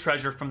all of the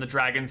treasure from the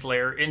dragon's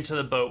lair into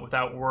the boat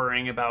without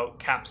worrying about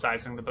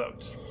capsizing the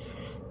boat.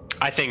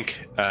 I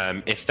think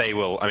if they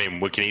will, I mean,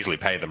 we can easily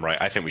pay them, right?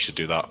 I think we should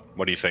do that.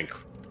 What do you think,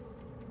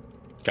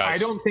 guys? I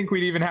don't think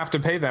we'd even have to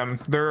pay them.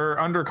 They're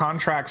under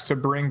contract to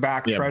bring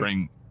back treasure.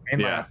 Right?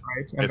 And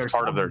it's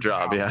part of their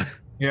job.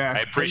 Yeah.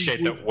 I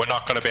appreciate that we're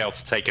not going to be able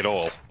to take it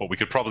all, but we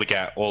could probably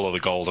get all of the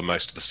gold and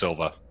most of the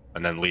silver,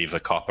 and then leave the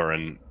copper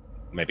and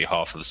maybe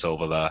half of the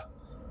silver there.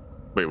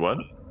 Wait, what?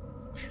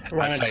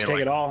 Why not just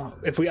take it all?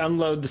 If we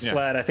unload the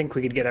sled, I think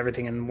we could get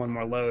everything in one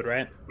more load,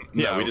 right?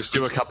 Yeah, we just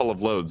do a couple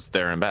of loads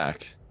there and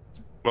back.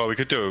 Well, we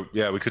could do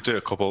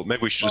a couple.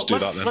 Maybe we should just do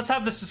that then. Let's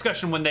have this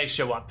discussion when they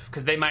show up,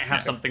 because they might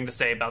have something to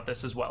say about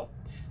this as well.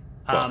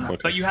 Okay.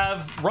 But you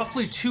have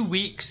roughly 2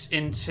 weeks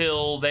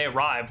until they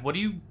arrive. What are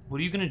you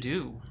going to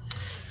do?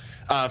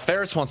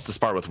 Ferris wants to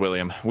spar with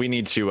William. We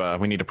need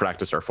to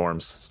practice our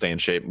forms, stay in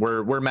shape.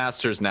 We're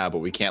masters now, but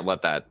we can't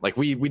let that. Like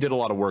we did a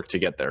lot of work to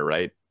get there,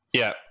 right?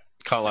 Yeah,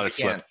 can't let it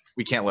slip.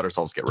 We can't let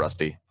ourselves get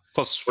rusty.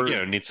 Plus,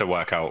 need to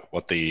work out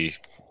what the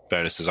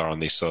bonuses are on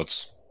these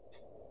swords.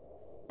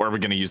 Or are we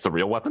going to use the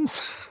real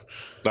weapons?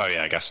 Oh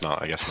yeah, I guess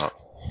not.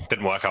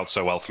 Didn't work out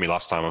so well for me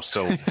last time. I'm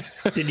still.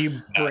 Did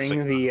you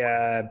bring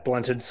the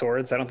blunted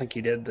swords? I don't think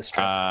you did this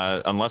trip.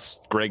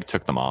 Unless Greg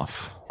took them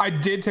off. I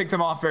did take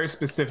them off very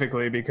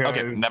specifically because.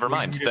 Okay, never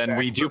mind. Then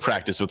we do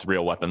practice with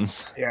real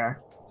weapons. Yeah.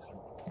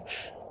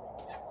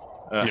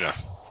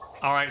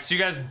 All right, so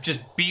you guys just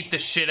beat the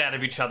shit out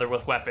of each other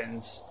with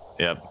weapons.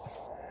 Yep.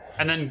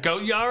 and then go,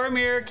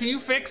 Yaramir, can you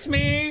fix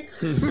me?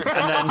 And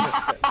then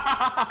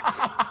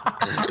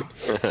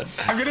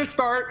I'm gonna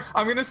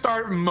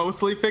start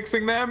mostly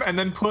fixing them, and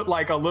then put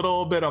like a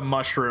little bit of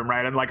mushroom,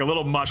 right, and like a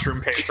little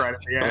mushroom paste right at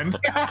the end.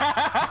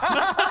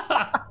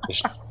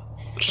 Just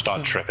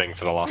start tripping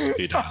for the last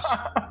few days.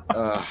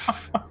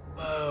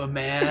 Oh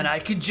man, I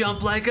can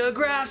jump like a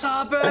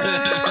grasshopper.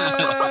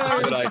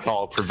 That's what I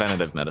call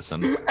preventative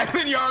medicine. And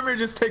then Yarmir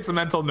just takes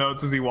mental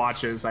notes as he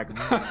watches. Like,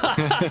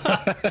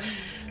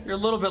 You're a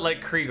little bit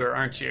like Krieger,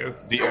 aren't you?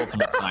 The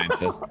ultimate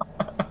scientist.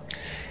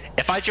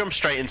 If I jump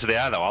straight into the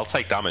air, though, I'll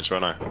take damage,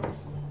 won't I?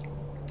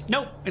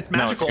 Nope, it's No,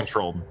 magical. it's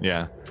controlled.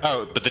 Yeah.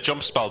 Oh, but the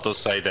jump spell does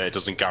say that it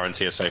doesn't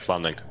guarantee a safe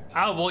landing.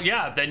 Oh, well,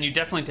 yeah, then you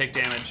definitely take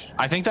damage.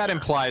 I think that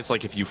implies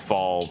like if you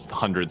fall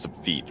hundreds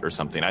of feet or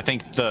something. I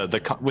think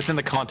the within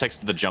the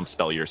context of the jump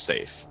spell, you're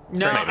safe.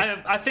 No,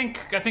 Maybe. I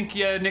think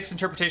Nick's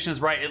interpretation is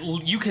right.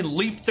 You can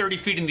leap 30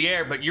 feet in the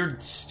air, but you're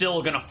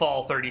still going to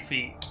fall 30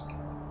 feet.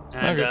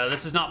 And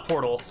this is not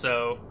Portal,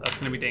 so that's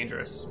going to be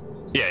dangerous.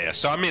 Yeah.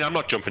 So, I mean, I'm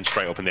not jumping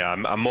straight up in the air.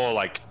 I'm more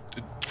like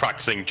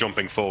practicing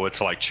jumping forward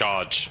to like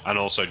charge and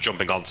also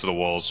jumping onto the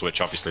walls, which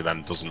obviously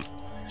then doesn't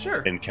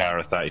incur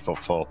a 30-foot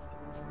fall.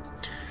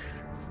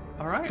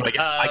 All right. But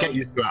I get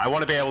used to it. I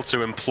want to be able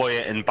to employ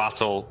it in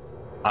battle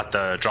at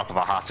the drop of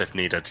a hat if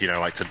needed, you know,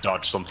 like to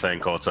dodge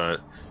something or to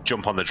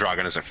jump on the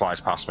dragon as it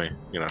flies past me,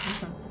 you know.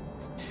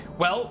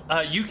 Well,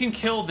 you can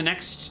kill the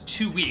next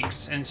 2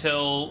 weeks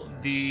until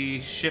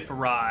the ship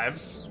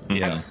arrives.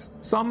 At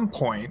some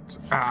point,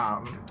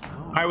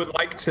 I would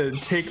like to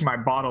take my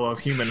bottle of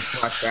human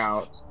flesh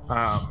out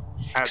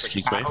as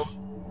Excuse a me? cow.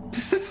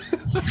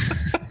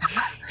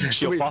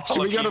 Should we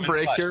go to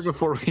break here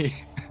before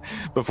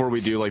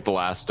we do like the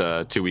last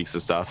 2 weeks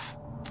of stuff?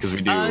 Because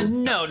we do.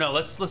 No.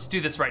 Let's do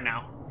this right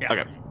now. Yeah.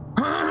 Okay.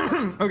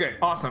 Okay,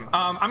 awesome.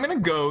 I'm gonna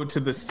go to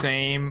the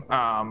same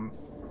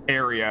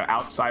area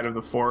outside of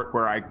the fort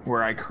where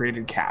I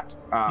created Cat.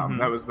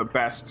 That was the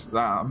best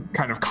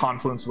kind of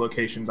confluence of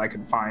locations I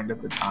could find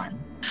at the time.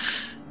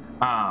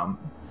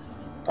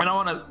 And I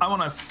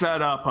want to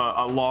set up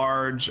a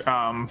large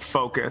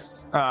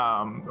focus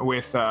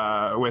with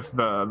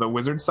the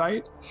wizard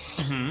site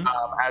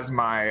as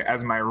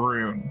my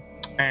rune,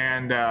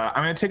 and I'm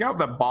gonna take out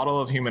the bottle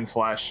of human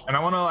flesh, and I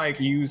want to like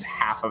use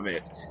half of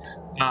it,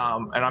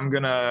 and I'm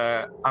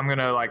gonna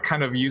like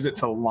kind of use it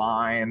to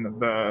line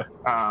the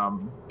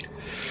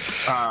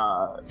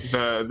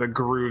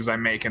grooves I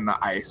make in the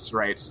ice,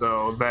 right,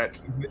 so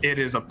that it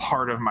is a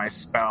part of my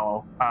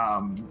spell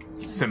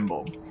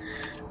symbol.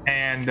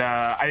 And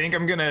I think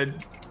I'm gonna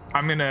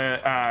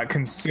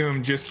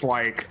consume just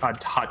like a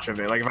touch of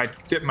it. Like if I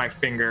dip my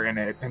finger in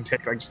it and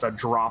take like just a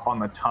drop on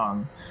the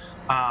tongue,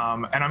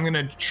 and I'm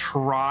gonna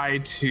try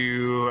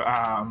to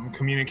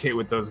communicate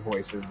with those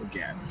voices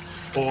again,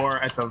 or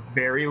at the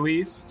very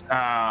least,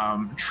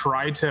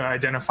 try to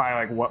identify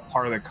like what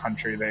part of the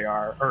country they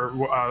are, or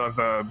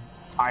the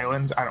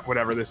island,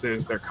 whatever this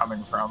is, they're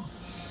coming from.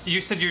 You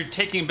said you're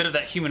taking a bit of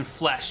that human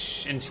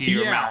flesh into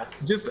your mouth.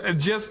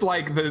 Just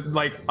like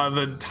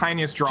the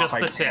tiniest drop. Just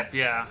the tip,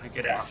 yeah, I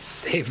get it.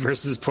 Safe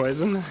versus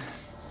poison?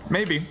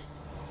 Maybe.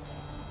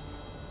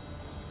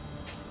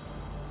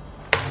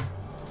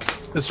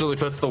 This really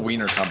puts the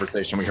wiener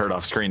conversation we heard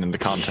off screen into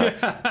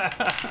context.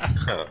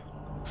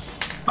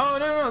 Oh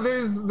no!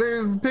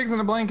 There's pigs in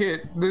a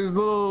blanket. There's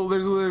little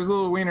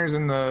wieners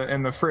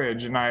in the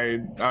fridge, and I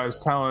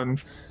was telling.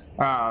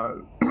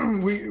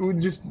 We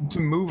just to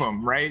move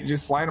them, right?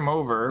 Just slide them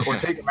over or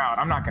take them out.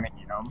 I'm not gonna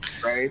eat them,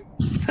 right?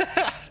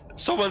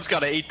 Someone's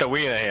got to eat the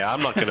wiener here.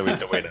 I'm not going to eat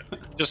the wiener.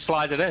 Just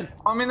slide it in.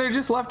 I mean, they're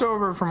just left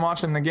over from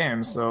watching the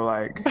game, so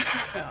like.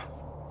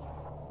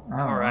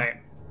 All right.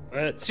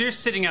 So you're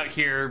sitting out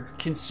here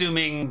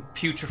consuming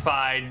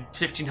putrefied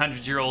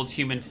 1500-year-old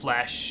human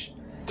flesh.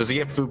 Does he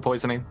get food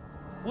poisoning?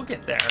 We'll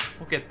get there.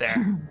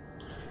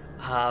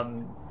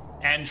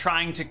 And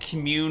trying to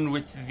commune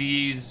with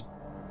these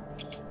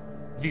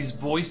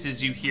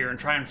voices you hear and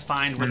try and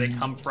find where they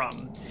come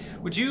from.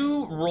 Would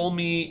you roll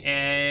me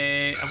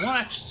a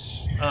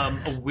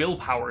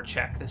willpower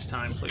check this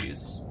time,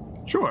 please?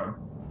 Sure.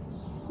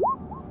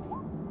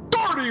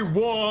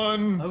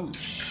 31. Oh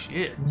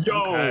shit.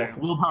 Yo, okay.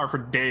 Willpower for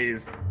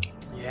days.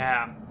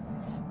 Yeah.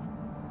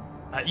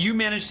 You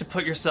managed to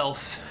put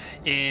yourself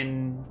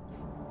in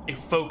a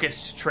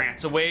focused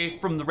trance, away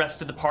from the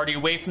rest of the party,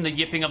 away from the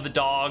yipping of the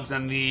dogs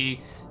and the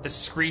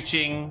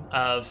screeching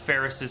of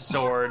Ferris's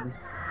sword.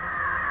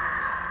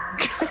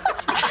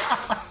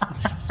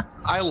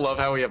 I love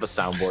how we have a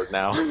soundboard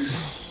now.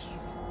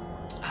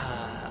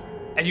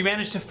 And you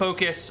manage to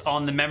focus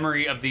on the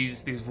memory of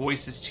these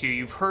voices too.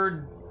 You've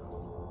heard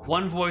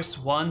one voice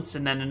once,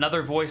 and then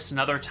another voice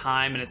another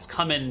time, and it's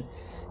come in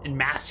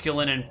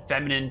masculine and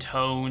feminine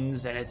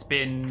tones, and it's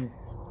been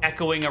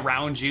echoing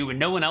around you, and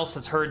no one else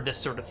has heard this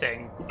sort of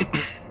thing.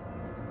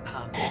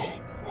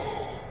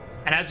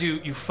 And as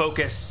you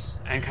focus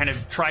and kind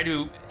of try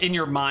to, in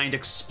your mind,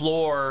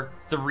 explore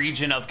the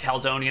region of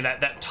Caledonia,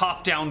 that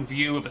top-down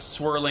view of a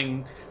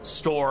swirling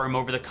storm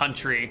over the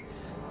country,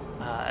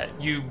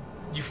 you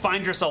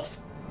find yourself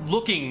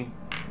looking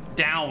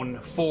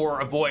down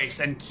for a voice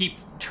and keep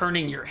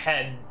turning your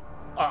head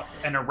up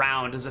and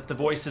around as if the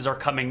voices are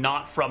coming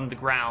not from the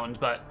ground,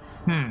 but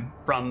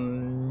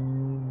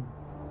from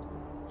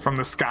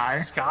the sky.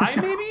 Sky,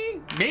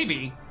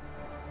 maybe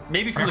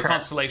from the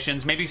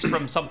constellations, maybe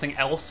from something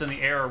else in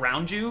the air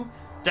around you.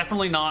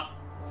 Definitely not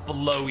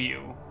below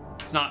you.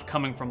 It's not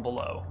coming from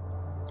below.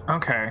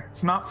 Okay,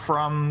 it's not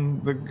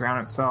from the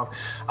ground itself.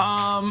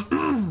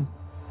 Can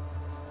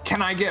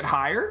I get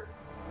higher?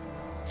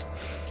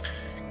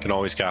 Can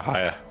always get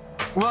higher.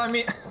 Well, I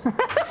mean,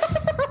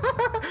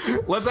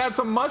 let's add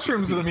some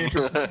mushrooms to the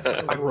mutual.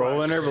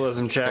 Roll an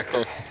herbalism check.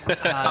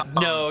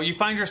 No, you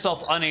find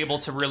yourself unable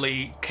to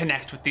really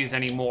connect with these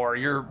anymore.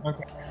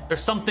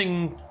 There's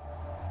something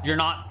you're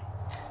not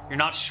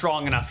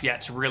strong enough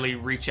yet to really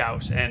reach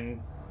out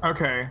and.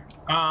 Okay.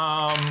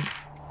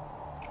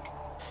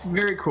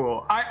 Very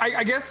cool.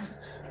 I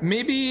guess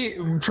maybe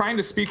trying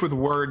to speak with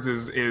words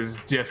is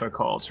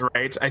difficult,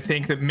 right? I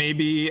think that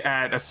maybe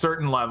at a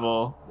certain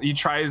level, he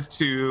tries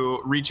to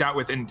reach out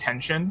with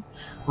intention,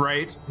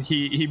 right?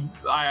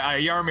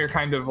 Yaromir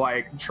kind of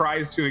like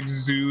tries to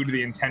exude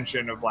the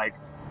intention of like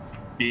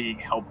being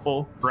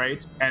helpful,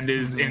 right? And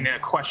is in a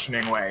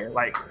questioning way,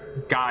 like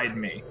guide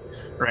me,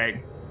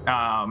 right?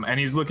 And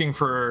he's looking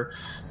for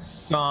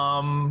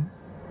some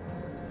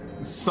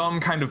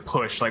kind of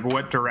push, like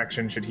what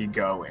direction should he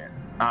go in?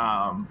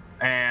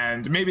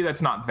 And maybe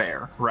that's not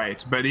there,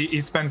 right? But he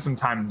spends some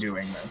time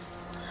doing this.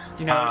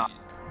 You know,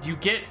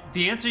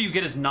 the answer you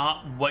get is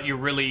not what you're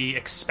really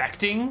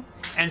expecting.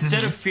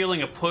 Instead of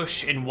feeling a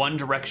push in one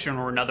direction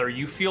or another,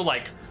 you feel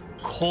like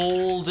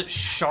cold,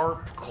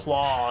 sharp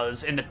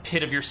claws in the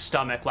pit of your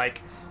stomach,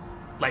 like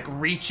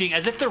reaching,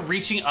 as if they're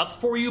reaching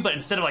up for you, but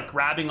instead of like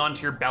grabbing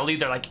onto your belly,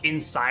 they're like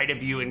inside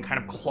of you and kind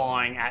of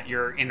clawing at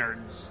your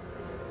innards.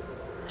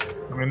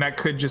 I mean, that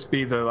could just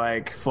be the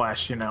like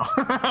flesh, you know.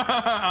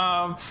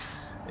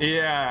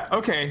 Yeah.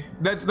 Okay.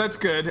 That's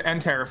good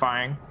and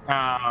terrifying.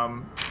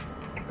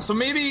 So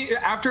maybe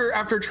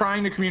after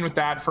trying to commune with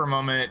that for a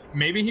moment,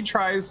 maybe he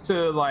tries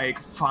to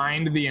like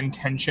find the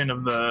intention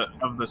of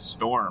the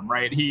storm,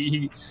 right?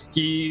 He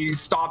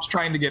stops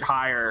trying to get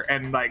higher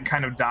and like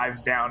kind of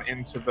dives down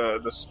into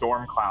the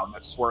storm cloud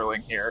that's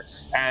swirling here.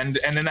 And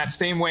in that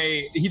same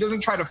way, he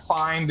doesn't try to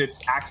find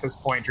its access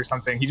point or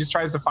something. He just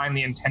tries to find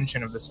the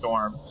intention of the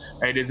storm,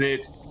 right? Does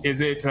it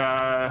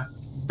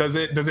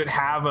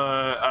have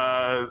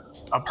a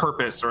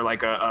purpose or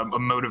like a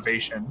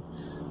motivation?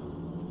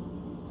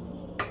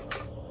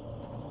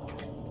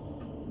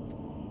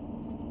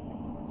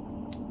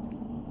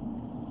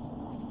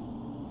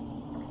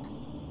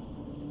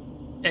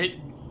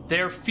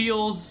 There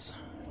feels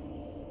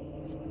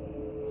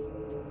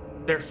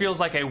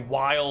like a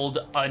wild,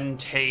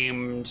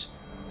 untamed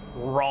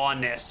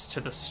rawness to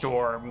the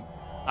storm.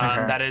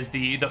 That is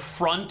the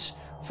front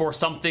for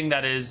something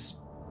that is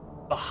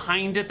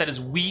behind it, that is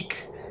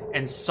weak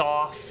and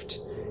soft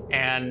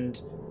and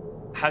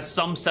has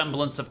some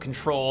semblance of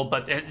control,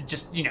 but it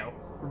just,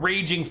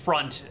 raging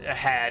front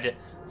ahead,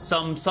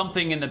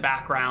 something in the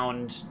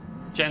background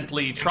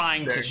gently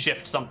trying to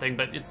shift something,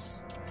 but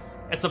it's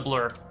a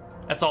blur.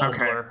 That's all a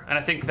blur, and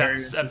I think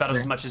that's about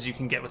as much as you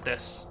can get with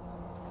this.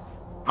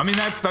 I mean,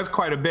 that's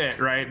quite a bit,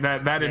 right?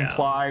 That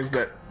implies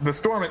that the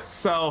storm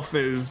itself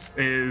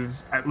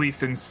is at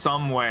least in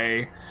some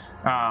way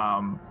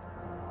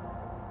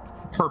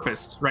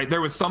purposed, right?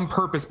 There was some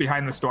purpose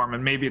behind the storm,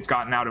 and maybe it's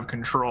gotten out of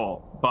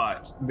control,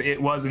 but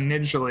it was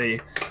initially,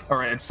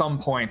 or at some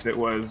point, it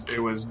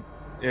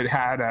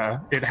had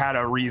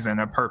a reason,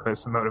 a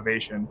purpose, a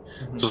motivation.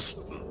 Does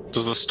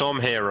the storm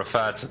here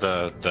refer to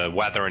the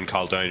weather in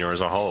Caledonia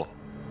as a whole?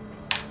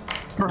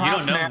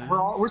 Perhaps, man.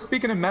 We're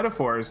speaking in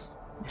metaphors.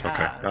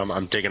 Okay,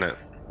 I'm digging it.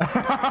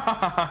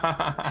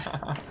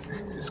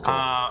 It's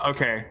cool.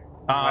 Okay.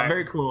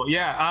 Very cool.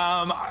 Yeah.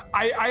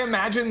 I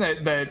imagine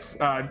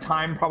that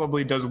time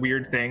probably does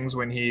weird things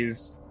when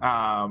he's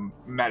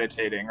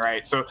meditating,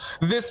 right? So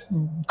this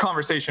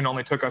conversation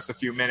only took us a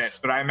few minutes,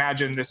 but I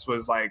imagine this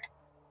was like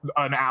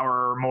an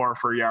hour or more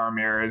for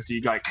Yaromir as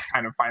he like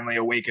kind of finally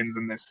awakens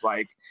in this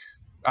like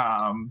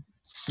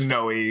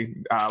snowy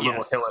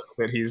little hillock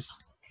that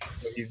he's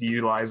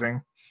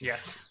utilizing.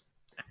 Yes.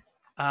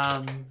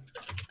 And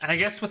I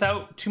guess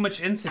without too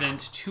much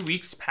incident, 2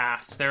 weeks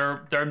pass.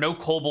 There are no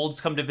kobolds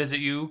come to visit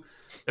you.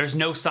 There's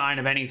no sign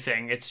of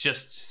anything. It's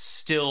just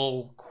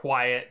still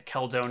quiet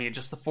Caledonia,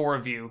 just the four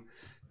of you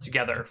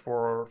together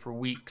for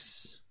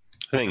weeks.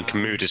 I think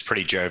mood is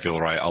pretty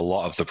jovial, right? A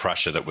lot of the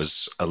pressure that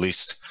was at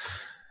least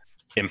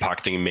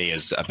impacting me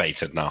is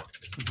abated now,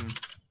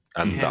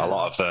 and a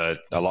lot of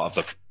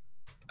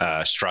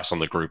the stress on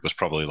the group was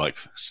probably like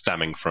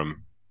stemming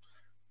from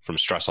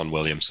stress on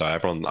William. So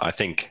everyone, I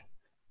think,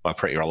 are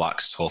pretty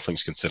relaxed, all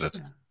things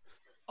considered.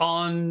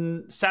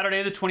 On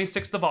Saturday, the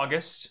 26th of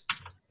August,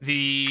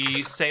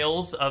 the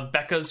sails of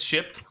Becca's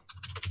ship,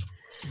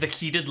 the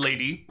Heated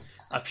Lady,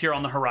 appear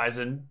on the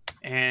horizon,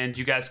 and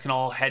you guys can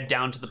all head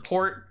down to the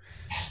port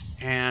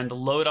and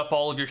load up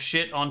all of your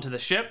shit onto the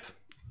ship.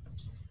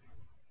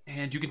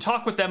 And you can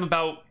talk with them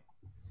about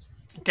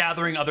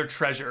gathering other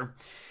treasure.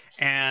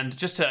 And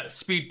just to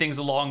speed things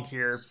along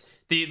here,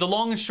 the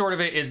long and short of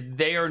it is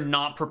they are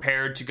not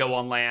prepared to go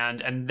on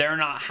land, and they're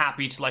not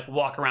happy to like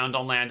walk around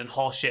on land and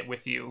haul shit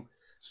with you.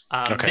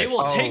 They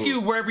will take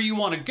you wherever you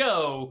want to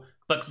go,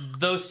 but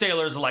those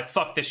sailors are like,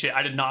 fuck this shit.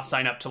 I did not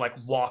sign up to like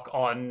walk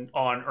on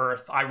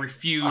Earth. I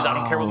refuse. I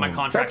don't care what my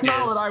contract is. That's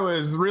not what I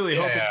was really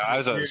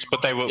hoping.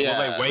 But they will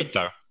they wait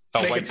though.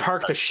 They can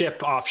park the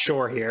ship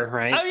offshore here,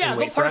 right? Oh yeah,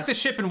 they'll park the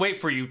ship and wait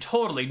for you.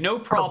 Totally, no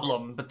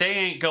problem. But they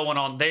ain't going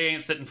on. They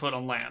ain't setting foot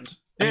on land.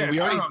 I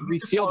mean, we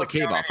sealed the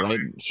cave off, right?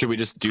 Should we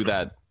just do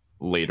that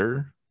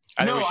later?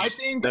 I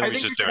think we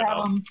should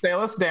have them sail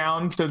us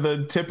down to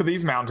the tip of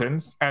these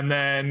mountains and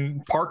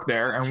then park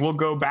there, and we'll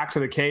go back to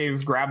the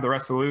cave, grab the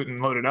rest of the loot,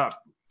 and load it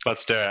up.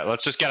 Let's do it.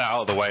 Let's just get it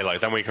out of the way. Like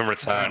then we can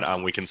return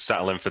and we can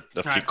settle in for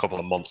a couple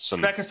of months.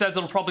 And Becca says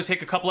it'll probably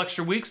take a couple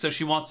extra weeks, so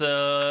she wants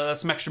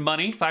some extra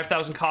money,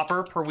 5,000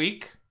 copper per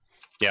week.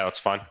 Yeah, that's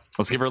fine.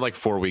 Let's give her like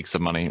 4 weeks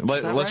of money.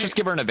 Let's just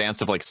give her an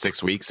advance of like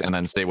 6 weeks, and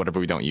then say whatever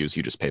we don't use,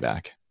 you just pay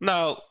back.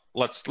 No,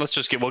 let's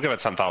just we'll give her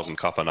 10,000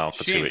 copper now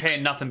for 2 weeks. She ain't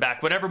paying nothing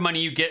back. Whatever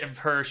money you get of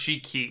her, she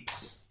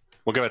keeps.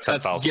 We'll give it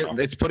 10,000.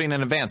 It's putting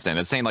an advance in.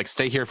 It's saying like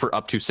stay here for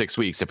up to 6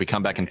 weeks. If we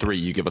come back in 3,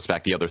 you give us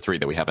back the other 3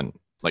 that we haven't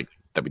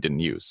that we didn't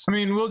use. I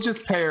mean, we'll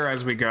just pay her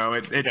as we go.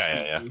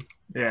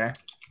 Yeah.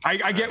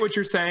 I get what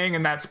you're saying,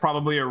 and that's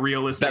probably a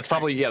realistic. That's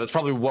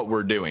probably what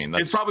we're doing.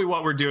 It's probably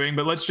what we're doing,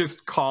 but let's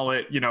just call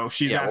it.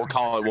 She's asking. We'll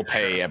call it. We'll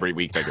pay every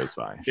week that goes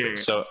by. Yeah.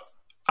 So,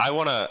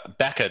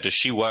 Becca, does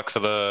she work for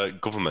the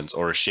government,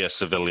 or is she a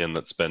civilian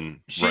that's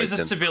been? She's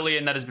a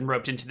civilian that has been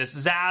roped into this.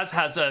 Zaz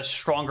has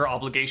stronger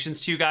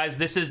obligations to you guys.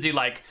 This is the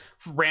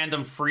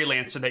random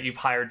freelancer that you've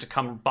hired to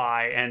come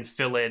by and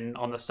fill in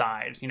on the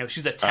side.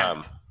 She's a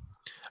temp.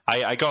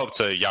 I go up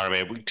to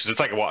Yaramir because it's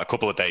like a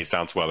couple of days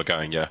down to where we're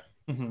going. Yeah.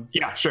 Mm-hmm.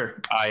 Yeah, sure.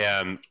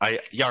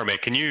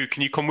 Yaramir, can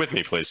you come with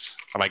me, please?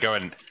 And I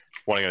want to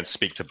go and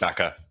speak to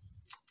Becca.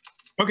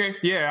 Okay,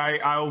 yeah,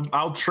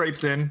 I'll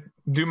traipse in,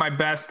 do my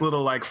best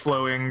little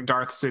flowing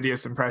Darth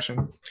Sidious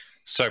impression.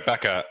 So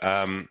Becca,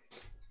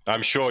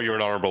 I'm sure you're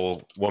an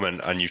honorable woman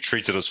and you've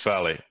treated us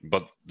fairly,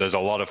 but there's a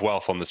lot of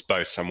wealth on this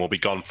boat, and we'll be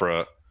gone for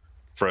a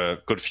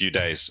good few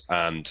days,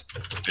 and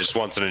I just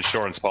want an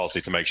insurance policy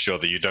to make sure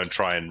that you don't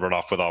try and run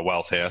off with our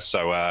wealth here.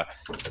 So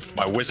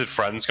my wizard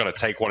friend's going to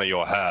take one of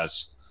your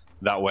hairs.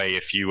 That way,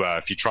 if you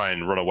try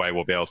and run away,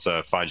 we'll be able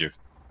to find you.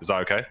 Is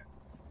that okay?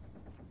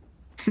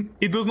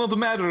 It does not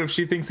matter if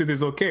she thinks it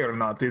is okay or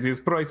not. It is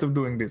price of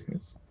doing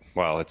business.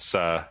 Well, it's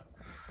a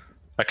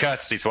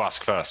courtesy to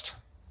ask first.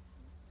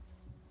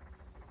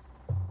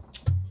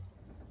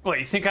 What,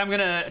 you think I'm going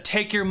to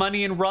take your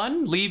money and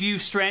run? Leave you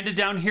stranded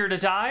down here to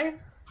die?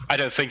 I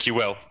don't think you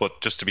will,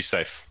 but just to be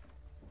safe.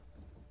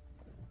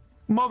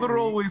 Mother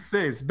always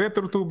says,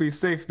 better to be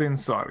safe than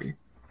sorry.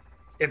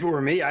 If it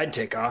were me, I'd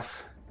take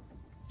off.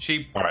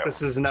 She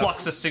This is enough.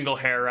 plucks a single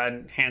hair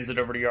and hands it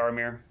over to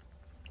Yaramir.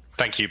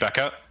 Thank you,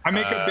 Becca. I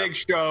make a big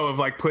show of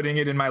putting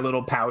it in my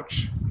little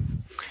pouch.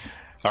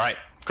 All right,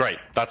 great.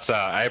 That's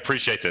I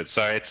appreciate it.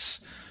 So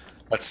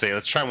let's see.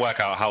 Let's try and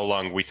work out how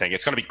long we think.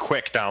 It's going to be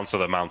quick down to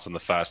the mountain, the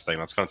first thing.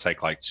 That's going to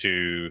take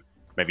 2,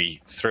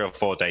 maybe 3 or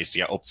 4 days to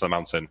get up to the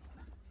mountain.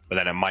 But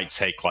then it might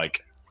take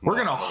we're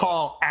gonna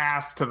haul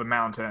ass to the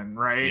mountain,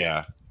 right?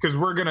 Yeah. Because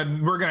we're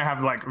gonna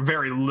have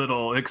very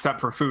little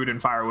except for food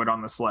and firewood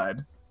on the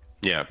sled.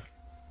 Yeah.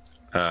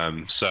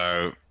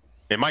 So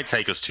it might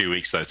take us 2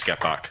 weeks though to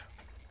get back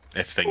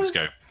if things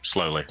go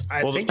slowly.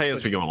 We'll just pay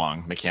as we go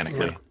along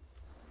mechanically.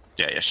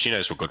 Yeah. She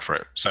knows we're good for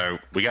it. So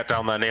we get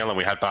down there, Neil, and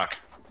we head back.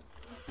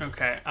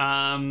 Okay.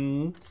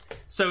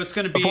 So it's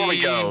going to be... Before we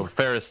go,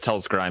 Ferris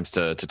tells Grimes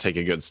to take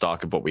a good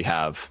stock of what we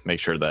have. Make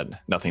sure that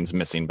nothing's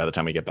missing by the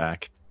time we get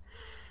back.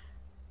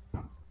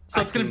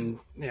 So it's going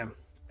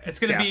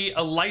to be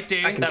a light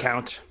day. I can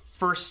count.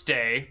 First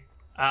day.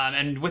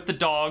 And with the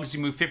dogs, you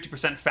move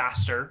 50%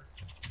 faster.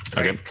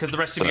 Okay. Because the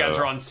rest of you guys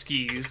are on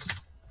skis.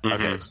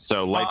 Okay.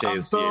 So light day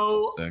is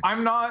so D8+6.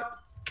 I'm not...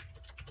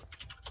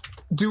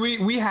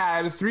 We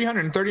had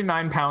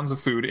 339 pounds of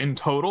food in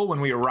total when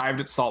we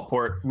arrived at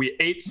Saltport. We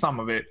ate some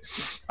of it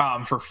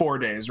for 4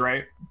 days,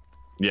 right?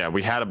 Yeah,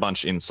 we had a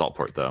bunch in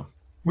Saltport though.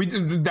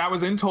 That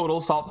was in total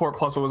Saltport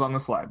plus what was on the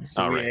sled.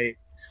 So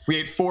we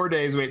ate 4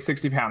 days. We ate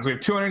 60 pounds. We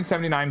have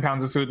 279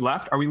 pounds of food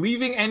left. Are we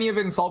leaving any of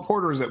it in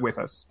Saltport, or is it with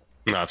us?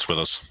 No, it's with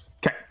us.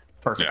 Okay,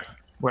 perfect. Yeah.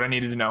 What I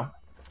needed to know.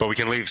 But we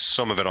can leave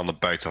some of it on the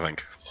boat, I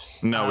think.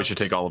 No, we should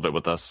take all of it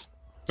with us.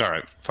 All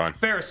right, fine.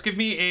 Ferris, give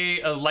me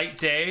a light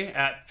day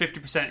at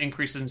 50%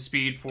 increase in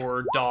speed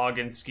for dog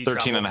and ski 13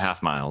 travel. and a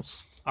half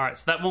miles. All right,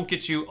 so that won't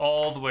get you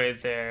all the way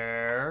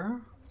there.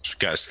 Should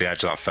get us to the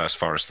edge of that first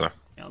forest, though.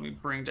 Yeah, let me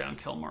bring down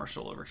Kill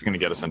Marshall over here. It's going to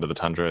get us into the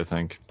tundra, I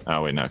think.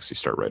 Oh, wait, no, because you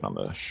start right on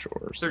the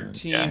shores.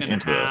 13 and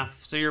a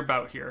half, so you're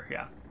about here,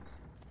 yeah.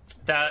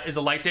 That is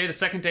a light day. The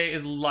second day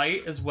is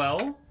light as well.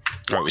 All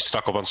right, we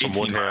stock up on some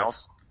wood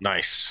miles. Here.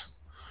 Nice.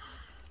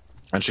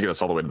 That should get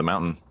us all the way to the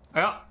mountain.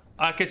 Yeah,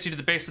 that gets you to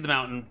the base of the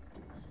mountain.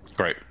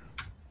 Great.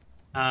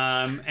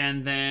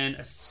 And then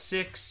a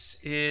 6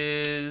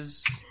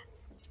 is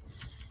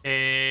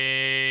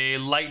A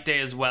light day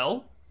as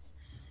well.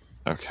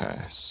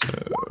 Okay,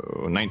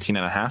 so 19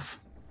 and a half.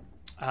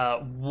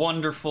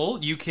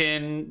 Wonderful. You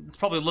can. It's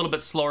probably a little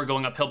bit slower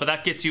going uphill, but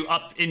that gets you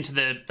up into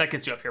the. That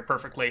gets you up here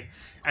perfectly,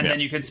 and then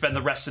you can spend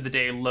the rest of the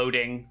day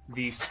loading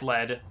the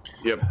sled.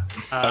 Yep.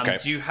 Okay.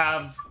 Do you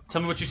have?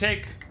 Tell me what you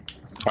take.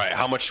 All right,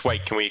 how much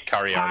weight can we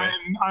carry on it?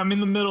 I'm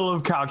in the middle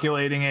of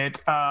calculating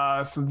it.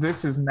 So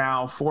this is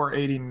now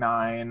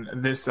 489.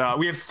 This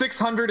we have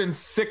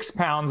 606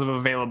 pounds of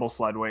available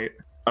sled weight.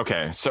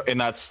 Okay, so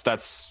and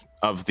that's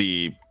of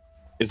the.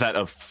 Is that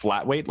of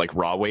flat weight, like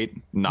raw weight?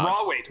 Not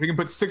raw weight. We can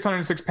put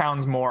 606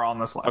 pounds more on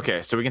the sled.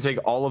 Okay, so we can take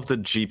all of the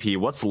GP.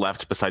 What's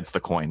left besides the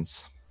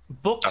coins?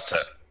 Books. That's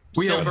it.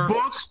 We Silver. have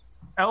books,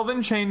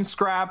 elven chain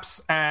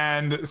scraps,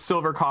 and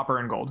silver, copper,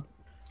 and gold.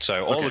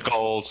 So all the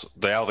gold,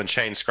 the elven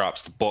chain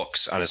scraps, the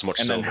books, and as much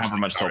And silver. then however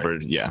much silver,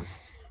 yeah.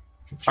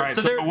 All right,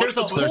 So there's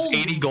a There's whole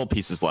 80 gold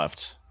pieces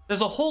left.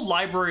 There's a whole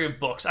library of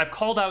books. I've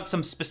called out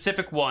some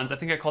specific ones. I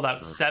think I called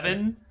out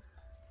seven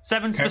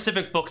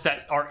specific books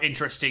that are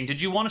interesting.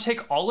 Did you want to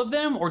take all of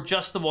them or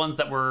just the ones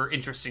that were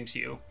interesting to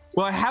you?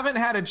 Well, I haven't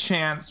had a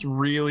chance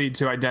really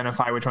to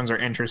identify which ones are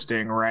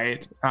interesting,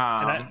 right?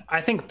 And I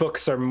think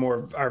books are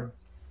more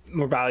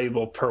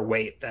valuable per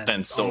weight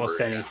than silver, almost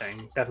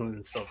anything. Definitely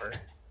than silver.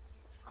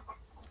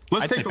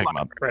 Let's I'd say take the pick 'em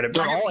up. library. Right,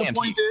 They're I guess all the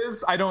antique. point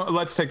is,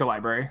 let's take the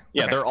library.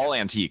 Yeah, they're all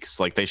antiques.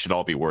 Like they should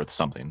all be worth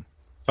something.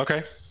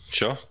 Okay,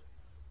 sure.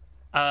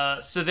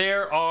 So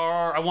there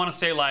are, I want to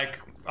say like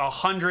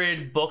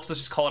 100 books. Let's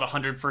just call it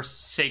 100 for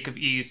sake of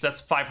ease. That's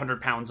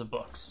 500 pounds of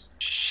books.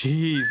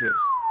 Jesus.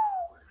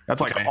 That's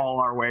like all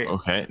our weight.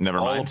 Okay, never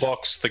All mind. the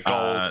books, the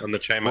gold, and the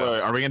chain mail.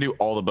 Are we gonna do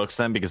all the books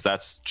then? Because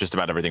that's just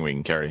about everything we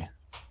can carry.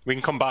 We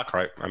can come back,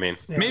 right? I mean,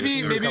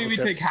 Maybe we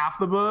take half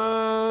the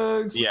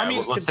books. Yeah, I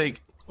mean, let's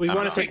take. We I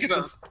want don't to know.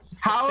 take it.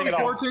 how take it all.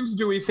 important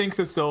do we think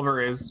the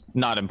silver is?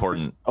 Not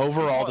important.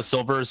 Overall, the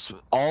silver's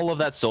all of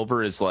that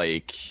silver is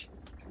like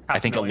I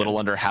think a little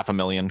under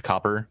 500,000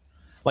 copper.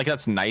 Like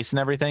that's nice and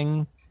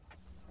everything,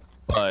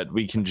 but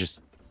we can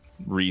just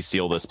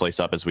reseal this place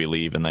up as we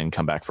leave and then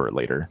come back for it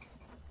later.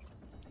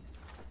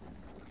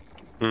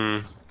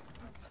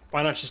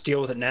 Why not just deal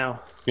with it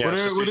now? yeah, What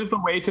let's just do- is the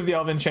weight of the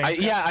elven chain?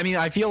 Yeah, I mean,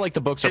 I feel like the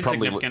books are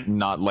probably Insignificant.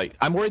 not like.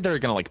 I'm worried they're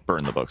gonna like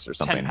burn the books or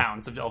 10 something.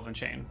 pounds of elven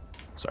chain.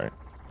 Sorry,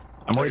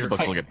 I'm worried the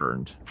books will get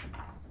burned.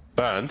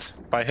 burned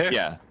by who?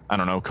 Yeah, I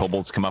don't know.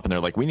 Kobolds come up and they're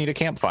like, "We need a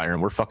campfire,"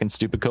 and we're fucking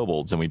stupid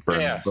kobolds, and we burn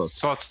Yeah. the books.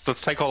 So let's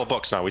take all the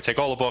books now. We take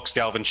all the books,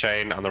 the elven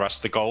chain, and the rest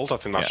of the gold. I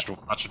think that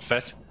should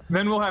fit.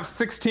 Then we'll have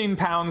 16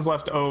 pounds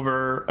left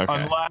over, Okay.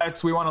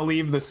 unless we want to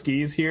leave the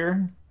skis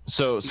here.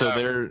 So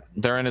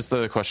therein is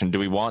the question: do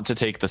we want to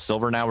take the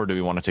silver now, or do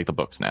we want to take the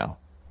books now?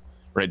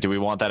 Right? Do we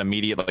want that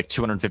immediate like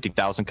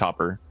 250,000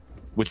 copper,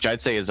 which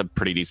I'd say is a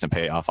pretty decent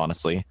payoff,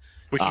 honestly.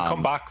 We can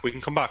come back. We can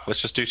come back. Let's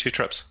just do 2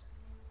 trips.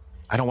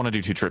 I don't want to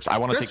do 2 trips. I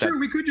want to That's take true.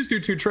 We could just do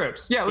 2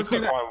 trips. Yeah, let's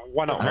do that.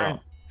 Why not? that. All right.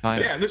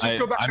 Fine. Yeah, let's just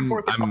go back and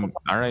forth a couple times.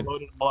 All right.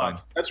 Load it in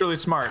blood. That's really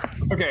smart.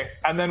 Okay,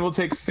 and then we'll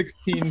take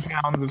 16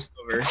 pounds of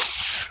silver.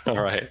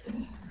 All right.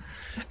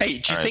 Hey,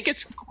 do you think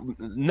it's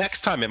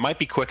next time it might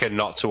be quicker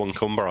not to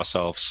encumber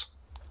ourselves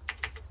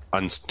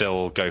and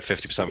still go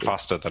 50%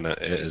 faster than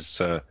it is?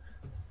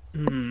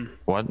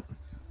 What?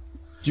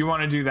 Do you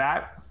want to do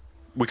that?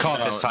 We can't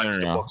No, this time no, the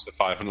no. books at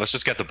 5, and let's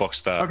just get the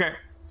books there. Okay,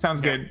 sounds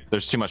good.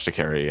 There's too much to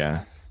carry.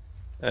 Yeah.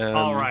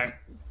 All right.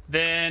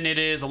 Then it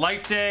is a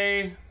light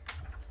day.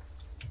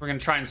 We're going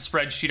to try and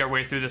spreadsheet our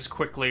way through this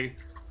quickly.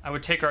 I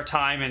would take our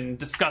time and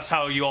discuss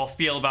how you all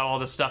feel about all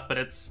this stuff, but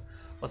let's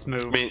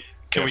move. I mean,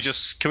 can we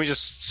just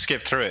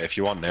skip through it if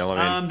you want, Neil?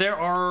 I mean, There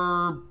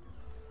are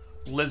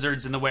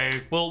blizzards in the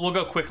way. We'll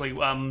go quickly.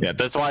 Yeah,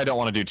 that's why I don't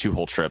want to do 2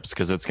 whole trips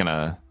because it's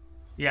gonna.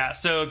 Yeah,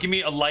 so give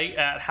me a light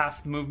at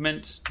half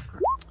movement.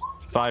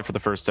 5 for the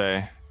first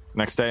day.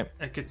 Next day.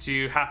 That gets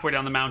you halfway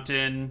down the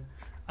mountain.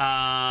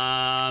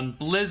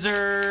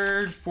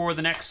 Blizzard for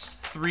the next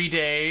 3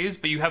 days,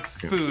 but you have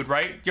food,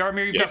 right?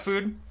 Yarmir, you've got Yes.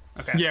 food?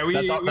 Okay. Yeah, we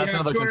That's have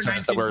another concern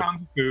is that 219 we're-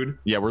 pounds of food.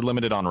 Yeah, we're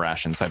limited on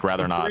rations. I'd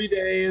rather not 3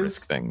 days,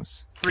 risk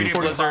things. 3-day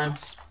 45.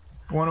 blizzards.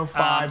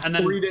 105. And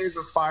then 3 days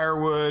of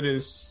firewood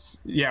is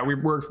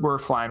we're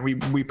fine.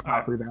 We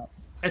plow through that.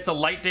 It's a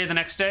light day the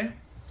next day.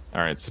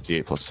 All right, so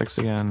D8 plus 6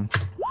 again.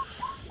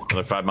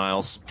 Another 5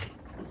 miles.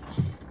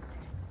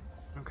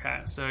 Okay,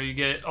 so you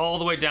get all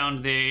the way down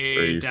to the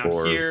 3, down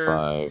 4, here.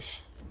 5.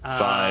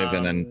 5,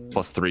 and then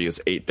plus 3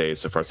 is 8 days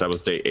so far. So that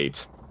was day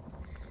 8.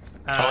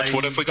 how much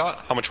wood have we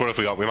got? How much wood have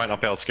we got? We might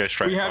not be able to go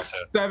straight We have across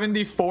it.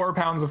 74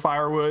 pounds of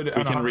firewood.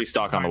 We can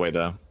restock on the way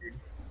though.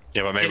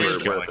 Yeah, but maybe It we'll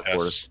is go We're like at the this.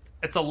 forest.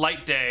 It's a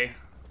light day.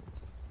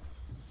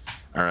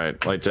 All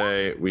right, light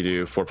day. We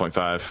do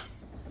 4.5.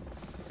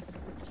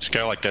 Just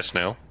go like this,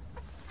 Neil.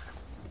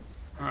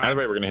 Either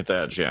way, we're gonna hit the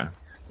edge. Yeah.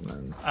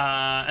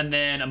 And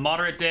then a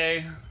moderate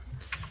day.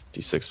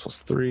 D6 plus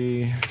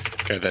 3.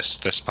 Go this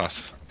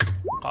path.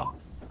 Oh.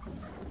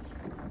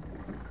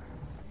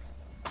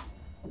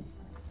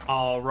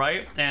 All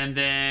right, and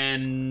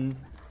then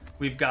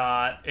we've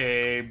got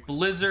a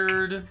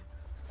blizzard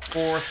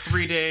for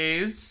 3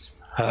 days.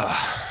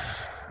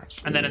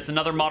 And then it's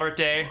another moderate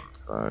day.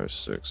 5,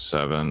 6,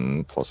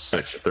 7 plus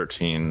 6,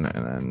 13,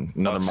 and then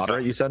another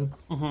moderate. You said.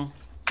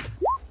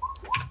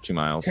 2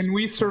 miles. Can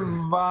we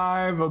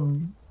survive a?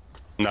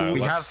 No,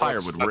 We have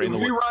firewood. We're in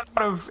the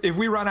woods. If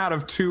we run out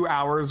of 2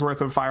 hours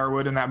worth of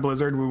firewood in that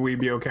blizzard, will we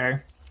be okay?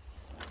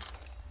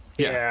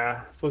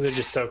 Yeah, blizzard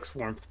just soaks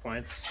warmth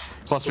points.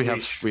 Plus, we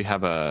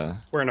have a.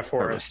 We're in a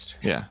forest.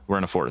 Yeah, we're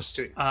in a forest.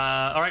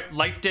 All right,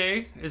 light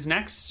day is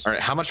next. All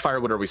right, how much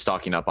firewood are we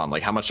stocking up on?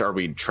 Like, how much are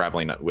we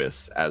traveling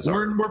with as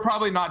our... We're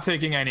probably not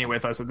taking any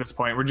with us at this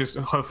point. We're just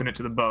hoofing it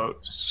to the boat.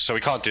 So we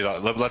can't do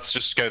that. Let's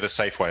just go the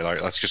safe way.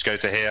 Like, let's just go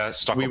to here.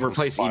 Stock We up on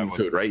replace some eating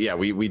firewood. food, right? Yeah,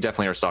 we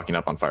definitely are stocking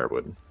up on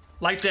firewood.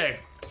 Light day.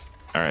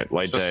 All right,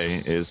 light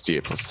day is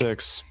D8 plus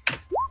 6.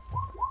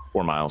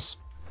 4 miles.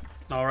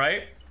 All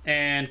right,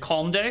 and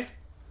calm day.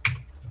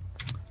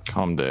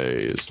 Calm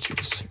day is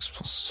 2d6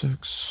 plus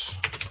 6.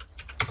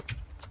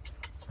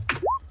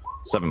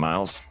 7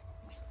 miles.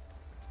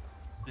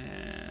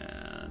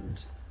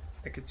 And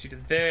that gets you to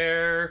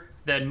there.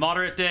 Then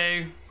moderate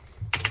day.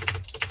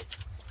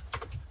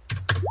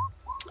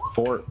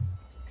 4.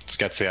 Let's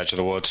get to the edge of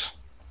the wood.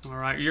 All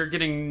right, you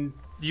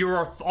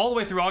are all the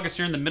way through August.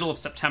 You're in the middle of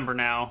September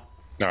now.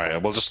 All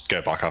right, we'll just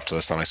go back after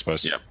this then, I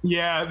suppose. Yep.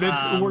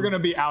 Yeah, we're gonna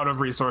be out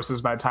of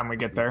resources by the time we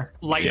get there.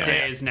 Light Yeah.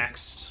 day is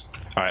next.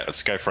 All right,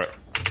 let's go for it.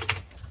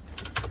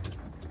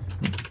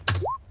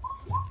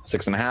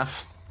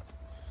 6.5.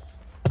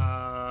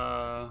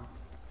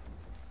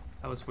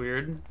 That was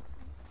weird.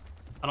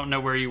 I don't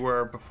know where you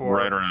were before.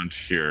 Right around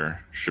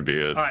here should be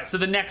it. All right, so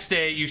the next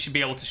day you should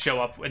be able to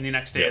show up, and the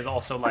next day is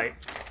also light.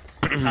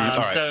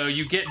 right. So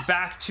you get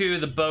back to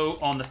the boat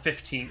on the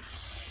 15th.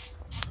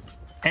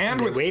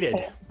 And We with waited.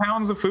 4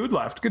 pounds of food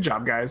left. Good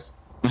job, guys.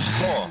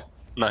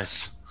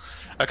 Nice.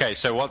 Okay,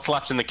 so what's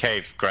left in the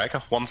cave, Greg?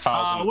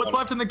 1,000. What's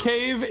left in the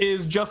cave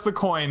is just the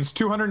coins: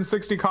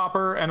 260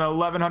 copper and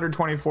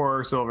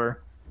 1,124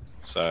 silver.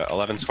 So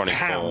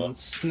 1124.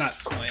 Pounds,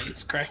 not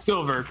coins, correct?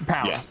 Silver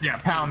pounds. Yeah,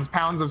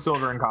 pounds of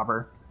silver and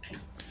copper.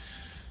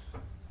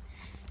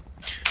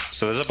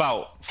 So there's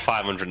about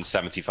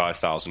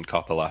 575,000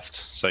 copper left.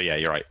 So yeah,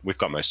 you're right. We've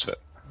got most of it.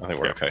 I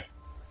think we're okay.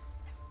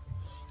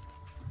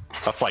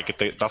 That's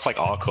like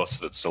our cut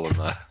that's still in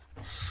there.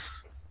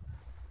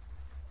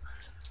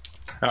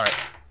 All right.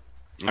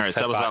 All right,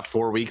 so that was about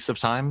 4 weeks of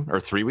time, or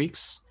 3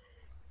 weeks?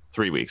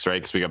 3 weeks,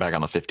 right? Because we got back on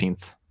the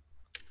 15th.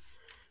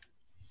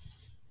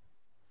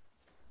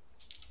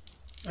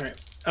 All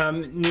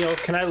right. Neil,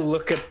 can I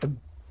look at the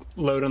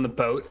load on the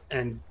boat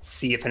and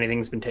see if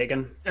anything's been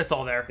taken? It's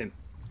all there.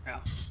 Yeah.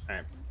 All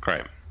right.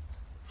 Great.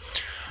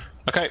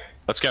 Okay,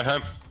 let's go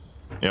home.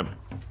 Yep.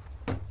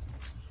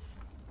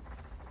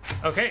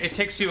 Okay, it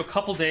takes you a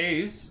couple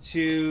days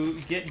to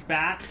get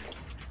back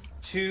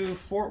to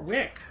Fort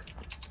Wikk.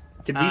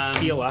 Did we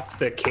seal up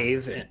the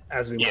cave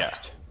as we Yeah.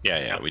 left?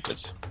 Yeah, we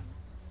did.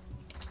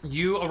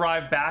 You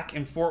arrive back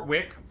in Fort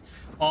Wikk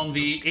on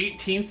the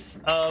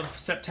 18th of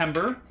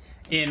September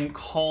in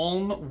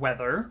calm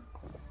weather.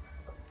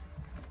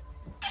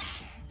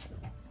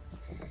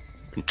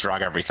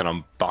 Drag everything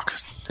on back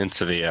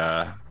into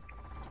the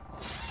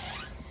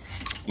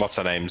what's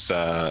her name's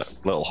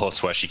little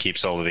hut where she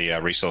keeps all of the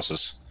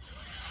resources.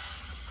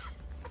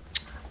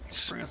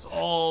 Bring us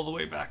all the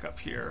way back up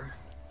here.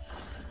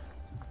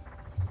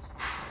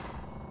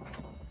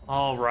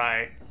 All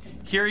right.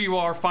 Here you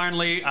are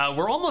finally.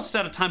 We're almost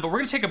out of time, but we're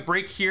going to take a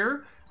break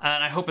here.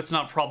 And I hope it's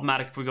not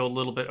problematic if we go a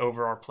little bit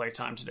over our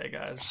playtime today,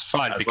 guys. It's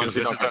fine because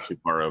we don't go too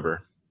far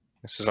over.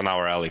 This is an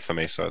hour early for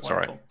me, so it's all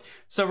right.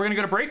 So we're going to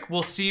go to break.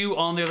 We'll see you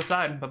on the other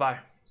side. Bye-bye.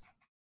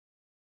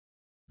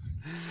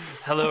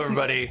 Hello,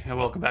 everybody, and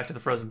welcome back to the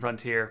Frozen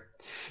Frontier.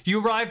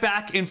 You arrive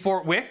back in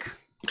Fort Wikk.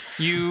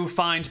 You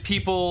find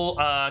people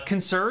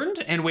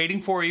concerned and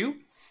waiting for you.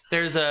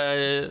 There's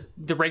the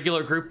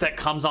regular group that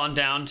comes on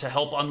down to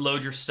help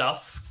unload your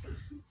stuff.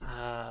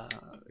 Why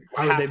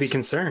would they be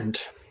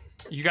concerned?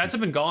 You guys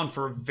have been gone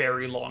for a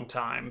very long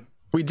time.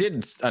 We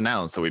did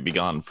announce that we'd be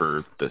gone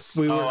for this.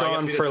 We were I guess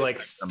gone we for did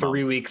like say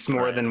 3 weeks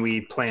more than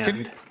we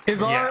planned.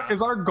 Is Yeah.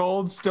 our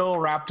gold still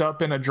wrapped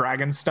up in a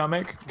dragon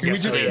stomach? Can Yes,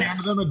 we just it hand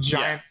is. them a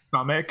giant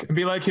stomach and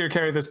be like, "Here,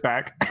 carry this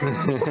back"?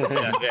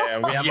 Yeah,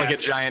 we have like a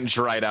Yes. giant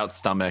dried out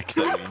stomach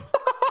that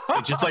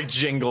it just like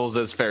jingles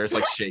as Ferris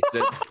like shakes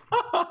it.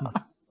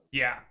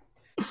 Yeah.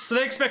 So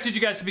they expected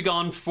you guys to be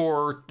gone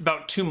for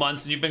about 2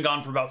 months, and you've been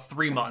gone for about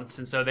 3 months.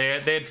 And so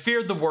they had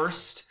feared the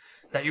worst,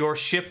 that your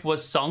ship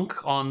was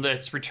sunk on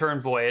its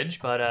return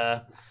voyage.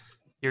 But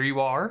here you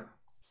are,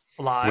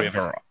 alive. We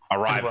have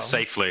arrived well.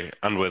 safely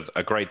and with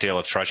a great deal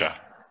of treasure.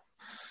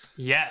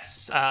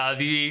 Yes,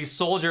 the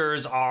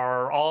soldiers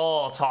are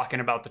all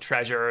talking about the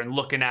treasure and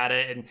looking at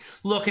it and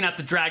looking at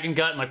the dragon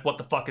gut and like, what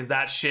the fuck is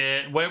that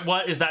shit?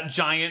 What is that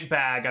giant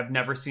bag? I've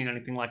never seen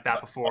anything like that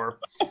before.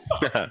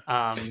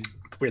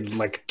 With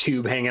like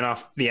tube hanging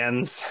off the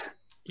ends.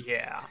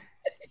 Yeah.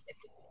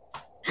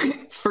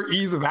 It's for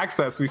ease of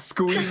access. We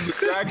squeeze the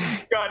dragon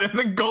gut and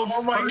then gold.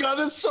 Oh my god,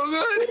 that's so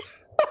good.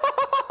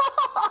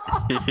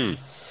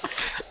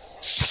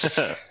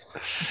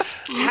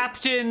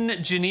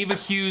 Captain Geneva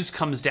Hughes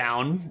comes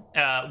down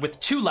with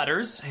 2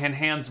 letters and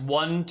hands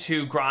one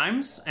to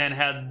Grimes and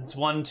hands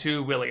one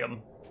to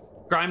William.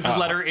 Grimes'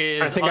 letter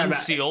is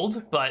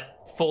unsealed,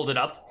 but folded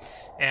up,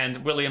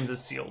 and William's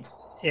is sealed.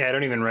 Yeah, I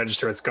don't even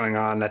register what's going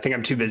on. I think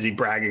I'm too busy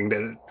bragging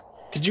to...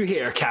 Did you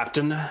hear,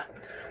 Captain?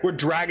 We're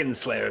dragon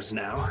slayers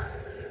now.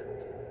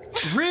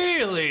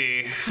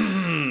 Really?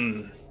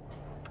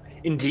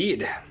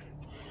 Indeed.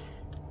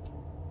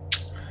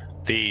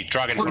 The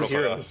dragon put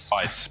up a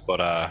fight,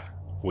 but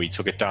we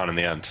took it down in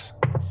the end.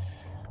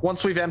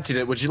 Once we've emptied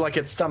it, would you like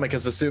its stomach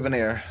as a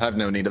souvenir? I have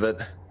no need of it.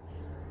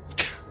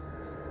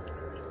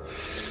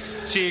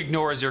 She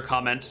ignores your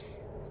comment.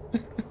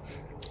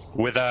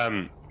 With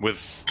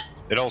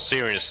in all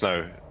seriousness,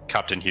 no,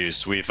 Captain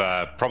Hughes, we've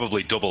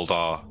probably doubled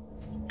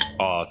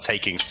our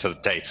takings to the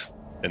date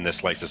in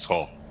this latest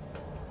haul.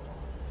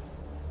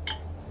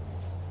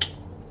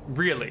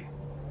 Really?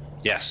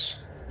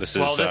 Yes. This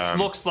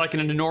looks like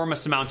an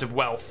enormous amount of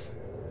wealth.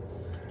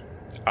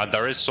 And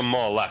there is some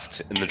more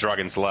left in the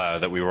dragon's lair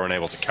that we were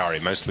unable to carry,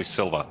 mostly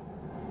silver.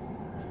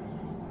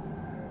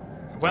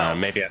 Well,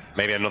 maybe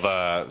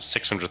another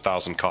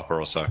 600,000 copper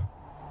or so.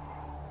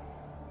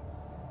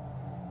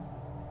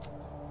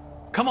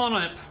 Come on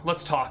up,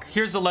 let's talk.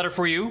 Here's a letter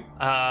for you,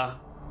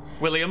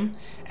 William,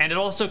 and it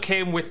also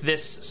came with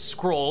this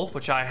scroll,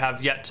 which I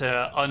have yet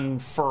to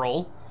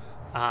unfurl.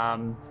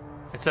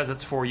 It says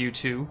it's for you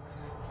too.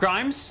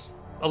 Grimes,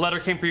 a letter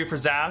came for you for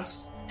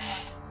Zaz,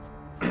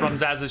 from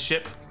Zaz's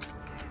ship.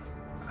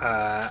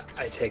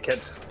 I take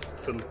it.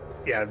 So,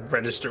 yeah,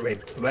 register.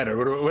 Wait, letter.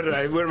 What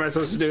am I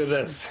supposed to do with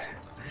this?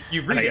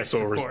 You read it,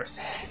 of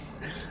course.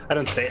 I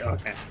don't say it.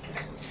 Okay.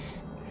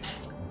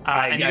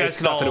 I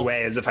stuff it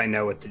away as if I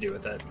know what to do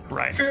with it.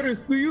 Right.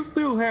 Ferris, do you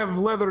still have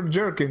leather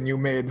jerkin you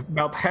made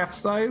about half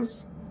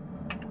size?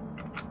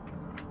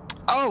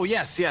 Oh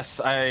yes.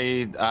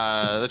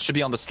 That should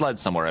be on the sled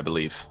somewhere, I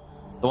believe.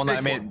 The one that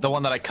I made, the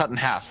one that I cut in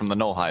half from the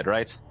knoll hide,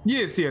 right?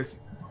 Yes.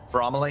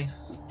 For Amelie?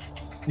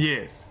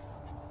 Yes.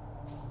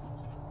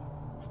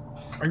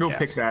 I go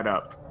pick that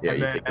up. Yeah,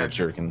 you take that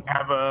jerkin.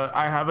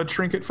 I have a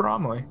trinket for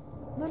Amelie.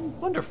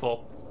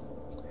 Wonderful.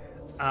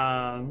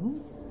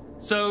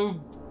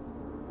 So,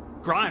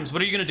 Grimes,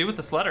 what are you going to do with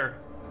this letter?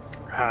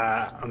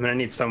 I'm going to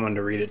need someone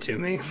to read it to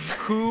me.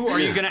 Who are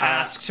you going to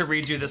ask to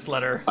read you this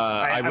letter?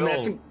 I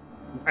will.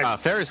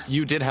 Ferris,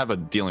 you did have a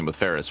dealing with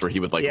Ferris where he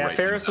would Yeah, write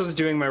Ferris was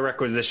doing my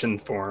requisition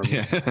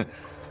forms.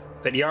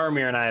 But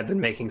Yarmir and I have been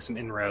making some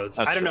inroads.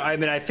 I don't know. I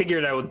mean, I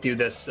figured I would do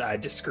this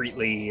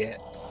discreetly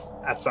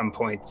at some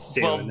point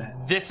soon. Well,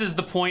 this is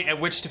the point at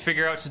which to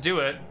figure out to do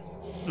it.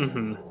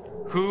 Mm-hmm.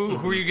 Who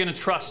are you going to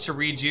trust to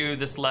read you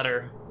this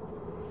letter?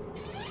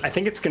 I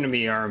think it's going to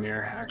be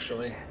Yarmir,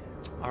 actually.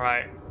 All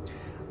right.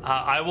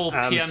 I will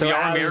PM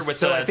Yarmir with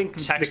the I think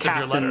text the of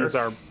your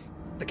letter.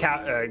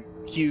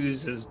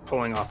 Hughes is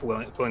pulling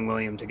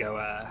William to go.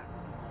 I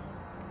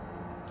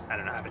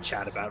don't know, have a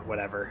chat about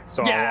whatever.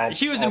 So yeah,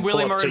 Hughes and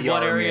William are in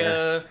one Yarmir.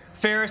 area.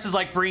 Ferris is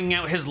like bringing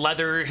out his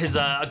leather, his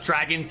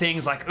dragon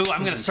things. Like, oh,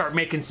 I'm gonna start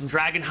making some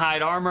dragon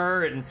hide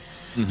armor. And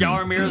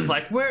Yarmir is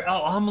like, where?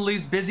 Oh,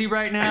 Amelie's busy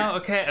right now.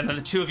 Okay, and then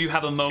the two of you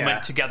have a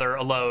moment together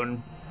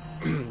alone.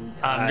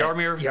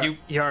 Yarmir,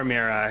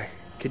 Yarmir,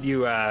 could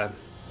you?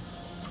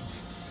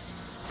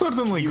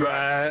 Certainly. You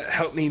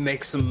help me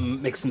make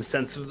some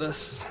sense of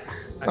this.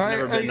 I've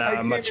never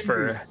been much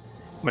for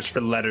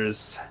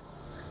letters.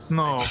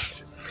 No.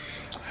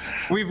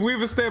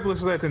 We've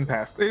established that in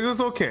past. It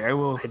was okay.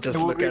 I just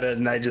look at it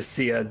and I just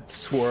see a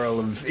swirl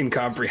of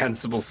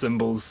incomprehensible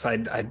symbols.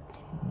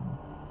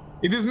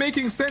 It is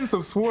making sense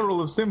of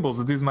swirl of symbols.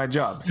 It is my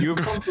job. You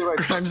have come to right.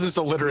 Grimes is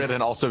illiterate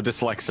and also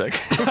dyslexic.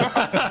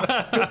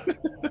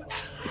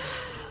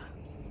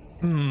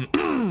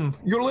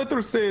 Your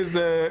letter says,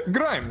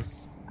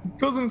 Grimes,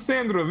 Cousin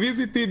Sandra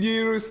visited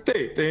your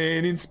estate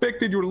and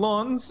inspected your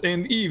lawns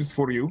and eaves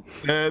for you.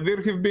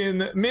 There have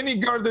been many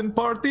garden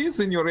parties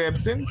in your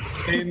absence,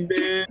 and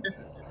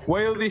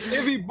while the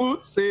heavy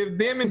boots have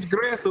damaged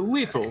grass a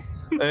little,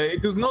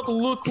 it does not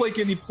look like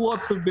any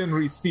plots have been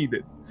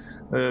reseeded.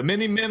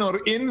 Many men are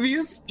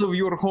envious of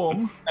your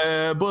home,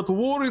 but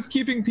war is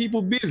keeping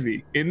people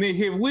busy, and they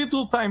have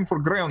little time for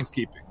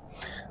groundskeeping.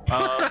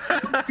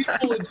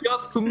 People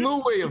adjust to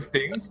new way of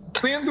things.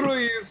 Sandra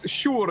is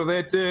sure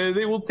that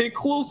they will take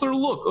closer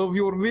look of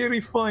your very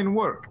fine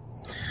work.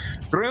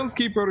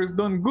 Groundskeeper has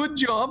done good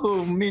job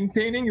of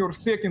maintaining your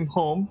second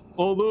home,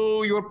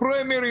 although your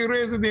primary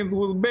residence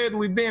was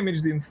badly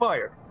damaged in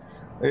fire.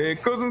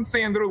 Cousin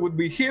Sandra would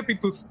be happy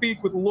to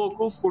speak with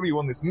locals for you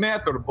on this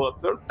matter,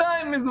 but their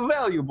time is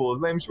valuable,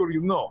 as I'm sure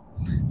you know.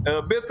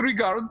 Best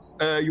regards,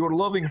 your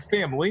loving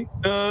family.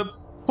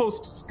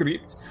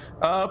 Postscript,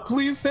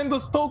 please send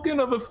us token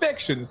of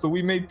affection so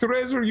we may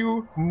treasure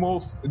you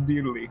most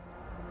dearly.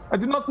 I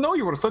did not know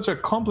you were such an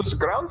accomplished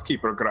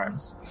groundskeeper,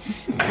 Grimes.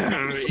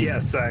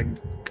 Yes,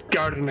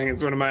 gardening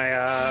is one of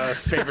my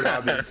favorite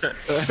hobbies.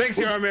 Thanks,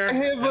 Yarmir.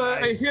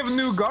 I have a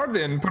new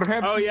garden.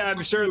 Perhaps. Oh yeah,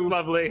 I'm sure it's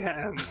lovely.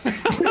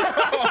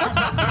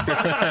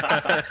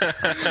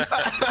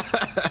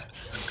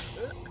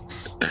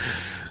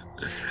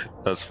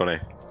 That's funny.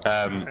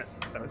 That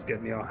was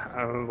good, Neil.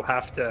 I will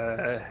have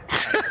to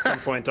at some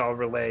point I'll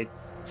relay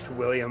to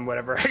William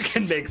whatever I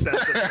can make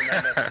sense of from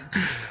that message.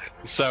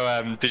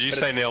 So, did you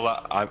say, Neil?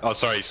 That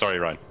sorry,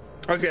 Ryan.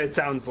 It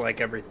sounds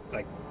like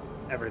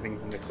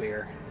everything's in the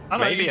clear. I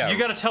don't Maybe, know. You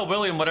got to tell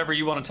William whatever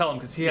you want to tell him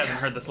because he hasn't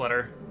heard this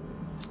letter.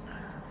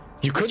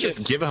 You could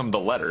just give him the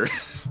letter.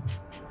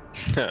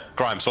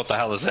 Grimes, what the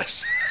hell is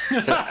this?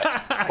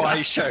 Why are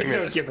you showing me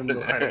Don't this? give him the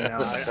letter now.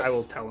 I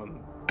will tell him.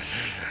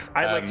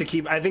 I'd like to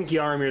keep. I think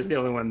Yaromir's the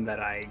only one that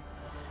I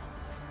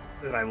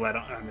let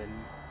on. I mean,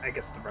 I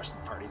guess the rest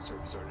of the party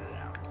sort of sorted it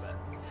out, but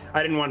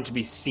I didn't want it to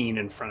be seen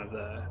in front of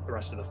the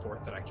rest of the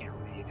fourth that I can't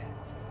read.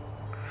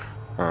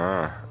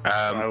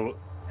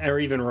 Or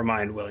even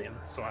remind William.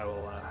 So I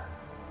will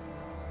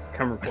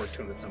come report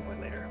to him at some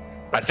point later.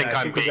 I think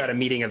we've got a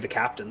meeting of the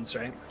captains,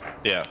 right?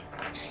 Yeah.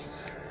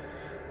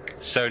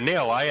 So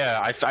Neil,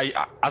 I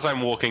as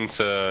I'm walking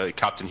to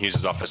Captain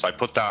Hughes' office, I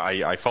put that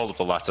I fold up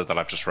the letter that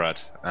I've just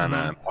read and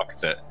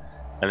pocket it,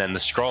 and then the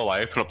scroll. I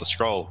open up the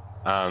scroll,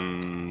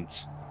 and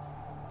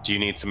do you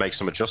need to make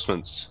some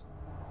adjustments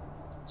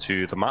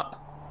to the map?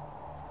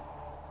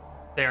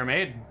 They are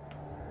made.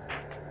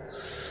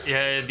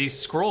 Yeah, the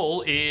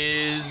scroll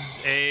is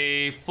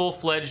a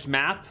full-fledged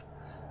map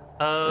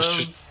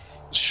of.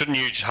 Shouldn't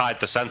you hide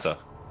the center?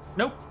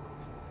 Nope.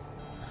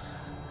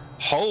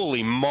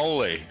 Holy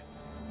moly!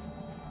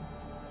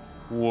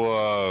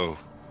 Whoa.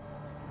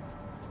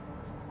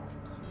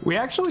 We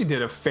actually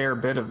did a fair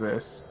bit of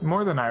this,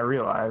 more than I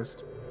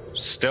realized.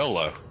 Still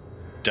though.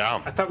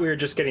 Damn. I thought we were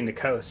just getting the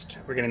coast.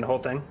 We're getting the whole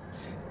thing.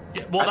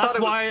 Yeah, well, that's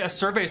why a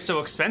survey is so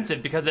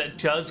expensive, because it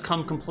does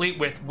come complete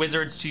with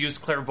wizards to use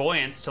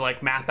clairvoyance to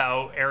like map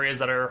out areas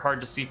that are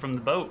hard to see from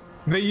the boat.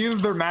 They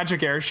used their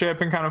magic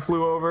airship and kind of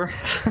flew over.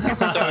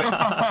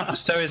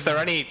 So is there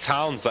any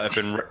towns that have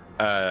been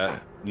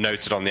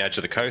noted on the edge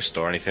of the coast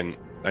or anything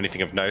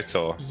of note?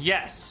 Or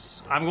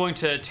Yes, I'm going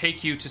to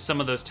take you to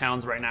some of those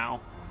towns right now.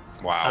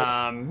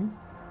 Wow.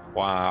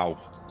 Wow.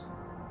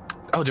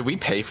 Oh, did we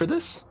pay for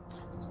this?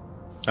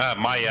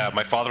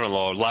 My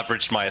father-in-law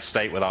leveraged my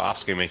estate without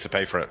asking me to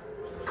pay for it.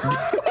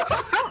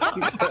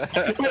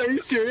 Are you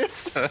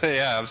serious?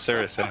 Yeah, I'm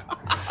serious. Yeah.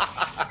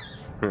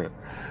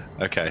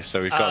 Okay,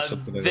 so we've got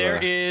something.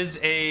 There is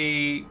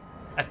a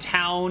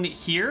town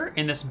here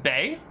in this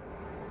bay.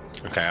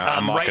 Okay,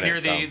 I'm right marking near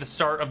it the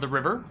start of the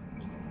river.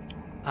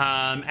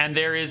 And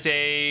there is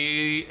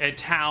a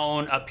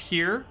town up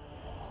here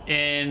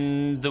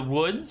in the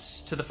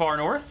woods to the far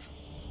north.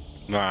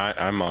 No,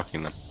 I'm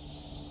marking them.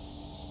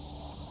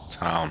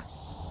 Town.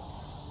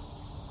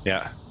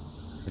 Yeah.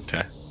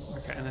 Okay.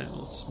 Okay, and then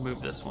we'll just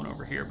move this one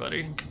over here,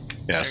 buddy.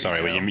 Yeah, There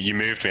sorry, you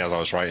moved me as I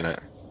was writing it.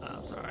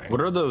 That's all right.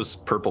 What are those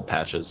purple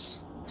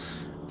patches?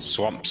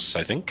 Swamps,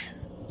 I think.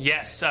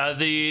 Yes,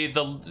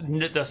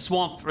 the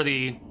swamp, or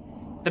the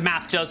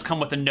map does come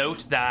with a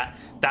note that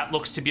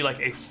looks to be like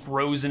a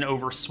frozen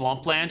over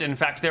swampland. And in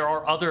fact, there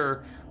are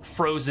other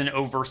frozen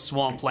over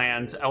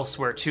swamplands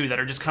elsewhere too that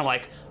are just kind of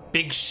like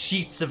big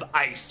sheets of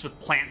ice with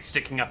plants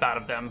sticking up out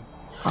of them.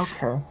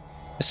 Okay.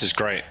 This is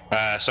great.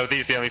 So are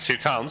these the only two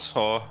towns,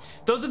 or?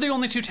 Those are the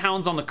only two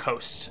towns on the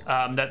coast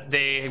that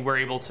they were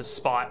able to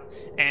spot.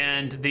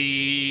 And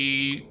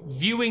the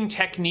viewing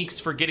techniques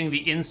for getting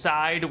the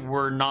inside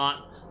were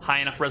not high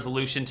enough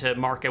resolution to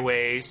mark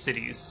away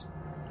cities.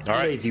 All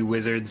right. Lazy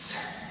wizards.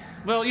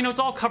 Well, it's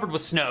all covered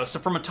with snow, so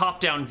from a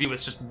top-down view,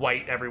 it's just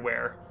white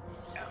everywhere.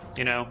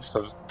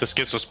 So this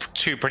gives us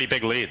two pretty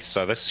big leads,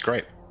 so this is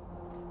great.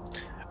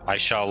 I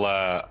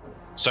shall...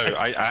 So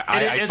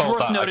it is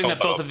worth noting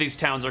that both of these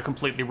towns are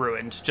completely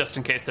ruined, just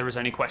in case there was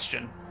any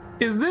question.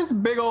 Is this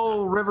big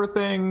old river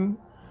thing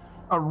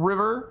a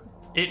river?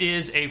 It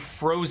is a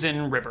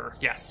frozen river,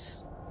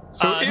 yes.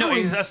 So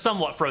it's a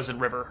somewhat frozen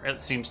river,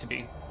 it seems to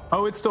be.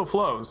 Oh, it still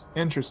flows.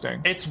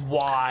 Interesting. It's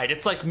wide.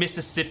 It's like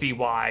Mississippi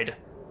wide.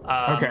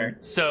 Okay.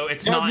 So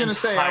it's I not was going to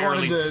say, I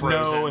entirely wanted to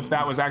frozen. know if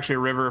that was actually a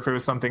river, if it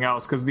was something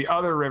else, because the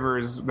other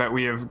rivers that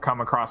we have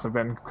come across have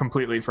been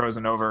completely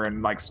frozen over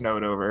and like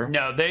snowed over.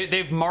 No,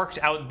 they've marked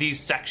out these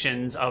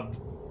sections of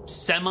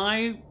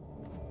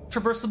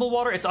semi-traversable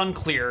water. It's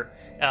unclear.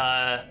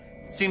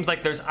 Seems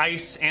like there's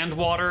ice and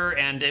water,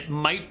 and you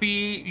might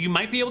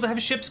be able to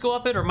have ships go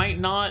up it, or might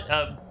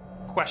not.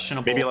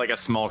 Questionable. Maybe like a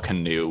small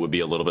canoe would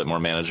be a little bit more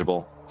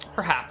manageable.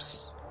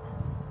 Perhaps.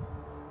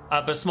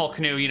 But a small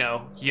canoe, you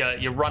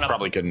run up.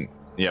 Probably couldn't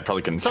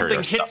carry Something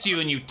our hits stuff. you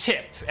and you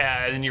tip,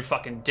 and you're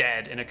fucking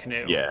dead in a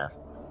canoe. Yeah.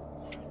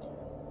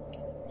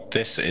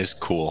 This is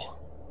cool.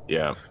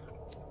 Yeah.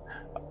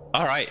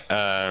 All right.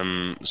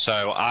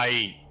 So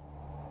I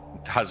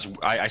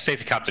say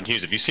to Captain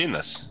Hughes, have you seen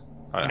this?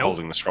 Nope.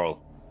 Holding the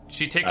scroll.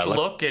 She takes a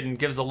look and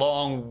gives a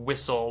long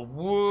whistle.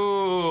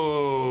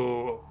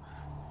 Whoa.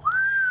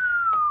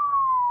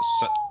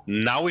 So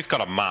now we've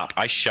got a map.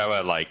 I show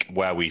her like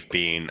where we've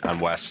been and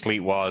where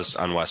Sleet was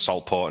and where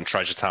Saltport and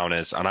Treasure Town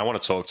is, and I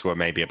want to talk to her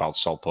maybe about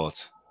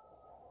Saltport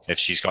if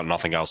she's got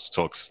nothing else to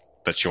talk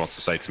that she wants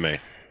to say to me.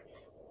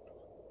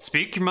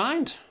 Speak your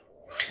mind.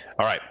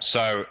 All right.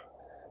 So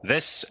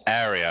this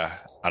area,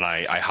 and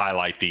I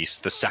highlight the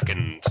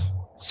second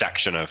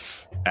section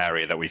of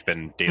area that we've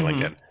been dealing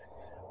in,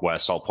 where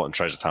Saltport and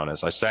Treasure Town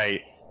is. I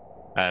say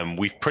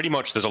we've pretty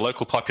much, there's a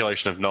local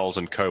population of gnolls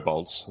and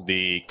kobolds.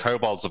 The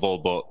kobolds have all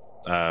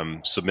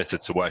but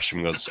submitted to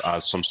worshipping us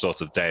as some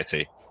sort of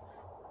deity.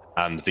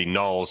 And the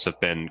gnolls have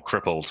been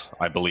crippled,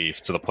 I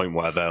believe, to the point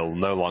where they'll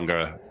no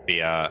longer be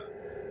a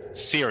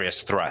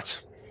serious threat.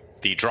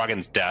 The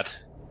dragon's dead,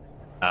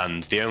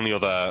 and the only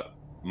other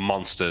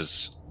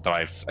monsters that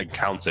I've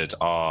encountered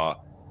are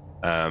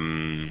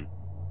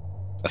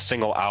a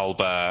single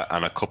owlbear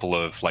and a couple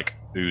of like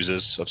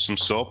oozes of some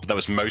sort, but that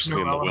was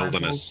mostly in the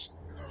wilderness.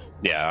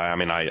 Yeah, I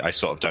mean, I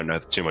sort of don't know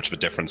too much of a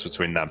difference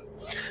between them.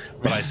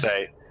 But I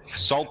say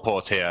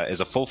Saltport here is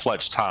a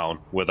full-fledged town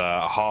with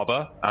a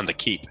harbour and a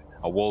keep,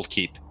 a walled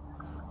keep.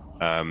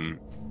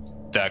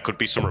 There could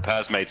be some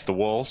repairs made to the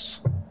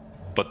walls,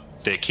 but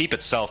the keep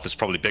itself is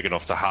probably big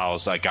enough to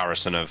house a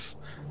garrison of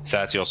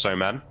 30 or so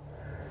men.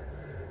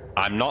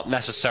 I'm not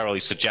necessarily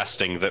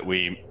suggesting that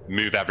we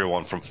move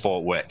everyone from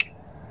Fort Wikk,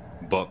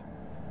 but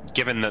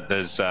given that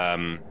there's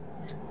a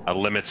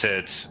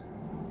limited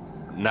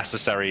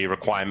necessary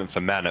requirement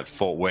for men at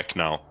Fort Wikk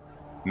now,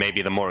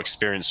 maybe the more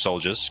experienced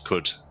soldiers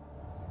could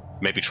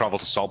maybe travel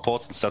to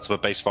Saltport and set up a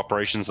base of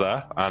operations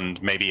there,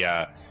 and maybe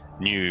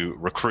new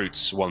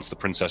recruits, once the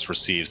princess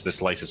receives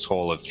this latest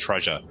haul of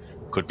treasure,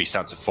 could be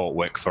sent to Fort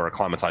Wikk for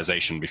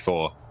acclimatization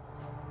before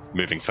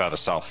moving further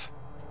south.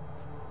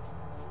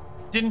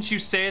 Didn't you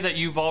say that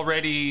you've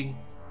already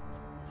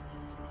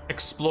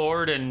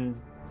explored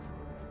and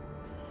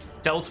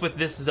dealt with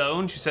this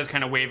zone? She says,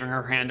 kind of waving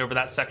her hand over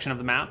that section of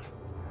the map.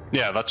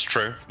 Yeah, that's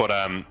true. But,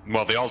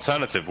 well, the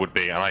alternative would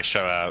be, and I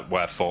show her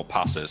where Fort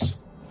Pass is.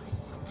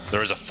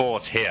 There is a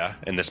fort here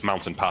in this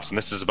mountain pass, and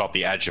this is about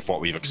the edge of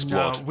what we've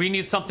explored. No, we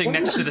need something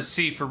next to the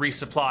sea for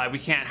resupply. We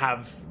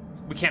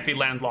can't be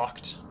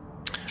landlocked.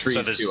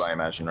 Trees too, I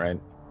imagine, right?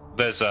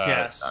 There's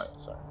yes.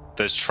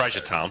 There's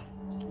Treasure Town,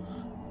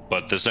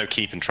 but there's no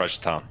keep in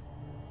Treasure Town,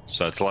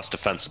 so it's less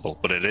defensible.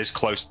 But it is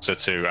closer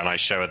to, and I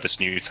show her this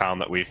new town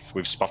that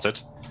we've spotted.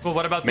 Well,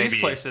 what about these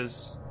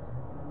places?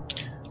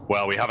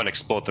 Well, we haven't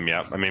explored them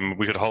yet. I mean,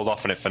 we could hold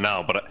off on it for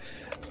now, but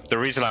the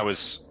reason I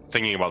was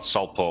thinking about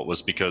Saltport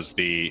was because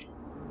the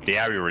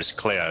area is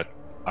clear.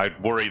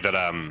 I'd worry that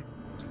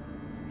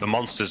the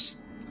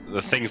monsters,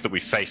 the things that we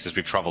face as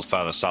we've traveled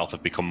further south,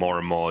 have become more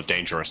and more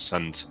dangerous,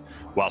 and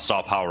whilst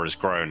our power has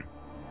grown,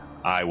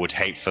 I would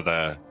hate for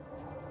the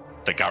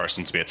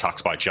garrison to be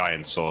attacked by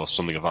giants or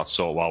something of that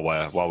sort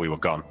while we were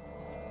gone.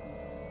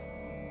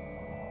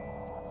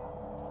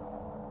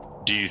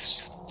 Do you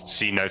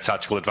see no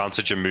tactical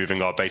advantage in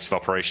moving our base of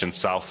operations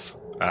south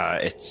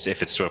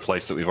if it's to a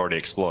place that we've already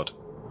explored?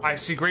 I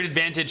see great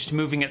advantage to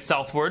moving it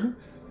southward.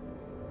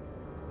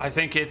 I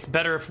think it's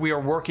better if we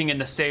are working in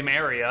the same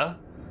area.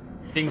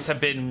 Things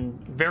have been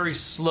very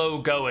slow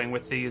going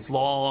with these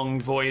long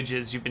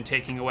voyages you've been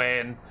taking away,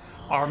 and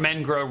our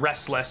men grow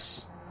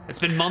restless. It's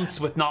been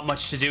months with not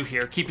much to do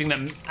here. Keeping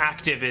them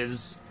active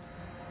is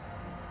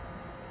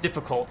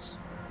difficult.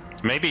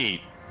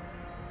 Maybe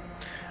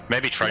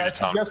Treasure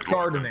Town. Just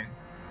gardening.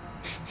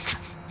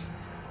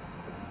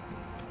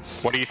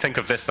 What do you think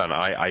of this then?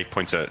 I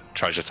point at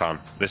Treasure Town.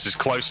 This is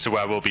close to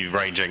where we'll be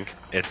ranging.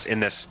 It's in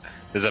this.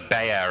 There's a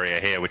bay area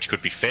here which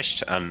could be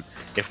fished, and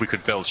if we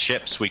could build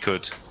ships, we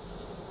could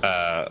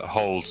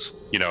hold,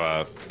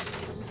 a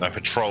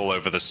patrol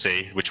over the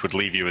sea, which would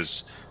leave you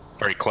as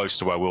very close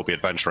to where we'll be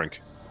adventuring.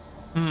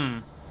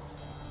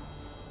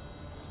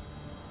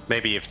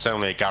 Maybe if it's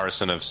only a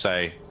garrison of,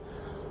 say,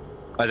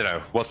 I don't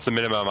know, what's the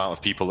minimum amount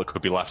of people that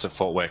could be left at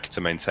Fort Wikk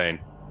to maintain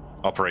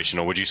operation,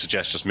 or would you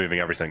suggest just moving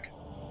everything?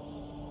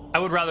 I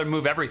would rather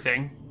move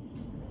everything.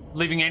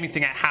 Leaving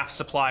anything at half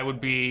supply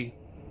would be...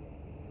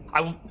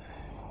 I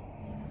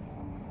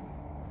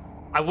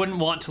wouldn't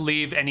want to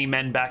leave any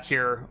men back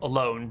here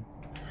alone.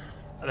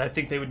 I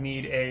think they would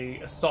need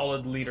a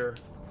solid leader.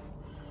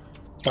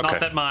 Okay.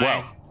 Not that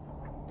my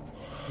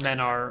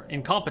men are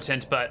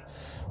incompetent, but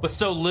with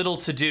so little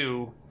to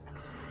do,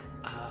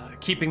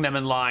 keeping them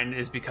in line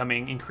is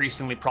becoming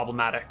increasingly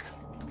problematic.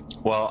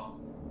 Well,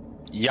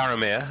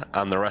 Yaramir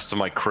and the rest of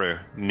my crew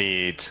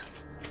need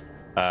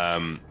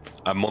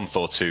a month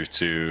or two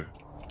to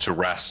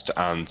rest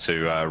and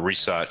to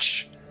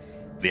research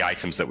the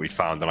items that we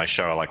found, and I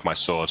show her like my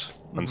sword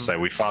and say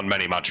we found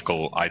many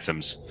magical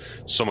items,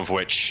 some of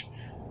which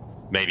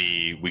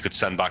maybe we could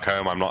send back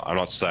home. I'm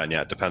not certain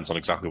yet. It depends on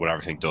exactly what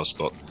everything does.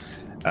 But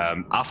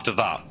after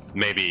that,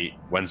 maybe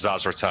when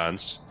Zaz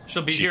returns,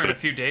 she'll be here in a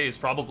few days,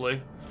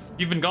 probably.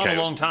 You've been gone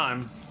a long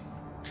time.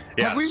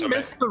 Yeah, have we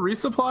missed the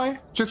resupply?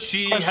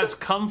 She has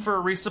come for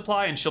a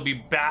resupply, and she'll be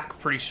back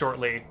pretty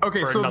shortly.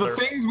 Okay, so the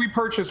things we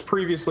purchased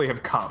previously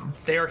have come.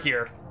 They are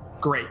here.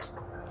 Great.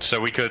 So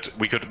we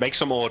could make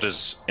some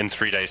orders in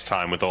 3 days'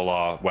 time with all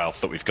our wealth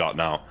that we've got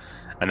now,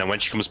 and then when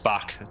she comes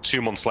back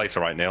 2 months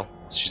later, right, Neil?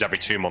 She's every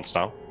 2 months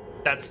now.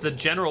 That's the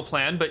general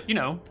plan, but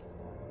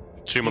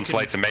 2 months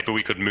later, maybe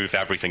we could move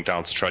everything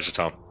down to Treasure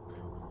Town.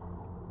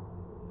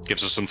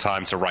 Gives us some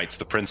time to write to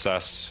the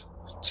princess,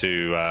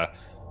 to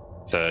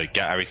to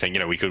get everything.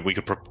 We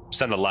could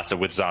send a letter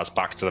with Zaz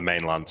back to the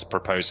mainland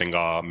proposing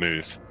our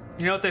move.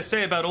 You know what they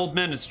say about old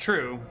men is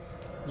true.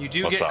 You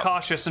do What's get that?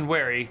 cautious and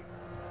wary.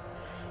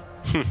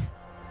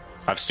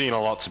 I've seen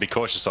a lot to be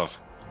cautious of.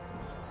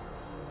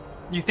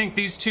 You think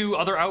these 2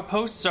 other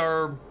outposts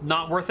are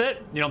not worth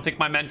it? You don't think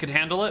my men could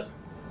handle it?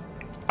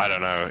 I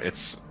don't know.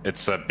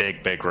 It's a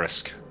big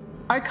risk.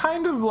 I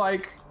kind of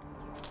like,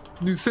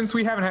 since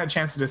we haven't had a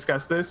chance to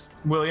discuss this,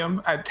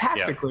 William,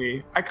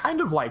 tactically, I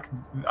kind of like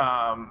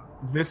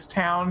this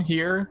town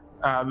here,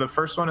 the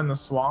first one in the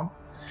swamp.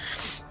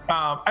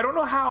 I don't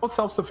know how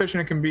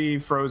self-sufficient it can be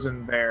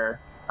frozen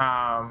there,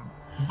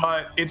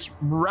 but it's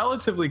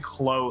relatively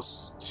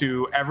close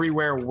to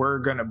everywhere we're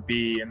going to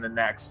be in the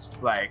next,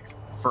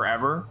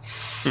 forever.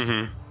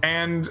 Mm-hmm.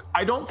 And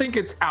I don't think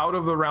it's out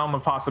of the realm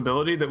of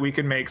possibility that we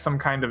could make some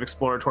kind of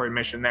exploratory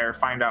mission there,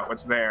 find out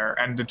what's there,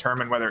 and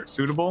determine whether it's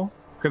suitable.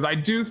 Because I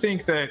do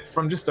think that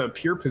from just a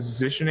pure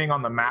positioning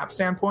on the map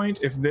standpoint,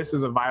 if this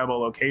is a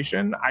viable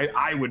location,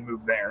 I would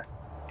move there.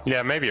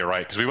 Yeah, maybe you're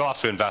right, because we will have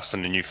to invest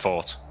in a new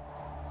fort.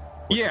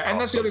 Yeah,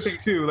 and that's the other thing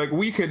too.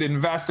 We could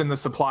invest in the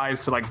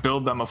supplies to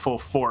build them a full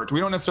fort.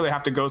 We don't necessarily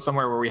have to go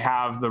somewhere where we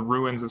have the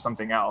ruins of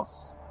something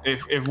else.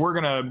 If we're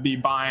gonna be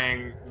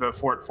buying the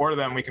fort for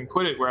them, we can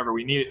put it wherever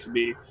we need it to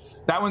be.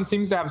 That one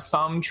seems to have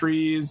some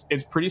trees.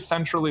 It's pretty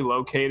centrally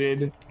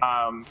located,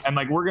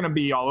 and we're gonna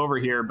be all over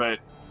here, but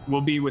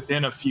we'll be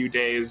within a few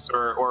days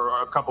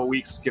or a couple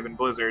weeks given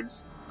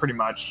blizzards, pretty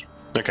much.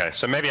 Okay,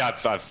 so maybe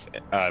I've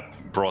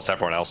brought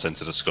everyone else in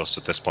to discuss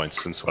at this point,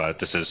 since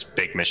this is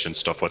big mission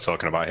stuff we're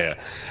talking about here.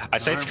 I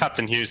say to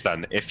Captain Hughes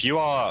then, if you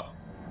are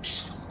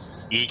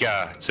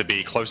eager to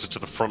be closer to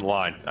the front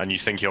line and you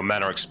think your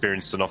men are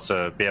experienced enough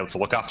to be able to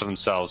look after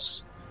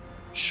themselves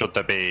should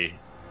there be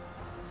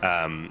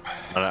an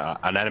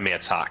enemy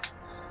attack,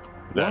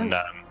 then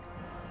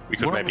we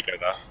could maybe go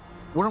there.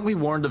 Weren't we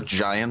warned of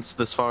giants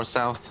this far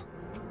south?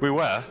 We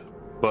were,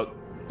 but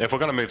if we're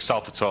going to move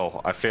south at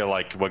all, I feel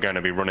like we're going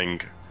to be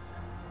running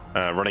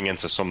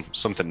into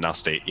something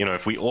nasty.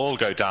 If we all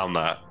go down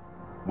there,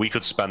 we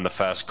could spend the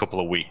first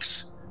couple of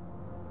weeks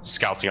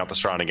scouting out the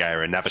surrounding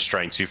area, never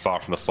straying too far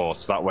from the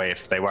fort. That way,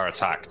 if they were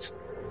attacked,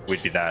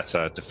 we'd be there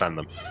to defend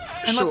them.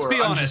 And let's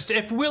be honest,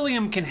 if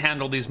William can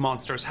handle these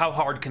monsters, how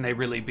hard can they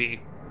really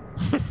be?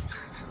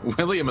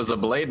 William is a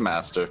blade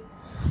master.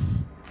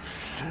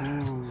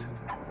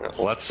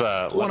 Let's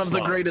one of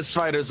the greatest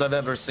fighters I've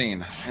ever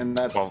seen, and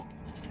that's. Well,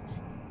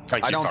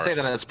 I don't say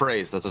that as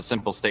praise. That's a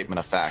simple statement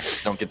of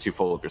fact. Don't get too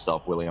full of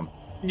yourself, William.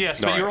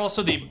 Yes, but you're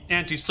also the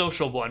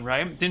antisocial one,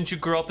 right? Didn't you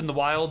grow up in the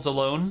wilds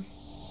alone?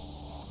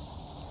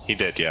 He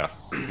did, yeah.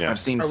 I've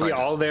seen. Are we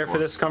all there before. for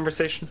this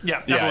conversation?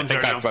 Yeah, I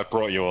think I've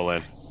brought you all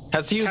in.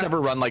 Has Hughes ever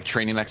run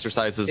training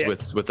exercises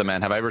with the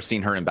men? Have I ever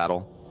seen her in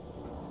battle?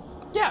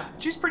 Yeah,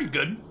 she's pretty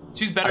good.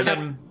 She's better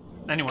than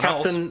anyone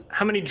else. Captain,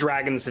 how many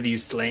dragons have you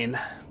slain?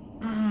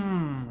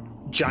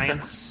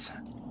 Giants.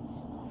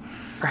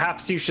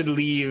 Perhaps you should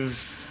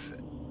leave.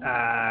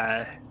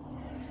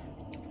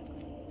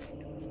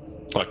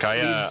 Look,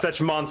 leave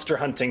such monster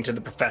hunting to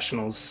the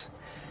professionals.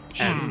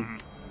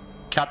 And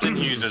Captain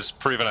Hughes has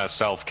proven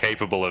herself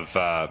capable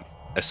of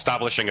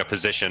establishing a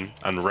position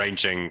and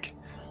ranging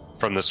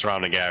from the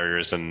surrounding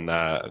areas and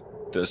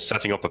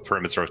setting up a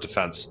perimeter of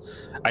defense.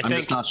 I'm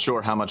just not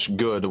sure how much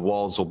good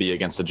walls will be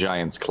against a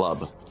giant's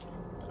club.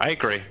 I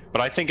agree,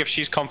 but I think if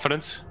she's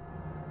confident,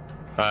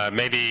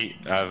 maybe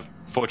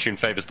fortune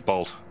favors the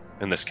bold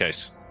in this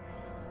case.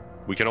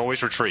 We can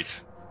always retreat.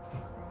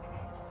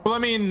 Well, I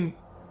mean,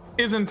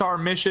 isn't our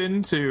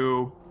mission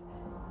to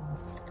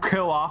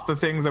kill off the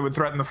things that would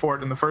threaten the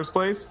fort in the first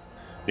place?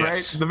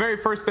 Yes. Right? The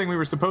very first thing we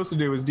were supposed to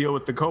do was deal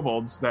with the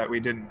kobolds that we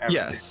didn't ever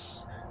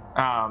Yes.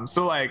 do.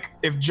 So,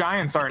 if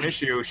giants are an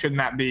issue, shouldn't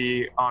that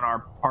be on our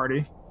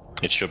party?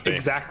 It should be.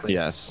 exactly.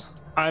 Yes.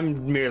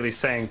 I'm merely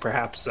saying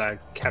perhaps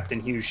Captain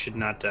Hughes should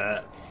not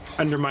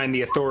undermine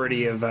the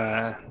authority of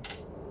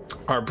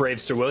our brave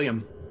Sir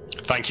William.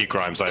 Thank you,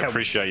 Grimes. I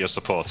appreciate your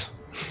support.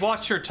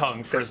 Watch your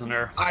tongue,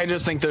 prisoner. I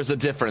just think there's a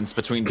difference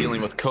between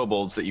dealing with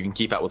kobolds that you can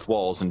keep out with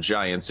walls and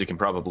giants who can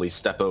probably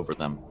step over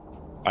them.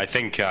 I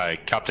think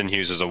Captain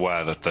Hughes is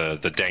aware that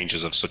the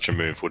dangers of such a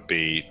move would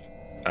be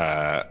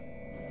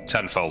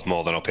tenfold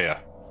more than up here.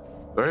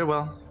 Very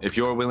well, if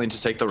you're willing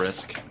to take the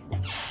risk.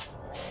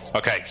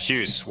 Okay,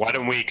 Hughes, why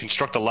don't we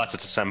construct a letter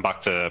to send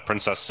back to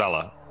Princess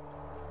Sella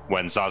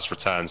when Zaz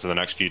returns in the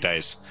next few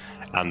days,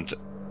 and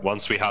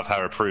once we have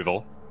her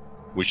approval,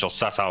 we shall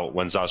set out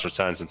when Zaz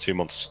returns in 2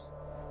 months.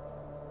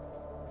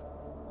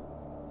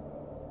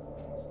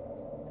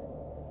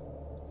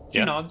 She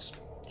nods.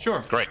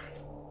 Sure. Great.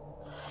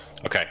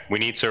 Okay, we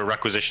need to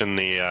requisition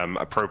the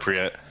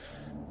appropriate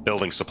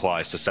building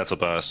supplies to set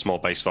up a small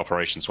base of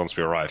operations once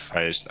we arrive.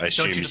 I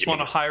assume Don't you just want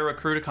to hire a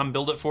crew to come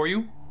build it for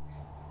you?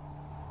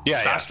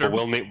 Yeah, faster. but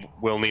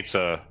we'll need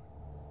to.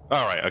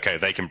 All right, okay,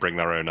 they can bring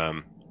their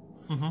own.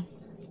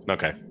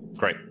 Okay,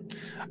 great.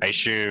 I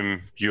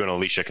assume you and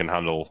Alicia can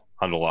handle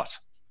that.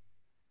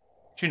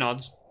 She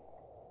nods.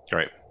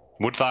 Great.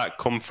 Would that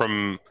come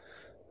from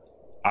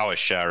our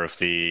share of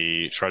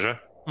the treasure?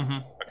 Mm-hmm.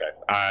 Okay.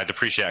 I'd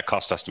appreciate a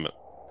cost estimate.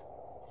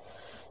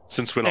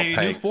 Since we're not A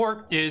paying. new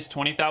fort is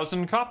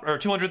 20,000 copper or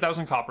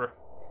 200,000 copper.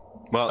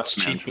 Well, it's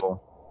That's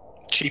manageable.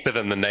 cheaper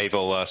than the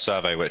naval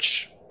survey,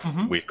 which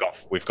we've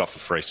got for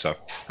free. So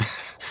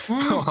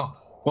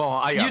Well,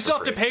 I got You still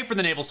for have to free. pay for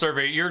the naval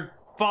survey. Your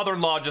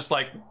father-in-law just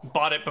like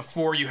bought it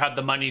before you had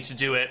the money to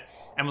do it,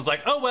 and was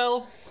like, "Oh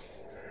well,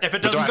 if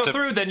it do I doesn't have go to-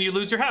 through, then you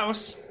lose your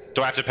house."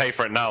 do I have to pay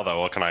for it now though,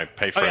 or can I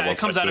pay for Oh it yeah, it once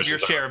comes my out of your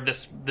expedition's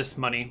share of this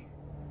money.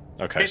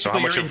 over? Okay, so Basically,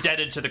 how much? you're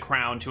indebted to the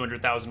crown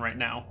 200,000 right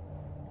now.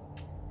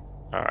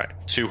 All right,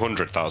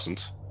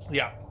 200,000,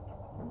 Yeah.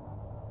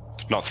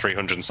 not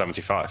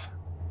 375.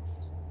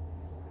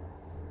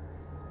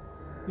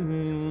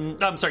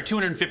 I'm sorry,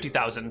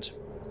 250,000.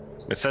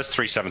 It says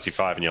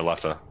 375 in your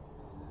letter.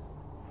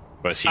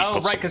 Whereas he Oh,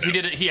 put right, because he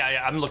something- did it.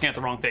 Yeah, I'm looking at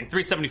the wrong thing.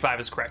 375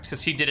 is correct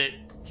because he did it.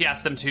 He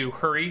asked them to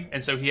hurry,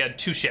 and so he had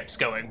 2 ships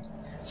going.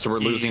 So we're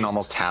losing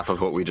almost half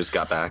of what we just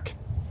got back.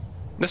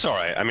 That's all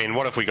right. I mean,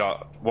 what if we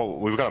got? Well,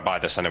 we were gonna buy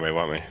this anyway,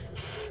 weren't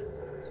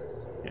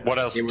we? What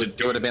else? It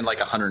would have been like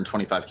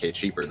 125k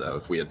cheaper though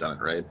if we had done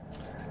it right.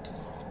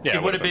 Yeah,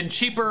 It would have been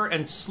cheaper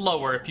and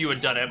slower if you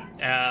had done it.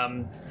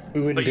 We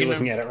wouldn't But be you know-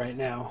 looking at it right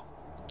now.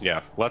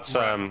 Yeah, let's.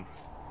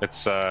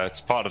 It's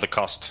part of the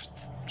cost,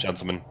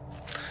 gentlemen.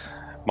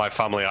 My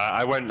family.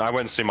 I went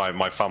and see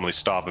my family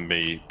starve and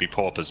be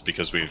paupers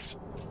because we've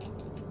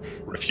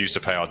refused to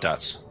pay our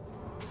debts.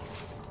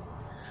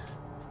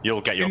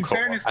 You'll get your In cut.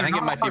 fairness, I think it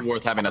they're might not be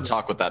worth having a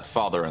talk with that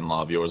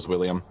father-in-law of yours,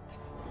 William.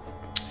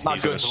 Not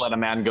He's good an to let a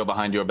man go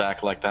behind your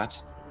back like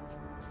that.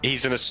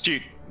 He's an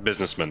astute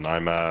businessman.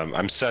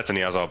 I'm certain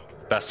he has our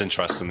best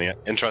interest in the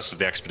interest of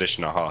the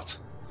expedition at heart.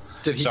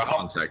 Did he So-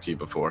 contact you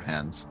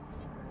beforehand?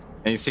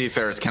 And you see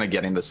Ferris kind of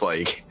getting this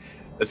like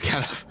this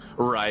kind of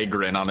wry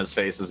grin on his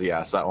face as he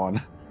asked that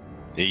one.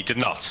 He did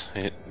not.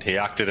 He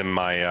acted in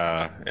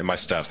my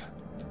stead.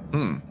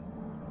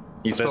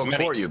 He spoke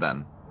many- for you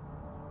then.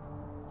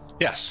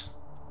 Yes.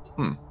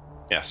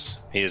 Yes.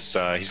 He's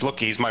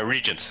my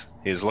regent.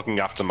 He's looking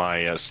after my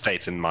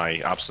estate in my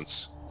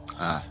absence.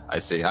 I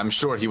see. I'm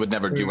sure he would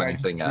never do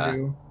anything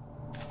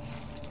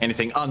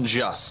anything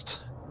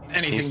unjust.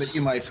 Anything that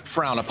you might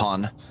frown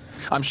upon.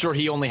 I'm sure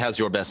he only has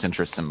your best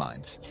interests in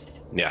mind.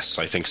 Yes,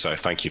 I think so.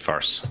 Thank you,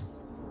 Faris.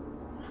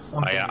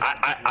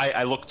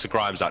 I look to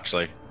Grimes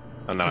actually,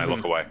 and then I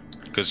look away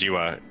because you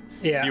were.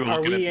 Yeah, You were are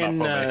looking we into in?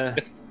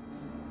 that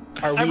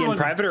for Are we Everyone- in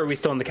private, or are we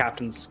still in the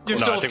captain's? You're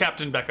No, still I think-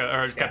 Captain Becca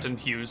or Captain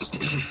Hughes.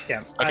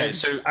 Yeah. Okay,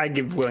 so- I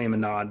give William a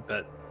nod,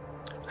 but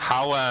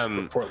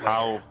Report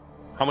how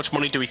much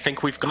money do we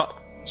think we've got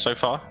so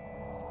far?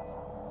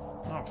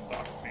 Oh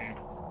fuck me.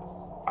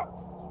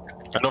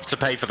 Enough to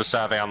pay for the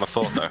survey on the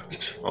fort, though,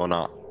 or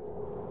not?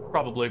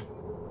 Probably.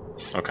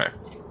 Okay.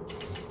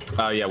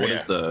 Yeah, what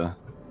is the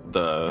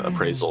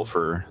appraisal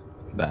for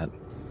that?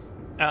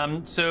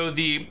 So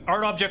the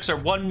art objects are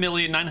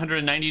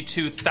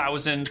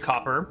 1,992,000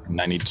 copper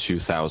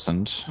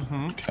 92,000.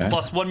 Okay.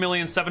 plus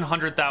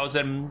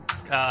 1,700,000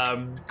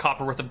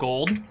 copper worth of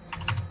gold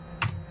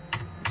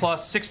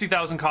plus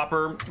 60,000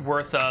 copper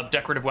worth of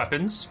decorative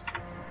weapons.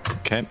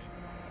 Okay.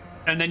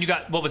 And then you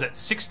got, what was it,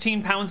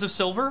 16 pounds of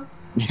silver?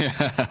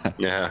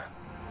 Yeah.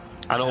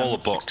 And all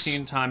the books.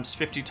 16 times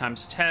 50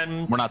 times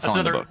 10. We're not That's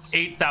selling the another books.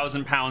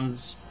 8,000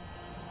 pounds,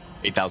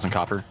 8,000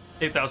 copper.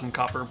 8,000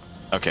 copper.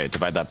 Okay,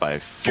 divide that by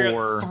So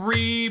you're at 4,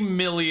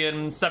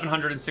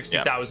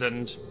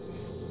 3,760,000.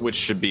 which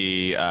should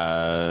be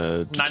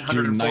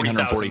 940,000.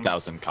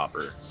 940,000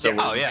 copper. So Yeah.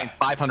 we're Oh, yeah. paying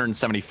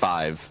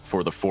 575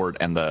 for the fort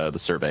and the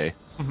survey.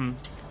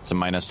 So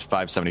minus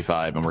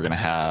 575, and we're gonna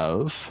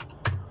have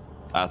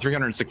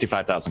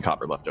 365,000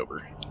 copper left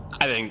over.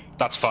 I think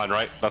that's fine,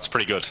 right? That's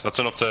pretty good. That's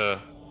enough to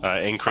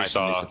increase Buy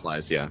some new our.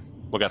 supplies, yeah.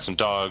 We'll get some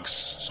dogs,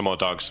 some more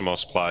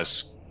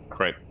supplies.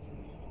 Great.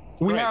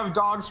 We Right. have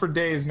dogs for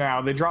days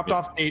now. They dropped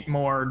off 8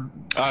 more.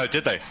 Oh,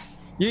 did they?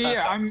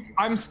 Yeah,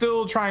 I'm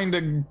still trying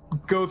to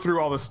go through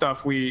all the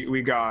stuff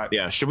we got.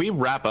 Yeah, should we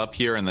wrap up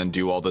here and then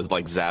do all the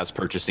like Zaz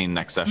purchasing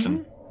next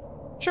session?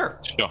 Sure.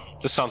 Sure.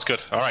 This sounds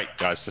good. All right,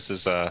 guys. This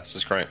is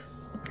great.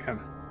 Okay.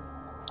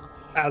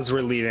 As we're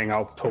leaving,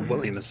 I'll pull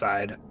William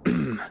aside.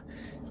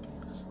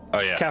 Oh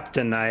yeah.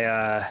 Captain,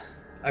 I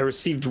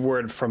received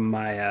word from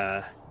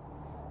my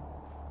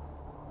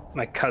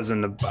my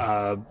cousin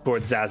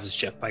aboard Zaz's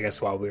ship, I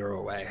guess, while we were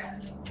away.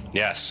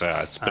 Yes,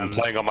 it's been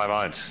playing on my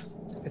mind.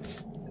 It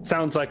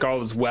sounds like all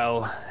is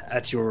well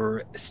at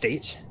your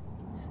estate.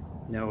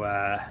 No,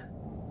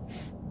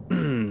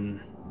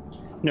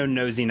 no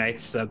nosy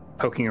knights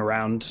poking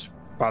around,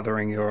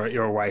 bothering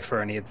your wife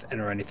or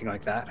anything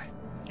like that.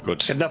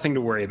 Good. You have nothing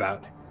to worry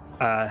about.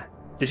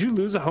 Did you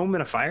lose a home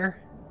in a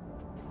fire?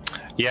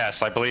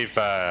 Yes, I believe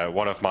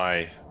one of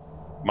my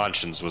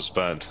mansions was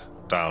burned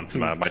down.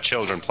 My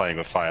children playing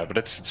with fire, but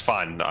it's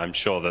fine. I'm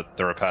sure that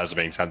the repairs are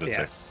being tended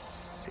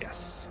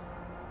Yes.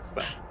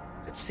 But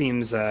it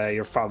seems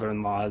your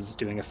father-in-law is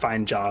doing a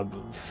fine job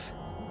of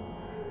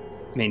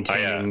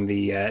maintaining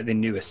the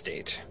new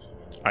estate.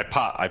 to.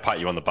 I pat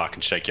you on the back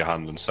and shake your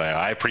hand and say,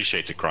 I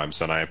appreciate it,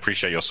 Grimes, and I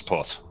appreciate your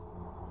support.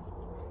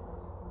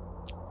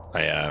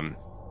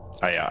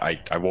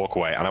 I walk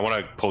away, and I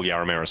want to pull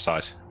Yaramir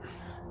aside.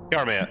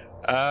 Yaramir,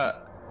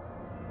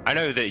 I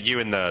know that you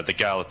and the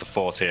girl at the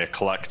fort here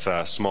collect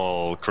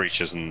small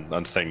creatures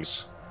and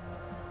things.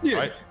 Yes.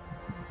 Right?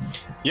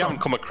 You haven't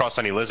come across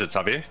any lizards,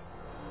 have you?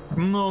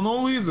 No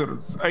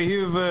lizards. I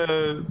have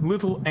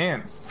little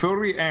ants,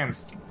 furry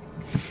ants.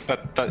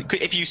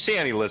 If you see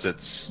any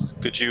lizards,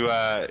 could you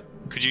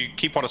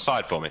keep one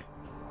aside for me?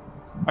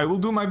 I will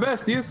do my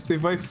best, yes.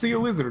 If I see a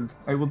lizard,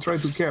 I will try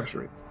to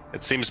capture it.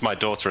 It seems my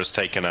daughter has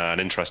taken an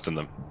interest in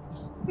them.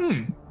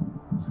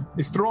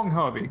 A strong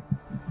hobby.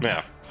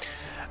 Yeah.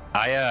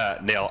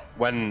 Neil,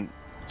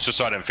 just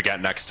so I don't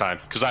forget next time,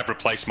 because I've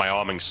replaced my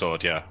arming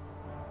sword,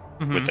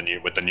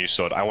 with the new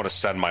sword. I want to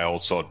send my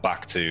old sword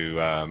back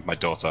to my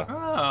daughter.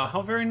 Oh,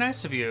 how very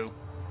nice of you.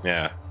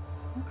 Yeah.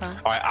 Okay.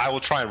 I will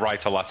try and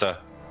write a letter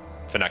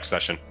for next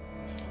session.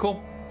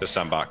 Cool. To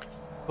send back.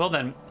 Well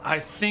then, I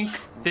think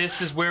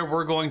this is where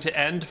we're going to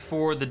end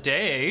for the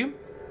day.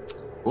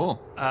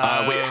 Cool.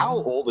 Wait, how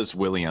old is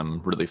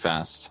William? Really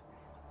fast.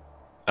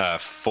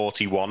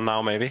 41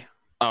 now, maybe.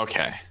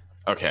 Okay.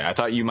 I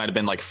thought you might have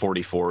been like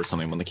 44 or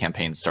something when the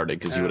campaign started,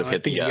 because you would have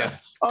hit the.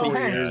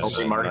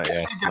 Mark.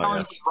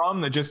 Gallons of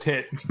rum that just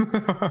hit.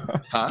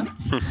 Huh?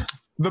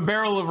 The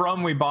barrel of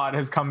rum we bought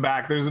has come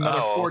back. There's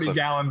another 40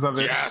 gallons of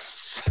it.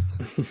 Yes.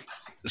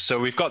 So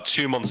we've got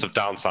 2 months of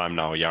downtime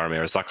now,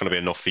 Yaramir. Is that going to be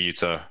enough for you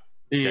to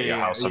get your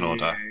house in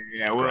order?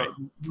 Yeah.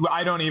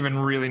 I don't even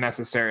really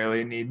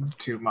necessarily need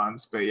 2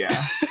 months, but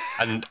yeah.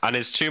 and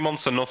is 2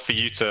 months enough for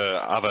you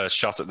to have a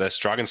shot at this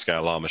dragon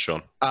scale armor,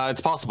 Sean?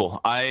 It's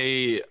possible.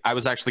 I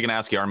was actually going to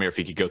ask Yaramir if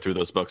he could go through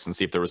those books and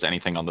see if there was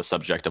anything on the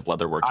subject of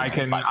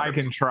leatherworking. I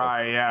can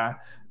try. Yeah.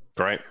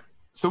 Great.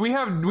 So we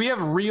have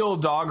real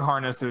dog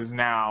harnesses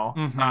now,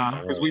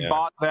 because we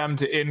bought them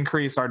to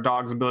increase our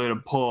dog's ability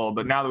to pull.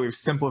 But now that we've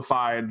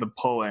simplified the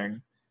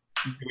pulling,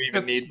 do we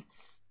even need?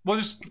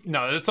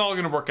 It's all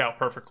going to work out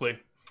perfectly.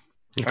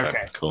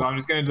 Okay, cool. So I'm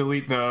just going to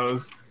delete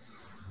those.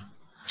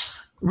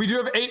 We do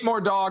have 8 more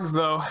dogs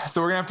though,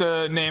 so we're gonna have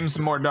to name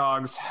some more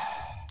dogs.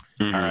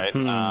 All right.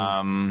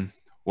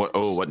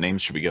 What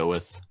names should we go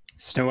with?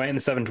 Snow White and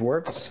the Seven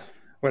Dwarfs.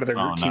 What other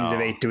teams of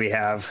 8 do we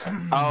have?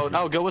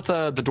 Go with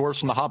the dwarves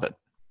from The Hobbit.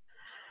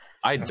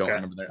 I don't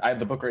remember that. I have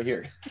the book right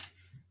here.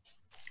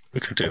 We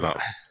could do that.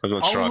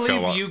 I'll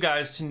leave you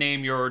guys to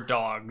name your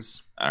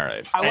dogs. All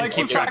right. I like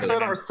the fact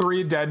that our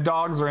 3 dead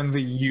dogs are in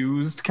the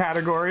used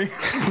category.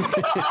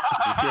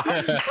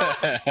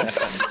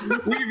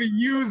 We've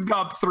used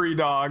up 3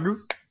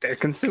 dogs. They're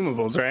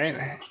consumables,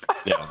 right?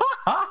 Yeah.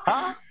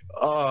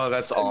 Oh,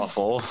 that's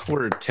awful.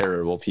 We're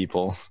terrible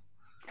people.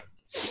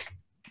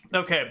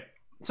 Okay.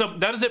 So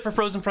that is it for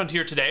Frozen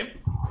Frontier today.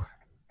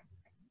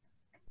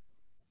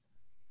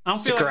 I don't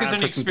feel like there's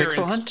any experience.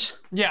 Pixel Hunt?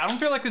 Yeah, I don't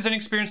feel like there's any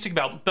experience to think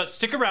about. But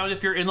stick around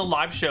if you're in the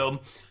live show,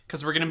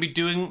 because we're going to be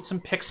doing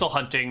some pixel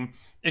hunting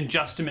in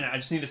just a minute. I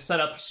just need to set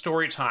up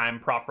story time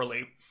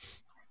properly.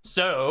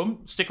 So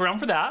stick around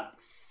for that.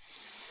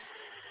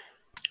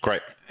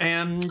 Great.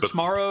 And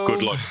tomorrow,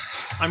 good luck.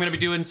 I'm going to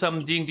be doing some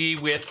D&D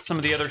with some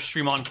of the other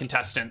Stream On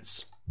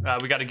contestants.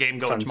 We got a game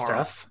going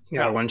tomorrow. Stuff. You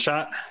got a one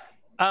shot?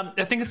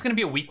 I think it's going to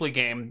be a weekly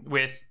game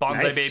with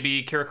Bonsai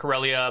Baby, Kira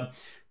Corellia,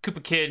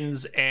 Koopa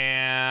Kittens,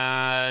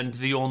 and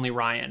the only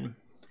Ryan.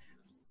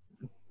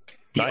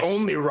 The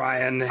only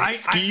Ryan.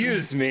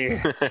 Excuse me.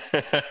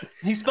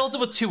 He spells it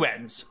with 2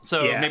 N's,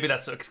 so maybe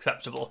that's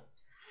acceptable.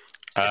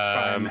 It's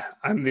fine.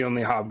 I'm the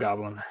only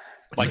hobgoblin.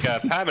 Like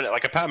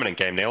a permanent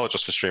game, Neil, or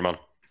just for Stream On?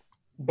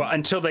 But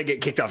until they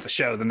get kicked off the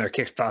show, then they're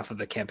kicked off of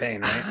the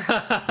campaign, right?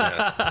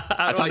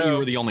 I thought you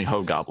were the only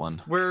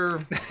hobgoblin. We're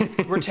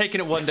taking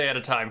it one day at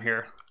a time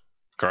here.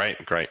 Great.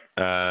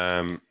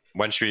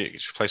 When should we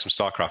play some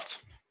StarCraft?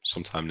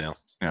 Sometime, Neil.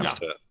 Yeah. Let's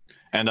do it.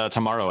 And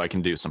tomorrow I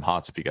can do some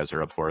HOTS if you guys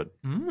are up for it.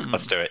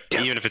 Let's do it.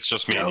 Even if it's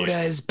just me and you.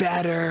 Dota is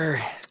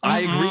better. I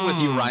agree with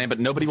you, Ryan, but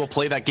nobody will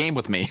play that game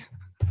with me.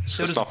 It's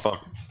just not fun.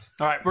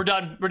 All right, we're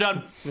done.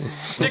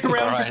 Stick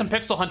around for some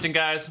pixel hunting,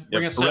 guys.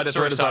 We're gonna Reddit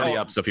thread is already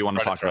up, so if you want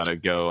to talk about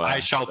it, go. I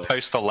shall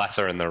post the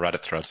letter in the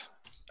Reddit thread.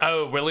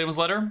 Oh, William's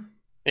letter?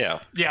 Yeah,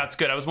 it's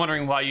good. I was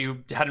wondering why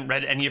you hadn't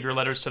read any of your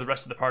letters to the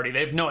rest of the party.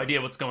 They have no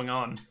idea what's going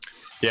on.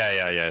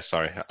 Yeah.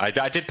 Sorry, I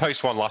did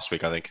post one last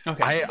week, I think.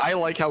 Okay. I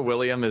like how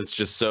William is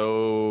just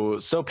so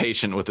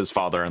patient with his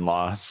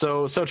father-in-law,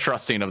 so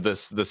trusting of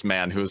this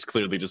man who is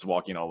clearly just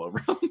walking all over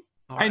him.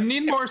 I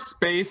need more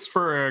space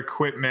for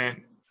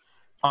equipment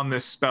on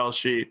this spell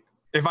sheet.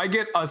 If I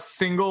get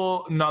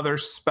another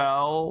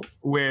spell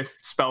with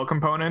spell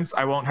components,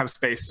 I won't have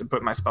space to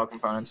put my spell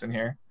components in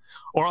here.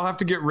 Or I'll have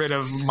to get rid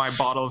of my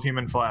bottle of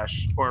human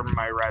flesh or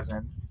my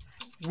resin.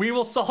 We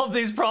will solve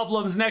these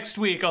problems next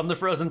week on the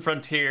Frozen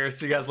Frontier.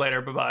 See you guys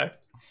later. Bye-bye.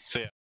 See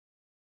ya.